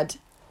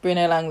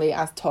Bruno Langley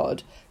as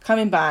Todd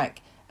coming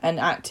back and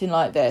acting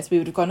like this. We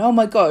would have gone, oh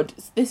my God,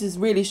 this is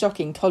really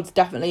shocking. Todd's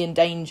definitely in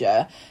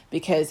danger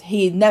because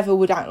he never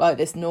would act like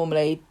this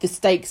normally. The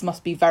stakes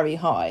must be very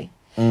high.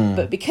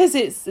 But because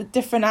it's a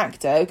different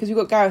actor, because we've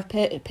got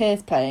Gareth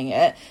Pearce playing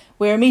it,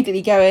 we're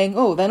immediately going,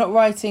 oh, they're not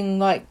writing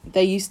like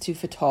they used to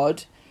for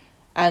Todd,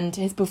 and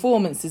his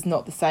performance is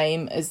not the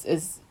same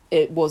as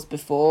it was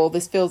before.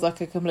 This feels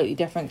like a completely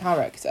different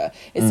character.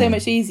 It's so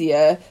much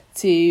easier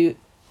to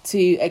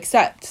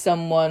accept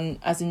someone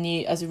as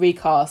a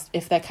recast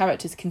if their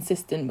character's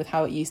consistent with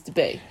how it used to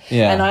be.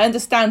 Yeah. And I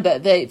understand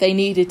that they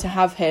needed to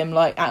have him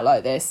act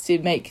like this to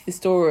make the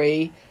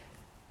story,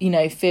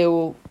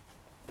 feel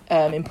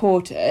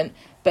important,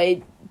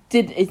 but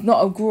it's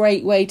not a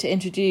great way to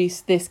introduce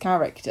this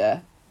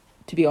character,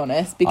 to be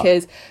honest,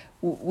 because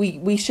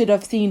we should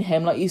have seen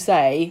him, like you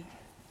say,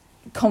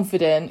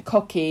 confident,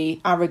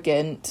 cocky,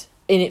 arrogant,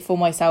 in it for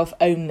myself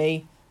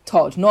only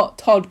Todd, not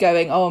Todd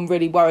going, oh, I'm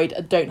really worried,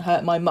 don't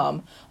hurt my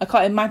mum. I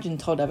can't imagine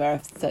Todd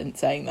ever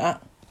saying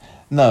that.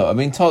 No, I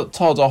mean, Todd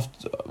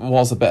oft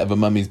was a bit of a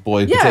mummy's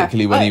boy,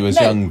 particularly when he was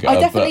younger. I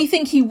definitely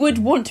think he would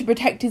want to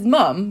protect his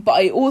mum, but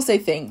I also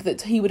think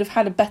that he would have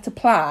had a better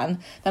plan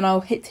than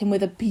I'll hit him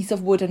with a piece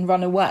of wood and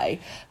run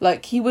away.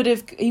 Like, he would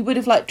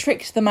have like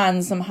tricked the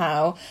man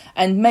somehow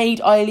and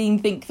made Eileen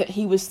think that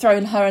he was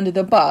throwing her under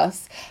the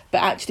bus,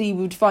 but actually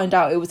would find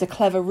out it was a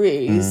clever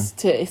ruse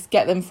to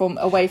get them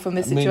away from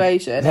this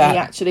situation. And he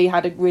actually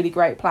had a really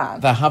great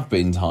plan. There have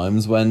been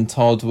times when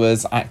Todd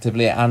was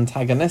actively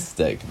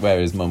antagonistic where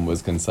his mum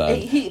was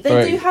concerned. They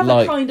do have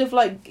a kind of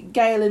like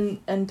Gail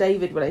and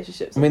David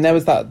relationship. I mean, there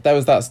was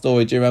that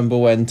story. Do you remember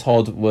when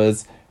Todd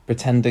was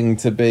pretending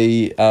to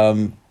be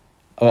or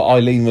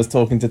Eileen was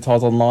talking to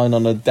Todd online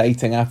on a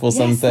dating app or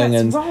something,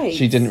 and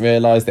she didn't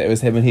realise that it was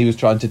him, and he was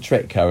trying to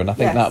trick her, and I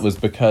think that was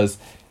because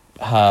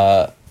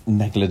her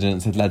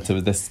negligence had led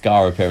to this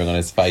scar appearing on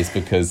his face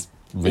because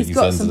reasons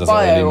doesn't really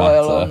matter.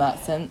 Oil on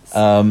that sense.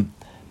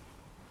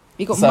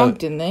 He got mugged,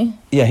 didn't he?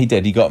 Yeah, he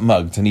did. He got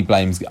mugged, and he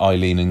blames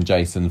Eileen and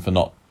Jason for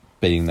not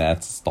being there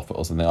to stop it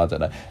or something. I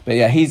don't know. But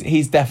yeah,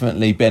 he's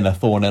definitely been a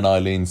thorn in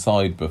Eileen's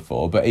side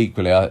before. But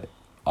equally,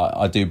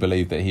 I do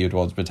believe that he would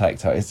want to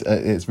protect her.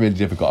 It's really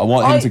difficult. I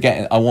want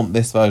I want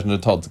this version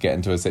of Todd to get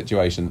into a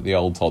situation that the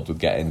old Todd would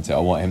get into. I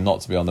want him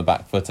not to be on the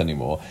back foot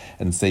anymore,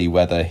 and see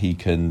whether he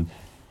can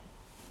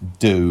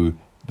do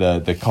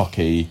the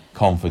cocky,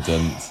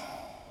 confident,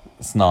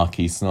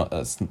 snarky,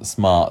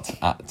 smart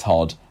at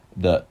Todd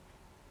that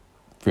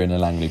Fiona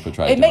Langley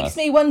portrayed. It makes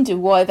me wonder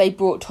why they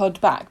brought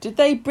Todd back. Did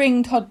they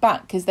bring Todd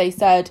back because they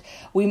said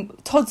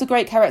Todd's a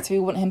great character, we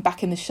want him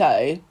back in the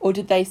show, or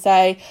did they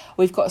say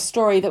we've got a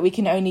story that we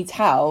can only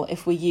tell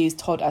if we use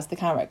Todd as the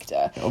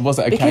character? Or was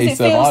it a case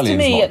of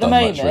Eileen's not done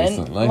much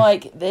recently?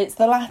 Like it's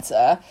the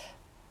latter,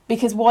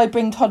 because why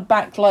bring Todd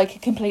back like a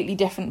completely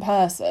different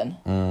person?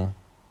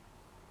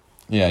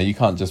 Yeah, you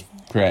can't just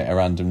create a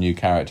random new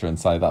character and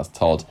say that's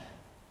Todd.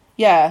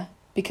 Yeah.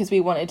 Because we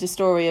wanted a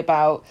story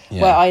about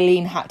where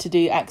Eileen had to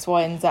do X,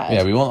 Y, and Z.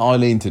 Yeah, we want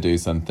Eileen to do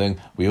something.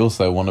 We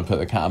also want to put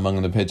the cat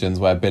among the pigeons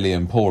where Billy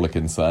and Paul are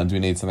concerned. We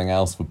need something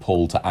else for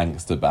Paul to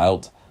angst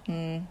about.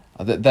 There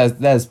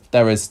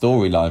is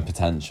storyline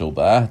potential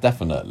there,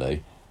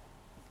 definitely.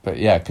 But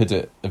yeah, could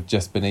it have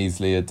just been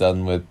easily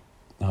done with...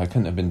 No, it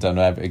couldn't have been done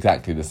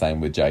exactly the same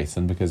with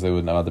Jason because they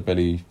wouldn't have had the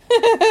Billy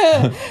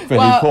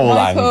Paul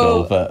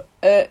angle, but...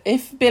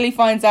 if Billy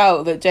finds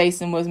out that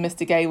Jason was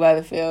Mr. Gay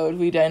Weatherfield,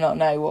 we do not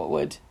know what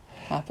would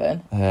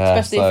happen.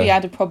 Especially if he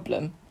had a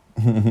problem.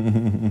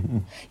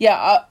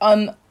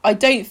 I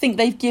don't think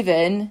they've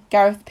given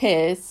Gareth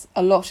Pierce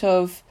a lot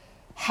of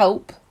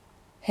help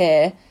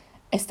here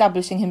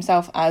establishing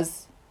himself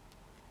as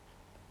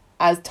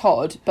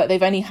Todd, but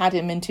they've only had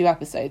him in 2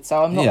 episodes,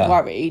 so I'm not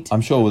worried.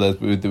 I'm sure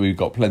we've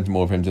got plenty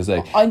more of him to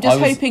see. I'm just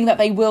hoping that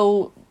they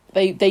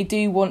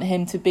do want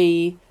him to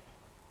be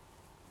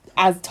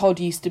as Todd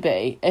used to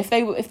be. If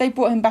they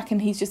brought him back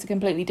and he's just a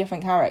completely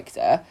different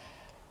character.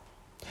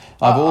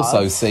 I've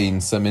also seen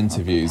some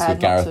interviews with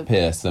Gareth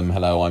Pierce, some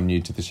Hello, I'm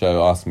New to the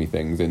Show, Ask Me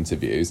Things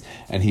interviews,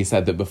 and he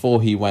said that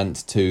before he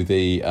went to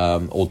the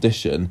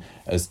audition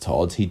as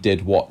Todd, he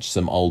did watch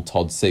some old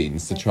Todd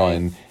scenes to try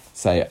and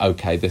say,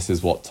 okay, this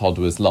is what Todd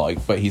was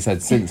like. But he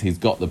said since he's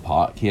got the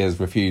part, he has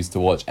refused to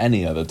watch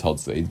any other Todd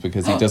scenes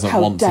because he doesn't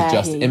want to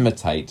just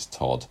imitate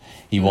Todd.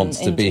 He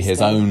wants to be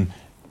his own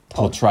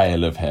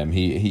portrayal of him.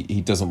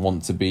 He doesn't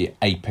want to be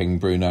aping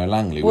Bruno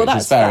Langley, which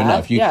is fair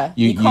enough. You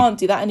can't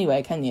do that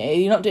anyway, can you?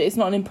 It's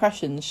not an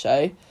impressions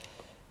show.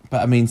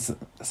 But I mean,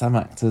 some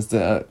actors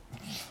that's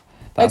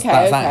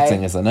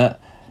acting, isn't it?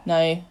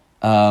 No.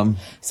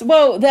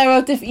 There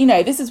are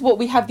this is what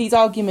we have these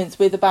arguments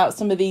with about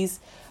some of these,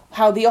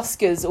 how the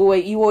Oscars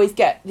always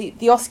get the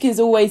Oscars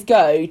always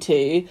go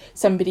to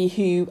somebody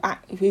who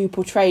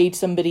portrayed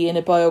somebody in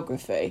a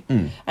biography,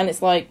 and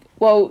it's like,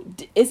 well,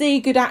 is he a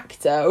good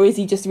actor or is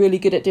he just really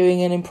good at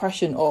doing an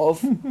impression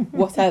of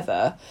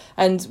whatever?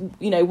 And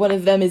one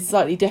of them is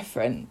slightly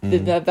different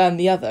than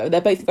the other. They're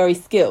both very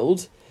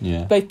skilled.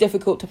 Yeah. Both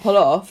difficult to pull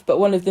off, but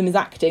one of them is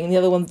acting and the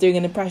other one's doing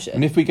an impression.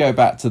 And if we go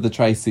back to the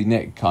Tracy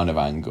Nick kind of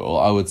angle,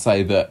 I would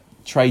say that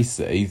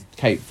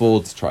Kate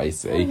Ford's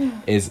Tracy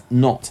is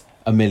not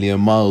a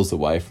million miles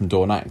away from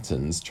Dawn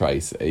Acton's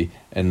Tracy,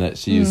 in that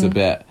she's a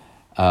bit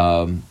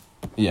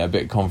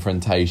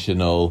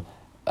confrontational,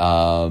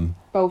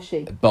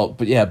 bolshy,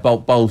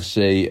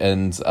 bolshy,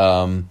 and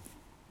a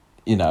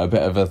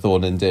bit of a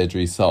thorn in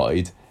Deirdre's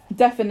side.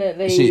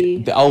 Definitely,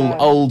 the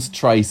old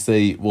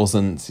Tracy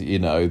wasn't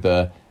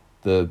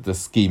the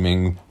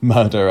scheming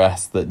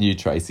murderess that new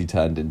Tracy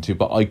turned into,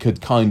 but I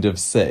could kind of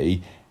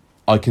see,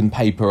 I can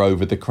paper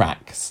over the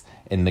cracks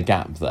in the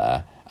gap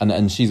there.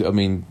 And she's,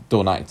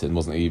 Dawn Acton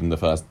wasn't even the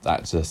first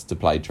actress to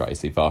play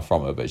Tracy, far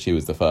from her, but she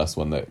was the first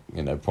one that,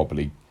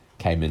 probably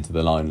came into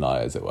the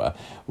limelight, as it were.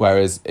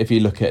 Whereas if you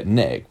look at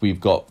Nick, we've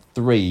got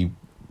 3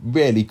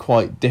 really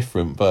quite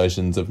different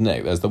versions of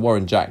Nick. There's the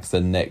Warren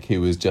Jackson Nick,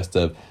 who was just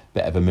a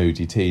bit of a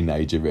moody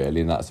teenager, really,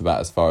 and that's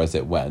about as far as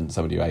it went,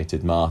 somebody who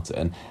hated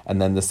Martin.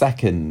 And then the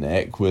second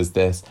Nick was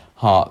this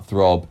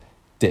heartthrob,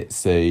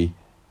 ditzy,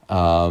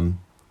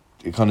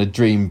 kind of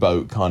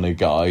dreamboat kind of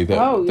guy.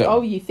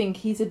 You think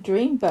he's a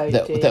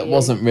dreamboat? That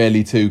wasn't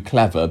really too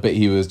clever, but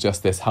he was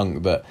just this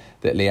hunk that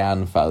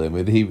Leanne fell in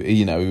with. He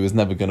was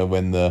never going to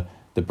win the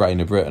Brain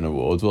of Britain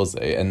Awards, was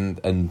he?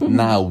 And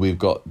now we've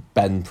got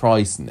Ben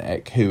Price,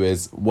 Nick, who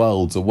is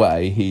worlds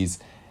away.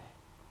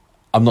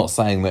 I'm not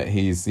saying that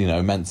he's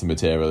Mensa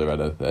material or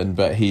anything,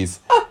 but he's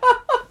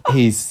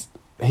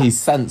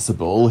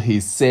sensible.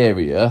 He's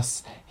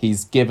serious.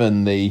 He's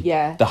given the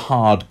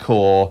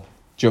hardcore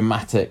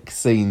dramatic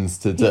scenes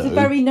to do. He's a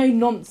very no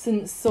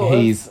nonsense sort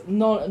of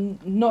not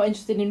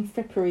interested in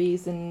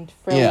fripperies and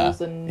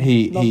frills and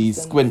he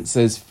nonsense. Squints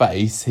his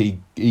face. He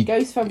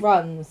goes for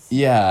runs.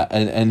 Yeah,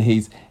 and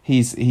he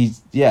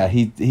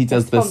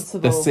does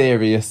the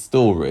serious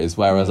stories,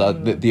 whereas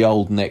the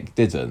old Nick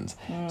didn't.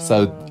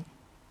 So.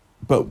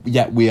 But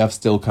yet we have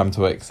still come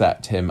to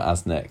accept him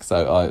as Nick.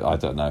 So I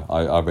don't know.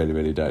 I really,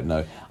 really don't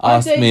know.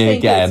 Ask me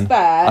again.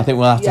 I think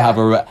we'll have to have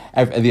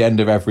at the end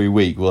of every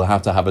week, we'll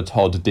have to have a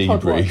Todd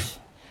debrief.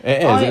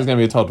 It's going to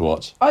be a Todd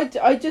watch.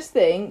 I just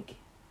think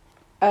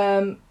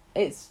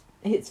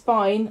it's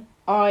fine.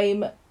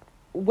 I'm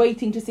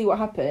waiting to see what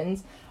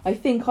happens. I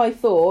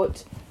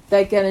thought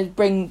they're going to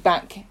bring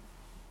back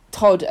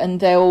Todd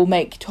and they'll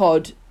make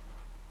Todd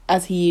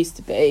as he used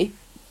to be.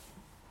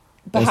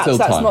 Perhaps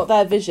that's not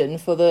their vision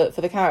for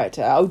the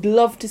character. I would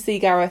love to see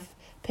Gareth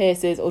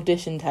Pierce's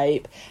audition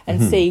tape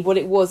and see what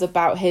it was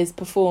about his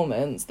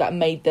performance that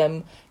made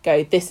them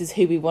go, "This is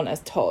who we want as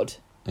Todd."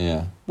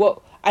 Yeah.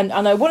 What and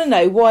I want to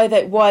know why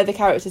the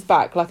character's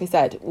back. Like I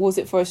said, was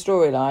it for a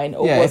storyline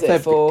or was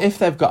it for? If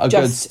they've got a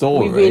good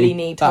story, we really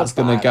need Todd that's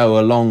going to go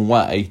a long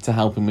way to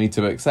helping me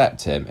to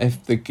accept him.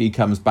 If he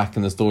comes back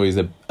and the story's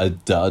a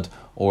dud,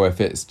 or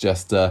if it's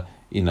just a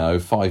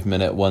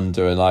 5-minute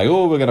wonder and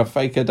we're going to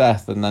fake a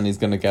death and then he's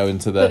going to go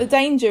into the... But the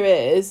danger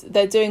is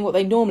they're doing what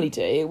they normally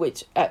do,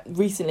 which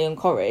recently on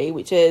Corrie,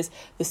 which is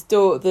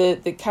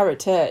the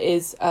character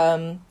is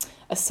a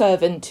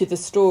servant to the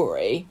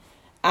story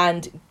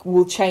and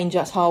will change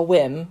at our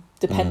whim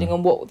depending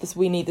on what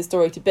we need the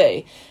story to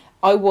be.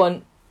 I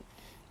want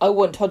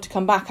Todd to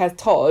come back as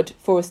Todd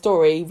for a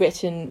story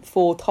written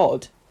for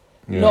Todd,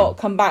 not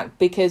come back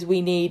because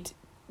we need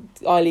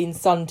Eileen's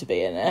son to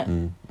be in it.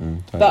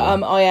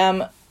 Totally.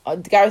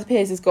 But Gareth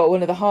Pierce has got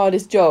one of the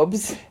hardest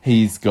jobs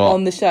he's got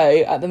on the show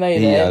at the moment.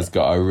 He has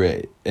got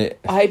I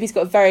hope he's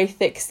got very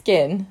thick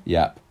skin.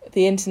 Yep.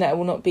 The internet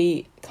will not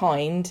be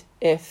kind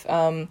if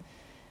they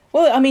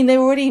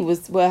already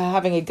were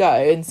having a go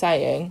and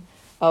saying,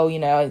 I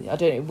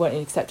don't want to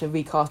accept a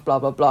recast, blah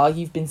blah blah.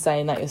 You've been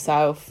saying that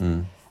yourself.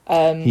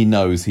 He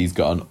knows he's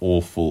got an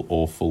awful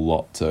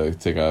lot to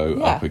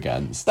go up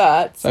against.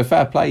 But so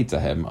fair play to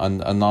him,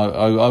 and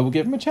I will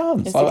give him a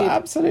chance. I will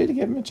absolutely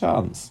give him a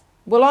chance.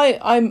 Well,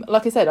 I'm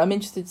like I said, I'm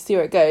interested to see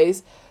where it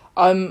goes.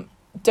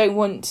 Don't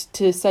want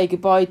to say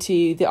goodbye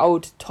to the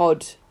old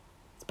Todd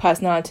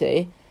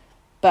personality,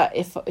 but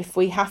if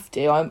we have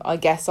to, I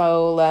guess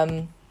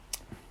I'm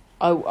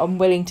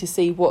willing to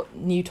see what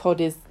new Todd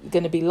is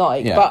going to be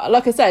like. Yeah. But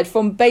like I said,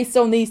 based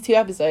on these 2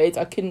 episodes,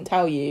 I couldn't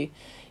tell you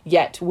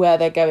yet where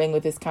they're going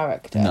with this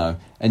character. No,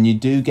 and you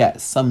do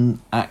get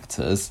some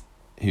actors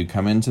who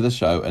come into the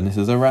show, and this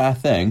is a rare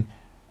thing,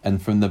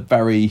 and from the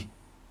very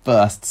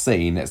first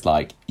scene it's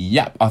like,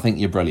 yep, I think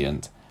you're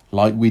brilliant,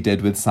 like we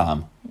did with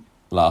Sam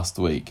last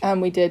week,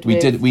 and we did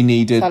with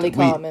Sally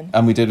Carman,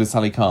 and we did with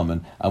Sally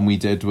Carman, and we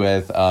did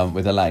with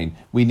Elaine.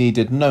 We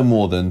needed no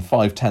more than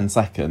 5-10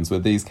 seconds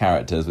with these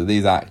characters, with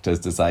these actors,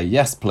 to say,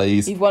 yes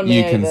please, you've won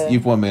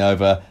me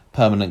over,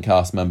 permanent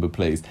cast member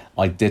please.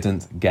 I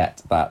didn't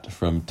get that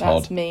from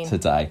Todd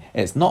today.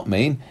 It's not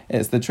mean,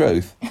 it's the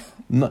truth.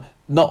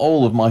 Not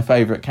all of my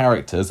favourite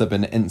characters have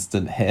been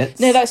instant hits.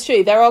 No, that's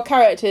true. There are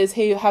characters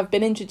who have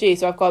been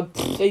introduced, so I've gone,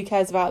 who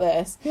cares about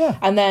this? Yeah.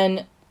 And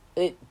then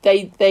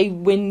they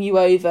win you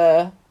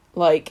over,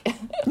 like...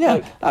 Yeah,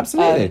 like,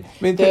 absolutely.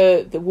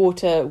 The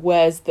water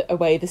wears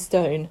away the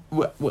stone.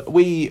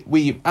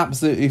 We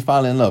absolutely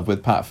fell in love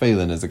with Pat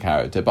Phelan as a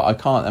character, but I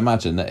can't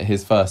imagine that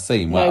his first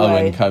scene where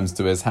Owen comes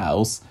to his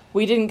house...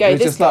 We didn't go,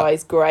 this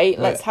guy's great,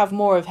 let's have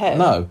more of him.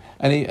 No,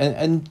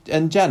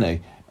 and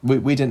Jenny...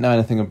 We didn't know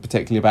anything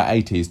particularly about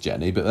 80s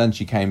Jenny, but then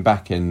she came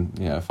back in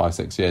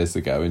 5-6 years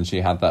ago, and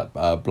she had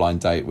that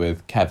blind date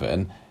with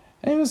Kevin.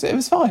 And it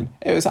was fine.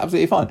 It was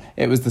absolutely fine.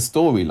 It was the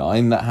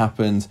storyline that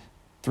happened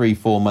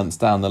 3-4 months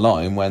down the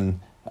line when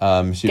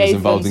she was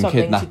involved in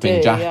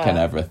kidnapping Jack and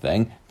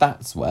everything.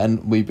 That's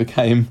when we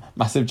became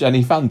massive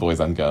Jenny fanboys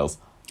and girls.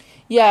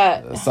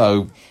 Yeah.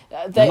 So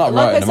like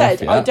I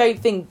said, I don't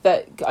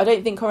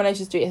think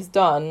Coronation Street has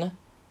done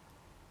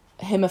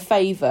him a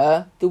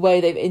favour the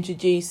way they've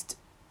introduced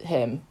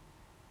him.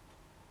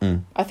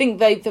 I think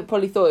they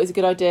probably thought it was a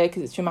good idea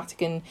because it's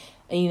dramatic and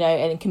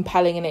and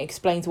compelling, and it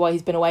explains why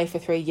he's been away for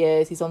 3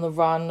 years. He's on the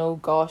run. Oh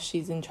gosh,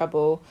 he's in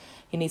trouble.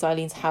 He needs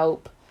Eileen's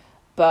help,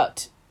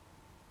 but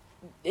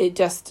it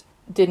just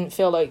didn't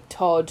feel like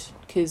Todd,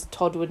 because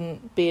Todd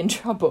wouldn't be in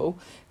trouble,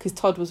 because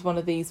Todd was one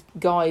of these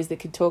guys that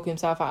could talk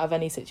himself out of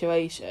any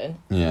situation.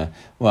 Yeah,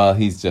 well,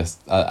 he's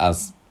just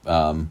as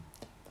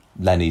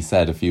Lenny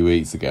said a few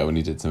weeks ago when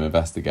he did some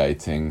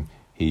investigating,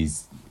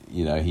 he's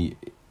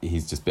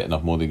just bitten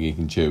off more than he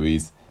can chew.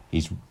 He's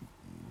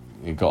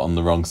got on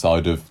the wrong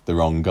side of the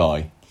wrong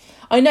guy.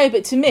 I know,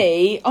 but to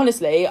me,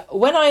 honestly,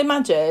 when I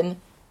imagine,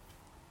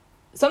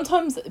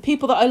 sometimes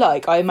people that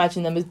I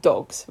imagine them as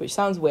dogs, which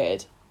sounds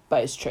weird,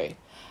 but it's true.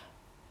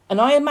 And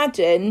I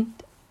imagine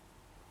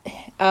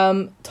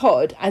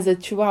Todd as a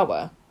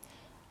chihuahua,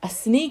 a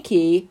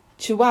sneaky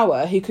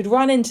chihuahua who could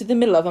run into the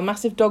middle of a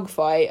massive dog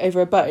fight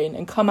over a bone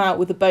and come out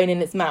with a bone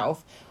in its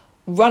mouth,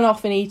 run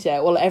off and eat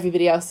it while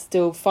everybody else is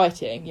still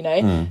fighting,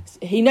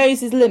 He knows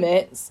his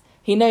limits.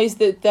 He knows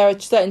that there are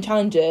certain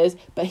challenges,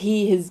 but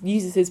he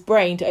uses his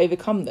brain to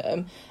overcome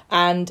them.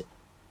 And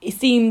he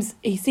seems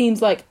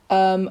like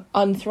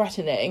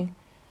unthreatening,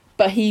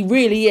 but he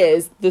really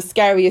is the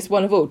scariest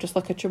one of all, just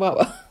like a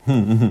chihuahua. You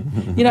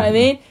know what I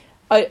mean?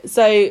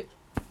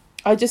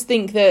 I just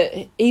think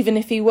that even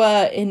if he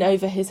were in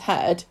over his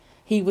head,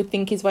 he would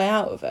think his way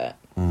out of it.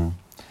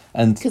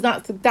 And because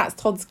that's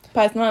Todd's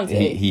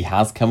personality. He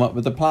has come up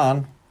with a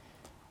plan.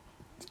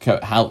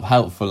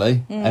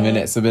 Helpfully. I mean,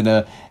 it's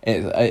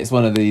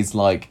one of these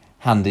like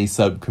handy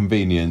soap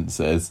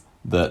conveniences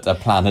that a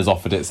plan has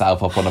offered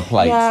itself up on a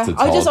plate to Todd.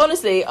 I just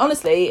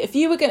honestly, if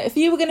you were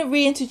gonna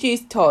reintroduce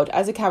Todd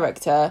as a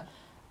character,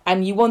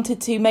 and you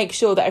wanted to make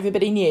sure that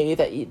everybody knew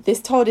that this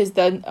Todd is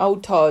the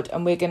old Todd,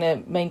 and we're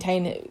gonna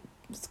maintain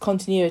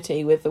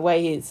continuity with the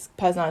way his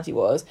personality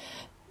was,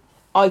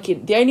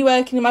 the only way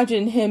I can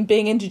imagine him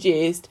being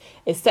introduced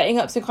is setting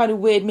up some kind of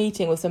weird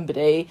meeting with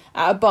somebody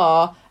at a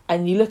bar.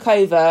 And you look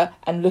over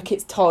and look,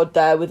 it's Todd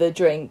there with a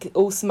drink,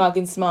 all smug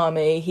and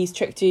smarmy. He's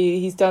tricked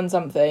you. He's done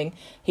something.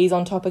 He's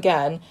on top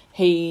again.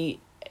 He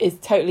is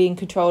totally in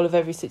control of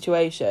every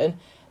situation.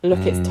 Look,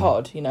 it's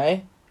Todd,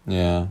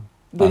 Yeah.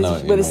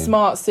 With a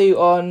smart suit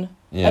on.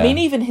 Yeah. I mean,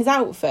 even his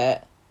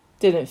outfit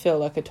didn't feel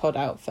like a Todd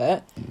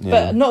outfit. Yeah.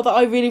 But not that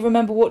I really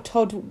remember what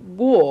Todd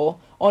wore,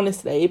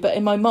 honestly. But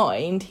in my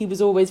mind, he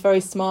was always very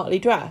smartly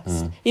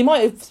dressed. He might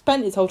have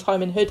spent his whole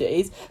time in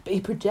hoodies, but he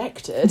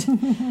projected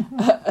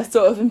a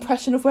sort of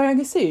impression of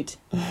wearing a suit.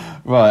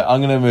 Right,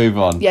 I'm going to move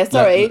on. Yeah,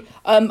 sorry.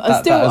 I'm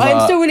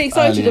still really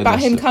excited about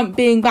him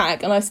being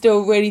back, and I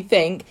still really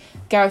think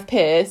Gareth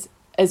Pierce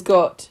has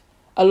got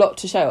a lot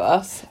to show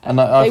us. And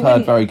I've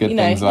heard very good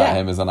things about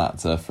him as an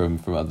actor from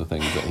other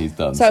things that he's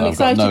done. So I'm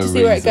excited to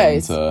see where it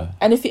goes.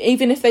 And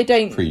even if they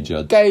don't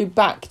prejudge. go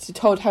back to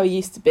Todd how he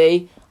used to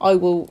be, I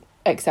will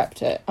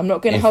accept it. I'm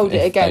not going to hold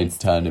it against.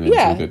 They turn him into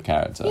a good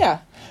character. Yeah.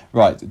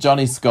 Right,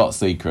 Johnny Scott's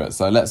secret.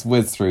 So let's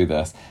whiz through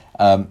this.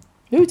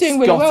 We were doing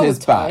really well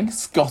with time.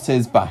 Scott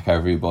is back,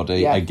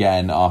 everybody. Yeah.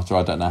 Again, after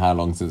I don't know how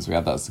long since we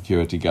had that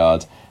security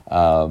guard.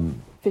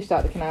 Fished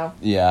out the canal.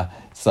 Yeah.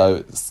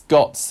 So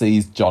Scott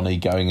sees Johnny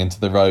going into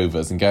the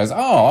Rovers and goes,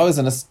 I was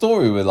in a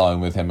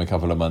storyline with him a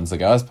couple of months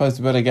ago. I suppose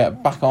we better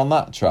get back on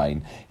that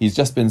train. He's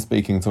just been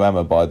speaking to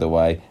Emma, by the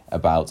way,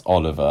 about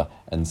Oliver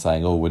and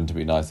saying, wouldn't it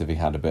be nice if he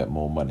had a bit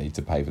more money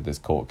to pay for this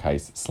court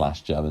case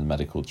 / German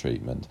medical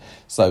treatment.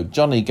 So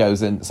Scott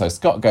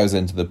goes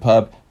into the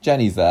pub.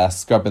 Jenny's there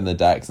scrubbing the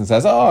decks and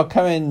says,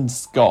 come in,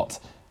 Scott.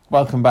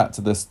 Welcome back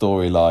to the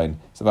storyline.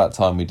 It's about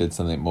time we did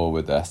something more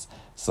with this.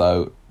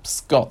 So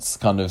Scott's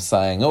kind of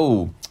saying,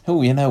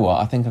 you know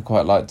what? I think I'd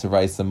quite like to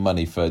raise some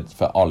money for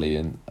Ollie.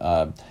 And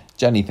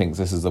Jenny thinks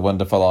this is a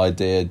wonderful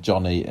idea.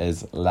 Johnny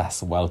is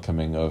less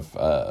welcoming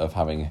of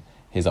having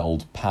his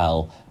old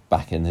pal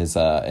back in his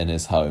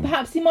home.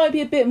 Perhaps he might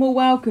be a bit more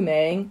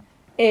welcoming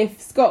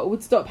if Scott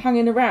would stop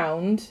hanging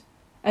around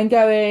and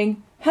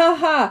going, ha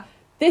ha,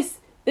 this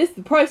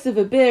the price of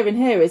a beer in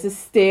here is a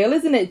steal,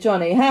 isn't it,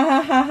 Johnny? Ha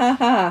ha ha ha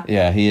ha.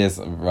 Yeah, he is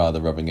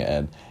rather rubbing it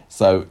in.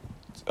 So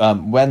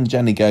when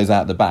Jenny goes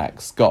out the back,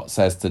 Scott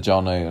says to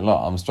Johnny, look,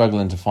 I'm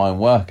struggling to find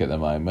work at the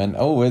moment.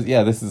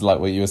 This is like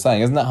what you were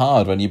saying. Isn't it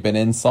hard when you've been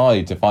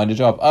inside to find a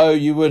job?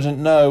 You wouldn't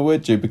know,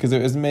 would you? Because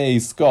it was me,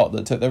 Scott,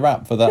 that took the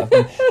rap for that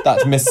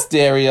that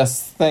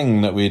mysterious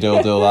thing that we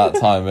did all that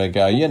time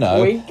ago.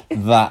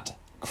 That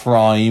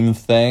crime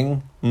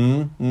thing.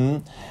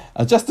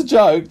 Just a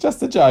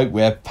joke.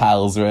 We're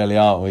pals, really,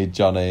 aren't we,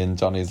 Johnny? And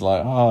Johnny's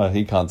like,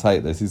 he can't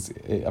take this.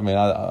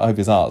 I hope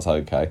his heart's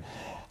okay.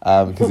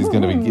 Because he's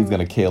going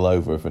to keel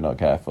over if we're not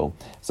careful.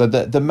 So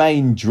the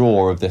main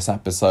draw of this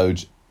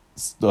episode,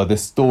 or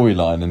this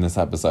storyline in this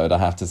episode, I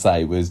have to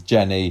say, was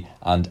Jenny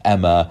and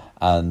Emma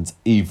and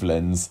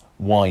Evelyn's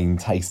wine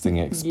tasting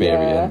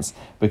experience.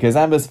 Yeah. Because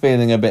Emma's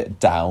feeling a bit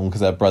down because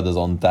her brother's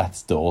on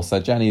death's door. So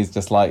Jenny's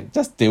just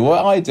do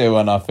what I do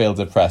when I feel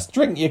depressed.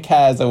 Drink your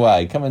cares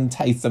away. Come and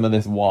taste some of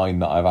this wine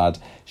that I've had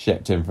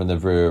shipped in from the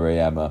brewery,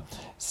 Emma.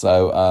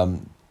 So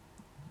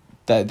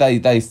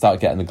They start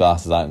getting the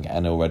glasses out and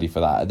getting all ready for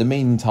that. At the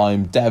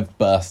meantime, Dev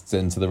bursts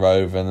into the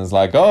Rover and is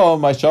like,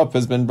 my shop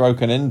has been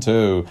broken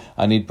into.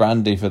 I need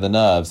brandy for the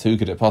nerves. Who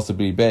could it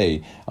possibly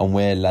be? And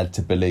we're led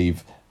to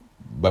believe,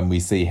 when we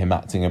see him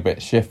acting a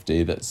bit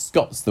shifty, that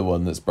Scott's the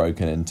one that's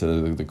broken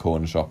into the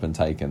corner shop and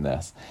taken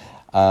this.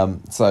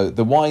 So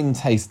the wine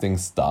tasting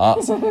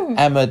starts.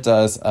 Emma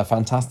does a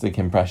fantastic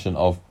impression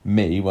of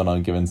me when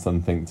I'm given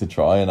something to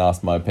try and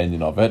ask my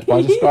opinion of it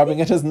by describing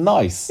it as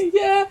nice.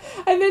 Yeah,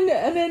 and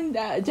then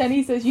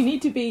Jenny says you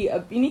need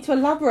to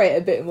elaborate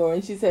a bit more,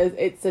 and she says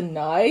it's a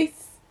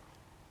nice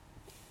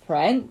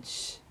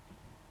French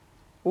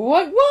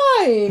white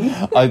wine.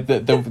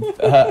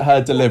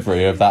 Her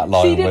delivery of that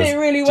line, she did it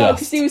really well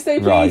because she was so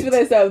pleased with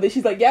herself that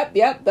she's like, yep,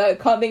 that,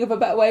 can't think of a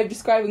better way of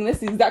describing this.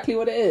 This is exactly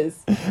what it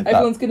is.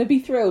 Everyone's going to be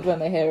thrilled when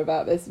they hear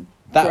about this.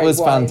 That was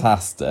wine.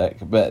 Fantastic,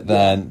 but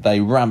then they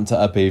ramped it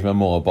up even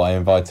more by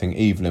inviting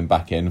Evelyn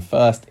back in.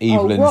 First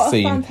Evelyn's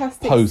scene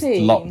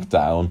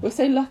post-lockdown. We're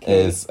so lucky.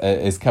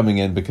 Is coming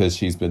in because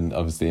she's been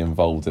obviously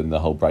involved in the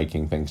whole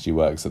breaking thing. She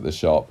works at the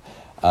shop.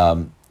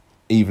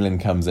 Evelyn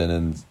comes in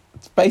and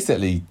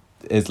basically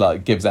is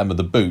like gives Emma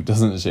the boot,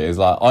 doesn't she? It's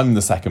like, I'm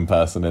the second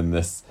person in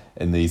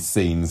these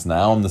scenes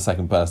now. I'm the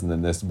second person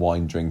in this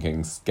wine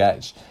drinking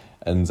sketch,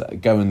 and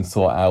go and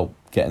sort out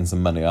getting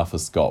some money off of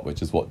Scott,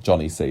 which is what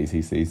Johnny sees.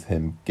 He sees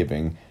him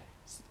giving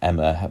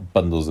Emma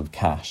bundles of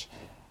cash,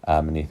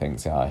 and he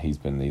thinks, he's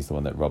the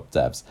one that robbed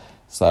Debs.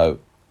 So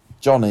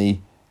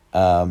Johnny,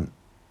 while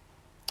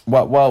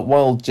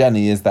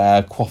Jenny is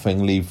there quaffing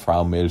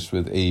Liebfraumilch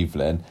with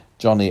Evelyn,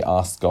 Johnny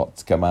asks Scott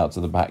to come out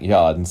to the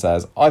backyard and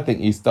says, I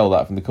think you stole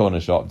that from the corner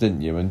shop, didn't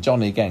you? And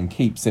Johnny again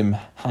keeps him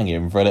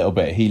hanging for a little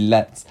bit. He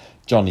lets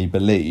Johnny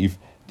believe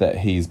that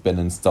he's been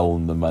and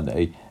stolen the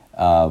money.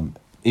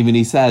 Even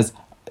he says,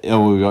 it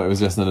was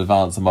just an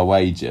advance of my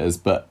wages,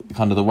 but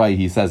kind of the way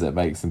he says it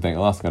makes him think,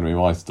 well, that's going to be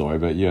my story,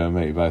 but you and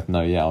me both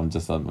know, I'm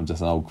just an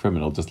old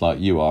criminal, just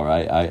like you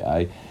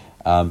are,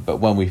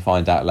 but when we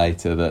find out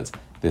later that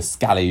the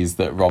scallies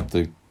that robbed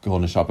the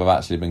corner shop have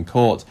actually been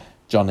caught,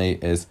 Johnny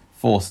is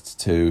forced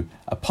to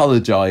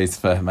apologise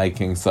for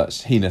making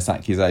such heinous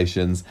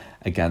accusations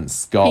against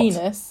Scott.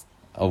 Heinous?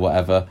 Or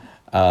whatever.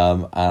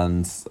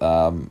 And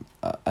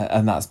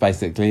that's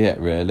basically it,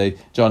 really.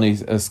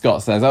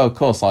 Scott says, of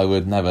course I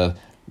would never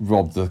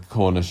rob the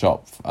corner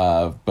shop,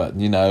 but,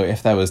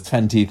 if there was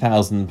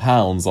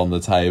 £20,000 on the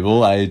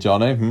table,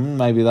 Johnny,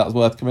 maybe that's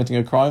worth committing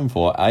a crime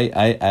for,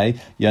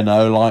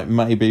 like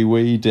maybe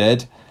we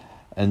did.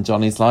 And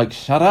Johnny's like,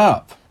 shut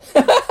up.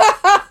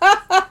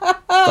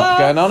 Stop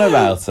going on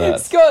about it.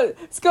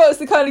 Scott's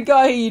the kind of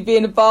guy who you'd be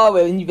in a bar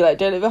with and you'd be like,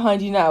 don't look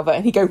behind you now,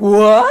 and he'd go,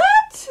 what?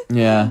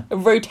 Yeah.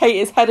 And rotate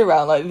his head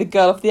around like the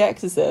girl off The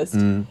Exorcist.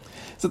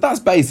 So that's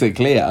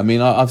basically it. I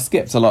mean, I've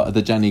skipped a lot of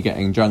the Jenny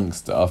getting drunk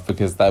stuff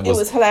because there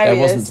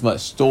wasn't so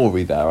much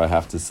story there, I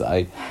have to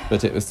say,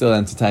 but it was still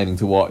entertaining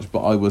to watch.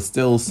 But I will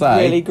still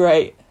say, really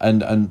great.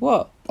 And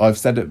what? I've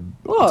said it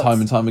time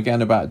and time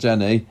again about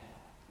Jenny.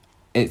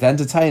 It's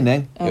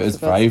entertaining. It was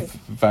very,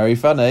 very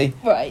funny.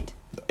 Right.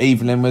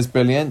 Evelyn was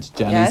brilliant.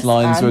 Jenny's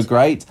lines were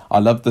great. I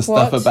loved the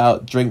stuff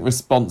about drink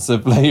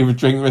responsibly,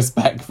 drink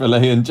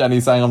respectfully, and Jenny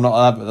saying, I'm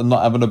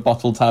not having a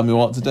bottle, tell me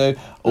what to do.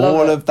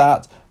 All of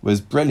that was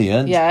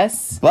brilliant.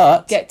 Yes.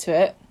 But get to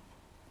it.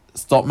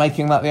 Stop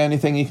making that the only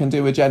thing you can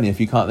do with Jenny if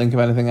you can't think of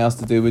anything else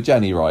to do with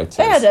Jenny writers.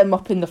 They had her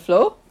mopping the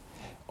floor.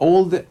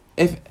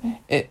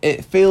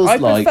 It feels like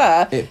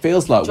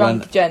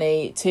drunk when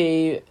Jenny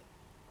to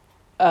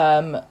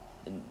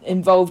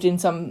involved in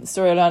some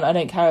storyline I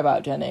don't care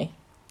about Jenny.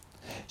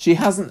 She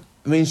hasn't.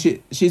 I mean,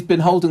 she's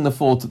been holding the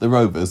fort at the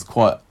Rovers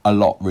quite a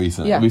lot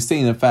recently. Yeah. We've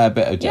seen a fair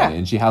bit of Jenny,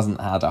 and she hasn't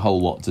had a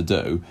whole lot to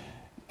do,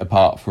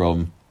 apart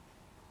from,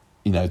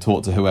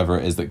 talk to whoever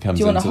it is that comes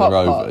into the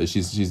Rovers.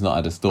 She's not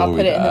had a story. I'll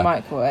put it in the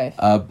microwave.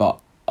 But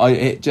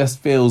it just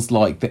feels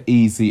like the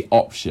easy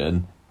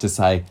option to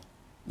say,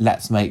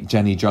 let's make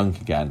Jenny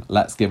drunk again.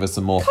 Let's give her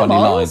some more funny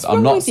lines.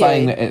 I'm not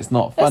saying that it's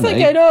not funny.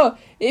 That's like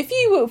if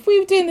we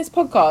were doing this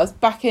podcast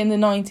back in the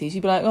 90s,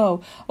 you'd be like,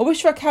 oh, I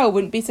wish Raquel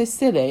wouldn't be so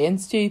silly and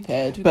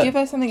stupid. Give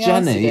her something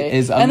else to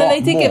do. And then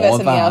they did give her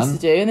something else to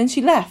do, and then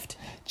she left.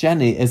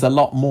 Jenny is a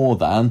lot more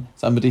than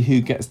somebody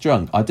who gets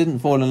drunk. I didn't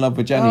fall in love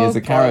with Jenny as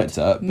a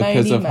character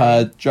because of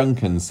her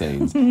drunken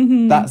scenes.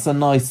 That's a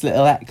nice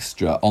little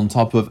extra on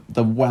top of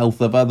the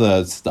wealth of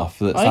other stuff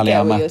that Sally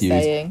Ann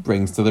Matthews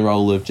brings to the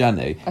role of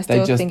Jenny. I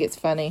still think it's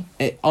funny.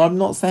 I'm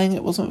not saying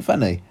it wasn't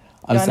funny.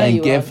 I'm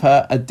saying give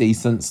her a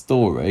decent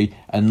story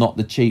and not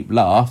the cheap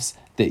laughs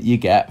that you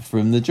get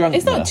from the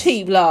drunkenness. It's not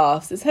cheap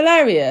laughs. It's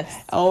hilarious.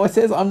 Oh, it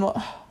is. I'm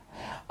not...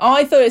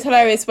 I thought it was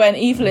hilarious when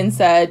Evelyn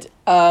said,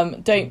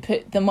 don't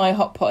put my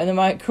hot pot in the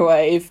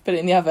microwave, put it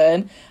in the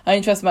oven. I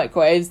don't trust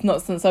microwaves,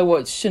 not since I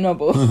watched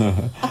Chernobyl.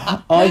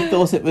 I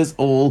thought it was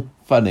all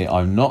funny.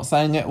 I'm not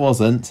saying it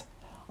wasn't.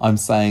 I'm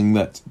saying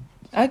that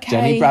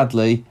Jenny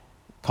Bradley,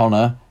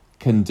 Connor,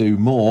 can do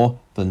more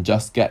than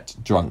just get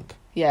drunk.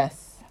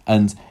 Yes.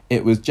 And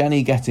it was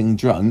Jenny getting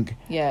drunk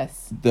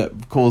that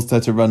caused her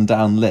to run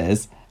down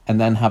Liz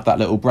and then have that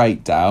little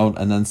breakdown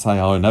and then say,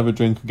 I'll never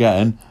drink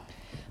again.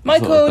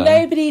 Michael,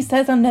 nobody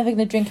says I'm never going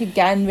to drink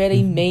again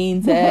really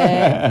means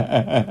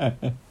it.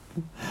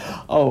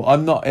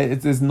 I'm not.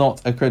 It is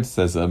not a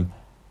criticism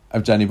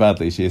of Jenny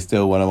Bradley. She is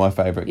still one of my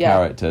favourite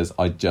characters.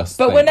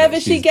 But whenever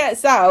she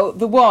gets out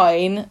the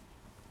wine,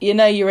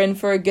 you're in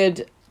for a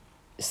good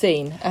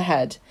scene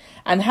ahead,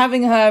 and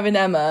having her and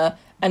Emma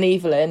and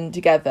Evelyn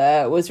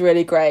together was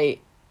really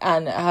great.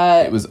 And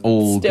her it was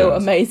all still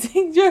good.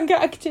 Amazing drunk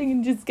acting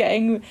and just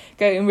going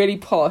really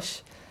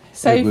posh.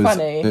 So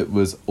funny. It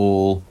was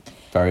all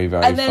very,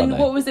 very funny. And then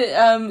what was it?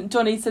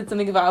 Johnny said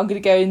something about, I'm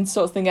going to go and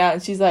sort something out,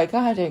 and she's like,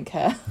 I don't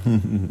care.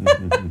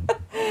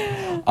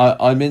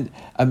 I mean,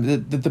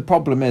 the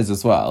problem is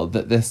as well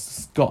that this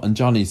Scott and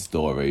Johnny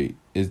story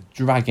is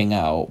dragging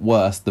out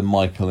worse than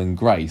Michael and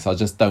Grace. I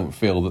just don't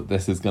feel that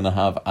this is going to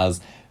have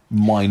as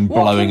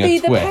mind-blowing a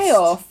twist. What can be the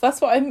payoff? That's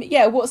what I'm...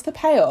 Yeah, what's the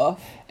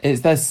payoff?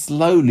 They're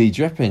slowly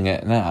dripping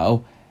it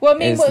now. Well, I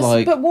mean,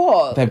 but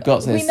what? They've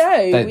got this. We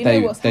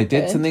know what's They happened.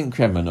 did something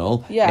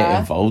criminal. Yeah. It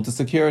involved a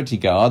security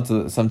guard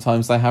that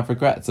sometimes they have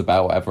regrets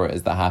about whatever it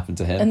is that happened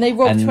to him. And they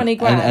robbed 20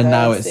 grand. And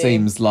now it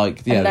seems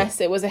like... Yeah, unless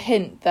it was a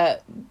hint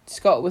that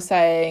Scott was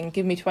saying,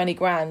 give me 20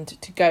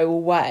 grand to go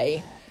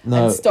away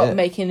and stop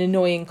making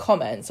annoying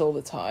comments all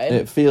the time.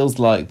 It feels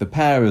like the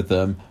pair of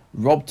them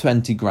robbed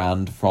 20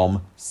 grand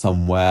from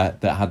somewhere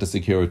that had a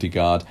security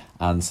guard,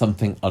 and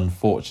something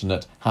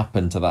unfortunate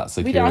happened to that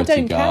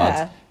security guard.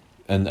 Care.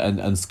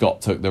 And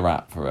Scott took the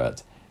rap for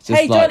it.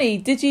 Hey, Johnny,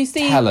 did you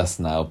see... Tell us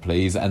now,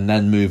 please, and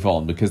then move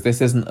on, because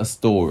this isn't a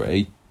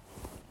story.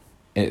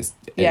 It's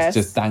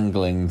just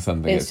dangling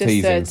something. It's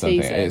teasing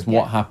something. It's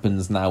what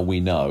happens now we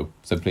know.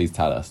 So please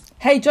tell us.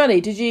 Hey,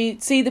 Johnny, did you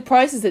see the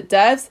prices at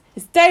Dev's?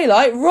 It's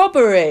daylight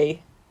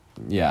robbery.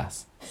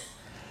 Yes.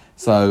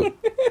 So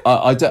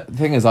the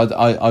thing is,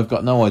 I've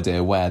got no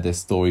idea where this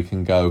story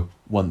can go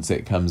once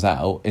it comes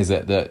out. Is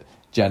it that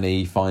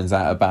Jenny finds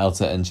out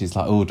about it and she's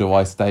like, oh, do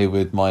I stay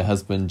with my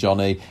husband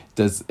Johnny?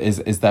 Is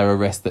there a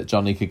risk that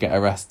Johnny could get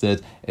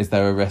arrested? Is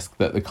there a risk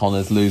that the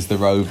Connors lose the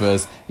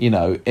Rovers? You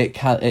know, it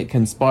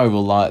can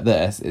spiral like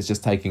this. It's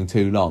just taking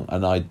too long.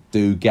 And I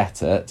do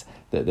get it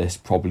that this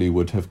probably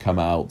would have come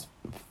out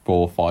 4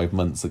 or 5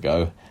 months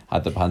ago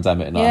had the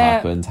pandemic not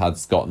happened, had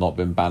Scott not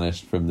been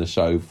banished from the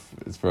show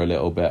for a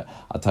little bit.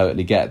 I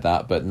totally get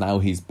that, but now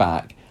he's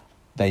back.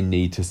 They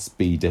need to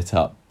speed it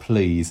up.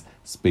 Please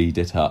speed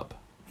it up.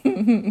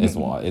 It's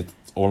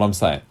all I'm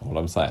saying.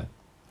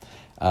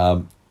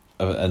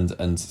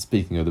 And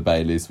speaking of the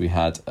Baileys, we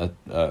had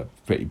a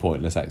pretty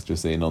pointless extra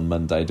scene on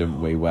Monday,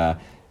 didn't we, where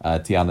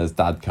Tiana's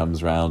dad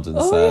comes round and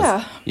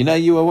says, you know,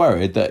 you were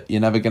worried that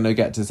you're never going to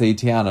get to see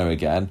Tiana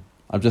again.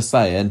 I'm just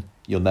saying,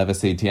 you'll never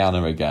see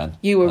Tiana again.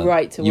 You were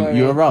right to worry.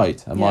 You were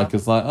right. And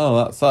Michael's like,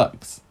 oh, that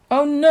sucks.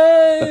 Oh,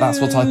 no. But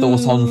that's what I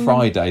thought on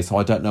Friday, so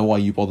I don't know why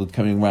you bothered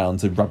coming round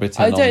to rub it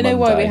in on Monday. I don't know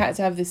why we had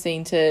to have this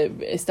scene to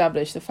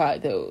establish the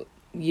fact that,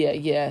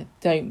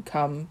 don't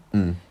come.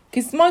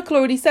 Because Michael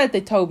already said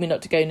they told me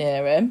not to go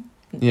near him.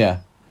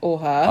 Yeah. Or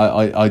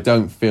her. I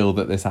don't feel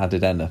that this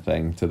added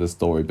anything to the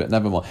story, but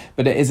never mind.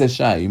 But it is a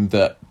shame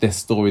that this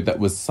story that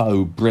was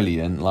so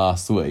brilliant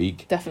last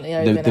week, definitely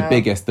over the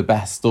biggest, the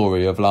best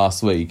story of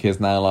last week, is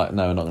now like,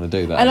 no, we're not going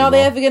to do that. And anymore. Are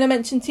they ever going to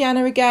mention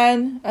Tiana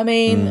again? I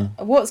mean,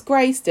 what's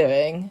Grace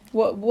doing?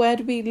 Where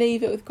do we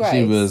leave it with Grace?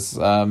 She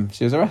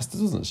was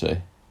arrested, wasn't she?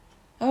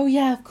 Oh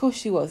yeah, of course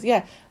she was.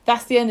 Yeah,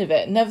 that's the end of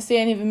it. Never see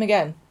any of them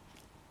again.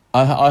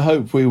 I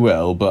hope we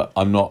will, but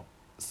I'm not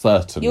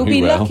certain. You'll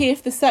be lucky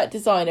if the set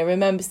designer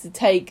remembers to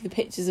take the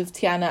pictures of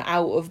Tiana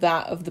out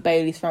of the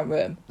Bailey's front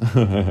room.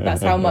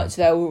 That's how much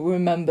they'll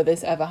remember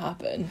this ever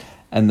happened.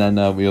 And then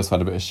we also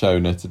had a bit of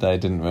Shona today,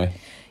 didn't we?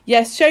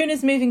 Yes,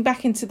 Shona's moving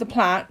back into the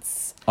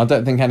Platts. I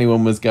don't think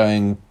anyone was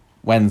going,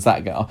 when's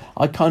that go?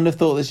 I kind of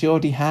thought that she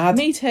already had.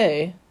 Me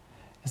too.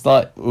 It's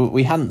like,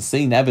 we hadn't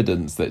seen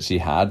evidence that she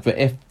had, but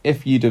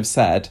if you'd have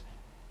said,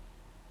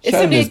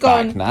 Shona's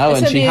back now,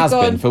 and she has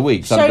been for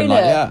weeks, I've been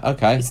like, yeah,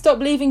 okay. Stop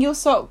leaving your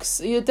socks,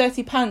 your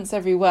dirty pants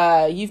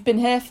everywhere. You've been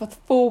here for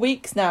 4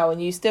 weeks now,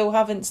 and you still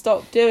haven't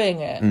stopped doing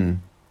it.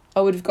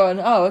 I would have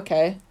gone, oh,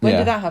 okay. When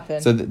did that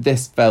happen? So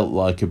this felt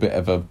like a bit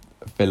of a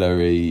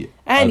fillery.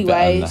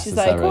 Anyway, she's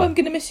like, oh, I'm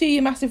going to miss you,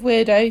 you massive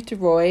weirdo, to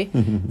Roy.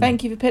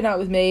 Thank you for putting up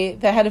with me.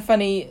 They had a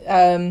funny...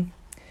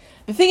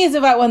 The thing is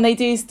about when they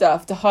do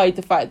stuff to hide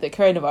the fact that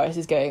coronavirus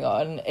is going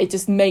on, it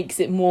just makes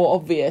it more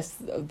obvious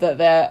that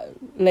they're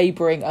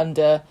labouring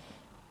under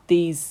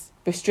these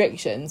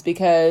restrictions,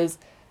 because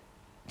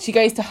she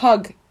goes to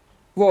hug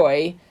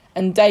Roy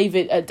and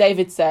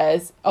David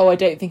says, oh, I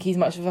don't think he's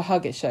much of a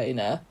hugger,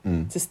 Shona,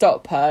 to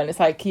stop her. And it's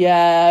like,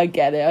 yeah, I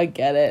get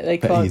it. They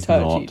can't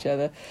touch each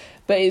other.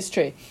 But it's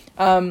true.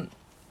 So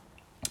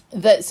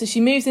she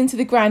moves into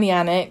the granny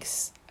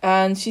annex.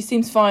 And she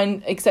seems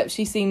fine, except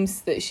she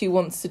seems that she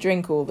wants to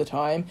drink all the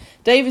time.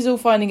 Dave is all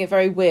finding it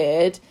very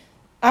weird.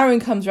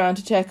 Aaron comes round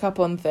to check up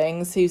on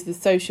things, who's the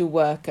social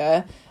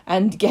worker.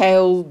 And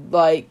Gail,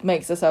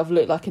 makes herself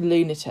look like a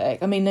lunatic.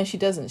 I mean, no, she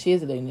doesn't. She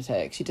is a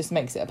lunatic. She just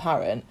makes it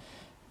apparent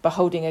by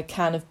holding a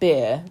can of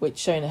beer, which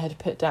Shona had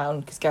put down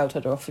because Gail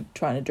told her off for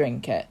trying to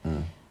drink it.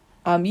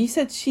 You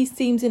said she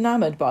seems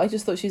enamoured, but I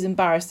just thought she was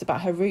embarrassed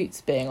about her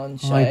roots being on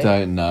show. I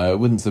don't know. It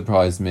wouldn't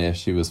surprise me if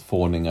she was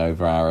fawning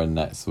over Aaron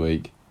next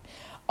week.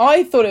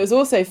 I thought it was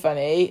also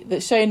funny that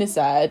Shona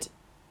said,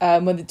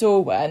 when the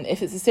door went,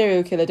 if it's a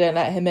serial killer, don't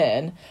let him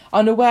in,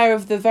 unaware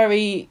of the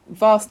very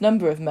vast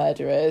number of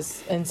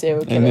murderers and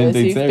serial killers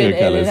who've been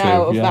in and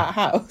out of that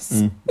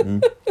house.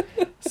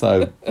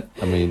 So,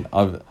 I mean,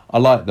 I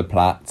like the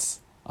Platts.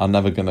 I'm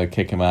never going to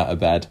kick him out of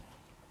bed.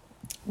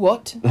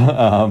 What?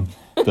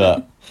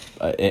 But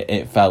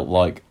it felt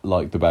like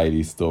the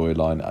Bailey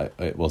storyline.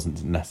 It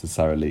wasn't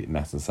necessarily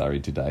necessary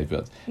today,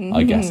 but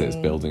I guess it's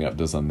building up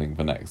to something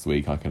for next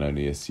week, I can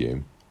only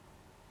assume.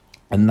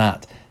 And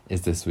that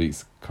is this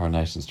week's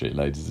Coronation Street,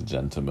 ladies and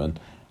gentlemen.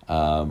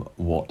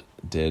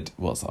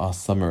 What's our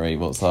summary?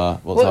 What's our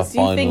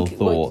final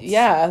thoughts?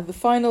 The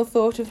final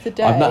thought of the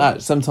day. I've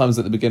not sometimes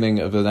at the beginning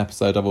of an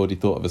episode I've already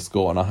thought of a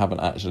score and I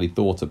haven't actually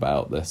thought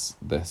about this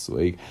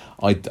week.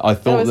 I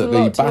thought that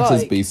the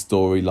Battersby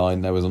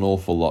storyline, there was an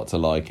awful lot to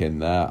like in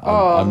there.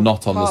 I'm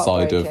not on the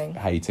side of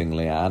hating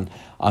Leanne.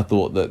 I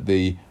thought that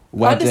the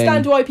wedding... I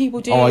understand why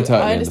people do. I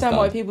totally understand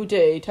why people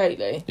do,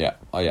 totally. Yeah.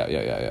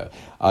 Yeah.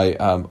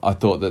 I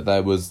thought that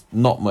there was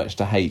not much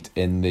to hate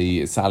in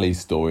the Sally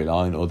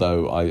storyline,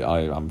 although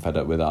I am fed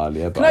up with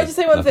Alia. But can I just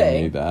say one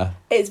thing? There.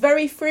 It's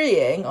very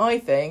freeing, I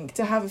think,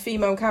 to have a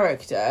female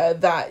character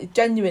that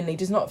genuinely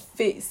does not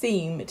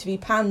seem to be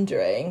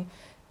pandering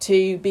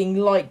to being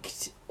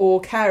liked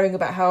or caring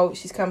about how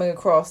she's coming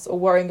across or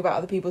worrying about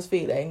other people's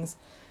feelings.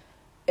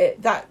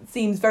 That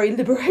seems very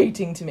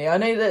liberating to me. I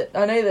know that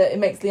it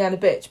makes Leanne a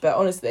bitch, but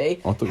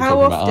honestly,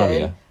 how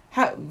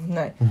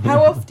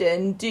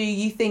often do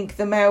you think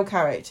the male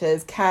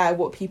characters care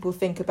what people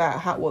think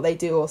about what they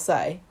do or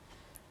say?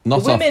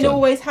 Not the women often.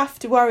 always have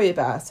to worry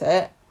about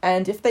it,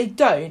 and if they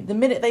don't, the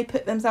minute they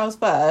put themselves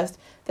first,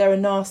 they're a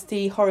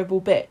nasty, horrible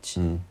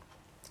bitch.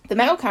 The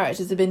male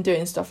characters have been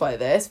doing stuff like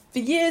this for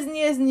years and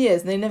years and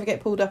years, and they never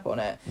get pulled up on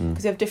it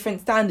because they have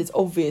different standards.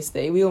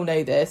 Obviously, we all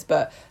know this,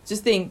 but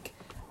just think.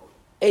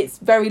 It's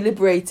very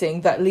liberating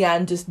that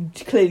Leanne just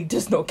clearly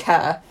does not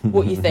care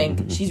what you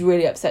think. She's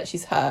really upset,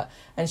 she's hurt,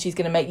 and she's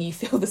going to make you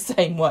feel the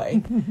same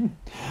way.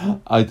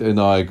 I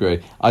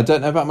agree. I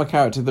don't know about my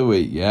character of the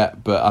week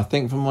yet, but I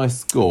think for my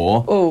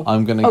score,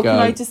 I'm going to go... Can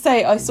I just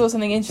say, I saw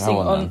something interesting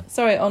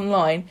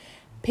online.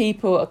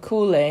 People are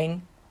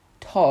calling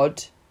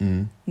Todd,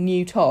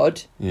 New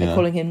Todd, they're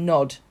calling him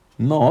Nod.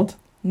 Nod?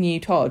 New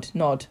Todd,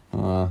 Nod.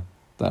 Don't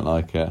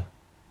like it.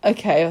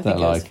 Okay, I think it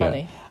was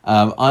funny.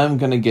 I'm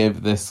going to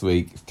give this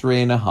week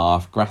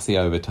 3.5 grassy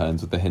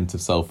overtones with a hint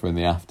of sulphur in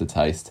the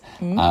aftertaste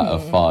out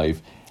of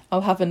 5.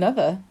 I'll have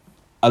another.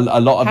 A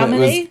lot of How it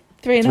many? was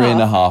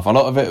 3.5. A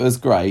lot of it was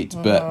great,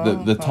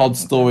 but the Todd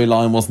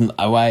storyline wasn't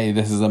away.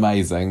 This is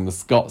amazing. The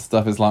Scott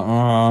stuff is like,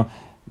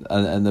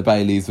 and the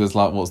Baileys was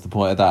like, what's the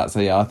point of that? So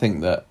yeah, I think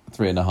that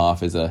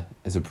 3.5 is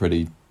a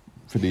pretty.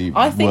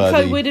 I think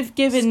I would have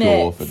given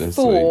it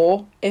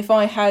 4 if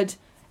I had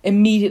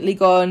immediately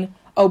gone,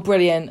 oh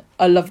brilliant,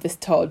 I love this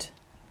Todd.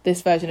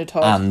 This version of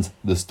Todd. And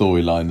the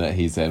storyline that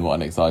he's in, what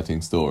an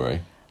exciting story.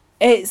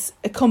 It's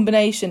a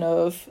combination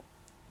of,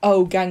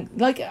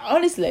 like,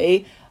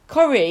 honestly,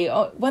 Corrie,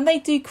 when they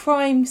do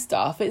crime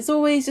stuff, it's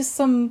always just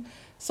some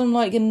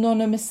like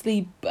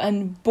anonymously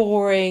and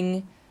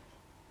boring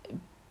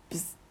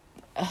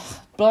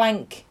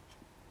blank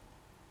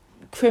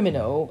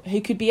criminal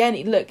who could be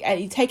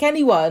you take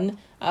anyone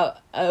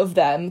of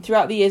them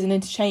throughout the years and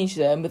interchange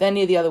them with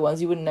any of the other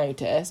ones, you wouldn't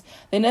notice.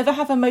 They never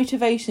have a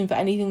motivation for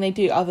anything they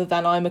do other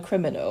than I'm a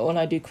criminal and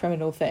I do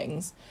criminal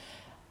things.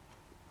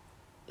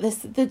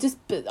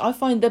 I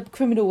find the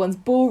criminal ones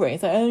boring.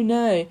 It's like, oh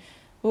no.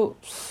 Well,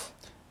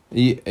 are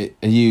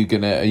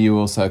you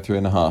also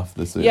 3.5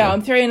 this week? Yeah,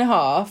 I'm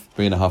 3.5.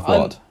 3.5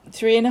 what?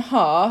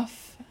 3.5.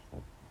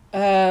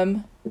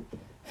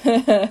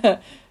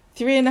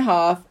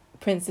 3.5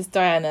 Princess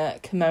Diana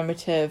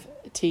commemorative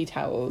tea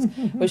towels,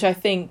 which I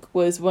think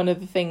was one of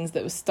the things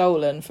that was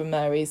stolen from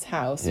Mary's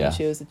house when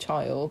she was a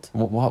child.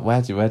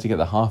 Where'd you get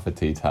the half a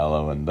tea towel,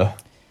 I wonder?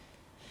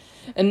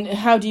 And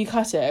how do you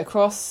cut it?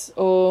 Across,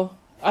 or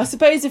I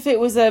suppose if it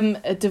was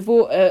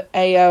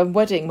a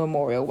wedding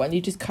memorial one,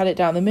 you just cut it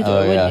down the middle,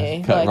 wouldn't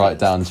you? Cut right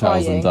down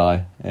Charles and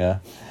Di. Yeah.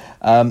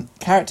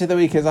 Character of the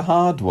week is a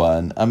hard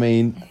one. I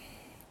mean,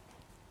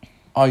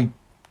 I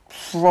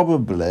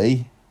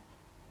probably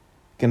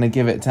gonna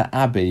give it to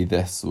Abby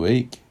this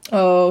week.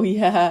 Oh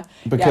yeah.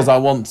 Because I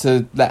want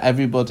to let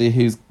everybody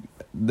who's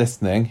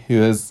listening,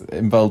 who is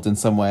involved in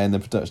some way in the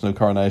production of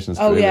Coronation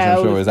Street, which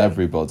I'm sure is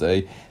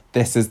everybody,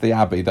 this is the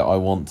Abby that I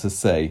want to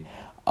see.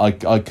 I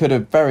could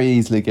have very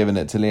easily given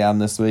it to Leanne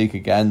this week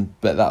again,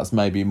 but that's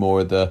maybe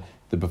more the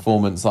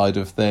performance side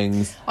of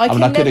things. I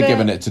could have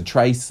given it to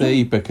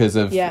Tracy because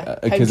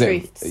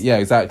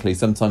exactly.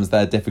 Sometimes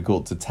they're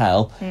difficult to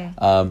tell,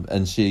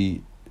 and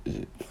she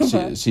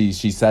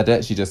said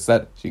it. She just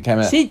said she came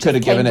in. Could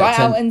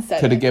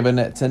have given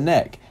it to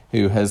Nick,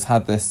 who has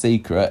had this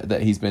secret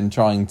that he's been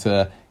trying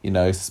to,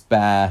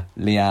 spare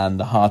Leanne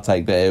the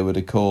heartache that it would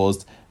have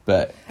caused.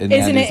 But in the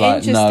end, he's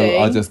like, no,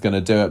 I'm just going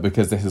to do it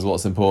because this is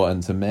what's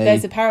important to me.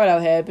 There's a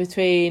parallel here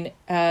between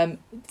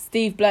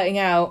Steve blurting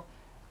out,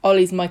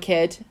 Ollie's my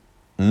kid,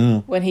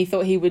 when he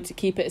thought he would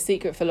keep it a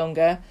secret for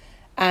longer,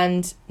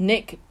 and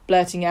Nick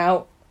blurting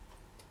out,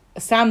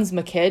 Sam's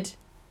my kid.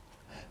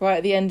 Right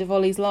at the end of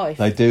Ollie's life.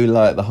 They do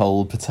like the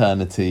whole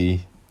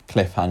paternity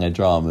cliffhanger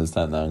dramas,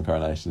 don't they, on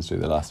Coronation Street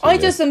the last few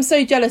years? just am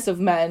so jealous of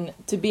men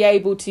to be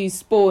able to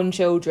spawn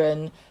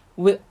children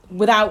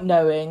without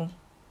knowing.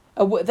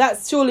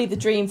 That's surely the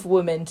dream for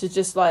women, to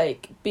just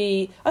like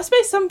be. I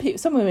suppose some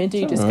women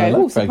do just go,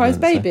 oh, surprise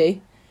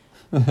baby.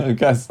 I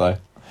guess so.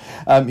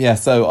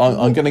 So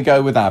I'm going to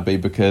go with Abby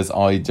because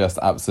I just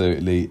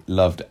absolutely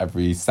loved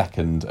every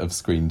second of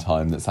screen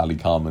time that Sally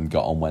Carman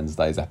got on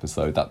Wednesday's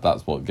episode.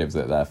 That's what gives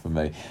it there for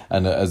me.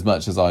 And as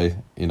much as I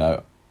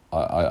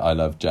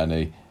love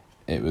Jenny,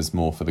 it was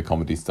more for the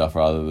comedy stuff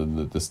rather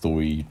than the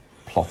story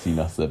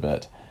plottiness of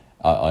it.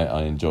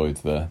 I enjoyed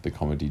the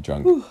comedy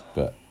drunk. Ooh.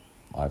 But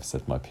I've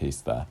said my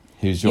piece there.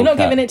 You're not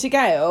giving it to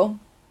Gail?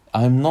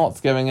 I'm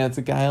not giving it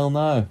to Gail,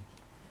 no.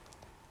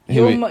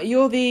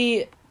 You're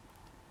the...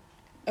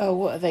 Oh,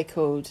 what are they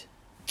called?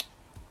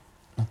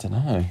 I don't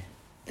know.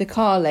 The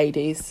car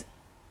ladies.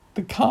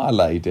 The car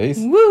ladies?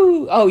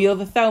 Woo! Oh, you're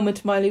the Thelma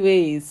to my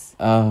Louise.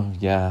 Oh,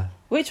 yeah.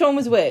 Which one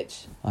was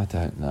which? I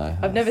don't know.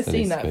 I've never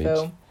seen that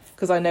film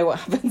because I know what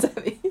happens at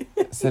the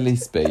end. Silly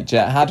speech.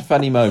 Yeah, it had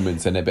funny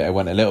moments in it, but it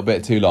went a little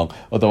bit too long.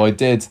 Although I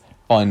did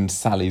find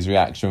Sally's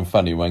reaction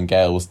funny when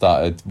Gail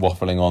started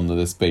waffling on to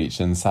the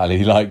speech and Sally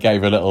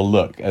gave a little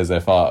look as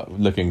if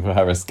looking for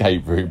her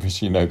escape route, but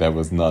she knew there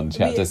was none.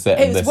 She had to sit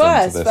and listen to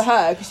this. It was worse for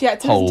her because she had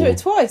to listen to it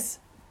twice.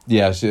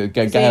 Yeah,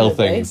 Gail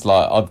thinks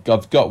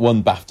I've got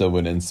one BAFTA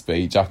winning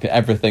speech.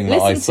 Everything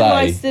that I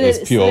say is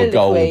pure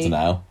gold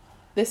now.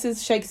 This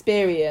is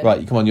Shakespearean.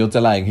 Right, come on, you're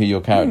delaying who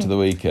your character of the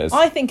week is.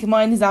 I think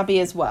mine is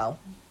Abby as well.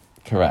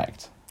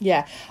 Correct.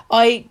 Yeah,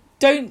 I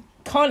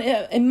can't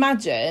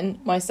imagine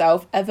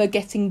myself ever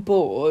getting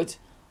bored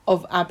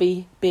of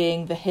Abby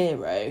being the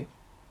hero.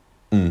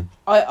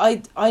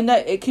 I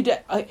know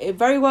it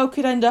very well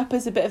could end up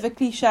as a bit of a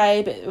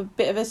cliche, a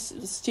bit of a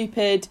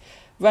stupid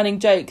running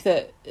joke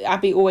that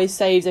Abby always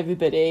saves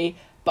everybody,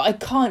 but I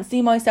can't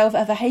see myself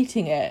ever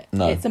hating it.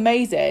 No. It's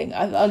amazing.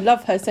 I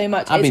love her so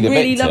much. Abby it's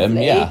really victim,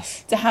 lovely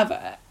yes. to have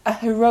a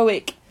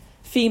heroic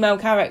female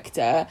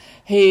character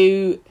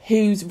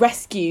whose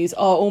rescues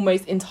are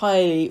almost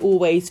entirely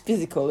always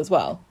physical as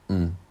well.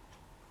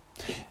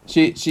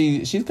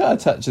 She's got a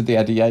touch of the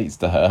Eddie Yates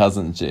to her,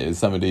 hasn't she? As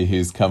somebody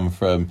who's come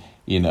from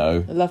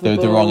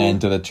the wrong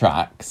end of the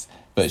tracks,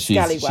 but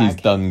she's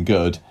done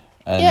good.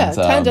 And,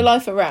 turned her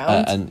life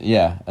around. And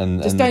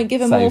don't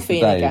give her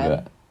morphine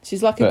again.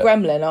 She's like a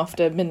gremlin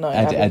after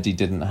midnight. Eddie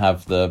didn't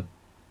have the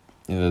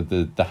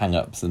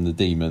hang-ups and the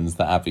demons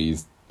that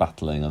Abby's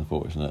battling,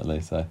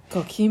 unfortunately. So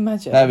God, can you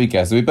imagine? There we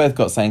go. So we both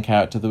got same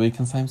character of the week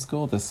and same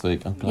score this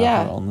week. I'm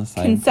glad we're on the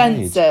same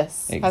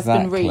consensus page. has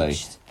been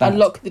reached.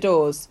 Unlock the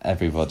doors.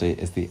 Everybody,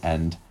 is the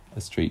end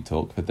of Street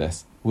Talk for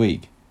this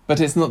week. But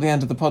it's not the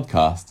end of the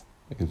podcast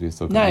because we've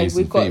still got news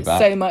and feedback. We've got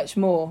so much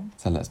more.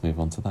 So let's move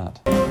on to that.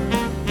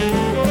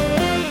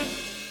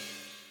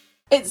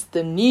 It's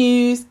the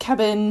news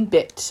cabin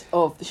bit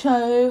of the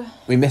show.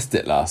 We missed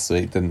it last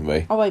week, didn't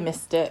we? Oh, I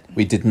missed it.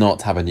 We did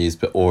not have a news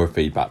bit or a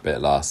feedback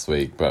bit last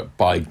week, but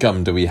by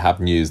gum do we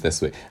have news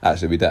this week.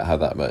 Actually, we don't have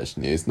that much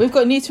news. We've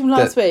got news from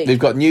last week. We've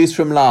got news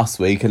from last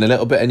week and a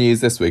little bit of news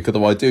this week,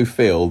 although I do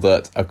feel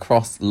that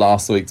across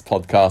last week's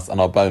podcast and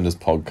our bonus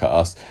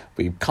podcast,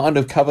 we've kind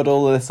of covered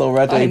all of this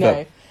already. I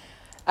know.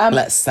 But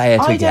let's say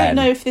it again. I don't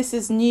know if this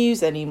is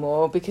news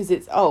anymore because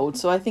it's old,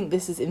 so I think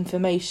this is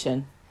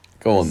information.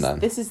 Go on then.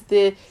 This is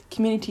the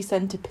community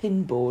centre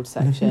pinboard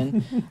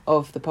section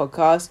of the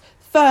podcast.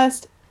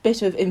 First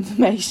bit of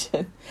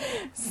information.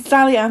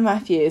 Sally Ann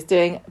Matthew is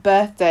doing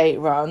birthday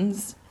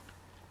runs.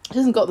 She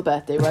hasn't got the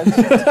birthday runs.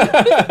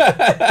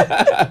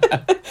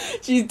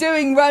 She's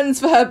doing runs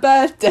for her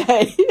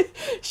birthday.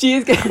 She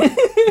is going...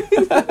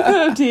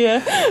 Oh dear.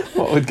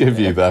 What would give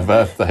you their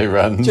birthday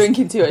runs?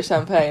 Drinking too much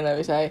champagne, let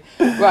me say.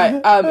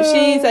 Right,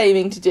 she's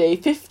aiming to do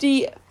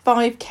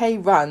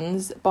 55k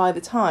runs by the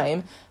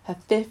time her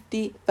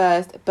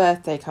 51st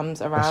birthday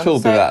comes around.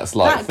 Surely that's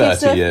like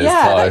 30 years' time.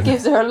 Yeah, that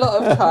gives her a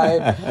lot of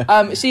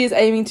time. She is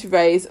aiming to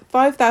raise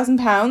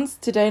 £5,000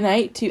 to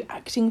donate to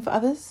Acting for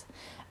Others,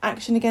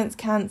 Action Against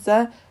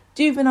Cancer,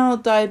 Juvenile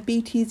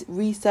Diabetes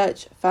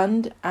Research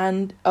Fund,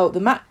 and the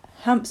Matt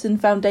Hampson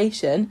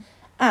Foundation,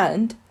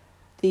 and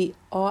the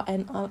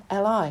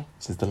RNLI.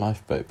 Which is the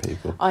lifeboat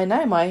people. I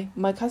know,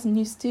 my cousin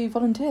used to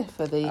volunteer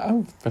for the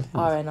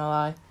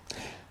RNLI.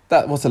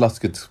 That was a lot of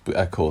good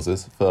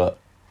causes for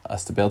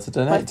us to be able to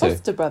donate to. My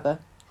foster brother.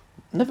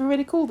 Never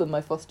really call them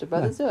my foster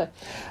brothers, do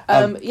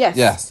I?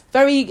 Yes.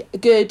 Very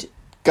good.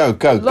 Go.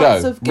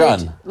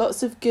 Run.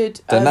 Lots of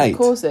good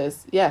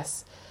causes.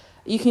 Yes.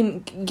 You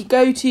can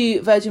go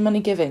to Virgin Money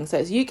Giving. So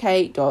it's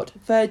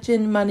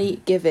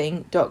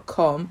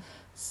uk.virginmoneygiving.com/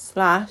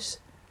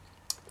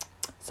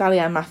 Sally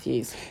Ann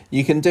Matthews.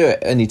 You can do it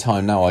any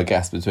time now, I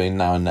guess, between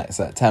now and next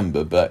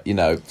September. But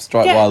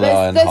strike while the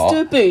iron's hot. Let's do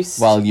a boost.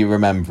 While you're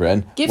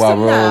remembering. Give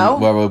some now.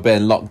 While we're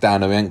being locked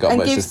down and we ain't got And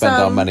much to give spend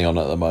our some- money on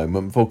at the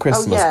moment before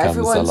Christmas comes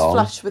everyone's along.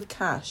 flush with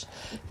cash.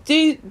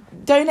 Do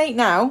donate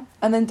now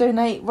and then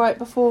donate right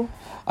before.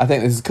 I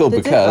think this is cool The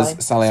because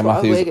deadline. Sally Ann That's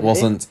what we're Matthews gonna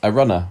wasn't a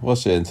runner,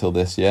 was she, until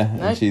this year?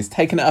 No. And she's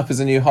taken it up as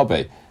a new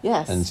hobby.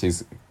 Yes. And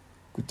she's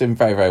doing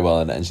very, very well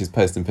in it. And she's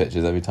posting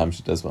pictures every time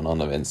she does one on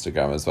her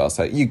Instagram as well.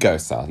 So you go,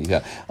 Sally.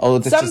 Yeah.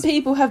 Some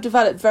people have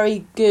developed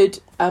very good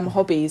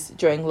hobbies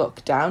during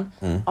lockdown.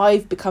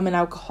 I've become an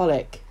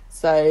alcoholic,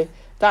 so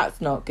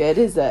that's not good,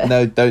 is it?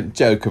 No, don't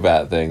joke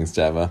about things,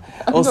 Gemma.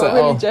 I'm not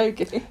really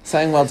joking.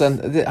 Saying well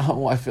done.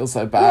 I feel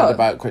so bad What?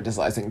 about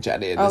criticising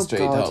Jenny in the street.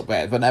 God. Oh,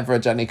 but whenever a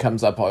Jenny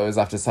comes up, I always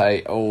have to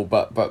say, oh,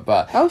 but.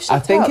 Oh, shut I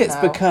think up it's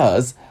now.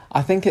 because,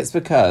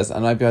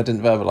 and maybe I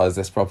didn't verbalise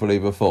this properly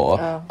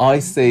before, Oh. I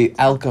see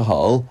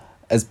alcohol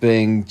as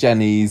being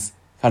Jenny's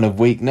kind of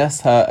weakness,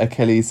 her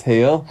Achilles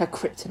heel. Her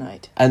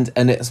kryptonite. And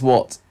it's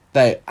what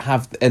they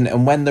have,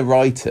 and when the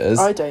writers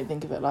I don't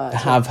think of it like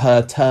that. have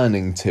her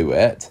turning to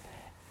it,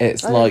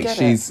 it's I don't like get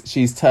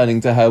she's turning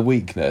to her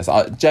weakness.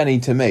 Jenny,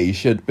 to me,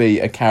 should be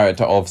a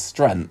character of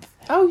strength.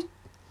 Oh,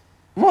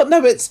 What?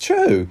 No, it's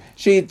true.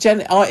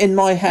 In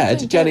my head,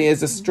 think Jenny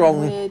it's is a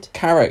strong weird.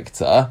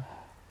 character,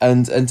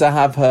 and to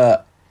have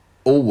her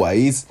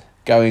always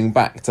going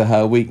back to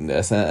her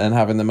weakness and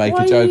having to make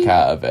Why a joke you-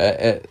 out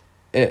of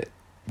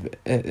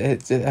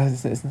it's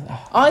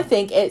I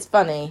think it's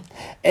funny.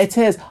 it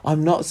is.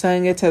 I'm not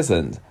saying it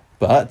isn't,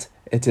 but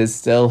it is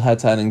still her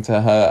turning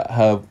to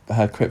her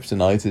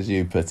kryptonite, as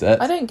you put it.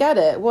 I don't get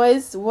it. Why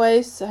is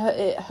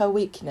her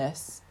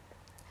weakness?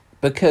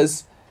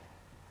 Because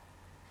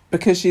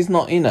she's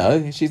not,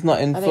 she's not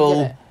in I don't full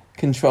get it.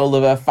 control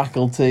of her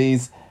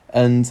faculties,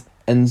 and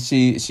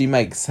she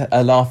makes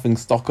a laughing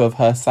stock of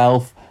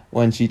herself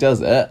when she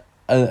does it,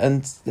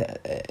 and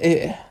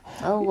it.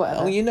 Oh,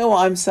 whatever. Oh, you know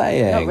what I'm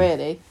saying? Not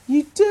really.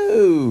 You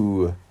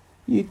do.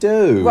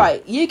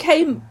 Right,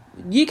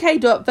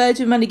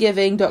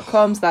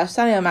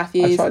 uk.virginmoneygiving.com/Sally Ann I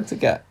Matthews. tried to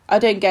get. I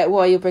don't get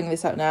why you're bringing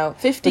this up now.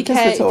 Because we're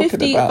 50k,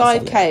 talking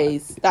about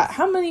 55k's. That,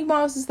 how many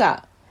miles is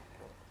that?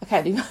 I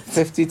can't do maths.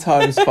 50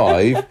 times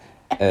 5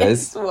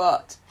 It's is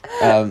what?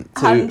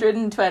 120.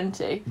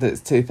 120.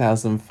 That's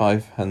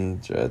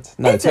 2,500.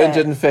 No, Is it?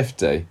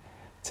 250.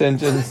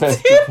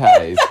 250 Ks.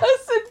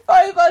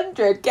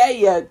 2,500. Get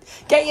your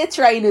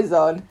trainers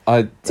on.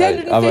 I'm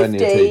only a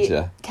 250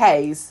 teacher.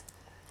 K's.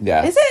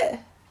 Yeah. Is it?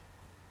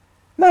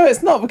 No,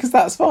 it's not, because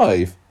that's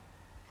 5.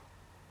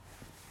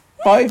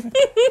 5.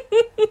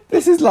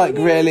 This is like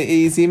really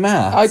easy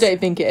maths. I don't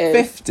think it is.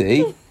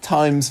 50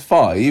 times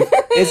 5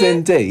 is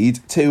indeed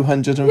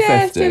 250.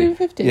 Yeah, it's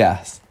 250.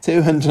 Yes,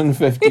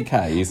 250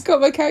 Ks.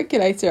 Got my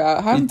calculator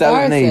out. How You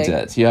don't need embarrassing.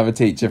 it. You have a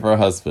teacher for a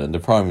husband, a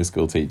primary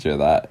school teacher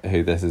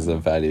who this is a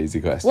fairly easy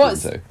question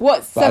What's to.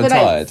 what's But I'm 7/8?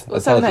 tired. I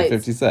What's told you 7/8?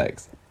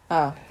 56.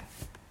 Oh,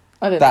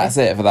 I don't That's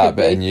know. it for that Could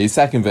bit be. of news.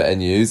 Second bit of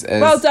news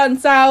is... Well done,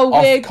 Sal.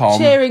 We're Ofcom.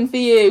 cheering for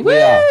you.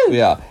 Woo!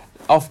 We are.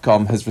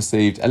 Ofcom has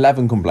received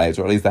 11 complaints,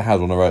 or at least they had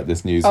when I wrote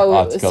this news Oh,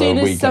 as article soon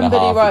a as week and a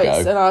somebody half writes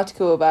ago. an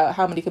article about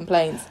how many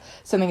complaints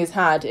something has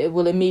had, it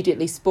will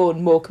immediately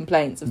spawn more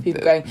complaints of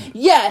people going,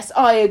 yes,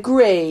 I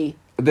agree.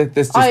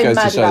 This just I am goes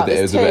to mad show about that it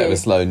this was a bit of a too.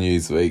 slow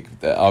news week.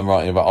 That I'm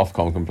writing about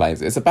Ofcom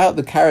complaints. It's about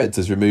the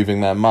characters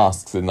removing their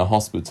masks in the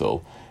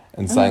hospital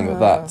and saying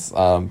that's...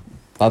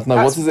 I don't know,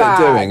 what That's is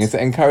bad. it doing? Is it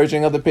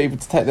encouraging other people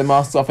to take their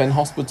masks off in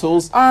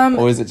hospitals?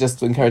 Or is it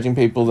just encouraging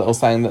people that are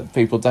saying that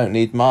people don't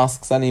need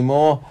masks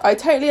anymore? I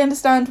totally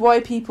understand why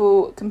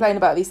people complain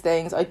about these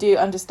things. I do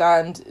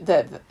understand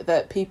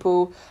that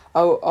people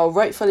are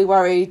rightfully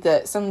worried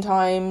that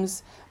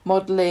sometimes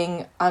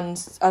modelling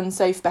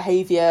unsafe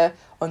behaviour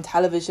on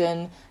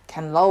television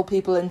can lull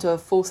people into a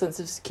false sense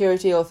of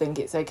security or think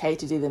it's okay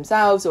to do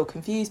themselves or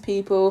confuse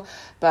people.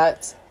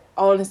 But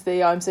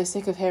honestly, I'm so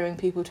sick of hearing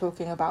people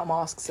talking about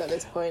masks at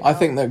this point. I now.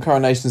 think that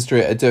Coronation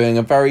Street are doing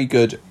a very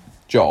good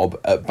job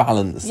at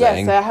balancing.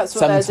 Yes, that's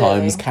what they're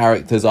Sometimes doing.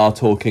 characters are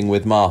talking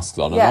with masks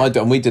on, Yeah.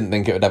 and we didn't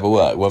think it would ever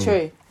work.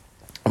 True.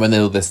 When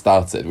all this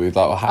started, we were like,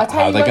 well, how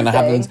tell are you they one going to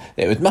have them? thing.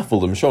 It would muffle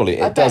them,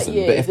 surely. I It doesn't.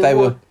 bet you But if the they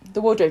were...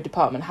 the wardrobe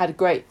department had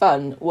great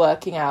fun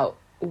working out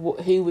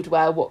who would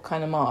wear what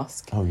kind of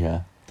mask. Oh,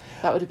 yeah.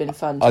 That would have been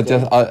fun to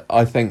do.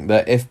 I think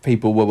that if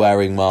people were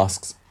wearing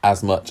masks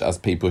as much as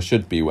people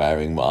should be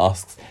wearing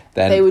masks,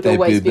 then They would they'd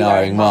always be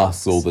wearing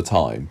masks masks. all the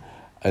time.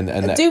 And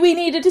Do we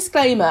need a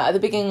disclaimer at the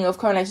beginning of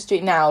Coronation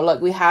Street now, like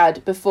we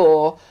had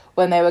before,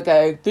 when they were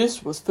going,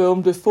 this was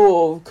filmed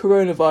before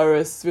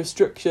coronavirus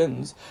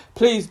restrictions.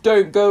 Please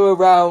don't go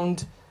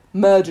around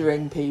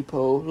murdering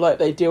people like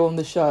they do on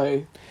the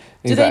show.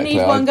 Do they need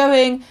one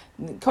going,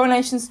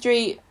 Coronation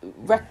Street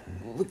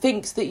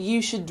thinks that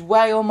you should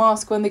wear your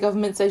mask when the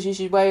government says you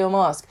should wear your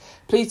mask.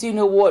 Please do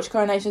not watch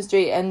Coronation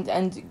Street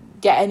and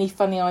get any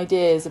funny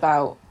ideas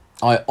about...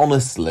 I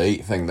honestly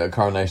think that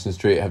Coronation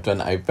Street have done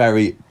a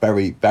very,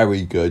 very,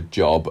 very good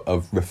job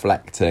of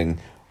reflecting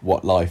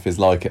what life is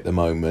like at the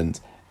moment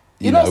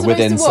You're not supposed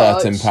within to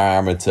watch certain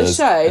parameters. the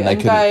show and they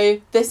and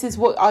go, this is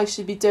what I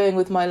should be doing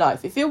with my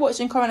life. If you're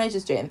watching Coronation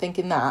Street and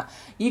thinking that,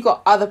 you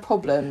got other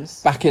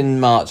problems. Back in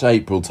March,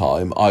 April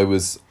time, I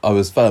was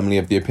firmly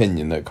of the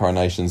opinion that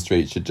Coronation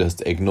Street should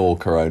just ignore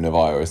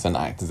coronavirus and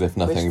act as if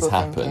nothing's Wishful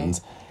happened.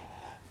 thinking.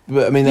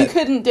 But I mean, You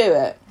couldn't do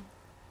it.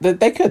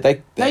 they could.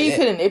 No, you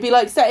couldn't. It'd be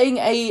like setting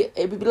a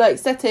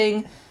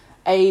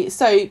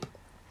soap.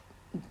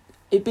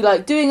 It'd be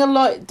like doing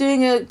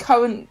a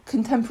current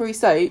contemporary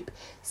soap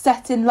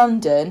set in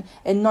London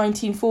in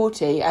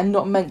 1940 and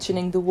not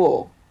mentioning the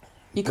war.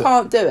 You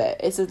can't do it.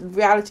 It's a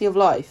reality of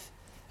life.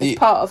 It's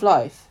part of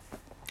life.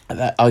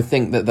 I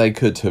think that they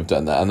could have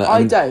done that, and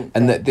I don't.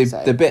 And think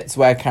so. the bits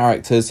where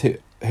characters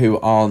who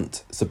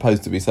aren't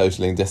supposed to be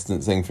socially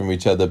distancing from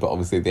each other, but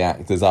obviously the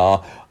actors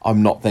are.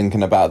 I'm not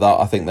thinking about that.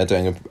 I think they're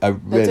doing a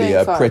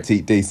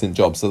pretty decent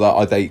job. So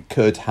that they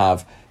could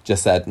have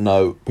just said,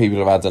 no, people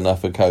have had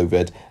enough of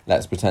COVID.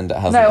 Let's pretend it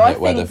hasn't hit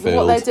Weatherfield.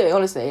 What they're doing,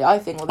 honestly, I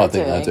think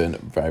they're doing a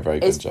very, very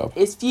good job.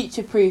 Is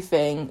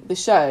future-proofing the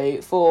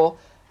show for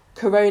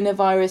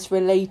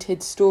coronavirus-related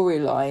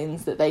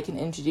storylines that they can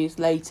introduce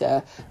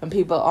later when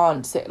people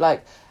aren't sick.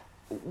 Like,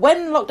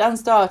 when lockdown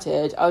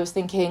started, I was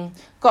thinking,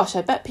 gosh,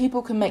 I bet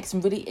people can make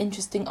some really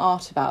interesting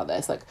art about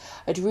this. Like,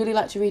 I'd really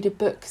like to read a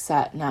book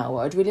set now,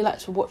 or I'd really like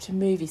to watch a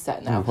movie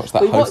set now.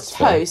 We watched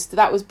Host,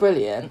 that was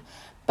brilliant.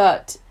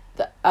 But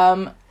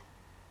I'm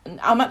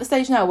at the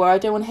stage now where I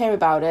don't want to hear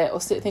about it or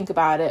think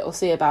about it or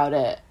see about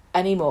it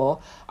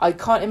anymore. I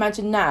can't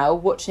imagine now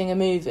watching a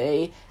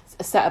movie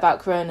set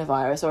about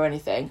coronavirus or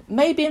anything.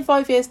 Maybe in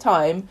 5 years'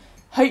 time,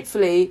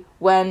 hopefully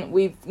when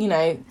we've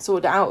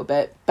sorted it out a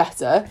bit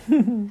better,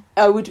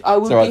 I would be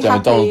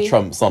happy. Donald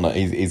Trump's on it.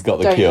 He's got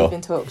the cure. Don't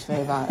even talk to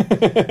me about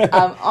it.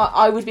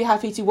 I would be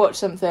happy to watch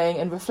something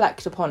and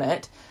reflect upon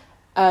it.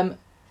 But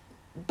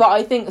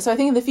I think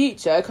in the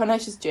future,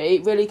 Coronation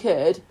Street really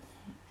could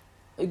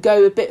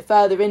go a bit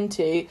further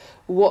into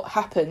what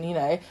happened,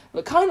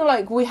 kind of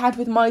like we had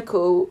with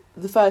Michael,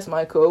 the first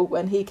Michael,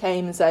 when he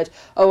came and said,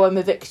 oh, I'm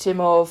a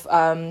victim of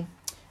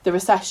the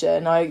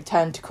recession, I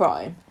turned to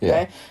crime.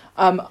 Yeah.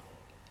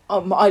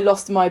 I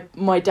lost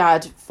my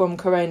dad from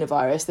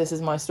coronavirus, this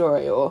is my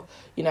story. Or,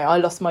 I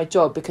lost my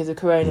job because of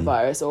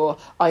coronavirus. Or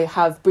I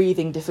have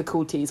breathing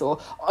difficulties. Or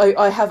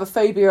I have a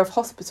phobia of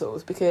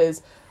hospitals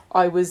because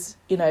I was,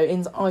 in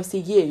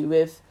ICU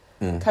with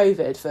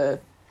COVID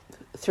for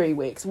 3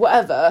 weeks,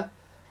 whatever.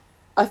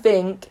 I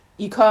think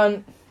you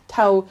can't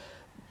tell.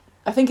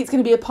 I think it's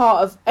going to be a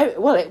part of.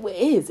 Well, it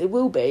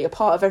will be a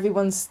part of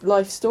everyone's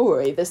life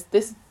story.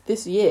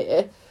 This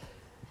year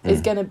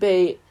is going to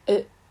be,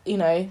 a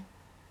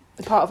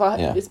part of our.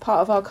 Yeah. It's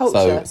part of our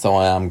culture. So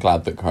I am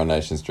glad that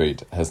Coronation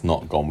Street has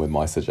not gone with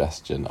my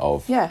suggestion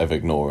of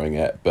ignoring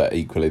it, but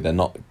equally they're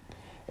not.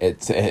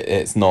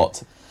 It's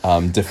not.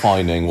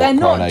 Defining what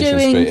Coronation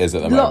Street is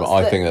at the moment.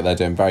 I think that they're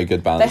doing very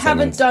good balancing. They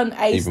haven't done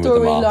a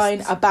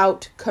storyline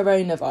about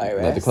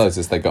coronavirus. No, the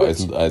closest they got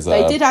is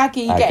they did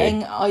Aggie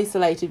getting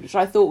isolated, which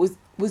I thought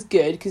was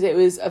good because it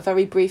was a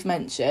very brief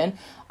mention.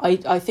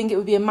 I think it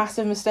would be a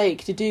massive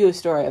mistake to do a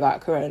story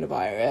about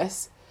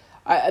coronavirus.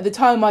 At the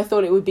time, I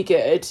thought it would be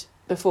good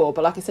before,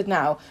 but like I said,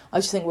 now I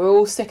just think we're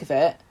all sick of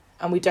it,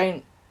 and we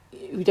don't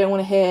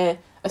want to hear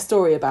a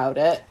story about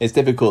it. It's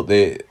difficult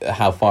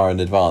how far in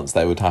advance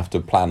they would have to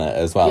plan it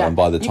as well, and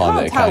by the time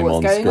that it came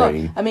on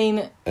screen, I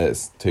mean,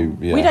 it's too.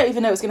 Yeah. We don't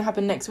even know what's going to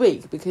happen next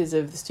week because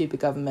of the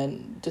stupid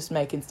government just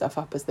making stuff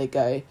up as they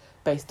go,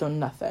 based on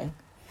nothing.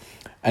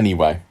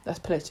 Anyway, that's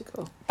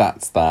political.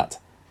 That's that.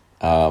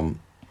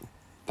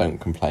 Don't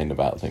complain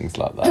about things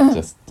like that.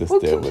 Just deal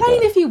with it.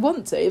 Complain if you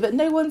want to, but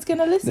no one's going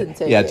to listen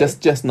to you. Yeah,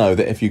 just know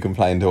that if you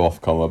complain to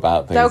Ofcom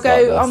about things, they'll go,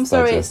 like this, I'm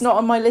sorry, it's not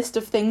on my list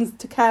of things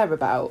to care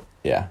about.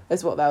 Yeah.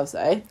 Is what they'll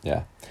say.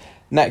 Yeah.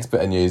 Next bit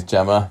of news,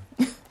 Gemma.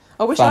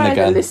 I wish I had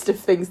a list of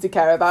things to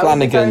care about.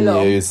 Flanagan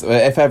news.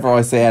 If ever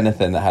I see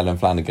anything that Helen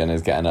Flanagan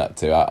is getting up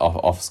to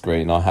off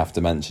screen, I have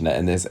to mention it.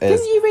 And this is.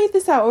 Didn't you read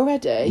this out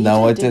already?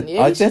 No, I didn't.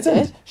 I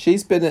didn't.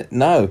 She's been.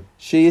 No,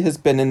 she has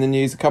been in the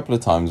news a couple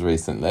of times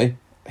recently.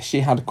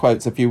 She had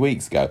quotes a few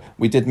weeks ago.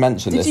 We did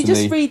mention this. Did you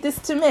just read this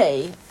to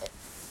me?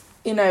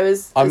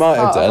 As I might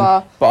have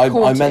done, but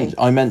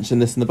I mentioned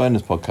this in the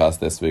bonus podcast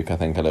this week. I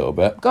think a little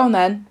bit. Go on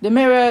then. The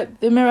Mirror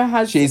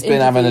has. She's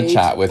been having a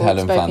chat with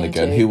Helen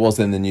Flanagan, who was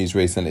in the news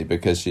recently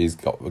because she's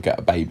got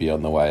a baby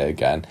on the way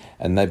again,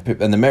 and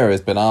the Mirror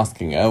has been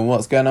asking her,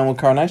 "What's going on with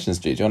Coronation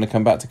Street? Do you want to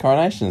come back to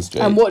Coronation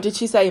Street?" And what did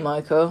she say,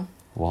 Michael?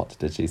 What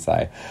did she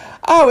say?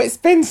 Oh, it's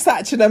been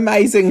such an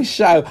amazing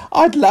show.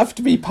 I'd love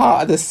to be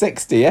part of the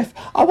 60th.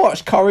 I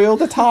watch Corrie all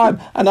the time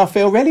and I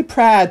feel really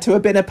proud to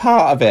have been a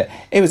part of it.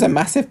 It was a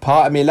massive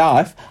part of my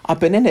life.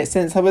 I've been in it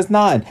since I was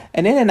 9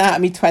 and in and out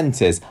of my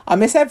 20s. I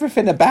miss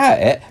everything about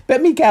it,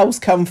 but me girls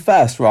come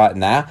first right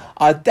now.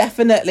 I'll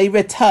definitely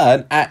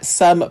return at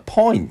some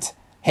point.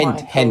 Hint,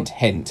 Michael. Hint,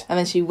 hint. And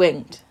then she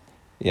winked.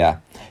 Yeah.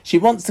 She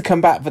wants to come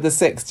back for the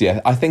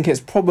 60th. I think it's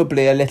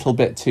probably a little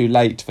bit too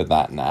late for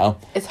that now.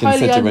 It's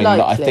highly unlikely.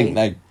 That I think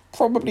they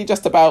probably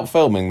just about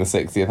filming the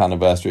 60th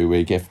anniversary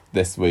week, if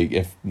this week,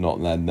 if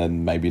not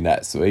then maybe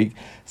next week.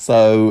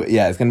 So,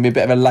 yeah, it's going to be a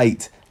bit of a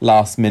late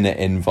last-minute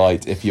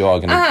invite if you are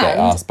going to get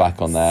asked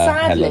back on there,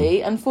 sadly,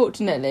 Helen.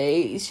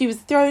 Unfortunately, she was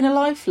thrown a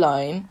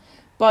lifeline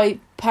by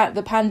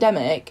the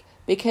pandemic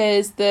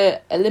because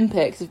the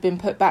Olympics have been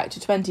put back to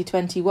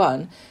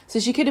 2021. So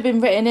she could have been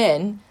written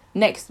in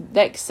next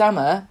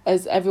summer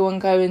as everyone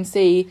go and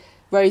see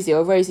Rosie,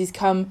 or Rosie's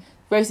come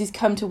to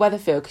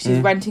Weatherfield because she's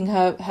renting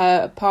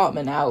her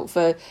apartment out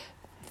for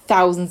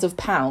thousands of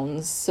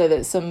pounds so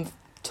that some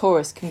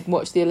tourists can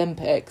watch the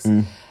Olympics.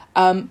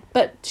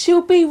 But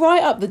she'll be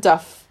right up the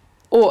duff,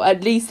 or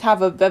at least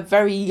have a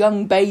very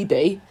young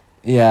baby.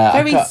 Yeah.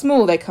 Very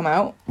small they come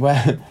out.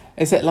 Well,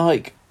 is it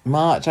like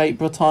March,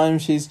 April time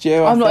she's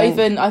due?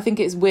 I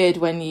think it's weird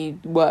when you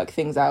work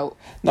things out.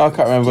 No, I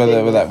can't remember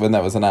when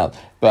that was announced.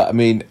 But, I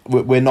mean,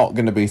 we're not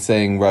going to be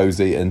seeing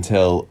Rosie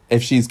until...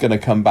 If she's going to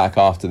come back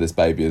after this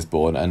baby is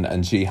born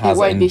and she has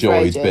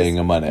enjoyed being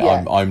a mummy.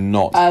 Yeah. I'm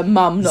not...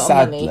 Mum, not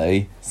sadly, a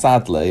mummy.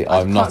 Sadly,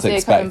 I'm not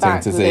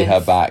expecting to see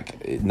her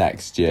back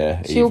next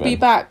year. She'll be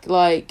back,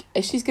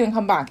 if she's going to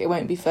come back, it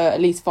won't be for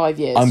at least 5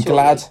 years. I'm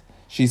glad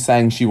she's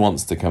saying she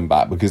wants to come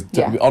back because,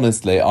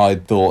 honestly, I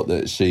thought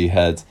that she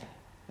had...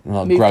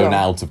 grown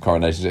out of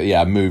Coronation Street.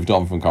 Yeah, moved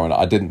on from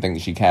Coronation. I didn't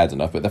think she cared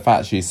enough, but the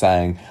fact she's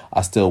saying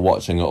I'm still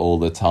watching it all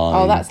the time.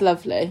 Oh, that's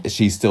lovely.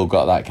 She's still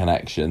got that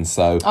connection.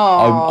 So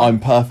I'm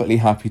perfectly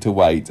happy to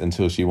wait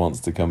until she wants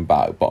to come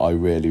back, but I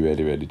really,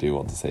 really, really do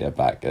want to see her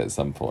back at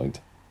some point.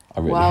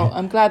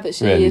 I'm glad that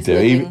she really is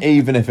do.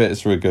 Even if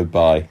it's for a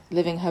goodbye.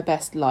 Living her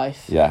best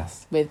life.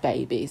 Yes. With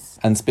babies.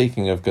 And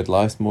speaking of good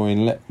lives,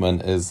 Maureen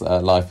Lipman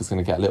life is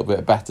going to get a little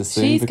bit better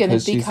soon. She's going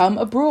to become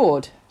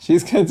abroad.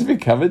 She's going to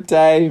become a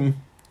dame.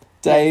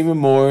 Dame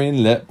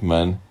Maureen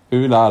Lipman.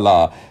 Ooh la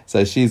la.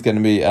 So she's going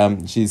to be,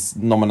 she's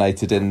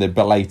nominated in the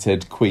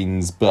belated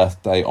Queen's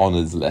Birthday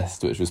Honours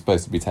list, which was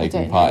supposed to be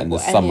taking part in the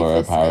summer,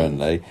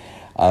 apparently.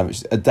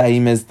 A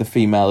dame is the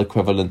female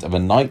equivalent of a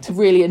knight.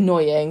 Really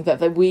annoying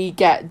that we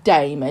get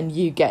dame and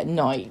you get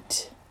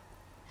knight.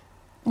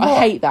 What? I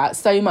hate that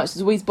so much.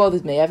 It's always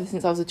bothered me ever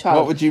since I was a child.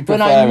 What would you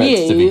prefer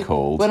it to be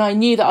called? When I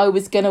knew that I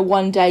was going to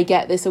one day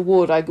get this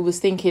award, I was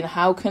thinking,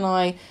 how can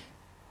I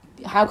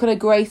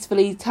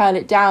gracefully turn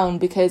it down,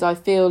 because I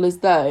feel as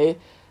though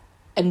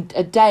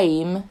a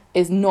dame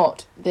is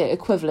not the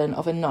equivalent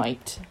of a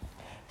knight.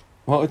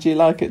 What would you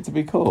like it to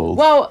be called?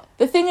 Well,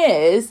 the thing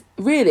is,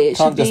 really, it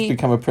can't just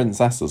become a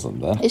princess or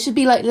something. It should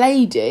be like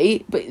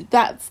lady, but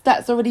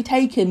that's already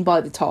taken by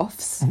the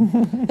toffs.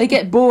 They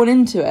get born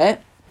into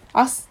it.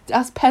 Us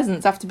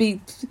peasants have to be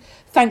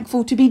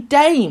thankful to be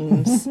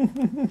dames.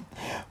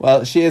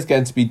 Well, she is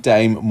going to be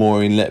Dame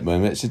Maureen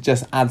Lipman, which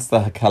just adds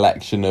to her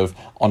collection of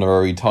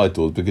honorary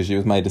titles because she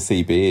was made a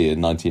CBE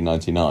in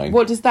 1999.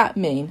 What does that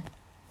mean?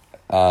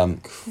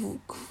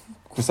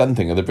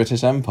 Something of the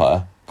British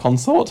Empire.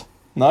 Consort?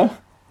 No?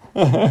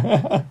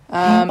 Credit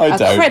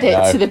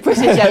to the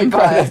British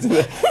Empire.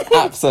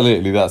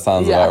 Absolutely, that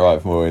sounds about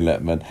right for Maureen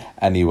Lipman.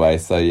 Anyway,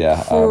 so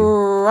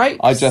right.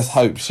 I just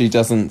hope she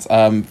doesn't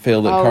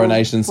feel that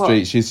Coronation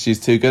Street, she's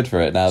too good for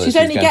it now that she's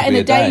only going getting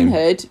to be a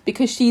damehood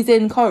because she's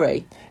in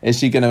Corrie. Is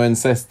she going to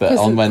insist that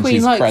on when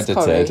she's credited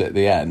Corrie at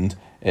the end,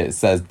 it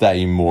says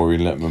Dame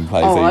Maureen Lipman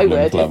plays Evelyn I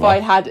would. Plummer?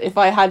 If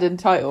I had a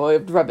title, I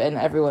would rub it in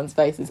everyone's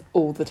faces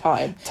all the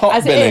time.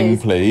 Top billing,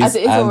 please. As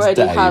it is and already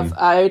Dame.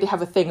 I already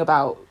have a thing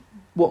about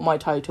what my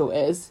title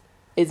is.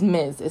 It's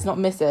Ms. It's not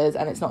Mrs.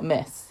 and it's not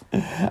Miss.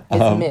 It's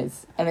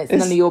Ms. And it's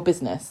none of your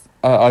business.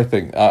 I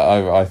think that I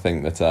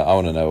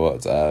want to know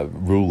what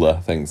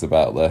Ruler thinks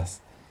about this.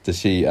 Does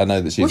she? I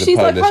know that she's a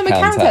Polish I'm a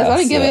countess.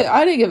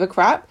 I don't give a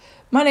crap.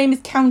 My name is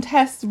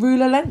Countess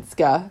Ruler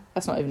Lenska.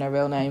 That's not even a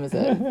real name, is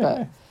it?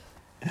 But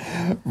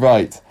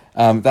right.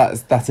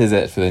 That is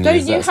it for the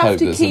news. Let's hope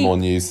that some more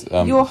news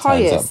your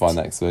turns up by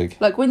next week.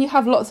 Like when you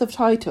have lots of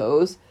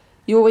titles,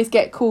 you always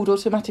get called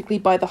automatically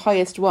by the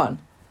highest one.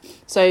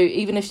 So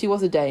even if she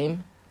was a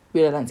dame,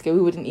 Ruler Lenska,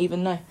 we wouldn't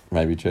even know.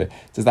 Maybe true.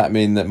 Does that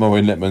mean that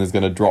Maureen Lipman is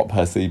going to drop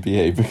her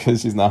CBE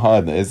because she's now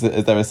higher than it? Is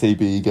there a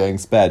CBE going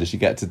spare? Does she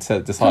get to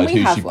decide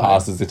who she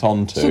passes it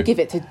on to? She'll give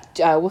it to,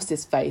 what's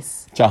his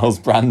face? Giles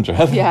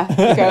Brandreth. Yeah.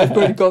 Okay, I've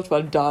already got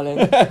one,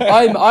 darling.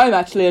 I'm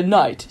actually a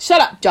knight.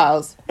 Shut up,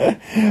 Giles.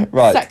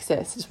 Right.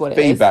 Sexist is what it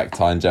Feedback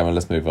time, Gemma.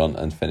 Let's move on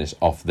and finish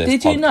off this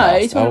Did you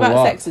know, talking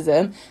about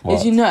sexism,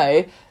 did you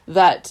know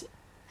that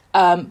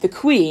the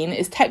Queen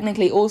is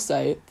technically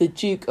also the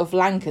Duke of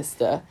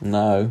Lancaster?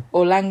 No.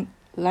 Or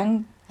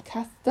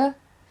Lancaster?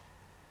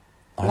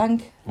 Why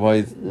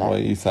are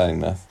you saying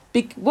this?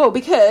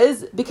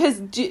 Because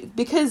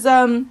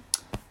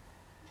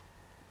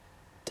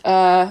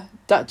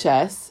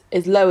Duchess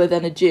is lower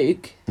than a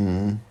Duke.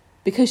 Mm.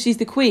 Because she's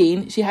the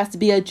Queen, she has to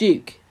be a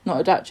Duke,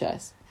 not a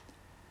Duchess.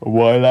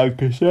 Why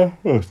Lancashire?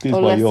 Oh, excuse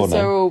my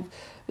yawning.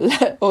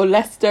 Or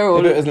Leicester, or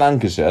if it was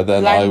Lancashire,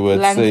 then I would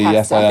Lancaster. see.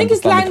 Yes, I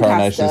understand the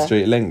Coronation Lancaster.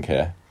 Street link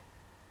here.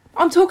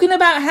 I'm talking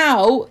about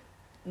how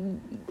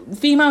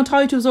female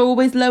titles are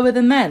always lower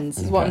than men's.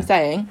 Is what I'm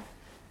saying.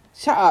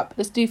 Shut up.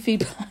 Let's do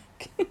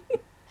feedback.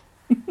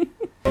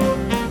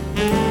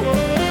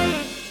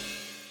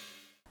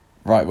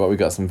 Right, well, we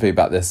got some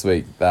feedback this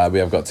week. We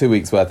have got 2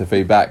 weeks worth of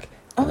feedback.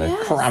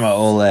 Yes. Cram it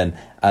all in.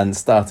 And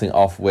starting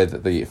off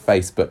with the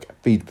Facebook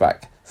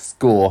feedback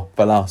score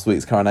for last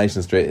week's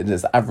Coronation Street, it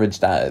is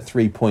averaged out at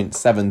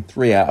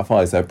 3.73 out of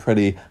 5, so a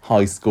pretty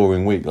high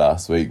scoring week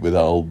last week with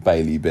old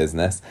Bailey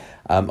business.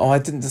 I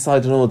didn't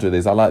decide an order of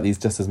these. I like these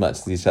just as much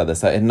as each other,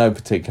 so in no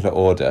particular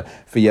order.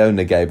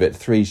 Fiona gave it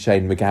 3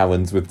 Shane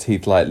McGowans with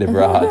teeth like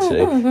Liberace.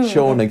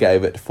 Shauna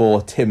gave it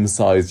 4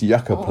 Tim-sized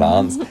yucca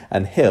plants,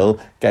 and Hill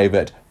gave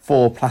it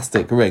 4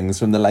 plastic rings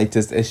from the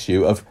latest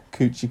issue of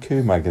Coochie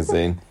Coo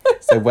magazine.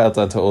 So well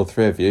done to all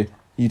 3 of you.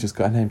 You just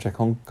got a name check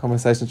on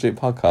Conversation Street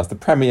Podcast, the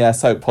premier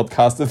soap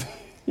podcast of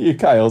the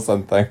UK or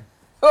something.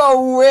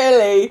 Oh,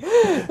 really?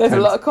 There's a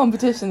lot of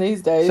competition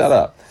these days. Shut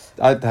up.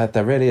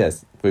 There really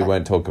is. We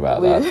won't talk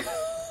about that.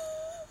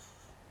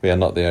 We are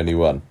not the only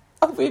one.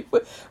 Oh, we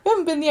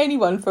haven't been the only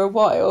one for a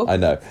while. I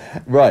know.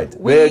 Right.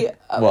 We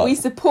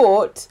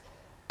support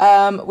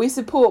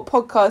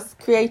podcasts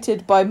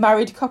created by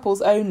married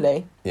couples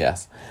only.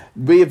 Yes.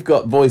 We've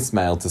got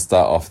voicemail to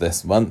start off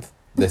this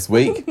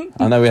week.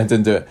 I know we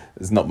didn't do it.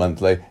 It's not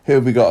monthly. Who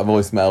have we got a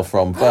voicemail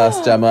from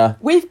first, Gemma?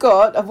 We've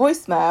got a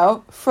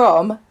voicemail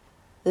from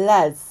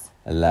Les.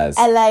 Les.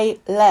 L.A.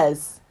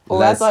 Les. Or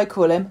Les. as I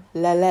call him,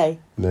 Lele.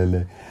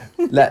 Lele.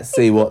 Let's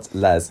see what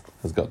Les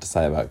has got to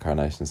say about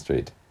Coronation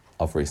Street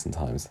of recent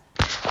times.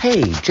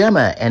 Hey,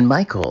 Gemma and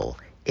Michael.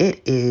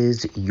 It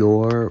is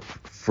your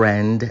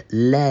friend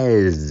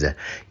Les,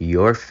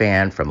 your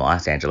fan from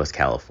Los Angeles,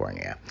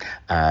 California.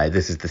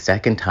 This is the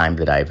second time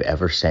that I've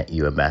ever sent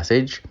you a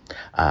message.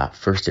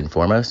 First and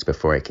foremost,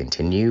 before I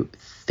continue,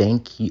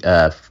 thank you.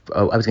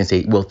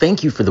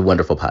 Thank you for the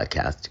wonderful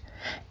podcast.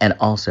 And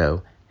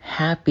also,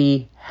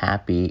 happy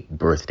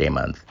birthday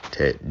month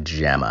to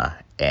Gemma.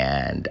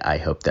 And I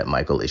hope that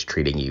Michael is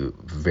treating you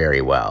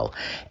very well.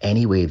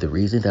 Anyway, the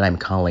reason that I'm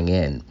calling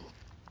in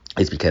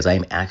is because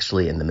I'm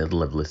actually in the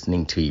middle of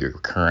listening to your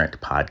current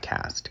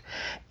podcast.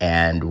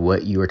 And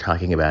what you were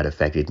talking about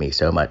affected me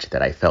so much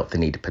that I felt the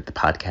need to put the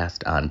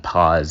podcast on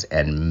pause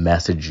and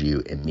message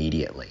you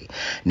immediately.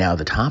 Now,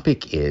 the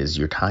topic is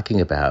you're talking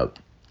about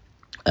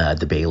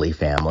the Bailey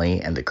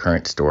family and the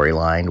current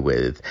storyline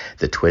with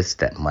the twist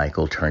that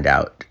Michael turned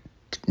out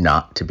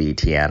not to be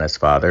Tiana's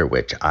father,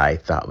 which I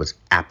thought was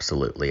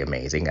absolutely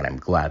amazing, and I'm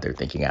glad they're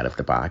thinking out of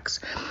the box.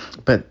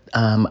 But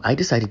I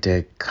decided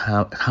to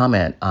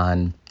comment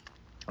on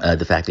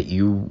the fact that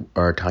you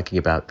are talking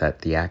about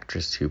that the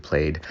actress who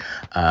played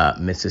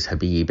Mrs.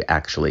 Habib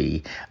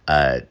actually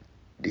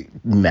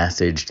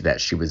messaged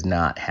that she was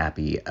not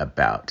happy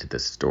about the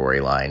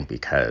storyline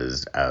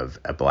because of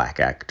a black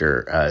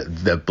actor,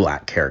 the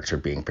black character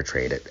being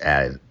portrayed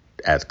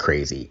as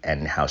crazy,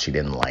 and how she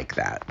didn't like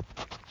that.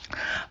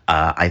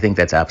 I think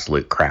that's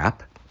absolute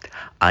crap.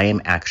 I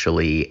am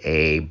actually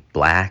a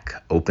black,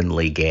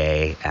 openly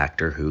gay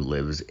actor who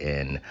lives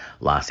in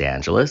Los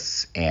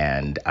Angeles,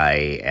 and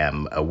I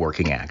am a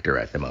working actor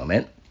at the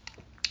moment.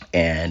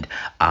 And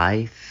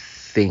I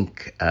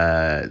think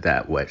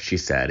that what she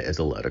said is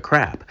a load of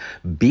crap,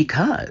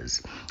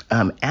 because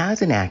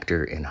as an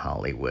actor in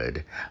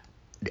Hollywood,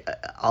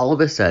 all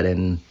of a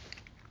sudden,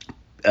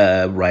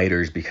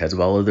 writers, because of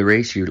all of the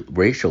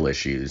racial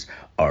issues,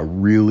 are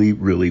really,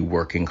 really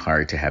working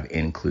hard to have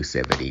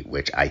inclusivity,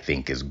 which I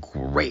think is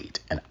great,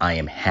 and I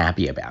am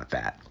happy about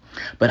that.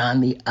 But on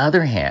the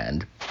other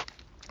hand,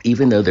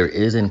 even though there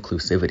is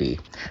inclusivity,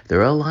 there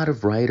are a lot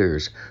of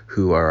writers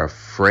who are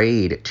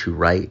afraid to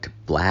write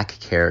black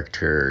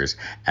characters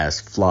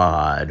as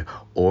flawed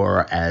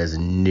or as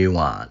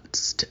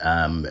nuanced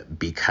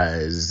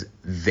because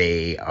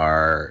they're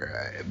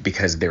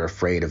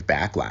afraid of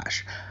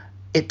backlash.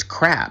 It's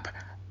crap.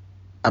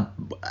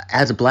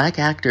 As a black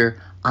actor,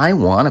 I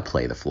want to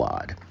play the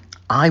flawed.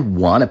 I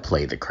want to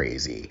play the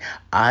crazy.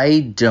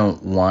 I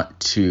don't want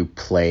to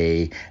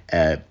play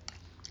a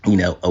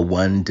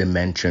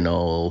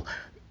one-dimensional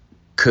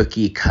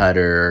cookie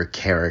cutter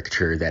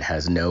character that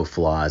has no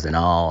flaws at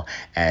all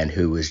and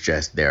who is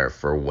just there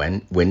for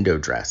window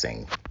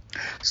dressing.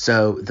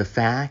 So the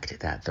fact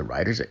that the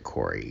writers at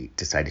Corey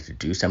decided to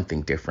do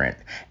something different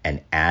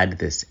and add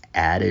this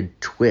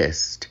added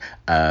twist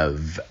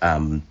of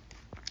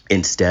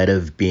instead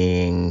of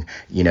being,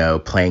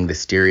 playing the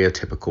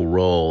stereotypical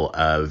role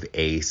of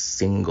a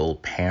single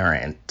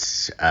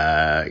parent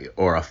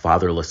or a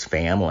fatherless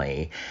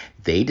family,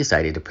 they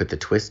decided to put the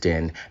twist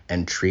in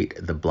and treat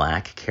the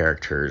black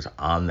characters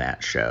on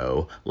that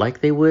show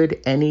like they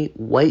would any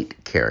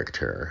white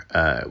character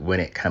when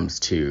it comes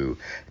to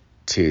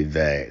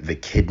the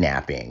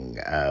kidnapping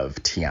of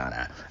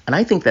Tiana. And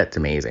I think that's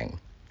amazing.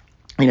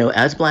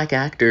 As black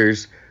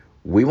actors,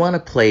 we want to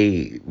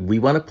play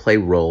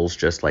roles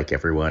just like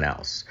everyone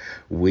else.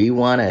 We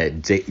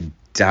want to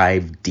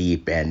dive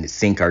deep and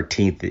sink our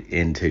teeth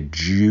into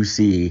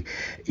juicy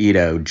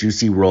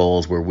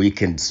roles where we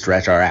can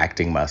stretch our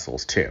acting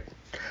muscles too.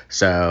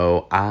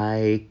 So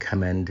I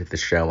commend the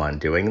show on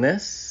doing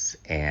this,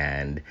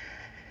 and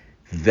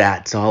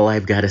that's all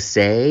I've got to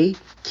say.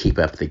 Keep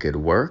up the good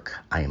work.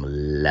 I am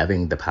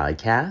loving the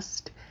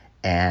podcast,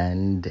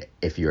 And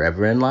if you're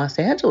ever in Los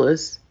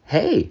Angeles,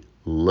 hey,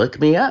 look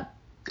me up.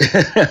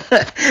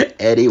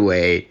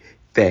 Anyway,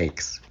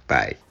 thanks.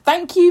 Bye.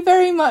 Thank you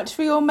very much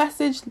for your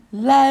message,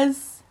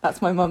 Les.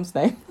 That's my mum's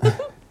name.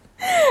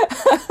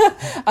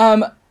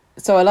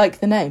 So I like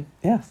the name.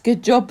 Yes.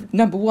 Good job,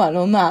 number one,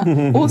 on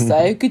that.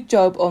 Also, good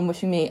job on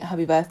wishing me a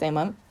happy birthday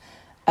month.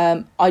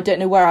 I don't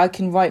know where I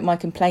can write my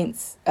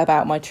complaints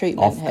about my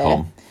treatment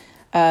here.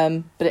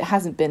 But it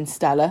hasn't been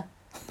stellar.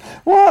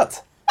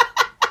 What?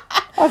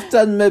 I've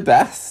done my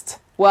best.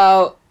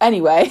 Well,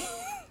 anyway.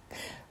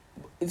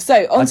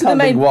 So, on to the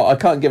main... I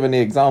can't give any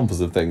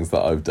examples of things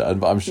that I've done,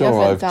 but I'm sure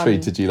I've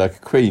treated you like a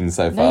queen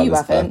so far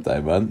this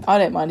birthday month. I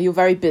don't mind. You're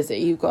very busy.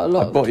 You've got a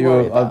lot to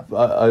worry about.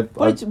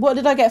 What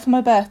did I get for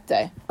my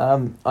birthday?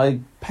 I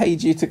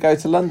paid you to go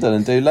to London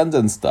and do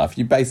London stuff.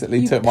 You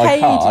basically took my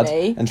card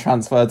and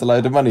transferred a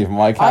load of money from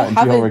my account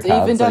into your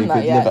account so you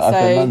could live it up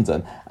in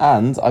London.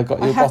 And I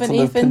got you a bottle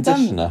of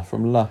conditioner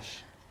from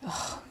Lush.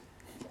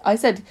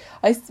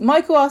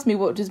 Michael asked me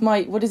what does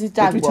his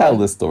dad want? Did we tell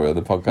this story on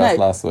the podcast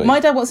last week?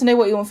 My dad wants to know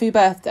what you want for your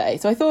birthday.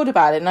 So I thought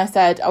about it and I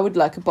said I would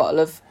like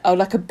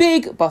a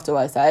big bottle,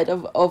 I said,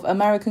 of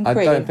American Cream.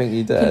 I don't think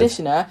you did.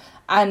 Conditioner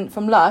and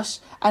from Lush,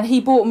 and he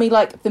bought me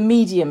like the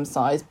medium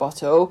sized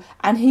bottle,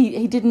 and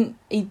he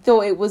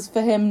thought it was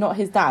for him, not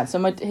his dad.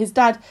 So his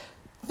dad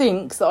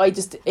thinks that I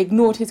just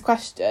ignored his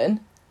question.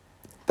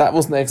 That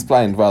wasn't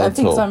explained well at all. And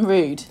thinks I'm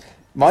rude.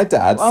 My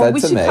dad said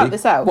to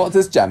me, what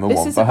does Gemma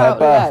want for her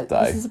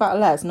birthday? This is about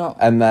Les, not...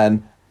 And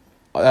then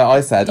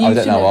I said, I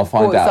don't know, I'll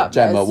find out.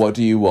 Gemma, what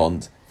do you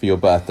want for your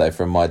birthday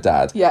from my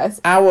dad?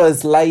 Yes.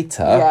 Hours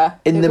later,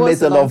 in the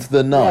middle of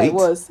the night, it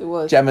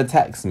was. Gemma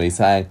texts me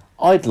saying,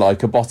 I'd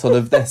like a bottle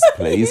of this,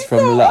 please,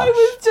 from Lush. I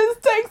was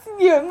just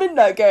texting you at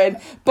midnight going,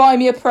 buy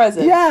me a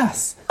present.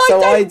 Yes.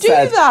 So I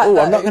said,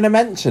 I'm not going to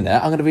mention it.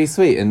 I'm going to be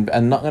sweet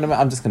and not going to.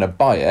 I'm just going to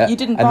buy it. You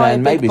didn't buy it. And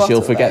then maybe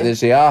she'll forget that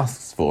she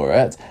asks for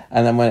it.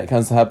 And then when it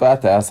comes to her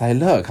birthday, I'll say,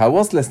 look, I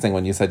was listening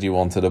when you said you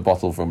wanted a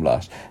bottle from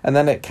Lush. And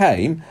then it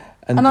came.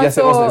 And yes,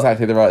 it wasn't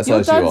exactly the right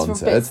size you wanted. Your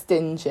dad's a bit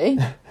stingy.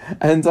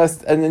 and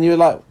then you were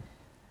like,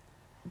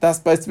 that's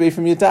supposed to be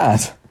from your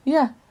dad.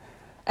 Yeah.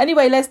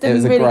 Anyway, Les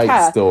didn't really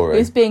care. Story. He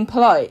was being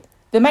polite.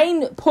 The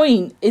main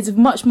point is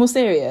much more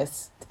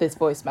serious to this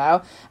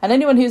voicemail. And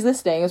anyone who's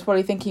listening is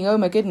probably thinking, oh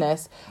my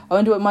goodness, I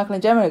wonder what Michael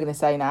and Gemma are going to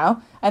say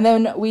now. And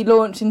then we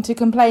launch into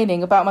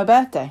complaining about my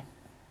birthday.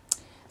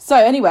 So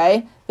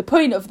anyway, the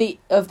point of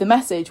the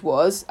message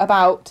was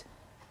about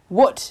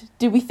what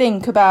do we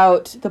think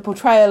about the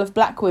portrayal of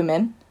black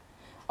women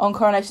on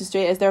Coronation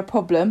Street? Is there a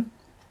problem?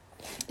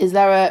 Is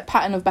there a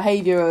pattern of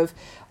behaviour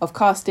of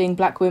casting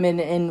black women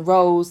in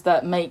roles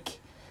that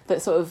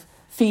sort of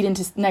feed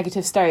into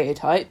negative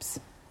stereotypes?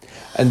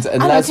 And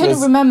I couldn't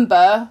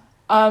remember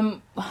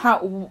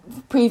how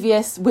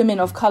previous women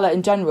of colour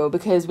in general,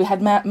 because we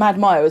had Mad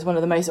Maya as one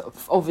of the most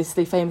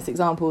obviously famous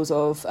examples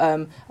of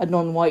a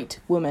non-white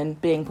woman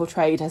being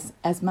portrayed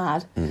as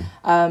mad.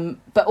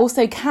 But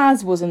also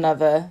Kaz was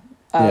another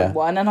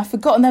one, and I've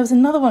forgotten there was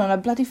another one, and I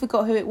bloody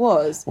forgot who it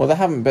was. Well, there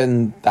haven't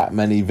been that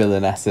many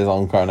villainesses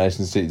on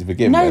Coronation Street to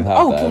begin with,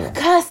 have there?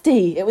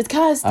 Kirsty! It was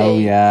Kirsty. Oh,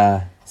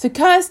 yeah. So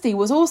Kirsty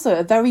was also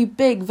a very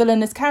big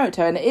villainous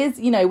character, and it is,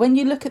 when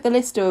you look at the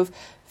list of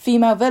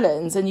female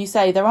villains and you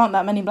say there aren't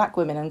that many black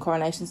women on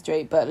Coronation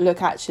Street, but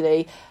look,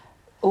 actually,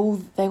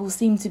 they all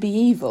seem to be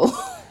evil.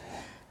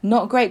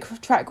 Not a great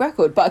track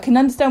record, but I can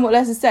understand what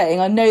Les is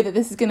saying. I know that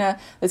there's gonna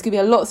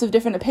be lots of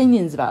different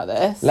opinions about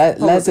this.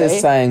 Les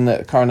is saying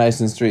that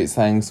Coronation Street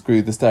saying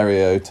screw the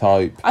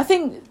stereotype. I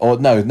think...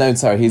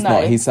 sorry, he's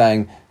not. He's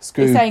saying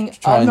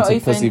trying to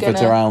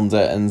pussyfoot around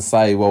it and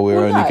say, well,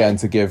 we're only going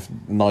to give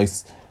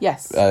nice...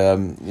 Yes.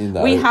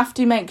 We have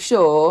to make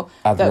sure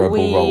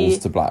admirable roles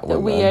to black women.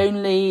 That we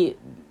only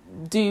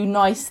do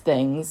nice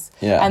things,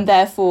 and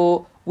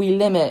therefore we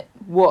limit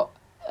what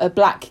a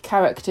black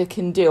character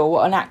can do, or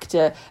what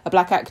a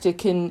black actor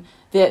can,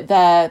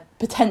 their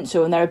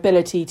potential and their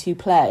ability to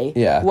play.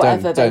 Yeah,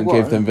 whatever don't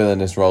give them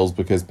villainous roles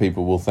because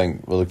people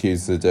will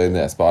accuse us of doing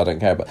this, but I don't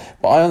care. But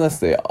I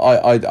honestly,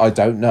 I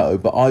don't know,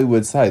 but I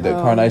would say that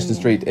Coronation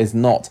Street is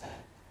not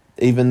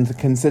even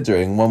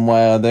considering one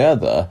way or the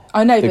other.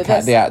 I know,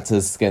 the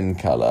actor's skin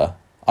colour.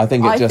 I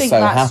think it just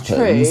so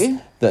happens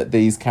that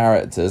these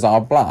characters are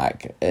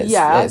black.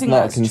 I think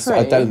that's true.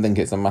 I don't think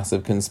it's a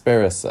massive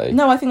conspiracy.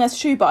 No, I think that's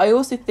true, but I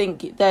also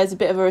think there's a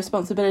bit of a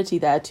responsibility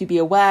there to be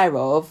aware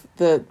of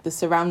the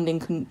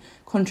surrounding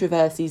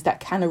controversies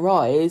that can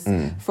arise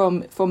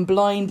from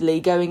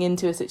blindly going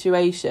into a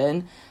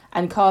situation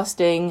and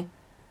casting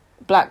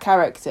black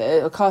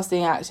characters or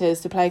casting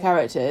actors to play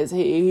characters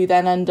who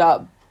then end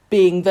up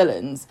being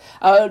villains.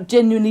 I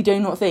genuinely do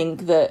not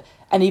think that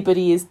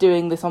anybody is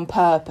doing this on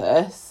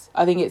purpose.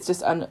 I think it's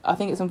just I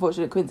think it's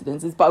unfortunate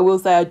coincidences, but I will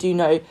say I do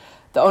know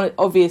that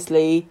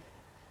obviously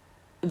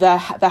there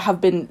have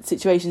been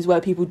situations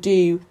where people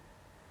do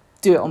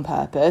it on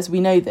purpose. We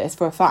know this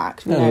for a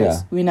fact.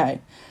 We know.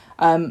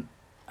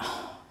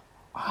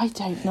 I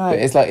don't know. But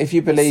it's like if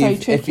you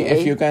believe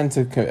if you're going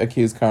to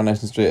accuse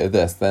Coronation Street of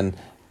this, then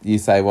you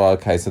say, well,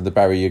 okay, so the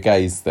bury your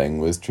gays thing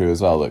was true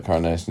as well that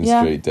Coronation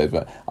Yeah. Street did,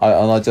 but I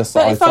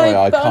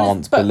But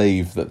can't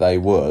believe that they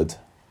would.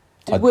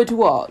 Would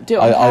what? Do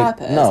it on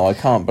purpose? No, I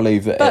can't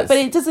believe that. But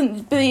it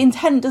doesn't. But the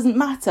intent doesn't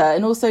matter,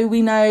 and also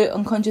we know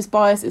unconscious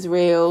bias is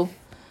real.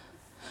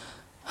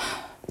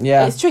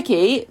 Yeah, It's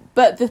tricky,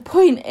 but the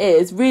point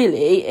is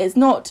really it's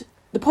not.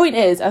 The point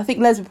is, I think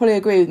Les would probably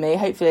agree with me.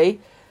 Hopefully,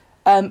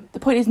 the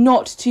point is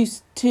not to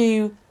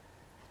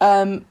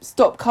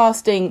stop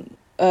casting.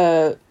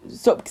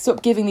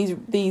 Stop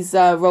giving these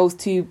roles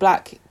to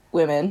black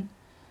women,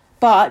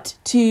 but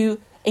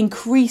to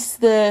increase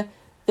the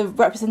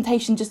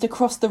representation just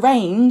across the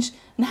range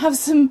and have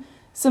some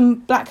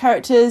black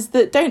characters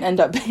that don't end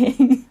up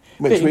being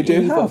which we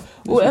do evil. have.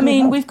 Well, I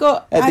mean, we've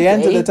got at the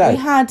end of the day. we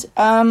had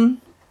oh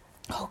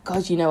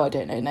god, I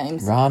don't know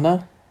names.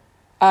 Rana.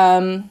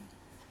 The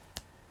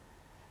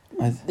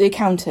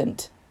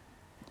accountant.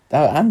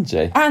 Oh,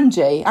 Angie.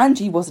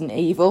 Angie wasn't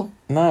evil.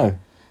 No.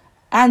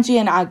 Angie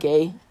and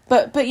Aggie.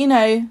 But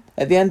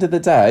At the end of the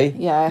day,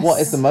 yes. what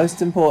is the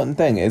most important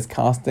thing is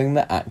casting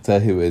the actor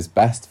who is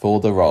best for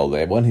the role,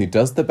 the one who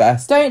does the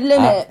best. Don't limit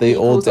at the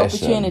people's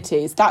audition.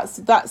 opportunities. That's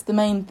the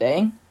main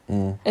thing,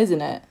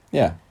 isn't it?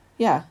 Yeah.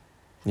 Yeah.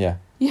 Yeah.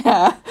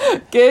 Yeah.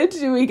 Good.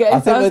 Do we get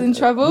ourselves in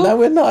trouble? No,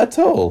 we're not at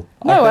all.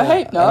 No, I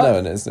hope not. No,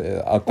 and it's.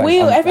 I'm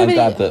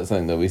glad that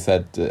something that we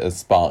said has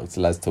sparked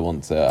Les to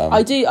want to.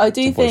 I do to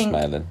think.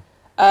 voicemail in.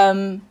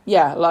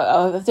 Yeah, like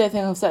I don't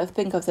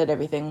think I've said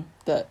everything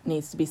that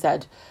needs to be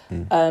said.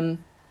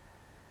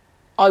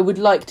 I would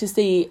like to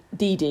see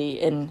Dee Dee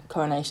in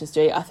Coronation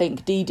Street. I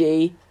think Dee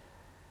Dee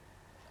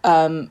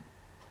could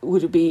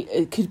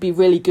be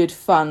really good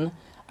fun,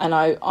 and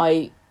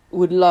I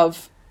would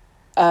love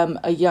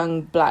a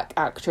young black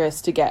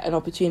actress to get an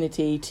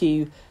opportunity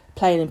to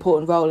play an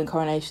important role in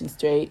Coronation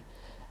Street.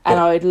 And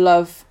I would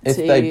love if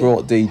to. If they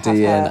brought Dee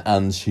Dee in her.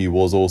 and she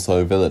was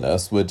also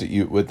villainous, would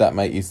that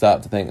make you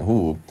start to think,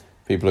 ooh,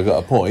 people have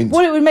got a point?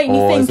 What it would make me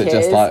think is, it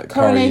just like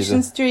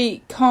Coronation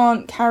Street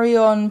can't carry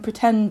on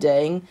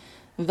pretending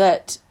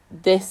that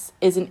this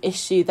is an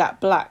issue that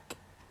black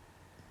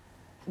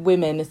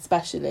women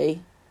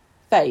especially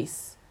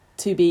face,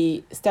 to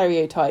be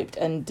stereotyped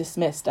and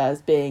dismissed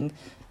as being,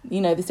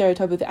 the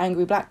stereotype of the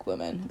angry black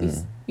woman.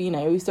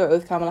 We saw it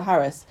with Kamala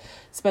Harris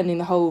spending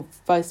the whole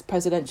vice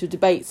presidential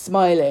debate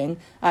smiling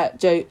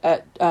at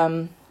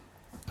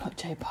not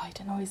Joe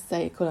Biden, I always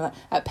call her that,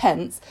 at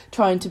Pence,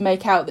 trying to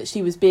make out that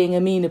she was being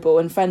amenable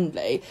and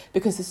friendly,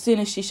 because as soon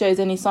as she shows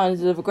any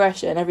signs of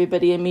aggression,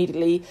 everybody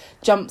immediately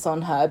jumps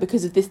on her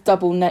because of this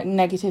double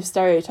negative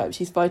stereotype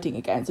she's fighting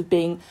against of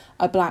being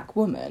a black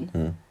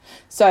woman.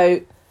 So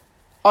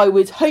I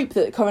would hope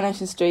that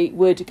Coronation Street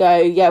would go,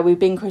 yeah, we've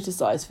been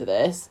criticised for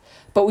this,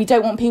 but we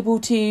don't want people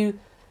to.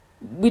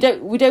 We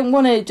don't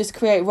want to just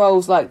create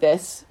roles like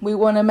this. We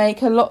want to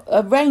make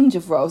a range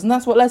of roles, and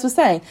that's what Les was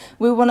saying.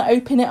 We want to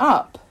open it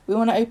up. We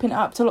want to open it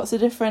up to lots of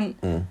different,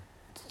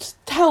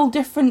 tell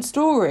different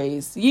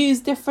stories, use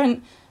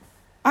different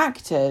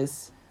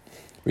actors.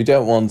 We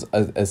don't want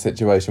a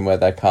situation where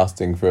they're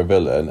casting for a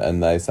villain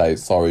and they say,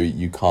 sorry,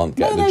 you can't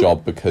get the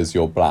job because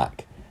you're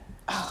black.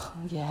 Oh,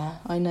 yeah,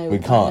 I know. We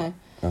can't.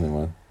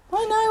 Anyway.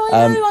 I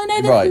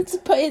know. Right.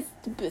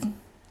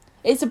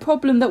 It's a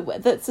problem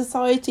that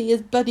society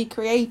has bloody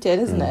created,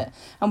 isn't it?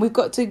 And we've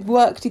got to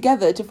work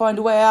together to find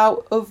a way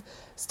out of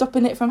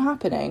stopping it from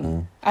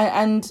happening,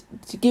 and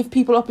to give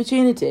people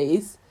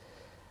opportunities.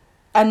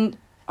 And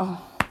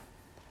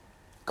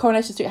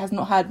Coronation Street has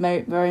not had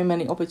very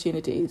many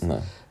opportunities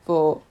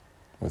for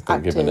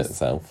actors given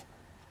itself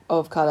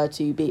of colour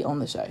to be on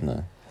the show.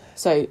 No.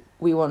 So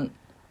we want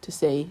to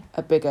see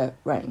a bigger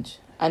range,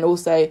 and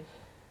also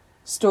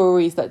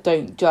stories that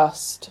don't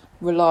just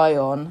rely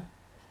on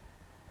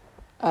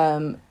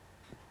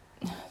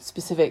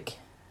specific,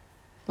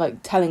 like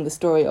telling the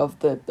story of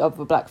a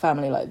black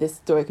family. Like, this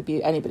story could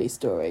be anybody's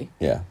story.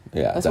 Yeah,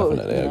 That's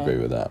definitely agree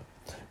with that.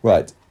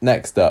 Right,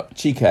 next up,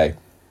 Chike.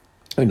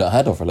 We've not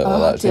heard of for a little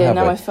while, actually, have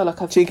we? Now I feel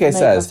like I've Chike made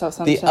says, myself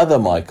sound the terrible. other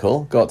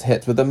Michael got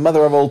hit with the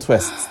mother of all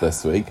twists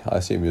this week. I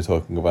assume you're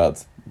talking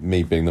about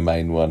me being the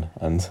main one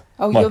and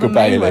Michael you're the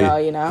main Bailey one,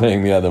 are you now?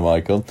 being the other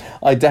Michael.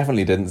 I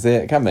definitely didn't see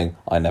it coming.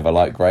 I never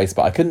liked Grace,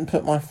 but I couldn't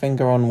put my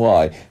finger on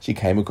why. She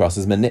came across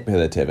as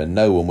manipulative, and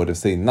no one would have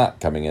seen that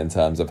coming in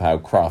terms of how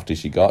crafty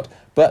she got.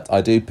 But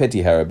I do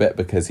pity her a bit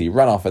because he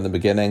ran off in the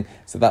beginning,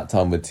 so that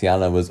time with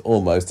Tiana was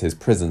almost his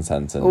prison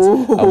sentence.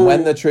 Ooh, and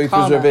when the truth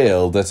was Kana.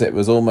 revealed that it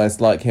was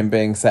almost like him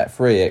being set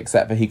free,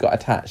 except for he got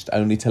attached,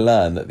 only to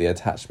learn that the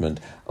attachment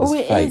was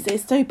it fake. is.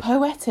 It's so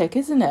poetic,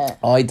 isn't it?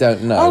 I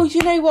don't know. Oh,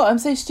 you know what? I'm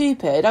so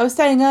stupid. I was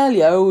saying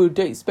earlier,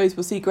 don't you suppose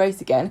we'll see Grace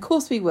again? Of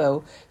course we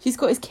will. She's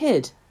got his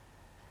kid.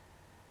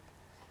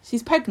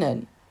 She's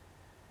pregnant.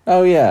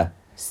 Oh, yeah.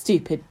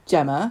 Stupid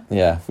Gemma.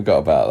 Yeah, forgot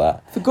about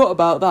that. Forgot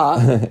about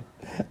that.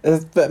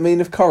 But I mean,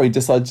 if Corrie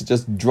decided to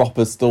just drop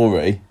a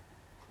story,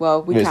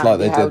 Well, we which can't like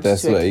be they held did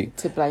this week,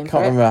 to blame can't for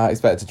it. remember how I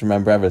expected to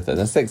remember everything.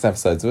 There's 6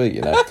 episodes a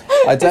week,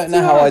 I don't It's know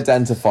too how hard.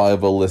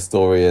 identifiable this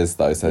story is,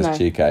 though, says No.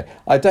 Chike.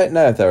 I don't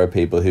know if there are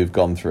people who've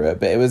gone through it,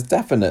 but it was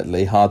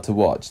definitely hard to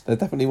watch. There are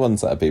definitely one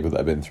set of people that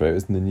have been through it. It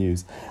was in the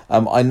news.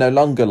 I no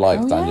longer like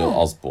Oh, Daniel yeah.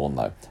 Osborne,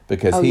 though,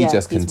 because Oh, he yeah,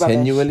 just he's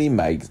continually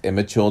makes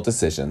immature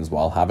decisions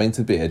while having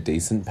to be a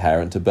decent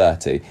parent to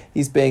Bertie.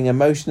 He's being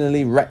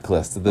emotionally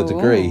reckless to the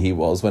degree Ooh. he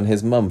was when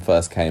his mum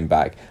first came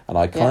back, and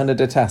I kind of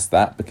detest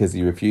that because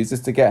he refuses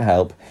to get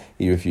help.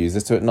 He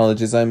refuses to acknowledge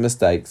his own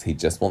mistakes. He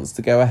just wants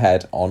to go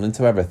ahead, on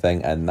into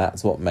everything, and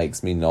that's what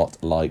makes me not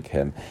like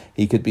him.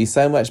 He could be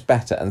so much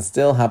better and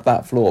still have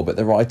that flaw, but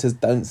the writers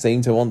don't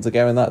seem to want to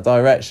go in that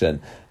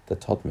direction. The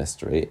Todd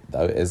mystery,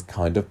 though, is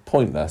kind of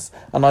pointless,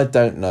 and I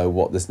don't know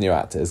what this new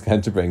actor is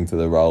going to bring to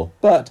the role,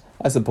 but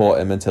I support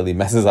him until he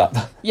messes up.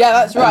 Yeah,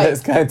 that's And right.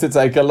 it's going to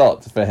take a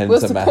lot for him We'll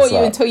to mess support you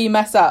up. until you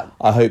mess up.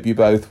 I hope you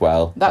both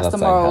well. That's and the I'm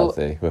staying moral.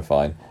 healthy. We're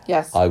fine.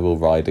 Yes. I will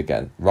ride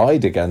again.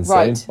 Ride again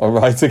Right. soon? Or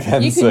ride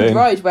again You can soon?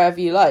 ride wherever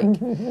you like.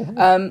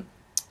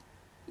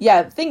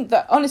 Yeah,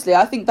 honestly,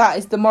 I think that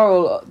is the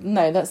moral.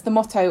 No, that's the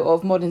motto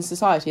of modern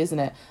society, isn't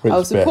it? Which I'll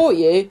bit? support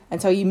you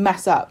until you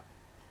mess up.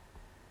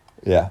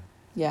 Yeah.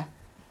 Yeah.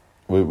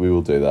 We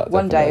will do that.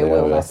 One day I definitely.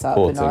 will We are mess up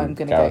and supporting I'm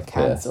going to Gareth get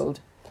Pearce. cancelled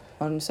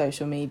on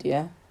social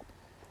media.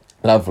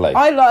 Lovely.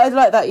 I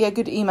like that. Yeah,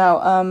 good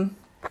email.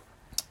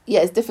 Yeah,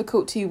 it's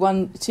difficult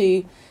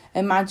to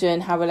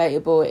imagine how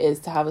relatable it is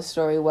to have a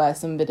story where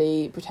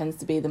somebody pretends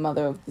to be the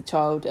mother of the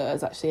child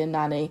as actually a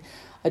nanny.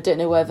 I don't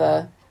know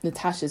whether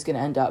Natasha's going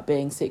to end up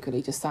being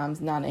secretly just Sam's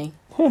nanny.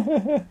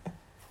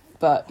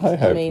 But I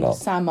hope mean, not.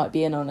 Sam might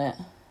be in on it.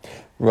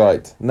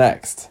 Right,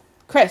 next.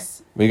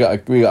 Chris. We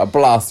got to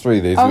blast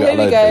through these. Oh, we got here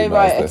we a load go. of emails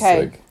Right, this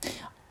okay. week.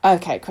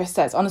 Okay, Chris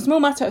says, on a small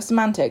matter of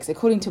semantics,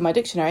 according to my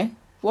dictionary,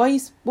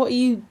 what's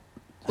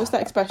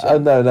that expression? Oh,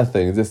 no,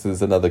 nothing. This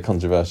is another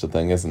controversial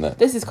thing, isn't it?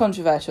 This is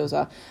controversial as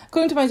well.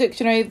 According to my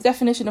dictionary, the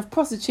definition of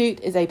prostitute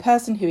is a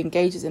person who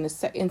engages in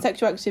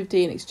sexual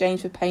activity in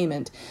exchange for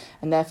payment,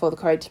 and therefore the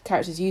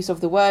character's use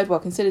of the word, while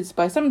considered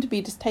by some to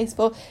be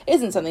distasteful,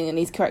 isn't something that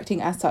needs correcting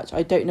as such.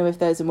 I don't know if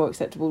there's a more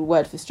acceptable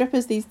word for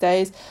strippers these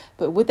days,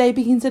 but would they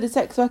be considered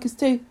sex workers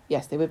too?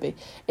 Yes, they would be.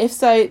 If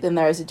so, then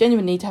there is a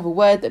genuine need to have a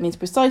word that means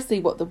precisely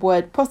what the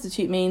word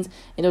prostitute means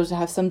in order to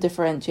have some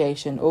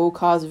differentiation. All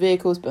cars are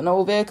vehicles, but not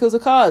all vehicles are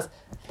cars.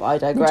 But I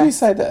digress. Would you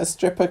say that a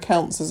stripper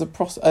counts as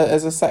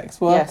a sex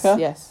worker?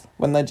 Yes.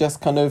 When they just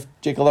kind of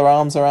jiggle their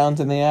arms around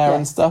in the air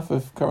and Yes. stuff,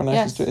 if Coronation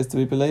Yes. Street is to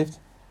be believed?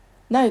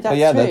 No, that's But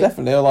yeah, true. they're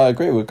definitely. Well, I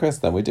agree with Chris.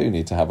 Then we do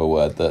need to have a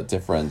word that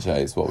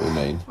differentiates what we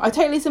mean. I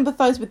totally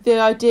sympathise with the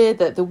idea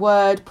that the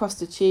word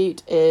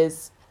prostitute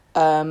is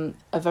a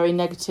very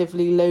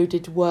negatively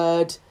loaded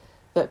word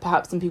that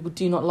perhaps some people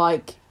do not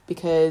like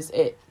because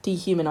it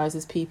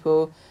dehumanises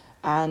people,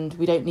 and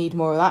we don't need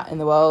more of that in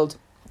the world.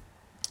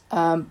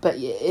 But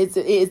it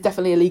is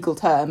definitely a legal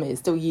term.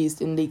 It's still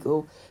used in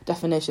legal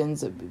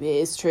definitions. It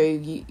is true.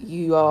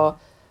 You are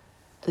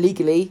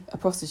legally a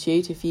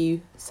prostitute if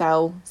you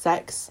sell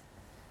sex.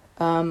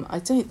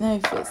 I don't know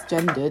if it's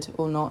gendered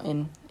or not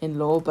in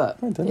law, but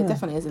I it don't know.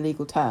 definitely is a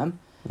legal term.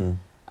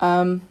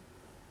 Mm.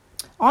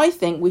 I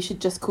think we should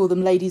just call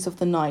them ladies of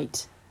the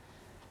night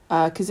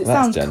because it That's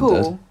sounds gendered.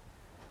 cool.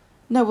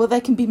 No, well, they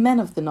can be men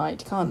of the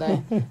night, can't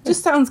they?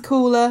 Just sounds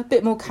cooler,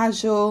 bit more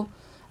casual,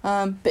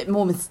 bit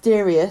more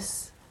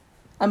mysterious.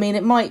 I mean,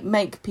 it might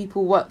make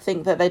people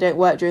think that they don't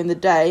work during the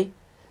day,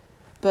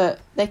 but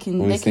they can.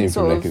 We They seem can to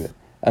sort make of. it.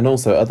 And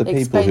also other people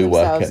explain who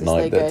work themselves at as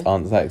night they that go.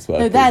 aren't sex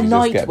workers. No, they're you just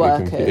night get me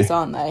workers, confused.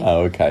 aren't they? Oh,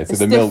 okay. So It's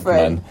the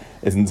milkman different.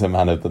 isn't a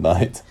man of the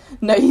night.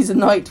 No, he's a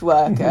night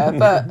worker,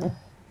 but.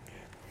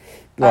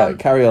 Right,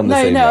 carry on.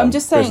 This No, email. I'm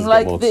just Chris saying, has got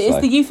like, more to it's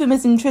say. the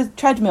euphemism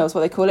treadmill is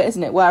what they call it,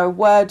 isn't it? Where a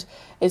word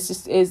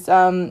is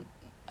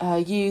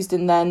used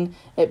and then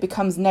it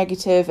becomes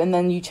negative, and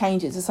then you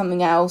change it to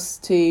something else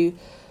to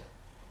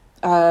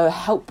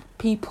help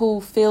people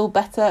feel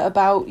better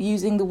about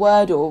using the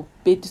word, or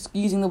just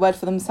using the word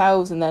for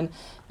themselves, and then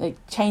it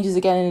changes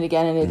again and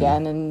again and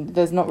again, and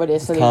there's not really a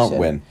solution. Can't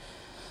win.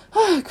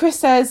 Chris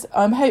says,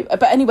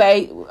 but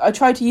anyway, I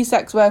try to use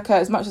sex worker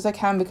as much as I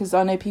can because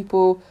I know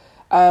people,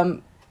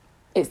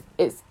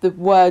 it's the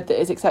word that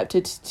is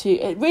accepted to,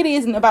 it really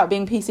isn't about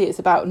being PC, it's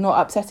about not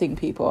upsetting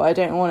people. I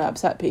don't want to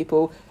upset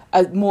people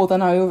more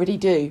than I already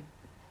do,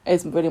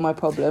 is really my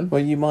problem.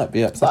 Well, you might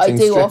be I upsetting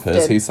do strippers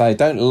often. who say,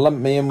 "Don't lump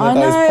me in with I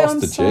know, those I'm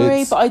prostitutes."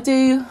 sorry, but I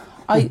do,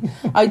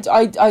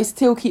 I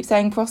still keep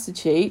saying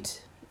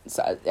prostitute.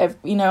 So,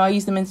 I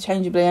use them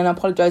interchangeably, and I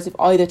apologise if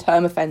either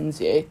term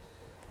offends you.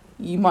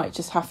 You might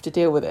just have to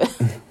deal with it.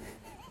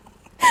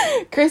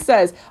 Chris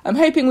says, I'm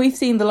hoping we've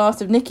seen the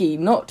last of Nikki,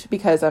 not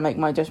because I make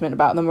my judgment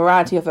about the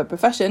morality of her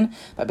profession,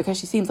 but because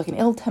she seems like an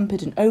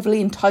ill-tempered and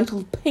overly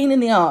entitled pain in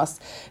the arse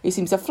who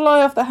seems to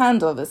fly off the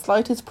handle at the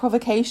slightest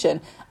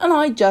provocation, and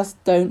I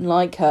just don't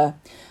like her.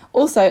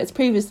 Also, as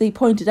previously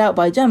pointed out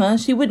by Gemma,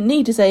 she wouldn't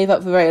need to save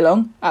up for very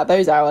long, at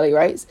those hourly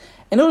rates.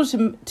 in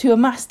order to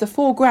amass the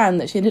 $4,000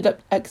 that she ended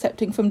up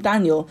accepting from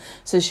Daniel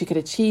so she could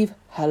achieve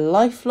her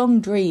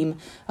lifelong dream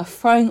of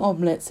frying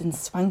omelettes in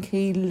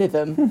swanky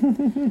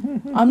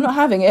Lytham. I'm not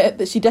having it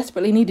that she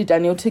desperately needed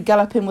Daniel to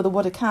gallop in with a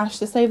wad of cash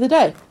to save the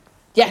day.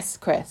 Yes,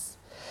 Chris.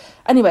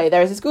 Anyway,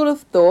 there is a school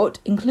of thought,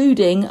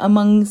 including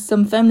among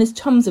some feminist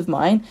chums of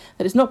mine,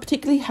 that it's not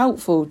particularly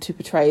helpful to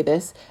portray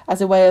this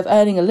as a way of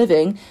earning a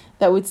living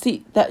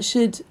that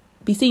should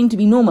be seen to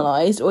be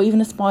normalised or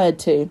even aspired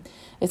to.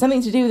 It's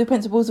something to do with the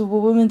principles of a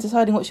woman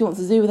deciding what she wants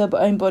to do with her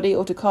own body,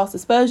 or to cast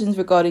aspersions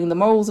regarding the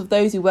morals of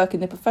those who work in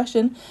the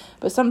profession,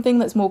 but something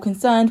that's more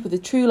concerned with the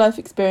true life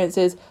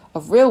experiences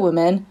of real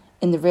women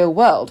in the real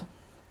world.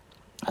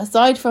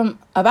 Aside from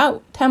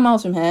about 10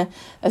 miles from here,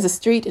 there's a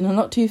street in a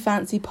not too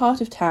fancy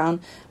part of town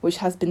which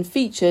has been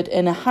featured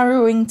in a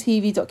harrowing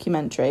TV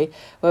documentary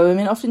where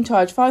women often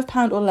charge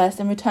 £5 or less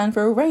in return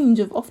for a range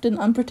of often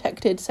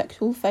unprotected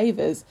sexual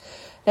favours.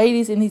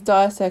 Ladies in these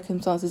dire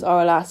circumstances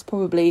are, alas,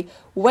 probably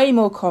way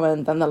more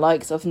common than the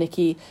likes of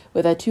Nikki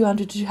with her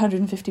 £200 to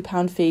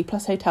 £250 fee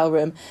plus hotel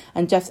room,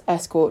 and Jeff's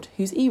escort,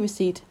 whose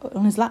e-receipt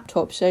on his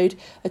laptop showed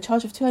a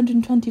charge of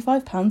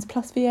 £225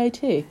 plus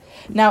VAT.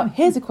 Now,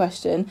 here's a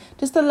question.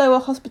 Does the lower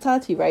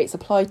hospitality rates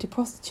apply to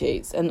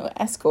prostitutes and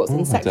escorts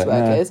and sex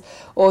workers,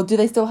 or do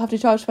they still have to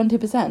charge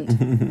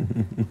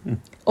 20%?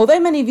 Although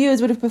many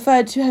viewers would have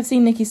preferred to have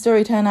seen Nikki's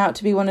story turn out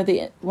to be one of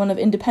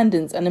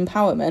independence and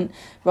empowerment,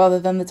 rather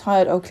than the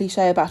tired old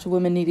cliche about a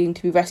woman needing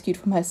to be rescued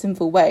from her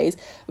sinful ways,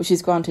 which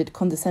is granted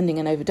condescending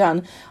and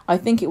overdone, I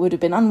think it would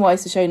have been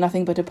unwise to show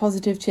nothing but a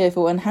positive,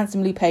 cheerful and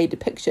handsomely paid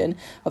depiction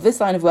of this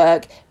line of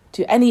work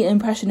to any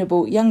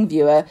impressionable young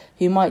viewer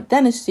who might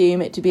then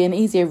assume it to be an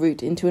easier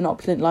route into an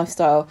opulent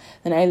lifestyle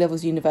than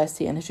A-levels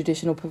university and a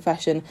traditional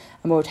profession,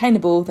 and more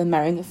attainable than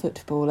marrying a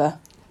footballer.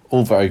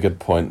 All very good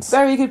points.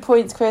 Very good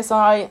points, Chris.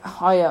 I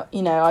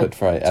Put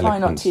very try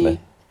not to. eloquently.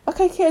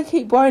 Okay, I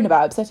keep worrying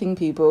about upsetting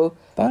people.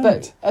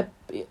 Don't. But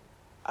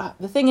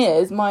the thing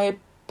is, my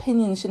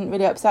opinion shouldn't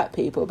really upset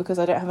people because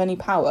I don't have any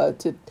power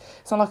to.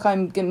 It's not like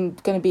I'm going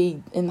to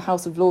be in the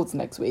House of Lords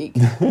next week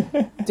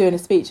doing a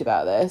speech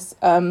about this.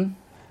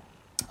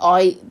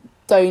 I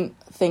don't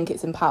think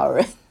it's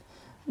empowering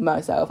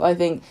myself. I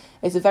think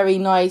it's a very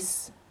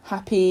nice,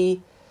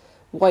 happy,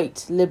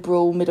 white,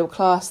 liberal, middle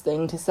class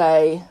thing to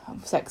say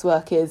sex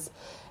work is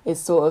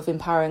sort of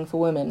empowering for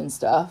women and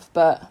stuff,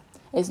 but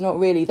it's not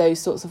really those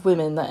sorts of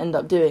women that end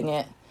up doing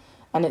it,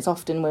 and it's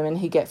often women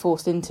who get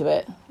forced into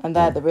it, and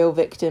they're the real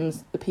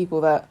victims, the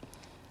people that,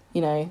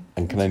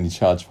 and can only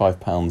charge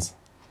 £5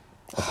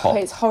 a pop.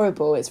 It's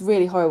horrible. It's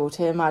really horrible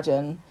to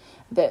imagine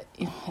that.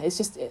 It's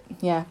just,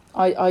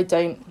 I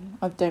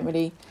don't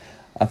really.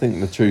 I think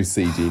the true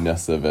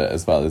seediness of it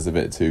as well is a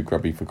bit too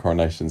grubby for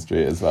Coronation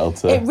Street as well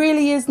it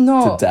really is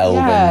not to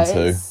delve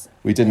into.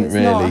 We didn't it's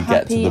really not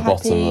get to the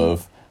bottom happy.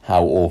 of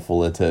how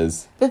awful it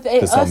is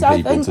for some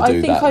people to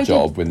do that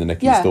job with the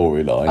Nikki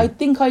storyline. I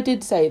think I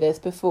did say this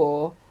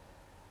before,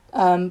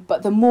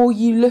 but the more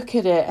you look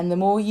at it and the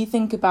more you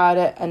think about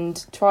it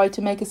and try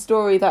to make a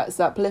story that's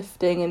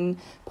uplifting and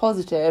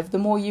positive, the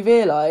more you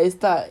realise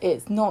that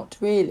it's not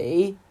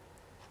really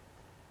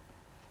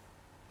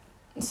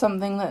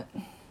something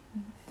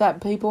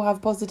that people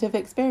have positive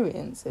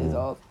experiences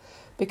of,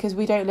 because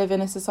we don't live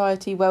in a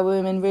society where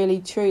women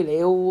really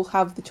truly all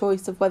have the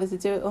choice of whether to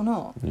do it or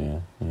not. Yeah.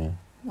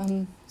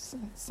 And it's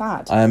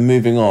sad. I am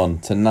moving on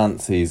to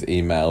Nancy's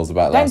emails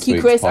about last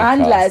week's Chris podcast.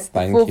 and Les,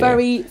 Thank for you.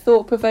 very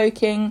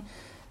thought-provoking,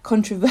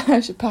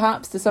 controversial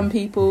perhaps to some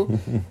people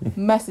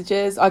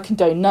messages. I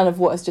condone none of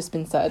what has just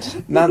been said.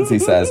 Nancy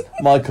says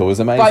Michael was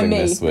By amazing me.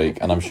 this week,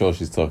 and I'm sure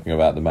she's talking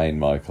about the main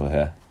Michael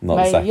here, not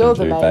the You're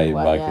secondary the main babe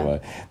one,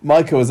 Michael.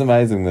 Michael was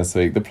amazing this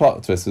week. The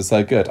plot twist was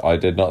so good. I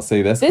did not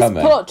see this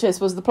coming. Plot twist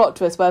was the plot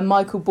twist where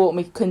Michael bought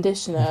me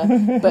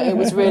conditioner, but it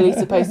was really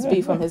supposed to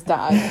be from his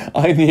dad.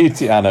 I knew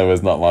Tiana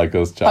was not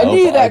Michael's child. I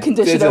knew that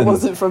conditioner didn't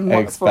wasn't from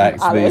expect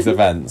Alan. these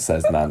events,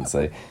 says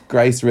Nancy.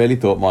 Grace really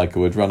thought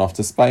Michael would run off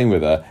to Spain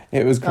with her.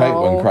 It was great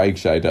when Craig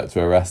showed up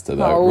to arrest her,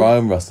 though.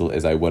 Ryan Russell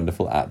is a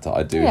wonderful actor.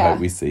 I do hope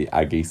we see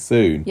Aggie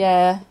soon.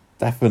 Yeah.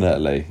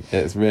 Definitely.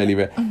 It's really,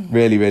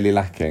 really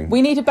lacking.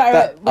 We need a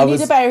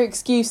better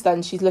excuse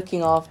than she's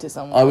looking after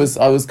someone. I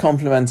was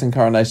complimenting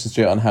Coronation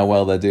Street on how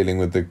well they're dealing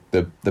with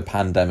the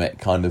pandemic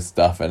kind of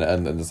stuff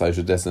and the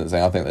social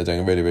distancing. I think they're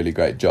doing a really, really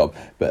great job.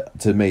 But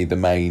to me,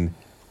 the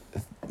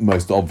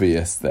most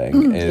obvious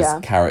thing is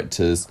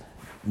characters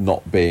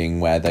not being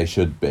where they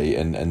should be,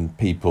 and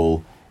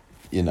people,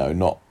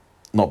 not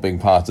being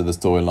part of the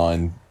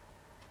storyline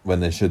when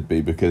they should be,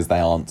 because they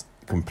aren't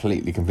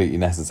completely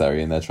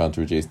necessary, and they're trying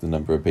to reduce the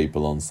number of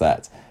people on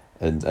set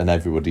and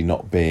everybody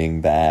not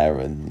being there,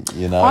 and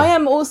I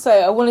am also,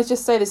 I want to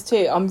just say this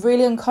too, I'm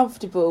really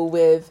uncomfortable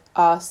with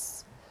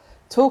us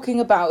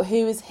talking about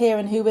who is here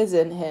and who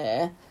isn't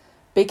here,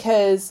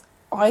 because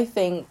I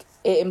think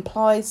it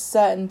implies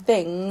certain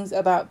things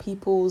about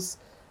people's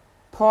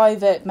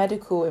private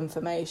medical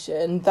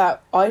information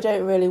that I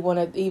don't really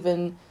want to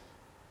even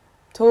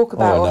talk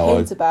about or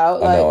hint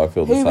about. I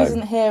feel the who same.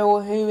 isn't here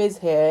or who is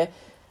here.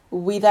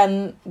 We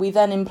then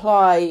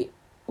imply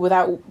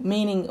without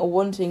meaning or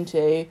wanting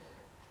to,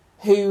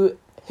 who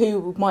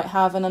might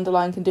have an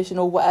underlying condition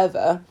or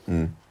whatever.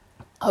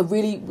 I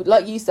really,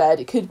 like you said,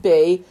 it could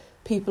be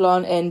people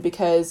aren't in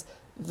because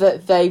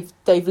that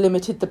they've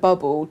limited the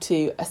bubble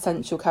to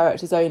essential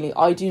characters only.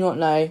 I do not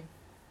know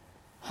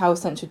how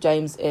essential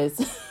James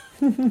is.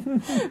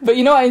 But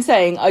you know what I'm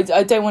saying? I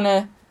don't want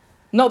to...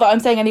 Not that I'm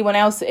saying anyone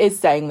else is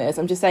saying this.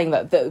 I'm just saying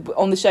that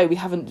on the show we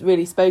haven't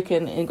really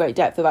spoken in great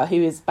depth about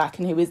who is back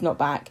and who is not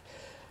back.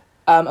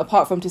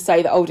 Apart from to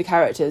say that older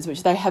characters,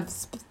 which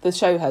the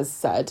show has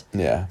said.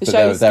 Yeah, the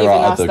show is giving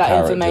us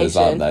that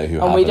information, aren't they,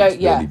 who and we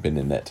don't really been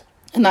in it.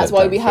 And that's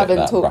why we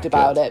haven't talked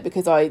about it,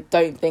 because I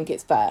don't think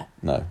it's fair.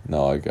 No,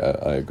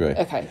 I agree.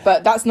 Okay,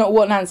 but that's not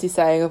what Nancy's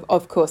saying.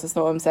 Of course, that's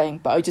not what I'm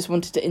saying. But I just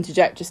wanted to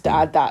interject just to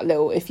add that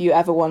little, if you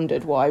ever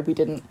wondered why we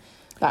didn't,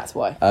 that's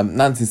why.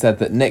 Nancy said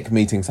that Nick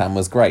meeting Sam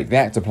was great. The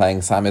actor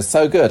playing Sam is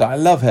so good. I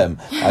love him.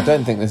 I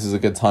don't think this is a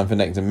good time for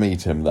Nick to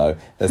meet him, though.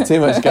 There's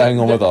too much going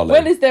on with Ollie.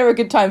 When is there a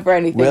good time for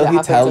anything? Will that he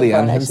happens tell on Leanne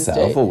Coronation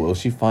himself, Street? or will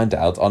she find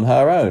out on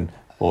her own?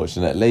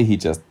 Fortunately, he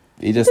just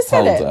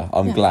told her.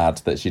 I'm glad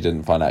that she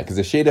didn't find out, because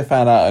if she'd have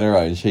found out on her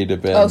own, she'd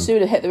have been she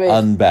would have hit the roof.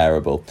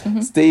 Unbearable.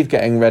 Steve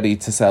getting ready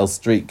to sell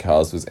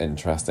streetcars was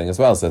interesting as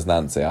well, says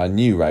Nancy. I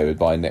knew Ray would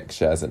buy Nick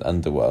shares in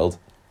Underworld.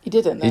 He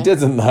didn't, though. He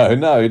didn't, though.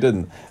 No, he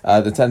didn't.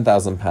 The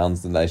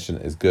 £10,000 donation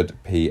is good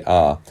PR.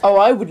 Oh,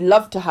 I would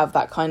love to have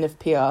that kind of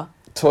PR.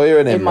 Toya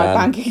and in my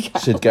bank Imran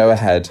account. should go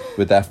ahead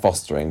with their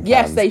fostering plans.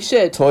 Yes, they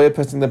should. Toya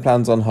putting the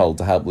plans on hold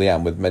to help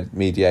Leanne with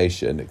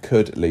mediation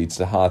could lead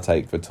to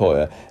heartache for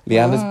Toya.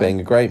 Leanne is being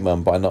a great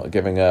mum by not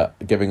giving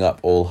up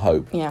all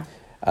hope. Yeah.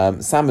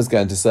 Sam is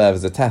going to serve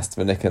as a test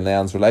for Nick and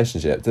Leanne's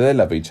relationship. Do they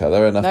love each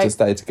other enough to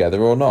stay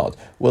together or not?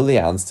 Will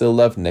Leanne still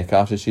love Nick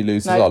after she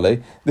loses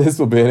Ollie? This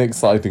will be an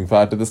exciting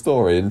part of the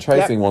story, and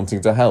Tracy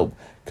wanting to help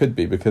could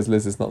be because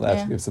Liz is not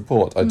there to give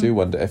support. I do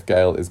wonder if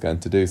Gail is going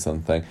to do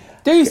something.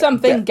 Do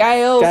something,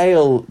 Gail!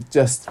 Gail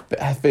just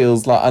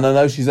feels like, and I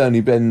know she's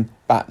only been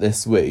back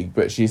this week,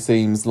 but she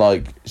seems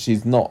like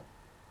she's not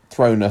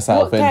thrown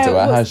herself into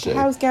it, has she?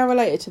 How's Gail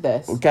related to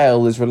this? Well,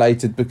 Gail is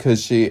related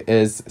because she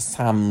is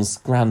Sam's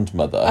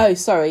grandmother. Oh,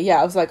 sorry,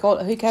 yeah, I was like,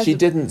 who cares? She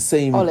didn't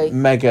seem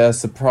mega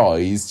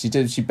surprised.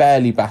 She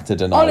barely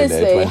batted an eyelid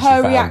when she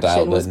found out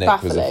that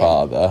Nick was a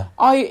father.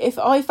 If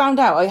I found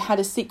out I had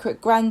a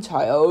secret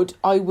grandchild,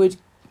 I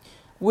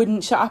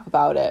wouldn't shut up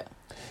about it.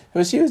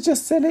 Well, she was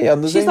just silly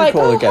on the Zoom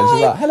call again.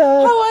 She's like,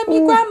 hello. Oh, I'm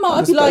your grandma.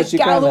 I'd be like,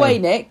 get out of the way,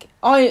 Nick.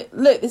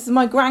 Look, this is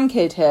my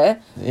grandkid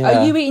here. Yeah.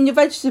 Are you eating your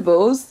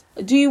vegetables?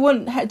 Do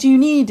you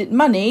need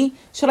money?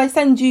 Shall I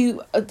send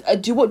you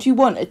what do you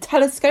want? A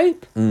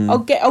telescope? I'll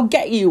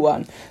get you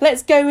one.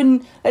 Let's go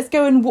and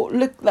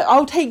look.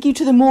 I'll take you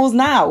to the moors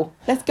now.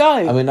 Let's go.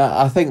 I mean,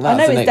 I think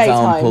that's an daytime.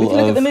 example We can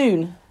look at the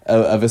moon.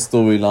 Of a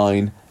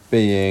storyline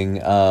being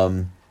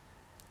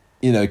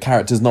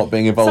characters not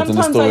being involved in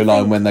the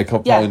storyline when they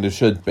kind of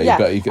should be.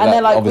 But you could,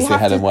 obviously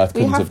Helen Worth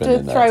couldn't have been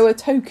in there. We have to throw a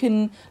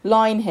token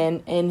line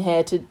in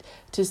here to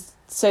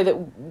so that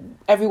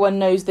everyone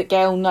knows that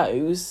Gail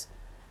knows.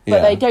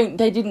 But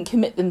they didn't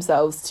commit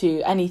themselves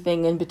to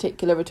anything in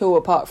particular at all,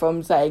 apart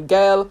from saying,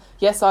 Gail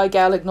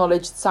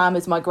acknowledged Sam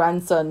is my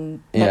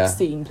grandson. Next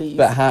scene, please.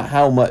 But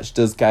how much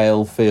does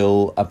Gail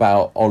feel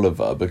about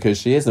Oliver? Because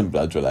she isn't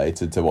blood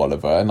related to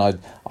Oliver, and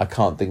I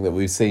can't think that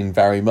we've seen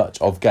very much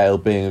of Gail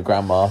being a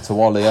grandma to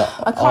Ollie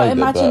I can't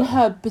imagine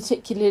her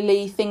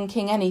particularly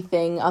thinking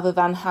anything other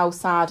than how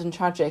sad and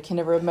tragic in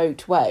a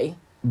remote way.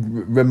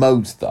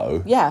 Remote,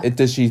 though? Yeah.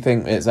 Does she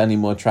think it's any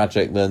more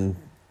tragic than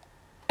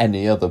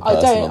any other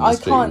person on the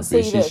street? I can't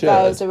see that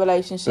there's a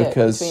relationship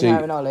between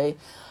her and Ollie.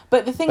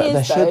 But the thing is,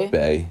 there should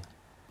be.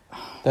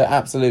 There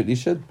absolutely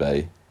should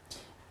be.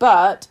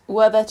 But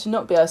were there to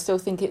not be, I still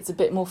think it's a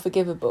bit more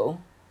forgivable.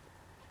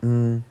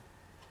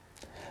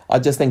 I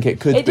just think it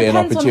could be an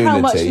opportunity. It depends on how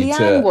much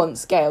Leanne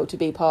wants Gail to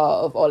be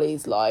part of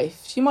Ollie's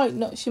life. She might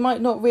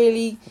not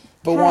really.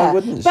 But care. why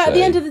wouldn't she? But at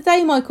the end of the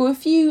day, Michael,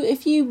 if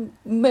you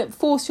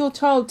force your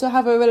child to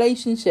have a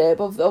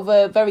relationship of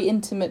a very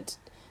intimate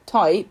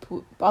type,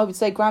 I would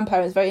say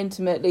grandparents very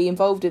intimately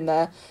involved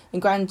in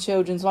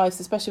grandchildren's lives,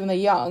 especially when they're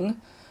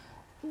young,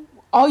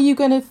 are you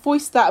going to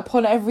foist that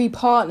upon every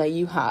partner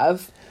you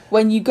have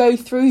when you go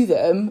through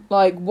them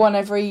like one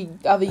every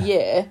other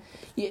year?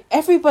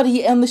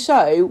 Everybody on the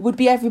show would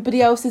be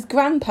everybody else's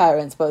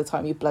grandparents by the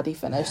time you bloody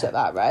finish at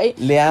that rate.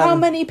 Leanne, how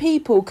many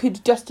people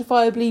could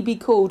justifiably be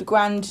called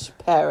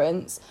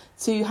grandparents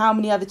to how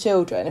many other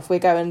children if we're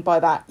going by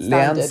that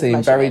standard? Leanne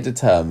seemed very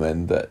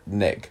determined that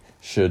Nick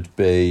should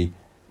be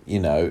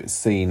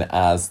seen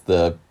as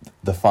the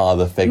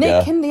father figure.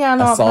 Nick and Leanne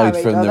aren't aside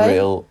married, from are the they?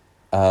 real.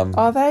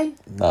 Are they?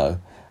 No,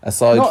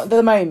 aside. Not at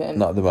the moment.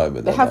 Not at the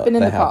moment. They have been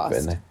in the past.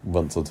 They have been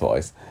once or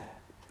twice.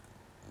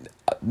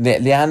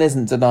 Leanne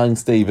isn't denying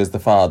Steve as the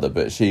father,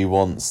 but she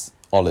wants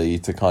Ollie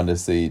to kind of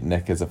see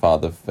Nick as a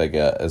father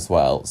figure as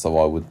well. So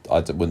I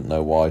wouldn't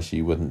know why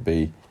she wouldn't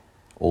be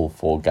all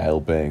for Gail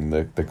being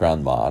the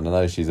grandma. And I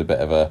know she's a bit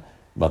of a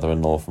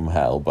mother-in-law from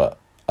hell, but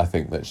I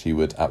think that she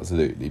would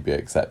absolutely be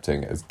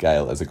accepting as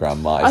Gail as a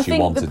grandma if she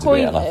wanted to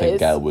be, and I think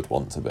Gail would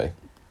want to be.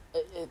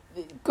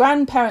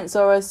 grandparents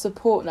are a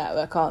support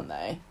network, aren't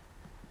they?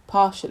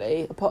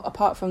 Partially,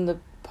 apart from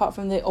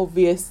the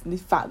obvious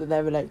fact that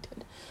they're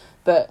related,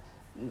 but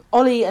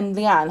Ollie and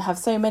Leanne have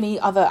so many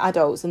other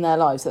adults in their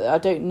lives that I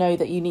don't know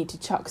that you need to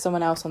chuck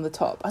someone else on the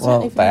top. I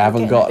don't know if they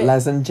haven't got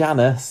Les and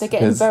Janice. They're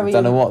getting very. I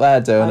don't know what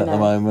they're doing at the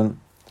moment.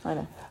 I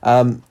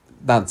know.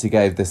 Nancy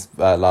gave this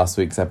last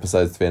week's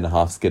episode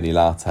 3.5 skinny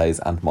lattes,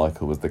 and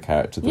Michael was the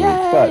character of the week.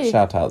 Yay! But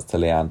shout outs to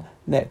Leanne,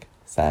 Nick,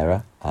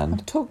 Sarah, and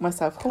I've talked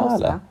myself hoarse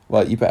Carla. now.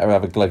 Well, you better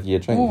have a glug of your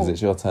drink because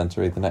it's your turn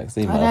to read the next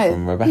email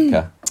from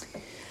Rebecca.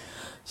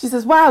 She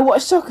says, wow,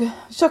 what a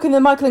shocking the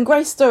Michael and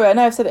Grace story. I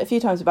know I've said it a few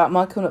times about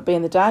Michael not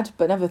being the dad,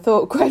 but never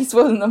thought Grace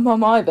wasn't the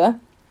mum either.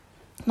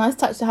 Nice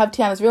touch to have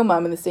Tiana's real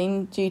mum in the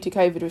scene due to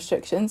COVID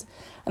restrictions.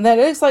 And then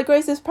it looks like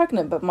Grace is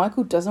pregnant, but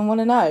Michael doesn't want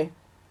to know.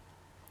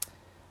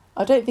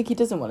 I don't think he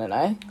doesn't want to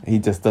know. He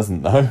just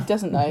doesn't know. He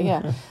doesn't know,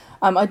 yeah.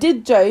 I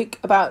did joke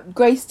about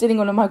Grace stealing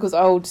one of Michael's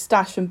old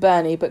stash from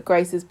Bernie, but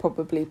Grace is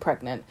probably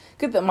pregnant.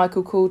 Good that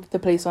Michael called the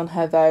police on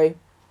her, though.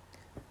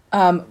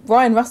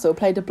 Ryan Russell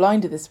played a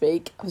blinder this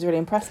week. I was really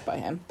impressed by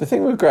him. The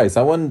thing with Grace,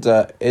 I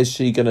wonder, is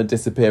she going to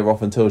disappear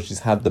off until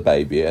she's had the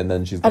baby and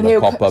then she's going to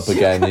pop up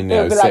again in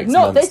 6 like,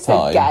 not months' this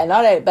time? Again,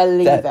 I don't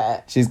believe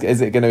it. Is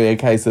it going to be a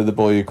case of The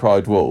Boy Who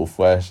Cried Wolf,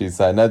 where she's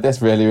saying, no,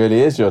 this really,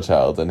 really is your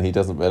child, and he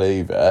doesn't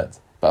believe it?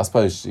 But I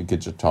suppose she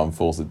could just try and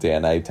force a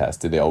DNA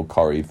test, do the old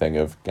Corrie thing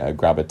of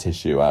grab a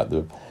tissue out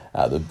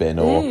the bin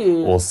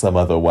or some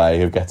other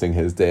way of getting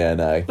his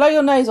DNA. Blow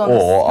your nose on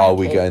this. Or are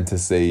we going to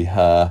see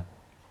her...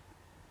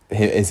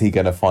 Is he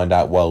going to find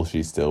out while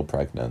she's still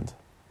pregnant?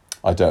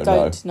 I don't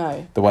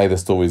know. The way the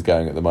story's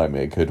going at the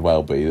moment, it could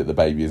well be that the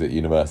baby is at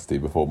university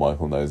before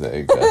Michael knows it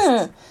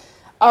exists.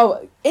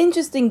 Oh,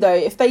 interesting though,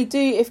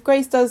 if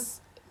Grace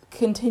does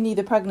continue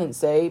the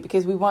pregnancy,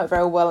 because we might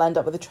very well end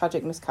up with a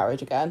tragic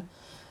miscarriage again,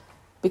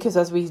 because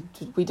as we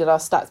did our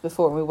stats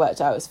before and we worked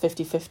out it's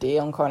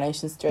 50-50 on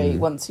Coronation Street,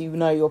 once you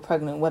know you're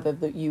pregnant, whether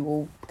that you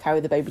will carry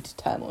the baby to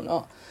term or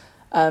not.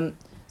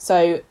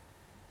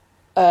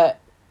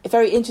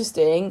 Very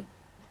interesting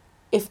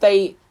if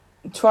they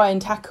try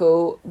and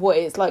tackle what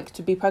it's like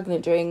to be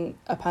pregnant during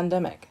a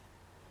pandemic.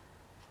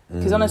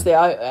 Because honestly,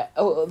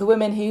 the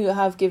women who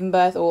have given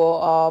birth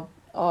or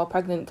are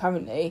pregnant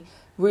currently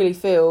really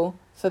feel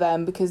for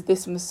them, because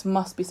this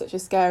must be such a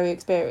scary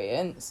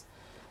experience.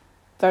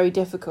 Very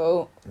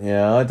difficult.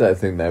 Yeah, I don't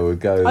think they would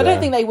go there. I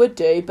don't think they would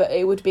do, but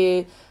it would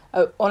be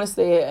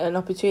honestly an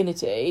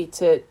opportunity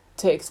to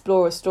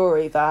explore a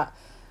story that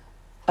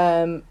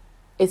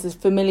it's a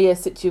familiar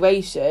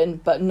situation,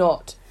 but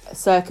not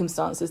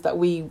circumstances that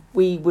we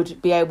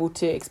would be able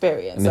to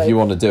experience. And if you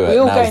want to do it,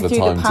 now's the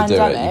time to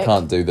do it. You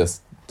can't do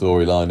this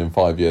storyline in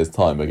 5 years'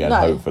 time again,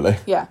 hopefully.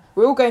 Yeah,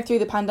 we're all going through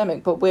the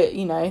pandemic, but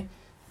we're,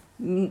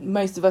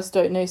 most of us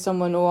don't know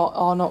someone or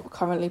are not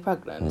currently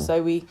pregnant,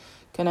 so we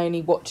can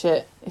only watch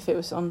it if it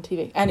was on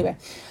TV. Anyway,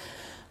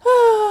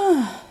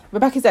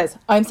 Rebecca says,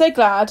 I'm so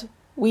glad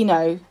we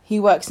know he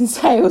works in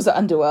sales at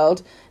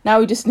Underworld. Now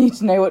we just need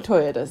to know what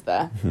Toya does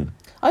there.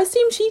 I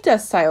assume she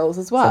does sales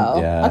as well.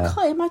 Yeah. I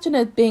can't imagine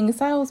her being a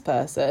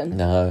salesperson.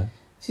 No.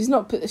 She's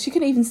not. She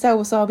couldn't even sell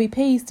wasabi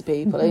peas to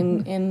people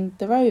in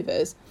the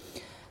Rovers.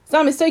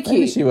 Sam is so cute.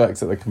 Maybe she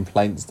works at the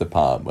complaints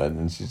department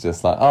and she's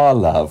just like, oh,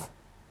 love.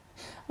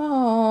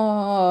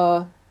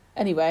 Oh.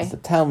 Anyway. So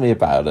tell me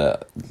about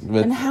it.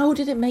 And how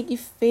did it make you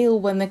feel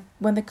when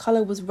the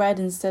colour was red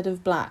instead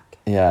of black?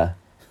 Yeah.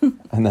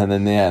 And then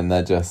in the end,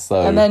 they're just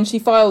so... And then she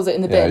files it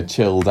in the bin.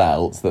 Chilled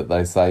out that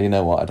they say, you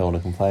know what, I don't want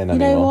to complain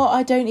anymore. You know what,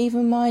 I don't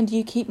even mind.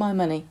 You keep my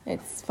money.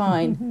 It's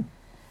fine.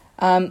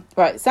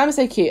 Right, Sam is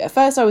so cute. At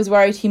first I was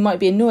worried he might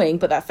be annoying,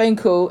 but that phone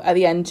call at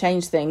the end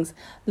changed things.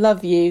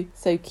 Love you.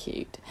 So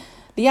cute.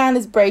 Leanne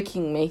is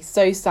breaking me.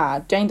 So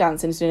sad. Jane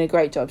Danson is doing a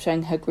great job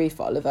showing her grief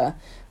for Oliver.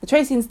 The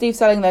Tracy and Steve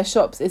selling their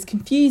shops is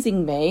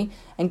confusing me,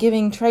 and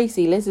giving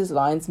Tracy Liz's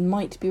lines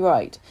might be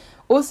right.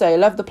 Also,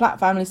 love the Platt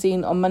family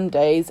scene on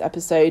Monday's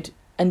episode,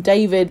 and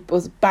David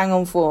was bang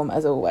on form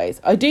as always.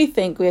 I do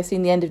think we have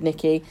seen the end of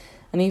Nikki,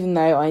 and even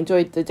though I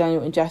enjoyed the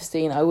Daniel and Jeff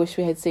scene, I wish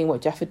we had seen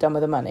what Jeff had done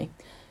with the money.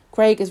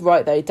 Craig is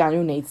right though,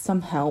 Daniel needs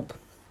some help.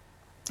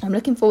 I'm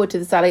looking forward to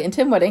the Sally and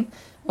Tim wedding.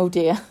 Oh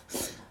dear,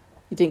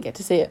 you didn't get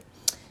to see it.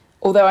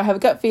 Although I have a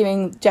gut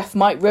feeling Jeff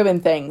might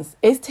ruin things.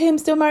 Is Tim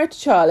still married to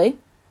Charlie?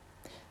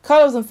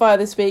 Carla was on fire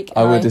this week.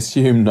 I would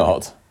assume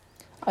not.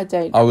 I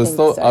don't. I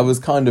was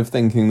kind of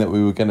thinking that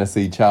we were going to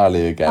see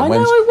Charlie again. I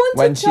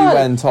wanted she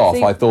went off,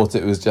 I thought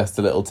it was just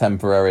a little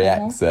temporary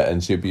exit,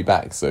 and she'd be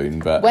back soon.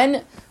 But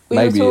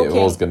maybe it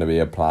was going to be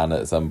a plan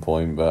at some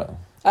point. But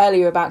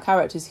earlier about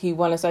characters who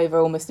won us over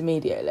almost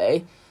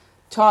immediately,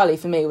 Charlie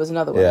for me was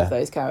another one of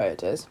those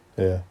characters.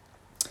 Yeah.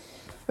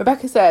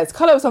 Rebecca says,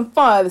 Carla was on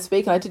fire this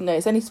week and I didn't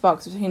notice any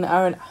sparks between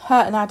her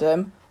and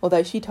Adam,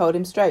 although she told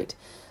him straight.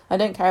 I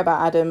don't care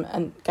about Adam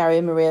and Gary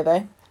and Maria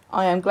though.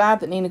 I am glad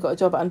that Nina got a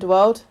job at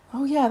Underworld.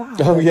 Oh yeah, that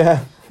happened. Oh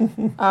yeah.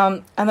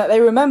 And that they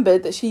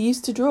remembered that she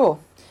used to draw.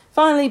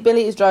 Finally,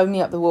 Billy is driving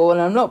me up the wall,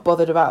 and I'm not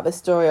bothered about this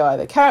story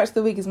either. Character of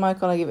the week is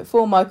Michael, and I give it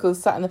 4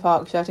 Michaels sat in the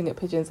park shouting at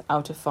pigeons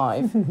out of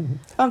 5.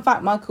 Fun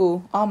fact,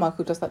 Michael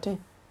does that too.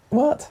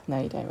 What? No,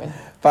 you don't really.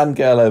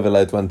 Fangirl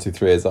Overload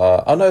 123 is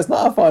our... Oh, no, it's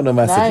not our final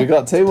message. No, We've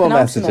got 2 more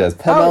messages.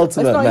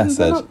 Penultimate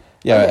message.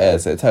 Yeah, it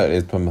is. It totally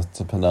is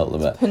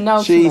penultimate.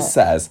 She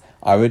says,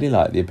 I really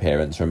like the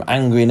appearance from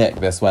Angry Nick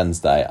this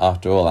Wednesday.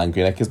 After all,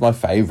 Angry Nick is my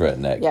favourite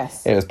Nick.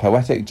 Yes. It was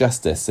poetic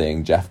justice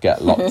seeing Jeff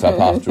get locked up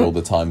after all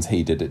the times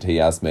he did it to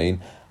Yasmin.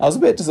 I was a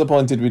bit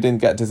disappointed we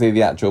didn't get to see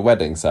the actual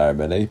wedding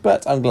ceremony,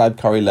 but I'm glad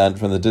Corrie learnt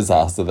from the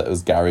disaster that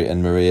was Gary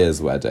and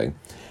Maria's wedding.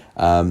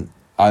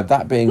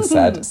 That being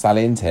said,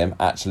 Sally and Tim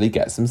actually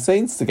get some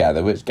scenes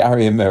together, which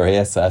Gary and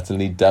Maria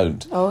certainly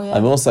don't. Oh, yeah.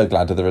 I'm also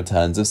glad of the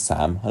returns of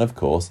Sam and, of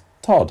course,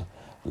 Todd.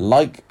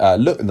 Looks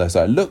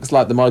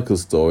like the Michael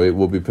story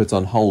will be put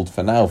on hold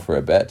for now for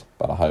a bit,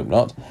 but I hope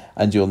not,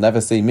 and you'll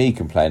never see me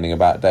complaining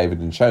about David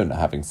and Shona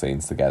having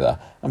scenes together.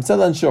 I'm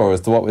still unsure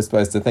as to what we're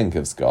supposed to think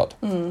of Scott.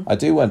 I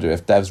do wonder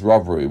if Dev's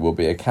robbery will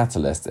be a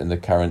catalyst in the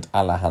current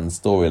Alahan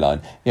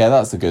storyline. Yeah,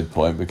 that's a good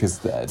point, because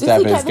Dev is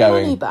going... Did he get the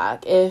money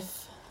back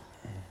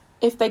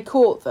if they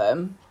caught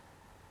them?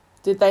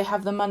 Did they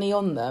have the money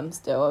on them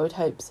still? I would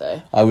hope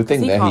so. I would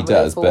think that he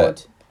does,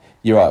 but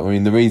you're right. I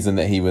mean, the reason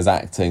that he was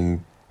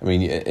acting... I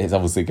mean, it's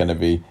obviously going to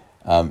be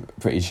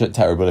pretty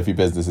terrible if your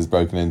business is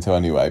broken into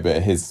anyway,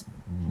 but his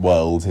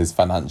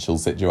financial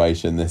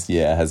situation this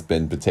year has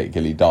been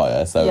particularly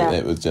dire, so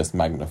it would just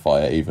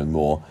magnify it even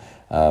more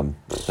than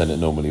it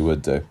normally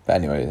would do. But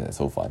anyway, it's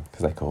all fine,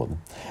 because they caught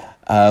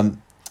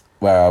them.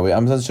 Where are we?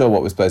 I'm not sure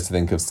what we're supposed to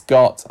think of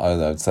Scott.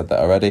 I've said that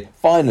already.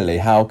 Finally,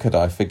 how could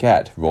I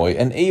forget? Roy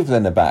and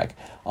Evelyn are back.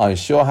 I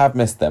sure have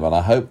missed them, and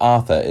I hope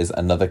Arthur is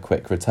another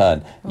quick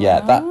return. Yeah,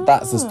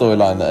 that's the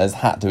storyline that has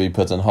had to be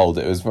put on hold.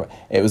 It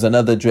was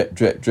another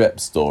drip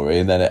story,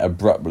 and then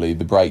abruptly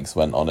the brakes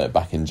went on it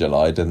back in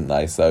July, didn't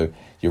they? So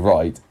you're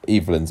right,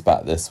 Evelyn's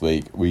back this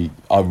week.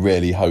 I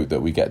really hope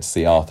that we get to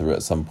see Arthur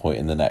at some point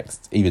in the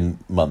next even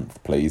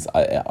month, please.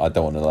 I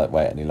don't want to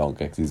wait any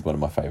longer, because he's one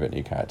of my favourite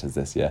new characters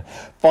this year.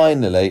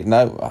 Finally,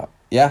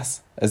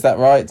 yes, is that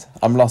right?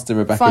 I'm lost in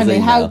Rebecca's Finally,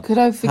 email. how could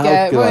I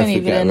forget? Roy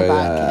and Evelyn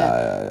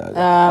back.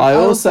 I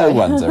also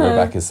wonder,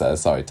 Rebecca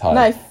says, sorry, Ty.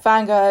 No,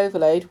 Fangirl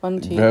Overload,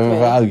 1, 2, 3.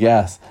 Oh,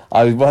 yes.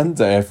 I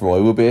wonder if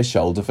Roy will be a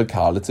shoulder for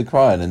Carla to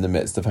cry on in the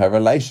midst of her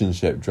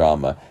relationship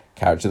drama.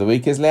 Character of the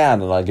week is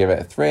Leanne, and I give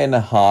it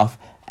 3.5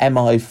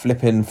 MI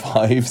flippin'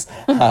 5s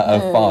out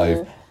of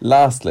 5.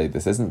 Lastly,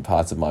 this isn't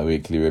part of my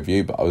weekly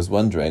review, but I was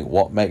wondering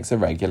what makes a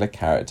regular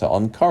character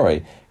on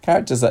Corrie.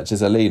 Characters such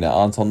as Alina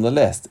aren't on the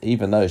list,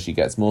 even though she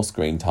gets more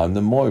screen time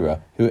than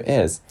Moira, who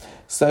is.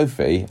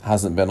 Sophie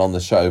hasn't been on the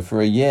show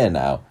for a year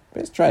now.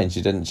 Bit strange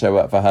she didn't show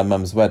up for her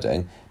mum's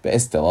wedding, but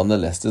is still on the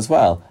list as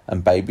well.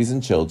 And babies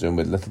and children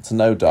with little to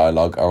no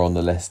dialogue are on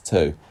the list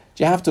too.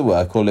 Do you have to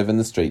work or live in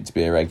the street to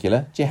be a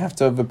regular? Do you have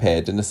to have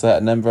appeared in a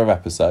certain number of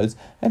episodes?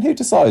 And who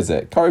decides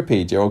it?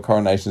 Corriepedia or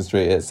Coronation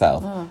Street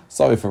itself?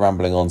 Sorry for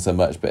rambling on so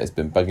much, but it's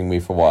been bugging me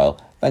for a while.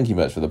 Thank you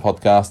much for the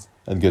podcast,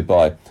 and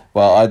goodbye.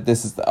 Well, I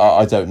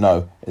don't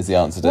know, is the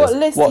answer to this. What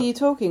list are you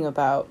talking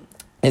about?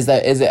 Is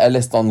it a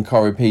list on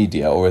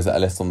Coriepedia, or is it a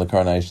list on the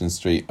Coronation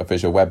Street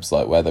official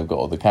website where they've got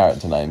all the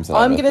character names and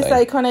I'm going to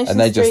say Coronation Street's and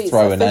they just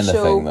throw in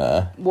anything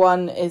there.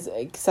 One is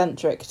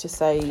eccentric, to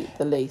say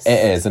the least.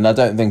 It is, and I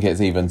don't think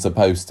it's even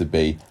supposed to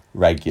be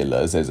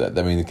regulars, is it?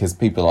 I mean, because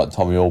people like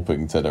Tommy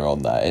Orpington are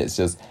on there.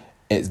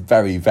 It's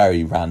very,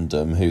 very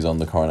random who's on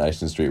the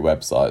Coronation Street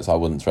website, so I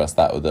wouldn't trust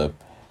that with a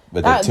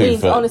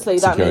 2-foot honestly,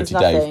 security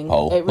Dave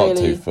pole, it not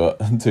really, 2 foot,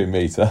 2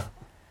 metre.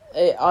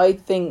 I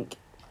think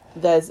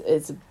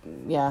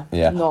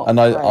not. And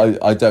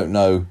I don't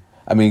know.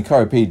 I mean,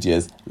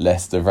 Corriepedia's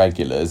list of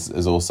regulars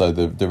is also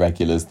the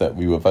regulars that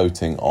we were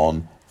voting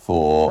on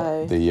for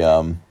for the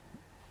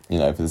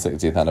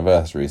 60th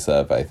anniversary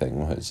survey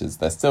thing, which is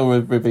they're still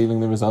revealing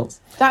the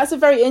results. That's a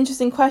very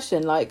interesting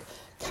question. Like,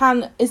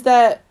 is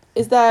there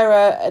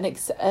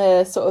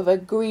a sort of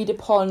agreed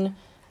upon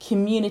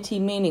community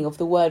meaning of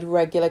the word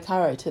regular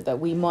character that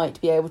we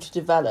might be able to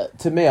develop?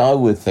 To me, I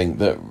would think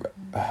that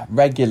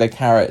regular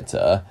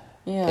character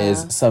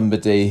is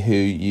somebody who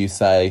you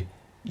say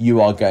you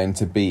have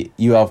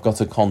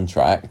got a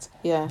contract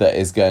that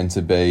is going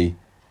to be,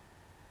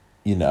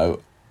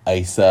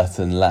 a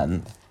certain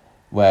length,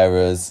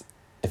 whereas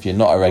if you're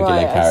not a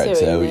regular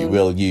character, we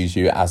will use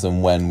you as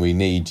and when we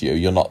need you.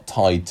 You're not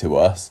tied to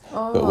us,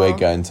 but we're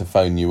going to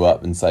phone you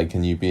up and say,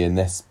 can you be in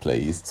this,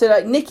 please? So,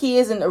 like, Nikki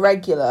isn't a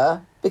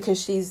regular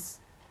because she's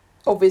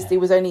obviously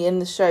was only in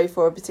the show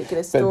for a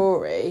particular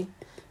story,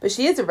 but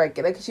she is a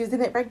regular because she was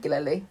in it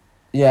regularly.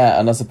 Yeah,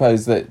 and I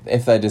suppose that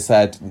if they just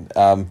said,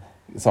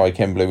 sorry,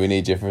 Kimberly, we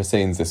need you for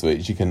scenes this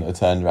week, she couldn't have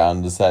turned around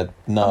and said,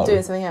 no. I'm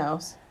doing something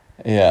else.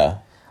 Yeah.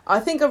 I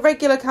think a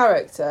regular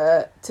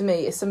character, to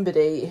me, is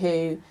somebody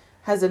who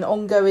has an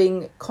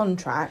ongoing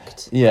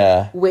contract,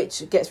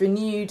 which gets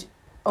renewed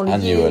on a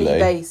yearly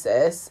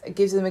basis. It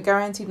gives them a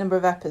guaranteed number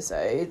of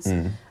episodes,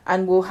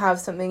 and will have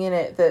something in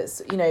it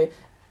that's,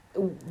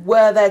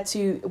 were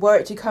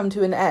it to come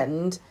to an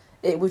end,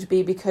 it would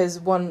be because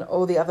one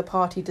or the other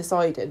party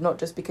decided, not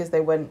just because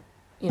they went,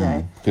 you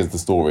know, because the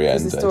story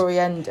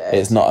ended.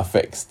 It's not a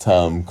fixed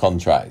term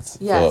contract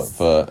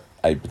for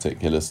a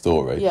particular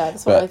story. Yeah,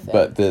 that's what I think.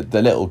 But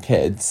the little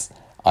kids,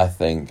 I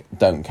think,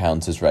 don't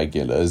count as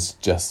regulars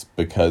just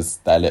because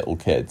they're little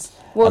kids.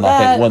 Well, and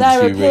I think once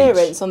their you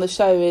appearance on the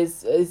show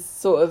is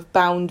sort of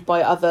bound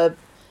by other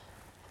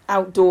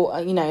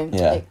outdoor, you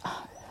know,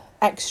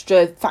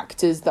 extra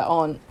factors that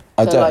aren't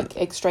like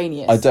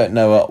extraneous. I don't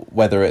know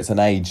whether it's an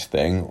age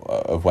thing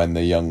of when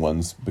the young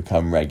ones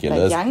become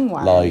regulars. The young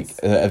ones.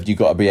 Like, have you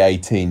got to be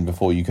 18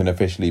 before you can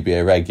officially be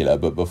a regular?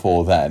 But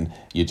before then,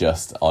 you're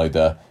just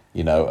either,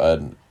 you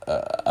know,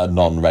 a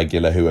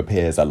non-regular who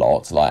appears a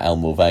lot, like Elle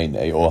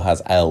Mulvaney, or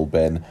has Elle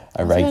been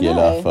a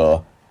regular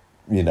for,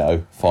 you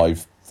know,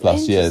 5+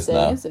 years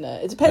now? Isn't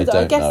it? It depends.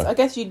 I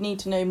guess you'd need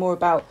to know more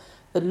about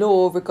the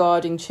law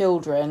regarding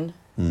children,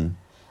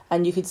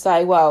 and you could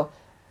say, well,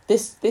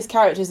 this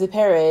character is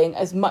appearing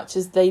as much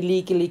as they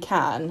legally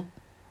can,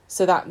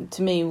 so that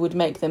to me would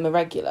make them a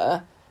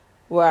regular.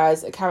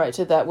 Whereas a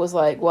character that was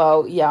like,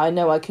 well, yeah, I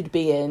know I could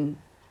be in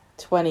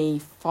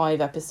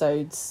 25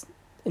 episodes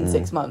in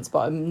 6 months, but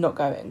I'm not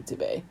going to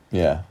be.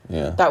 Yeah.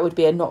 That would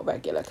be a not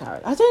regular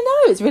character. I don't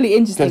know. It's really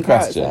interesting. Good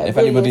question. If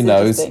really anybody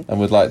knows and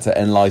would like to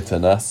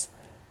enlighten us,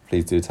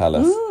 please do tell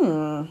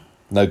us.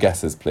 No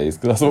guesses, please,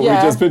 because that's what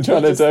we've just been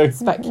trying to do.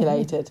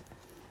 Speculated.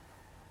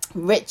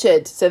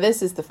 Richard. So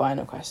this is the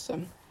final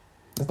question.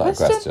 It's not a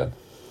question.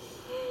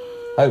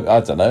 Oh,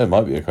 I don't know. It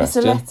might be a question.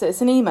 It's a letter.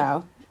 It's an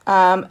email.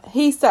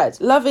 He said,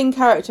 loving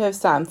character of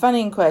Sam,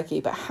 funny and quirky,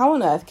 but how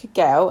on earth could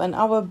Gail and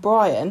our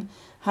Brian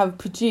have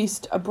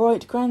produced a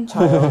bright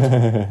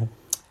grandchild?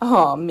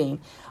 Oh,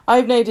 mean.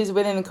 I've noticed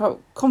within the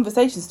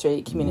Conversation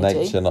Street community...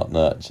 Nature, not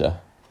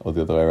nurture. Or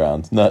the other way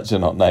around. Nurture,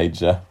 not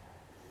nature.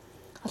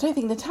 I don't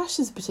think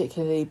Natasha's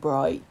particularly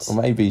bright. Or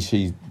maybe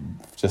she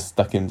just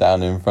stuck him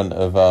down in front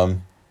of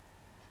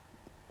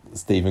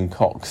Stephen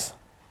Cox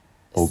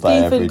all day,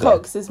 every day. Stephen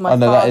Cox is my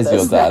father's that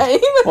is your dad. name.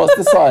 What's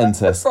the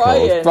scientist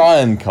Brian. called?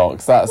 Brian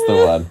Cox, that's the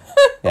one.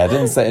 Yeah, I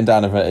didn't sit him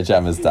down in front of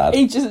Gemma's dad.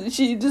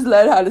 She just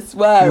learned how to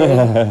swear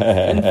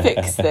and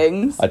fix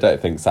things. I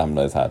don't think Sam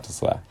knows how to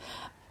swear.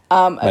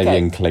 Maybe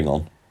in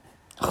Klingon.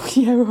 Oh,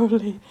 yeah,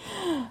 probably.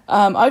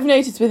 I've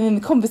noticed within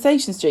the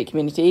Conversation Street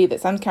community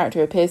that Sam's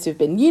character appears to have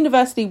been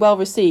universally well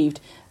received,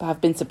 but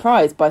have been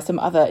surprised by some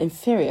other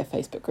inferior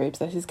Facebook groups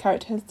that his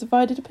character has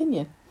divided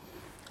opinion.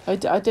 I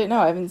don't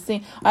know.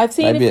 I've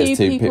seen maybe a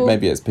few people...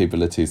 Maybe it's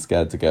people are too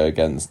scared to go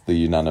against the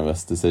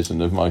unanimous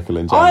decision of Michael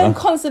and Gemma. I'm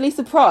constantly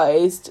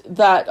surprised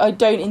that I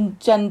don't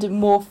engender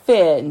more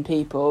fear in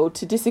people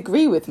to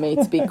disagree with me,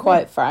 to be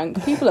quite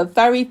frank. People are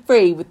very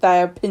free with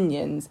their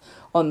opinions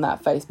on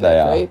that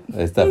Facebook group.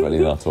 It's definitely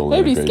not all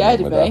Nobody's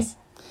scared of me. Us.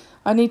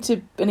 I need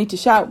to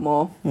shout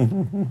more.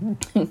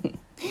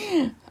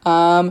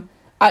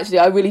 Actually,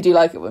 I really do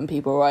like it when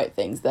people write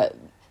things that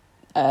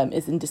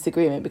is in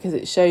disagreement, because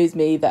it shows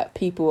me that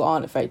people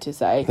aren't afraid to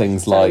say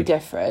things like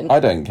different. I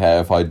don't care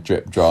if I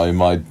drip dry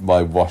my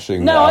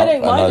washing. No, I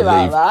don't mind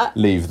about that.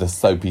 Leave the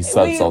soapy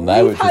suds on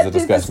there, which is a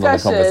discussion on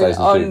the Conversation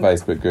Street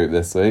Facebook group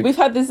this week. We've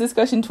had this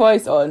discussion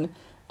twice on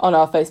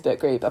our Facebook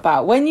group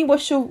about when you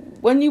wash your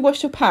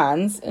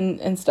pans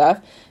and stuff.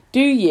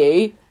 Do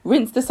you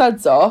rinse the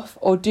suds off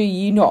or do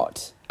you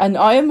not? And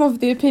I am of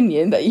the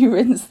opinion that you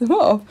rinse them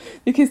off,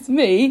 because to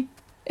me,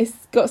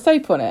 it's got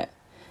soap on it.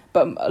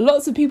 But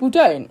lots of people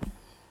don't.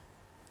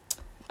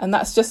 And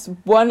that's just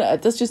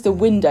a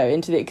window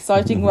into the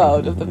exciting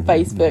world of the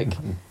Facebook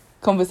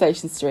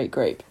Conversation Street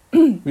group.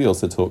 We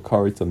also talk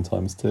Corrie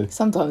sometimes too.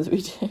 Sometimes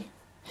we do.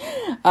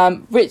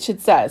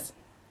 Richard says,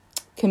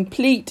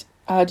 complete,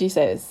 how do you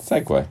say this?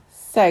 Segway.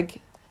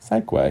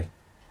 Segway.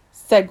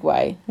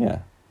 Yeah.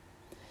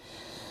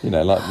 You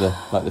know,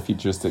 like the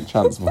futuristic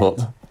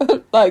transport.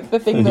 Like the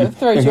thing that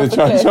throws you off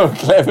a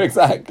cliff,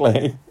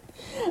 exactly.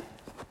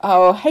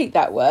 Oh, I hate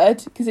that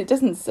word, because it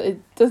doesn't say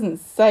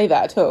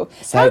that at all.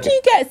 How do you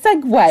get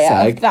segue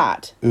out of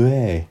that?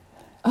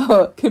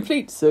 Oh,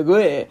 complete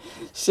segue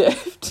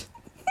shift.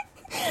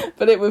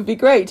 But it would be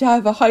great to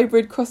have a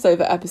hybrid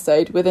crossover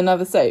episode with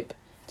another soap.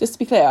 Just to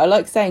be clear, I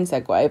like saying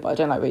segue, but I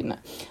don't like reading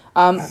it.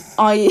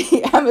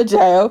 I am a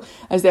jail,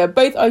 as they are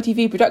both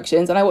ITV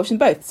productions, and I watch them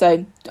both.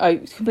 So I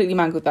completely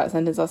mangled that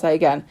sentence, I'll say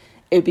again.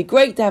 It would be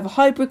great to have a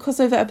hybrid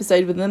crossover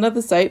episode with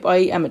another soap,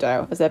 i.e.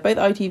 Emmerdale, as they're both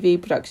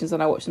ITV productions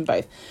and I watch them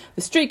both.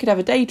 The Street could have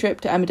a day trip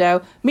to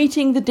Emmerdale,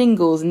 meeting the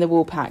Dingles in the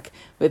Woolpack,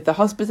 with the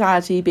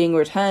hospitality being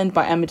returned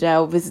by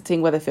Emmerdale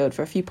visiting Weatherfield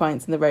for a few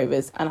pints in the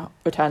Rovers and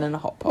returning a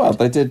hot pot. Well,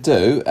 they did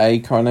do a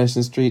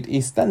Coronation Street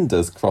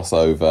EastEnders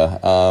crossover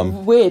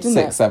weird, isn't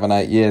 6, 7,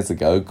 8 years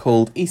ago,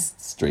 called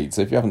East Street.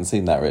 So if you haven't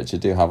seen that,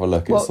 Richard, do have a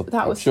look. Well,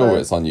 I'm sure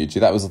it's on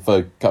YouTube. That was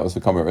for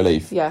Comic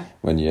Relief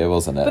one year,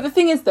 wasn't it? But the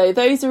thing is, though,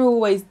 those are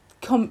always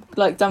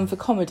done for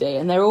comedy,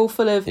 and they're all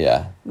full of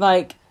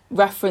like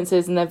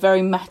references, and they're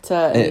very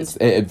meta. And it's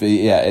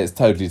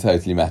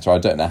totally meta. I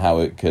don't know how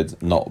it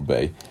could not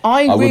be.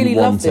 I really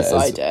love this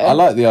idea. I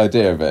like the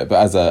idea of it,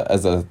 but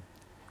as a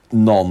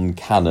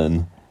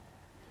non-canon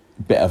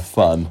bit of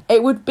fun.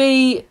 It would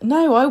be...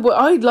 No,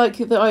 I'd like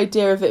the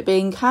idea of it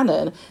being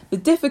canon. The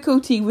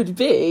difficulty would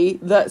be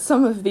that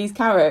some of these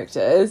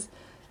characters,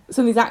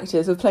 some of these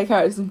actors would play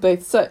characters in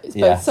both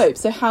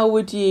soaps. So how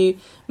would you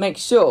make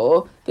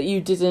sure that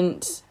you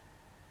didn't,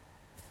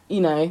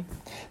 you know...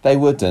 They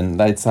wouldn't.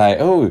 They'd say,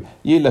 "Oh,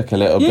 you look a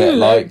little bit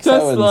like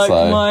so and so,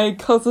 like my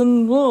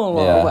cousin," or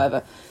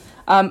whatever.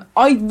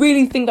 I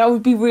really think that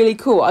would be really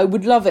cool. I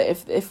would love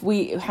it if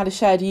we had a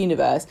shared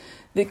universe.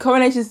 The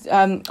Coronation's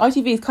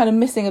ITV is kind of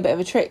missing a bit of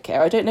a trick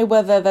here. I don't know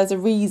whether there's a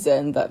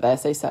reason that they're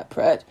so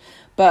separate,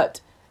 but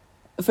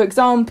for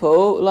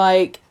example,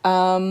 like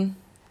the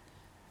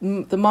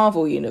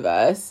Marvel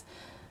universe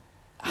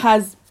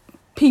has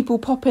people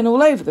popping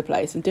all over the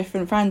place from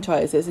different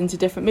franchises into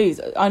different movies.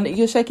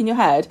 You're shaking your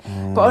head,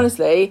 but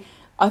honestly,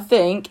 I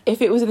think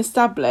if it was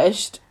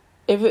established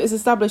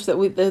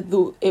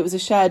that it was a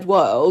shared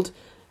world,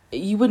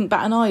 you wouldn't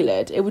bat an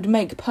eyelid. It would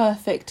make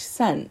perfect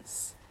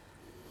sense.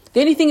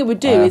 The only thing it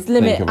would do is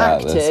limit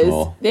actors.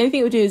 The only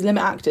thing it would do is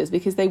limit actors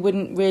because they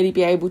wouldn't really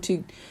be able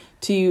to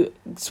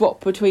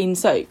swap between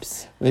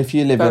soaps. If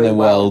you live in a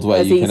world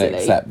where you can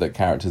accept that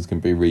characters can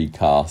be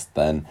recast,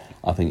 then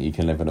I think you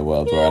can live in a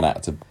world where an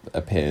actor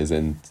appears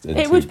in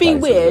it would be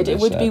weird. It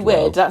would be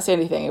weird. That's the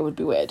only thing. It would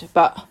be weird.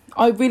 But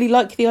I really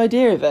like the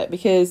idea of it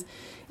because,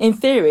 in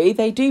theory,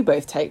 they do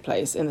both take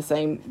place in the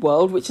same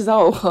world, which is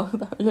our world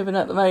that we live in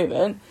at the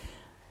moment.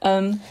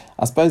 I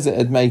suppose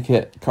it'd make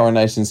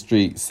Coronation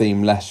Street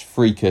seem less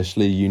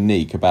freakishly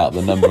unique about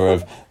the number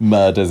of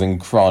murders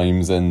and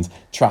crimes and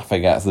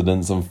traffic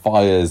accidents and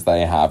fires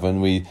they have.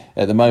 And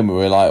at the moment,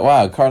 we're like,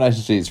 wow,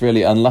 Coronation Street's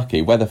really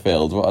unlucky.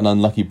 Weatherfield, what an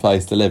unlucky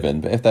place to live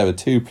in. But if there were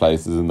two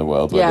places in the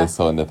world where this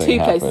kind of thing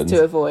happened... Two places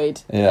to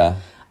avoid. Yeah.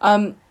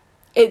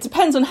 It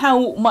depends on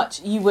how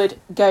much you would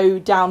go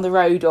down the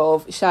road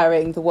of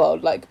sharing the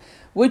world. Like,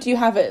 would you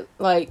have it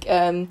like...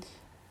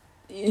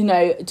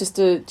 just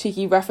a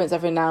cheeky reference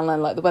every now and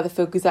then, like the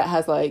Weatherfield Gazette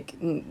has like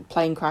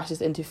plane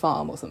crashes into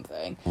farm or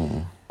something.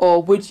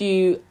 Or would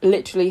you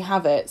literally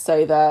have it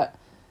so that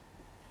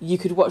you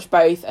could watch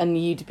both and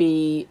you'd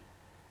be...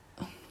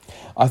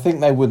 I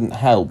think they wouldn't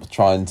help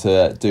trying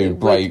to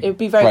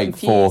break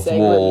fourth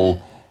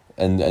wall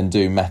and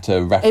do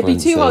meta references. It'd be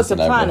too hard to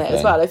plan it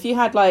as well. If you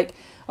had like,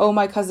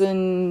 my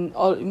cousin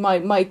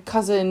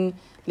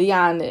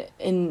Leanne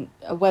in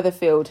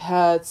Weatherfield,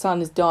 her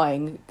son is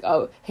dying.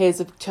 Oh,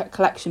 here's a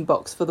collection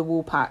box for the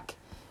Woolpack.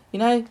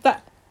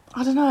 That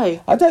I don't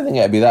know. I don't think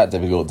it'd be that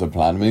difficult to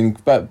plan. I mean,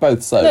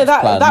 both soaps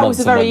plan that was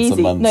a very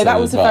easy. No, that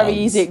was a very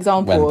easy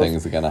example when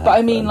things are going to happen. But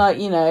I mean, like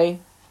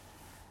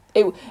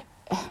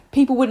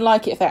people wouldn't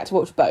like it if they had to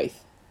watch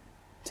both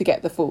to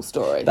get the full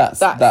story.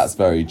 That's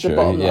very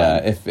true. Yeah,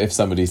 if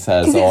somebody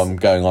says, I'm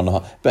going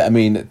on, but I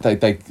mean,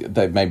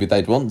 they maybe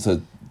they'd want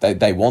to.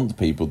 They want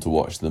people to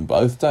watch them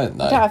both, don't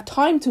they? They don't have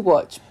time to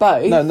watch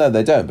both. No,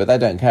 they don't. But they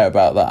don't care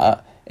about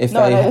that. If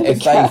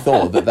they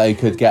thought that they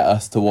could get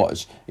us to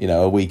watch,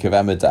 a week of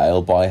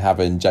Emmerdale by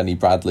having Jenny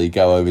Bradley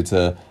go over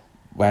to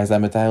where's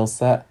Emmerdale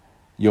set?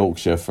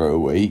 Yorkshire for a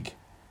week,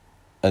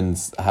 and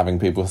having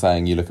people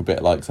saying you look a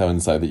bit like so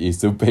and so that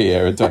used to be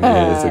here 20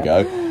 years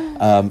ago.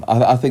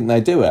 I think they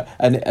do it,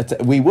 and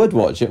we would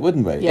watch it,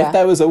 wouldn't we? Yeah. If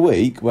there was a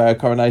week where a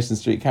Coronation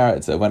Street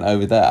character went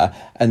over there,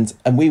 and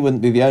we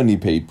wouldn't be the only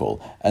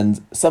people,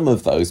 and some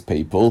of those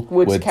people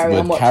would carry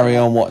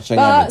on watching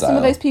but Emmerdale. Some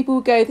of those people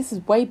would go, this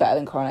is way better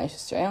than Coronation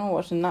Street, I'm not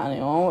watching that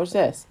anymore, I'll watch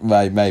this.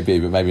 Maybe,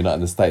 but maybe not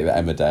in the state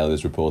that Emmerdale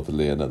is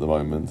reportedly in at the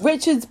moment.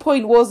 Richard's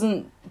point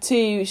wasn't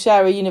to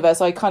share a universe.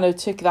 I kind of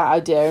took that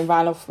idea and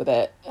ran off with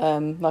it,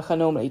 like I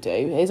normally do.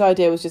 His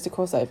idea was just a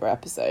crossover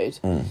episode.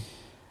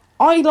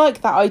 I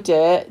like that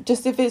idea,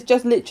 just if it's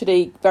just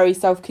literally very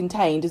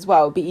self-contained as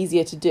well. It'd be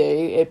easier to do,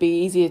 it'd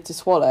be easier to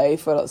swallow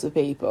for lots of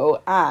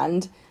people,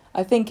 and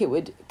I think it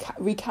would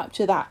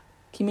recapture that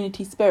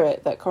community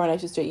spirit that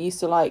Coronation Street used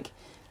to like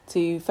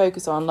to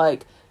focus on.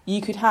 Like,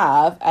 you could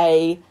have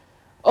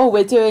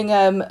we're doing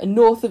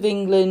North of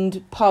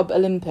England pub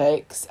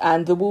Olympics,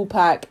 and the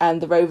Woolpack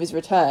and the Rovers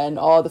Return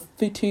are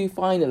the two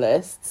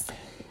finalists,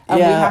 and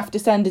we have to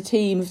send a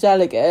team of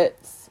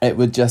delegates. It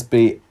would just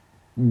be...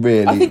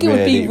 I think it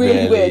would be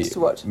really weird to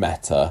watch.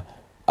 Meta.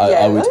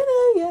 I would,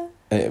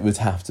 It would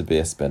have to be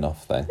a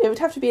spin-off thing. It would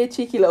have to be a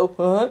cheeky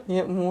little...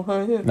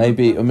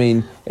 Maybe, I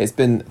mean, it's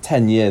been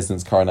 10 years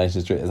since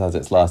Coronation Street has had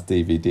its last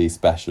DVD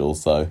special,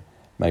 so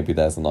maybe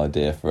there's an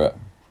idea for it.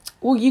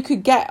 Well, you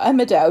could get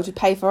Emmerdale to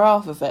pay for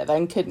half of it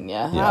then, couldn't you?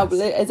 Yes.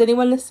 Is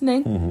anyone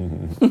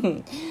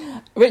listening?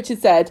 Richard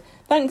said,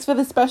 thanks for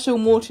the special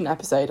Morton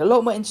episode. A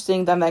lot more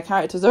interesting than their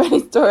characters or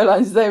any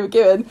storylines they were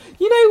given.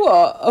 You know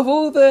what? Of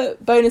all the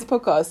bonus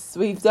podcasts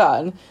we've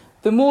done,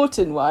 the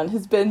Morton one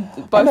has been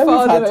by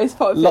far the most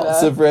popular.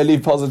 Lots of really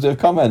positive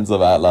comments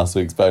about last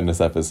week's bonus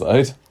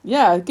episode.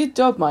 Yeah, good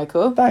job,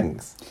 Michael.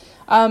 Thanks.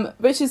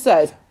 Richard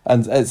said...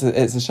 And it's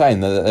a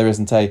shame that there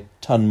isn't a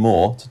ton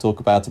more to talk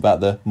about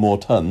the more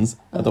tons.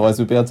 Otherwise,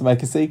 we'd be able to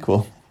make a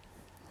sequel.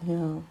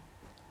 Yeah.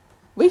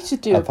 We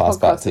should do a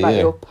podcast about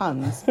your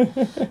puns.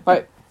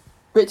 Right.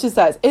 Richard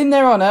says, in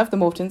their honour of the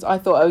Mortons, I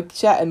thought I would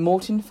share a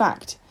Morton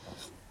fact.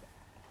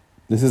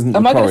 This isn't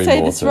Am the I going to Corrie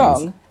say this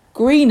Mortons. wrong?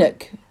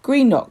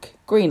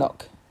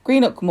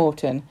 Greenock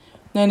Morton,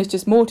 known as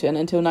just Morton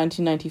until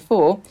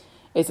 1994,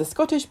 is a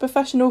Scottish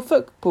professional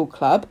football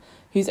club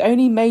whose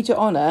only major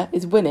honour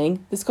is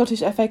winning the Scottish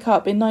FA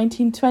Cup in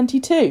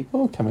 1922.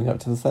 Oh, coming up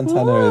to the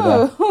centenary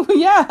there. Oh,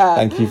 yeah.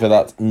 Thank you for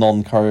that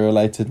non-Corrie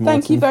related Morton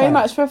Thank you very fact.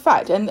 much for a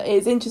fact. And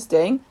it's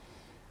interesting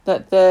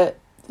that the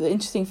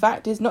interesting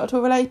fact is not at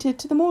all related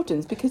to the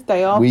Mortons because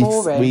they are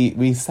boring.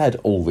 We said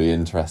all the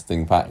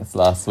interesting facts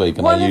last week,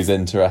 and I use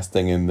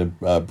interesting in the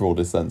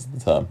broadest sense of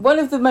the term. One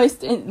of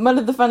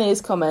the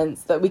funniest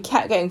comments that we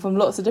kept getting from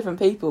lots of different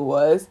people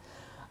was,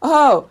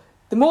 "Oh,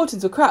 the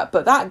Mortons were crap,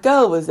 but that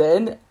girl was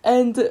in."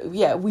 And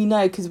yeah, we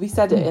know because we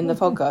said it in the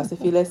podcast.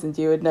 If you listened,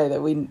 you would know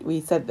that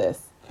we said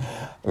this.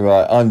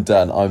 Right, I'm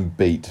done. I'm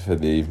beat for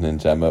the evening,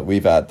 Gemma.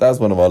 That's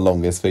one of our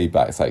longest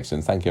feedback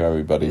sections. Thank you,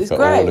 everybody, for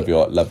all of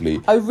your lovely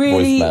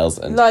voicemails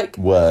and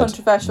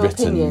controversial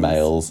written opinions.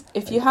 mails.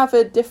 If you have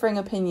a differing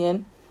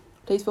opinion,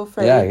 please feel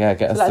free. Yeah,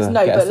 get us let us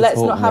know. But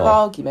let's not have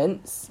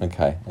arguments.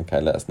 Okay,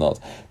 let's not.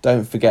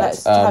 Don't forget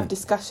Let's have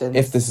discussions.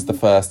 If this is the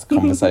first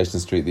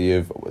Conversation Street that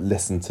you've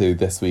listened to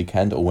this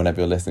weekend, or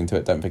whenever you're listening to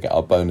it, don't forget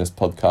our bonus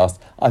podcast.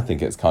 I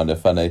think it's kind of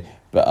funny.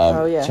 But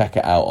check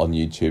it out on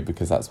YouTube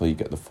because that's where you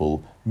get the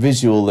full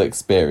visual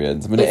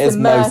experience. I mean, it's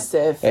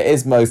immersive. It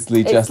is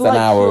mostly just an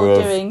hour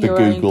of the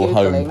Google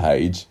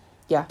homepage.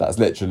 Yeah, that's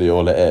literally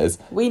all it is.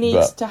 We need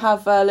to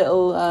have a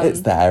little. It's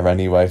there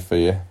anyway for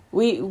you.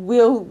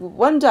 We'll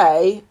one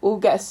day we'll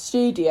get a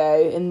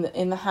studio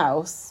in the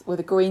house with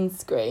a green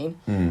screen,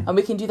 and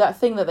we can do that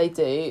thing that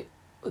the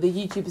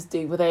YouTubers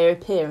do, where they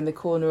appear in the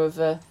corner of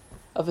a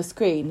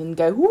screen and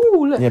go,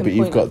 "Ooh, look!" Yeah, but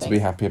you've got to be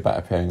happy about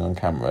appearing on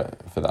camera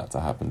for that to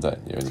happen, don't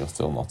you? And you're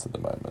still not at the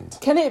moment.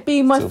 Can it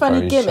be my still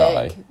funny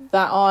gimmick shy.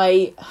 that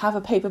I have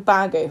a paper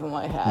bag over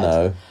my head?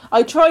 No.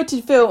 I tried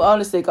to film.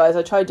 Honestly, guys,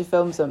 I tried to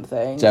film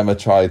something. Gemma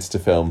tried to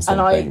film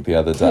something the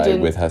other day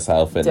with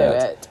herself in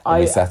it.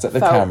 And we sat at the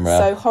camera.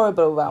 So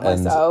horrible about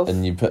myself.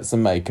 And you put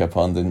some makeup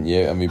on, didn't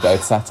you? And we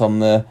both sat on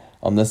the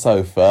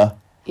sofa.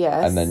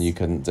 Yes. And then you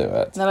couldn't do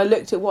it. And then I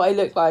looked at what I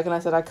looked like and I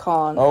said, I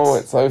can't. Oh,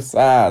 it's so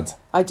sad.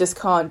 I just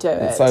can't do it.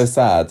 It's so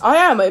sad. I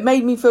am. It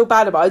made me feel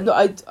bad about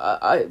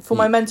it. For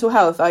my mental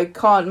health, I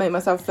can't make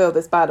myself feel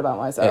this bad about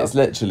myself. It's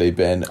literally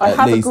been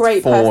at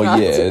least 4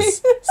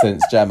 years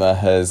since Gemma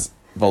has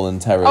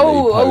voluntarily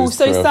posed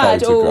for a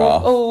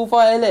photograph. Oh,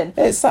 violin.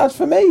 It's sad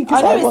for me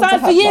because I know it's sad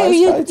for you.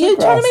 You're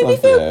trying to make me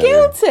feel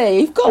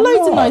guilty. You've got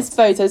loads of nice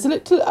photos.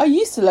 I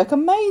used to look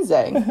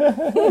amazing.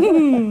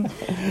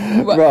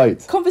 Right.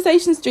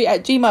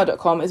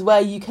 Conversationstreet@gmail.com is where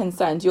you can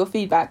send your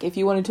feedback if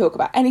you want to talk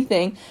about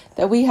anything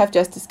that we have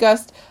just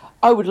discussed.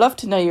 I would love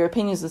to know your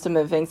opinions on some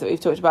of the things that we've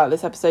talked about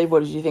this episode.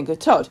 What did you think of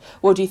Todd?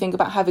 What do you think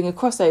about having a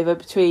crossover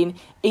between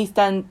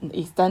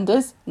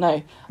EastEnders?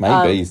 No.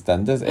 Maybe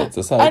EastEnders. It's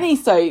a soap. Any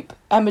soap.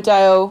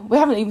 Emmerdale. We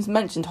haven't even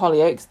mentioned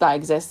Hollyoaks. That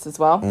exists as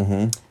well.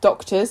 Mm-hmm.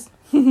 Doctors.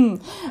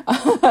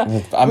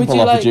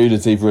 Ample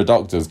opportunity for a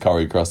Doctors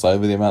Corrie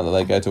crossover, the amount that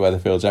they go to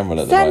Weatherfield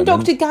General at the moment.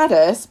 Send Dr.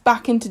 Gaddis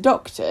back into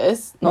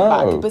Doctors,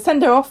 but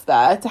send her off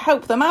there to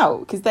help them out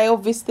because they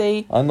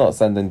obviously. I'm not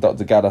sending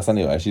Dr. Gaddis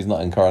anyway. She's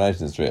not in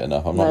Coronation Street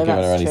enough. I'm not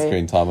giving her any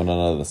screen time on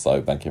another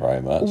soap. Thank you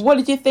very much. What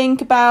did you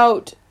think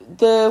about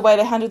the way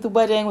they handled the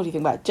wedding? What do you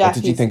think about Jack? What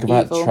did you think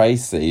about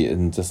Tracy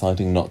and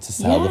deciding not to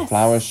sell the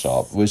flower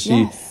shop? Was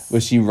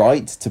she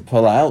right to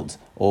pull out?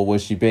 Or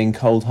was she being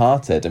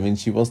cold-hearted? I mean,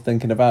 she was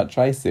thinking about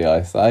Tracy,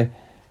 I say.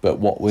 But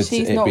what would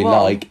it be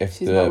like if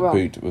the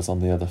boot was on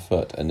the other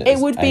foot and it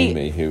was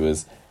Amy who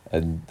was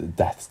at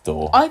death's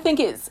door? I think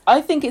it's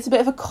a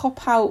bit of a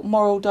cop-out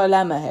moral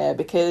dilemma here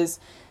because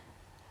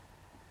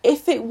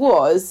if it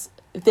was,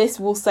 this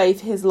will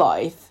save his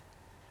life,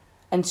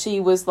 and she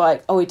was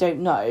like, oh, I don't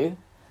know,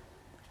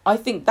 I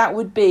think that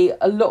would be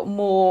a lot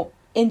more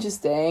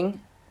interesting.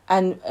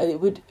 And it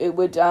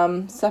would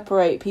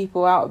separate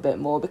people out a bit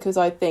more because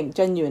I think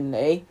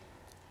genuinely,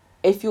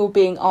 if you're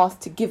being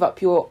asked to give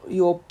up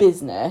your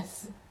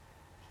business,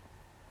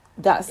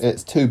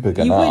 it's too big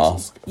an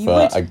ask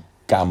for a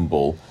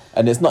gamble,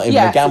 and it's not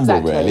even a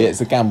gamble really.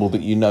 It's a gamble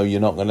that you know you're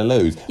not going to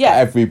lose. Yeah.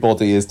 But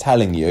everybody is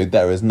telling you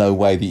there is no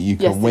way that you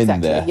can win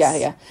this.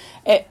 Yeah.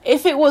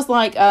 If it was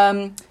like.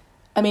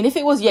 If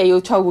it was, your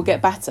child will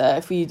get better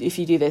if you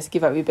do this,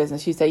 give up your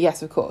business, you say,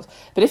 yes, of course.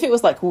 But if it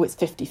was like, it's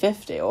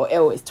 50-50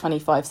 or it's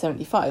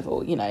 25-75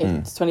 or,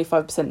 it's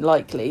 25%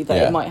 likely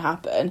that it might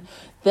happen,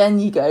 then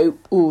you go,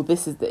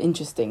 this is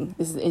interesting.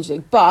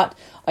 But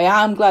I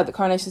am glad that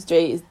Coronation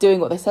Street is doing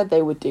what they said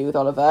they would do with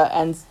Oliver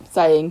and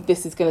saying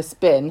this is going to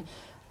spin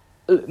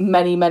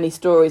many, many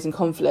stories and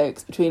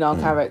conflicts between our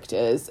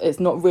characters. It's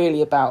not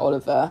really about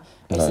Oliver.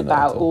 It's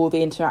about all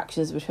the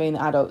interactions between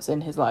the adults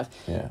in his life.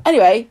 Yeah.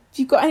 Anyway, if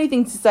you've got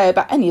anything to say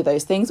about any of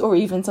those things or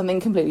even something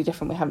completely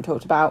different we haven't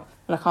talked about,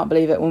 and I can't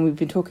believe it when we've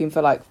been talking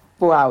for like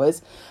 4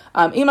 hours,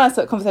 email us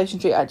at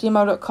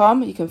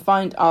conversationstreet@gmail.com. You can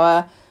find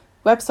our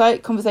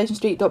website,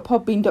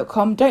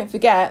 conversationstreet.podbean.com. Don't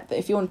forget that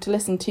if you want to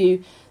listen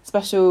to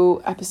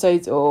special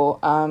episodes or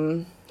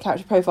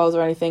character profiles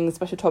or anything,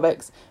 special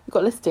topics, we've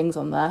got listings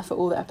on there for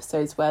all the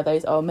episodes where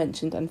those are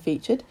mentioned and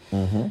featured.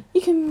 Mm-hmm.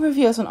 You can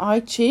review us on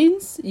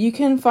iTunes. You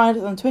can find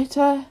us on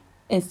Twitter,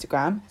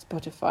 Instagram,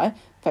 Spotify,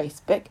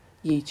 Facebook,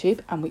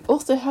 YouTube, and we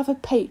also have a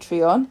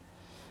Patreon.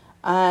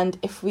 And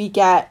if we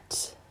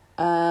get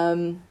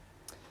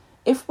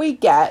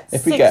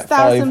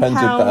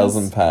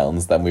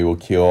 £500,000, then we will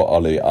cure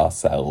Ollie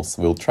ourselves.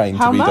 We'll train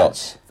to be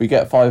doctors. If we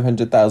get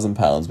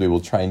 £500,000, we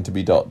will train to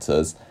be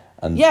doctors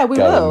and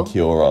and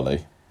cure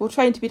Ollie. We'll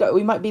train to be doctors.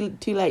 We might be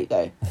too late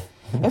though.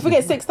 If we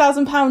get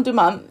 £6,000 a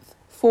month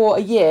for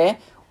a year,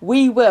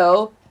 we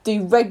will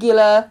do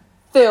regular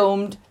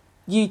filmed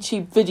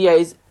YouTube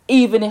videos,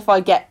 even if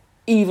I get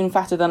even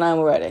fatter than I am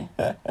already.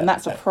 And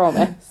that's a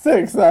promise.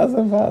 £6,000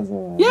 a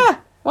month. Yeah,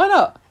 why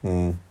not?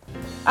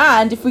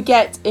 And if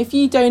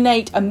you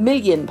donate £1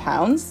 million,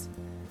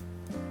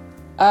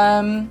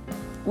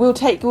 we'll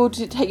take you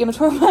on a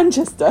tour of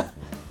Manchester.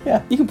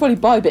 Yeah. You can probably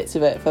buy bits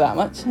of it for that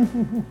much.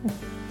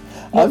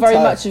 Not very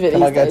much of it.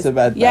 Can I go to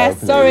bed now, Yes,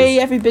 please? sorry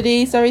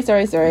everybody. Sorry.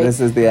 This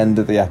is the end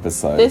of the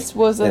episode. This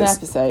was an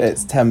episode.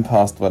 It's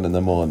 1:10 in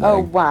the morning. Oh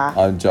wow.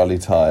 I'm jolly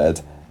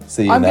tired.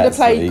 See you I'm next going to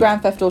play week.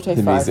 Grand Theft Auto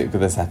 5. The music for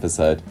this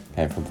episode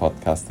came from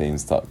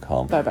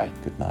podcastthemes.com. Bye bye.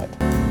 Good night.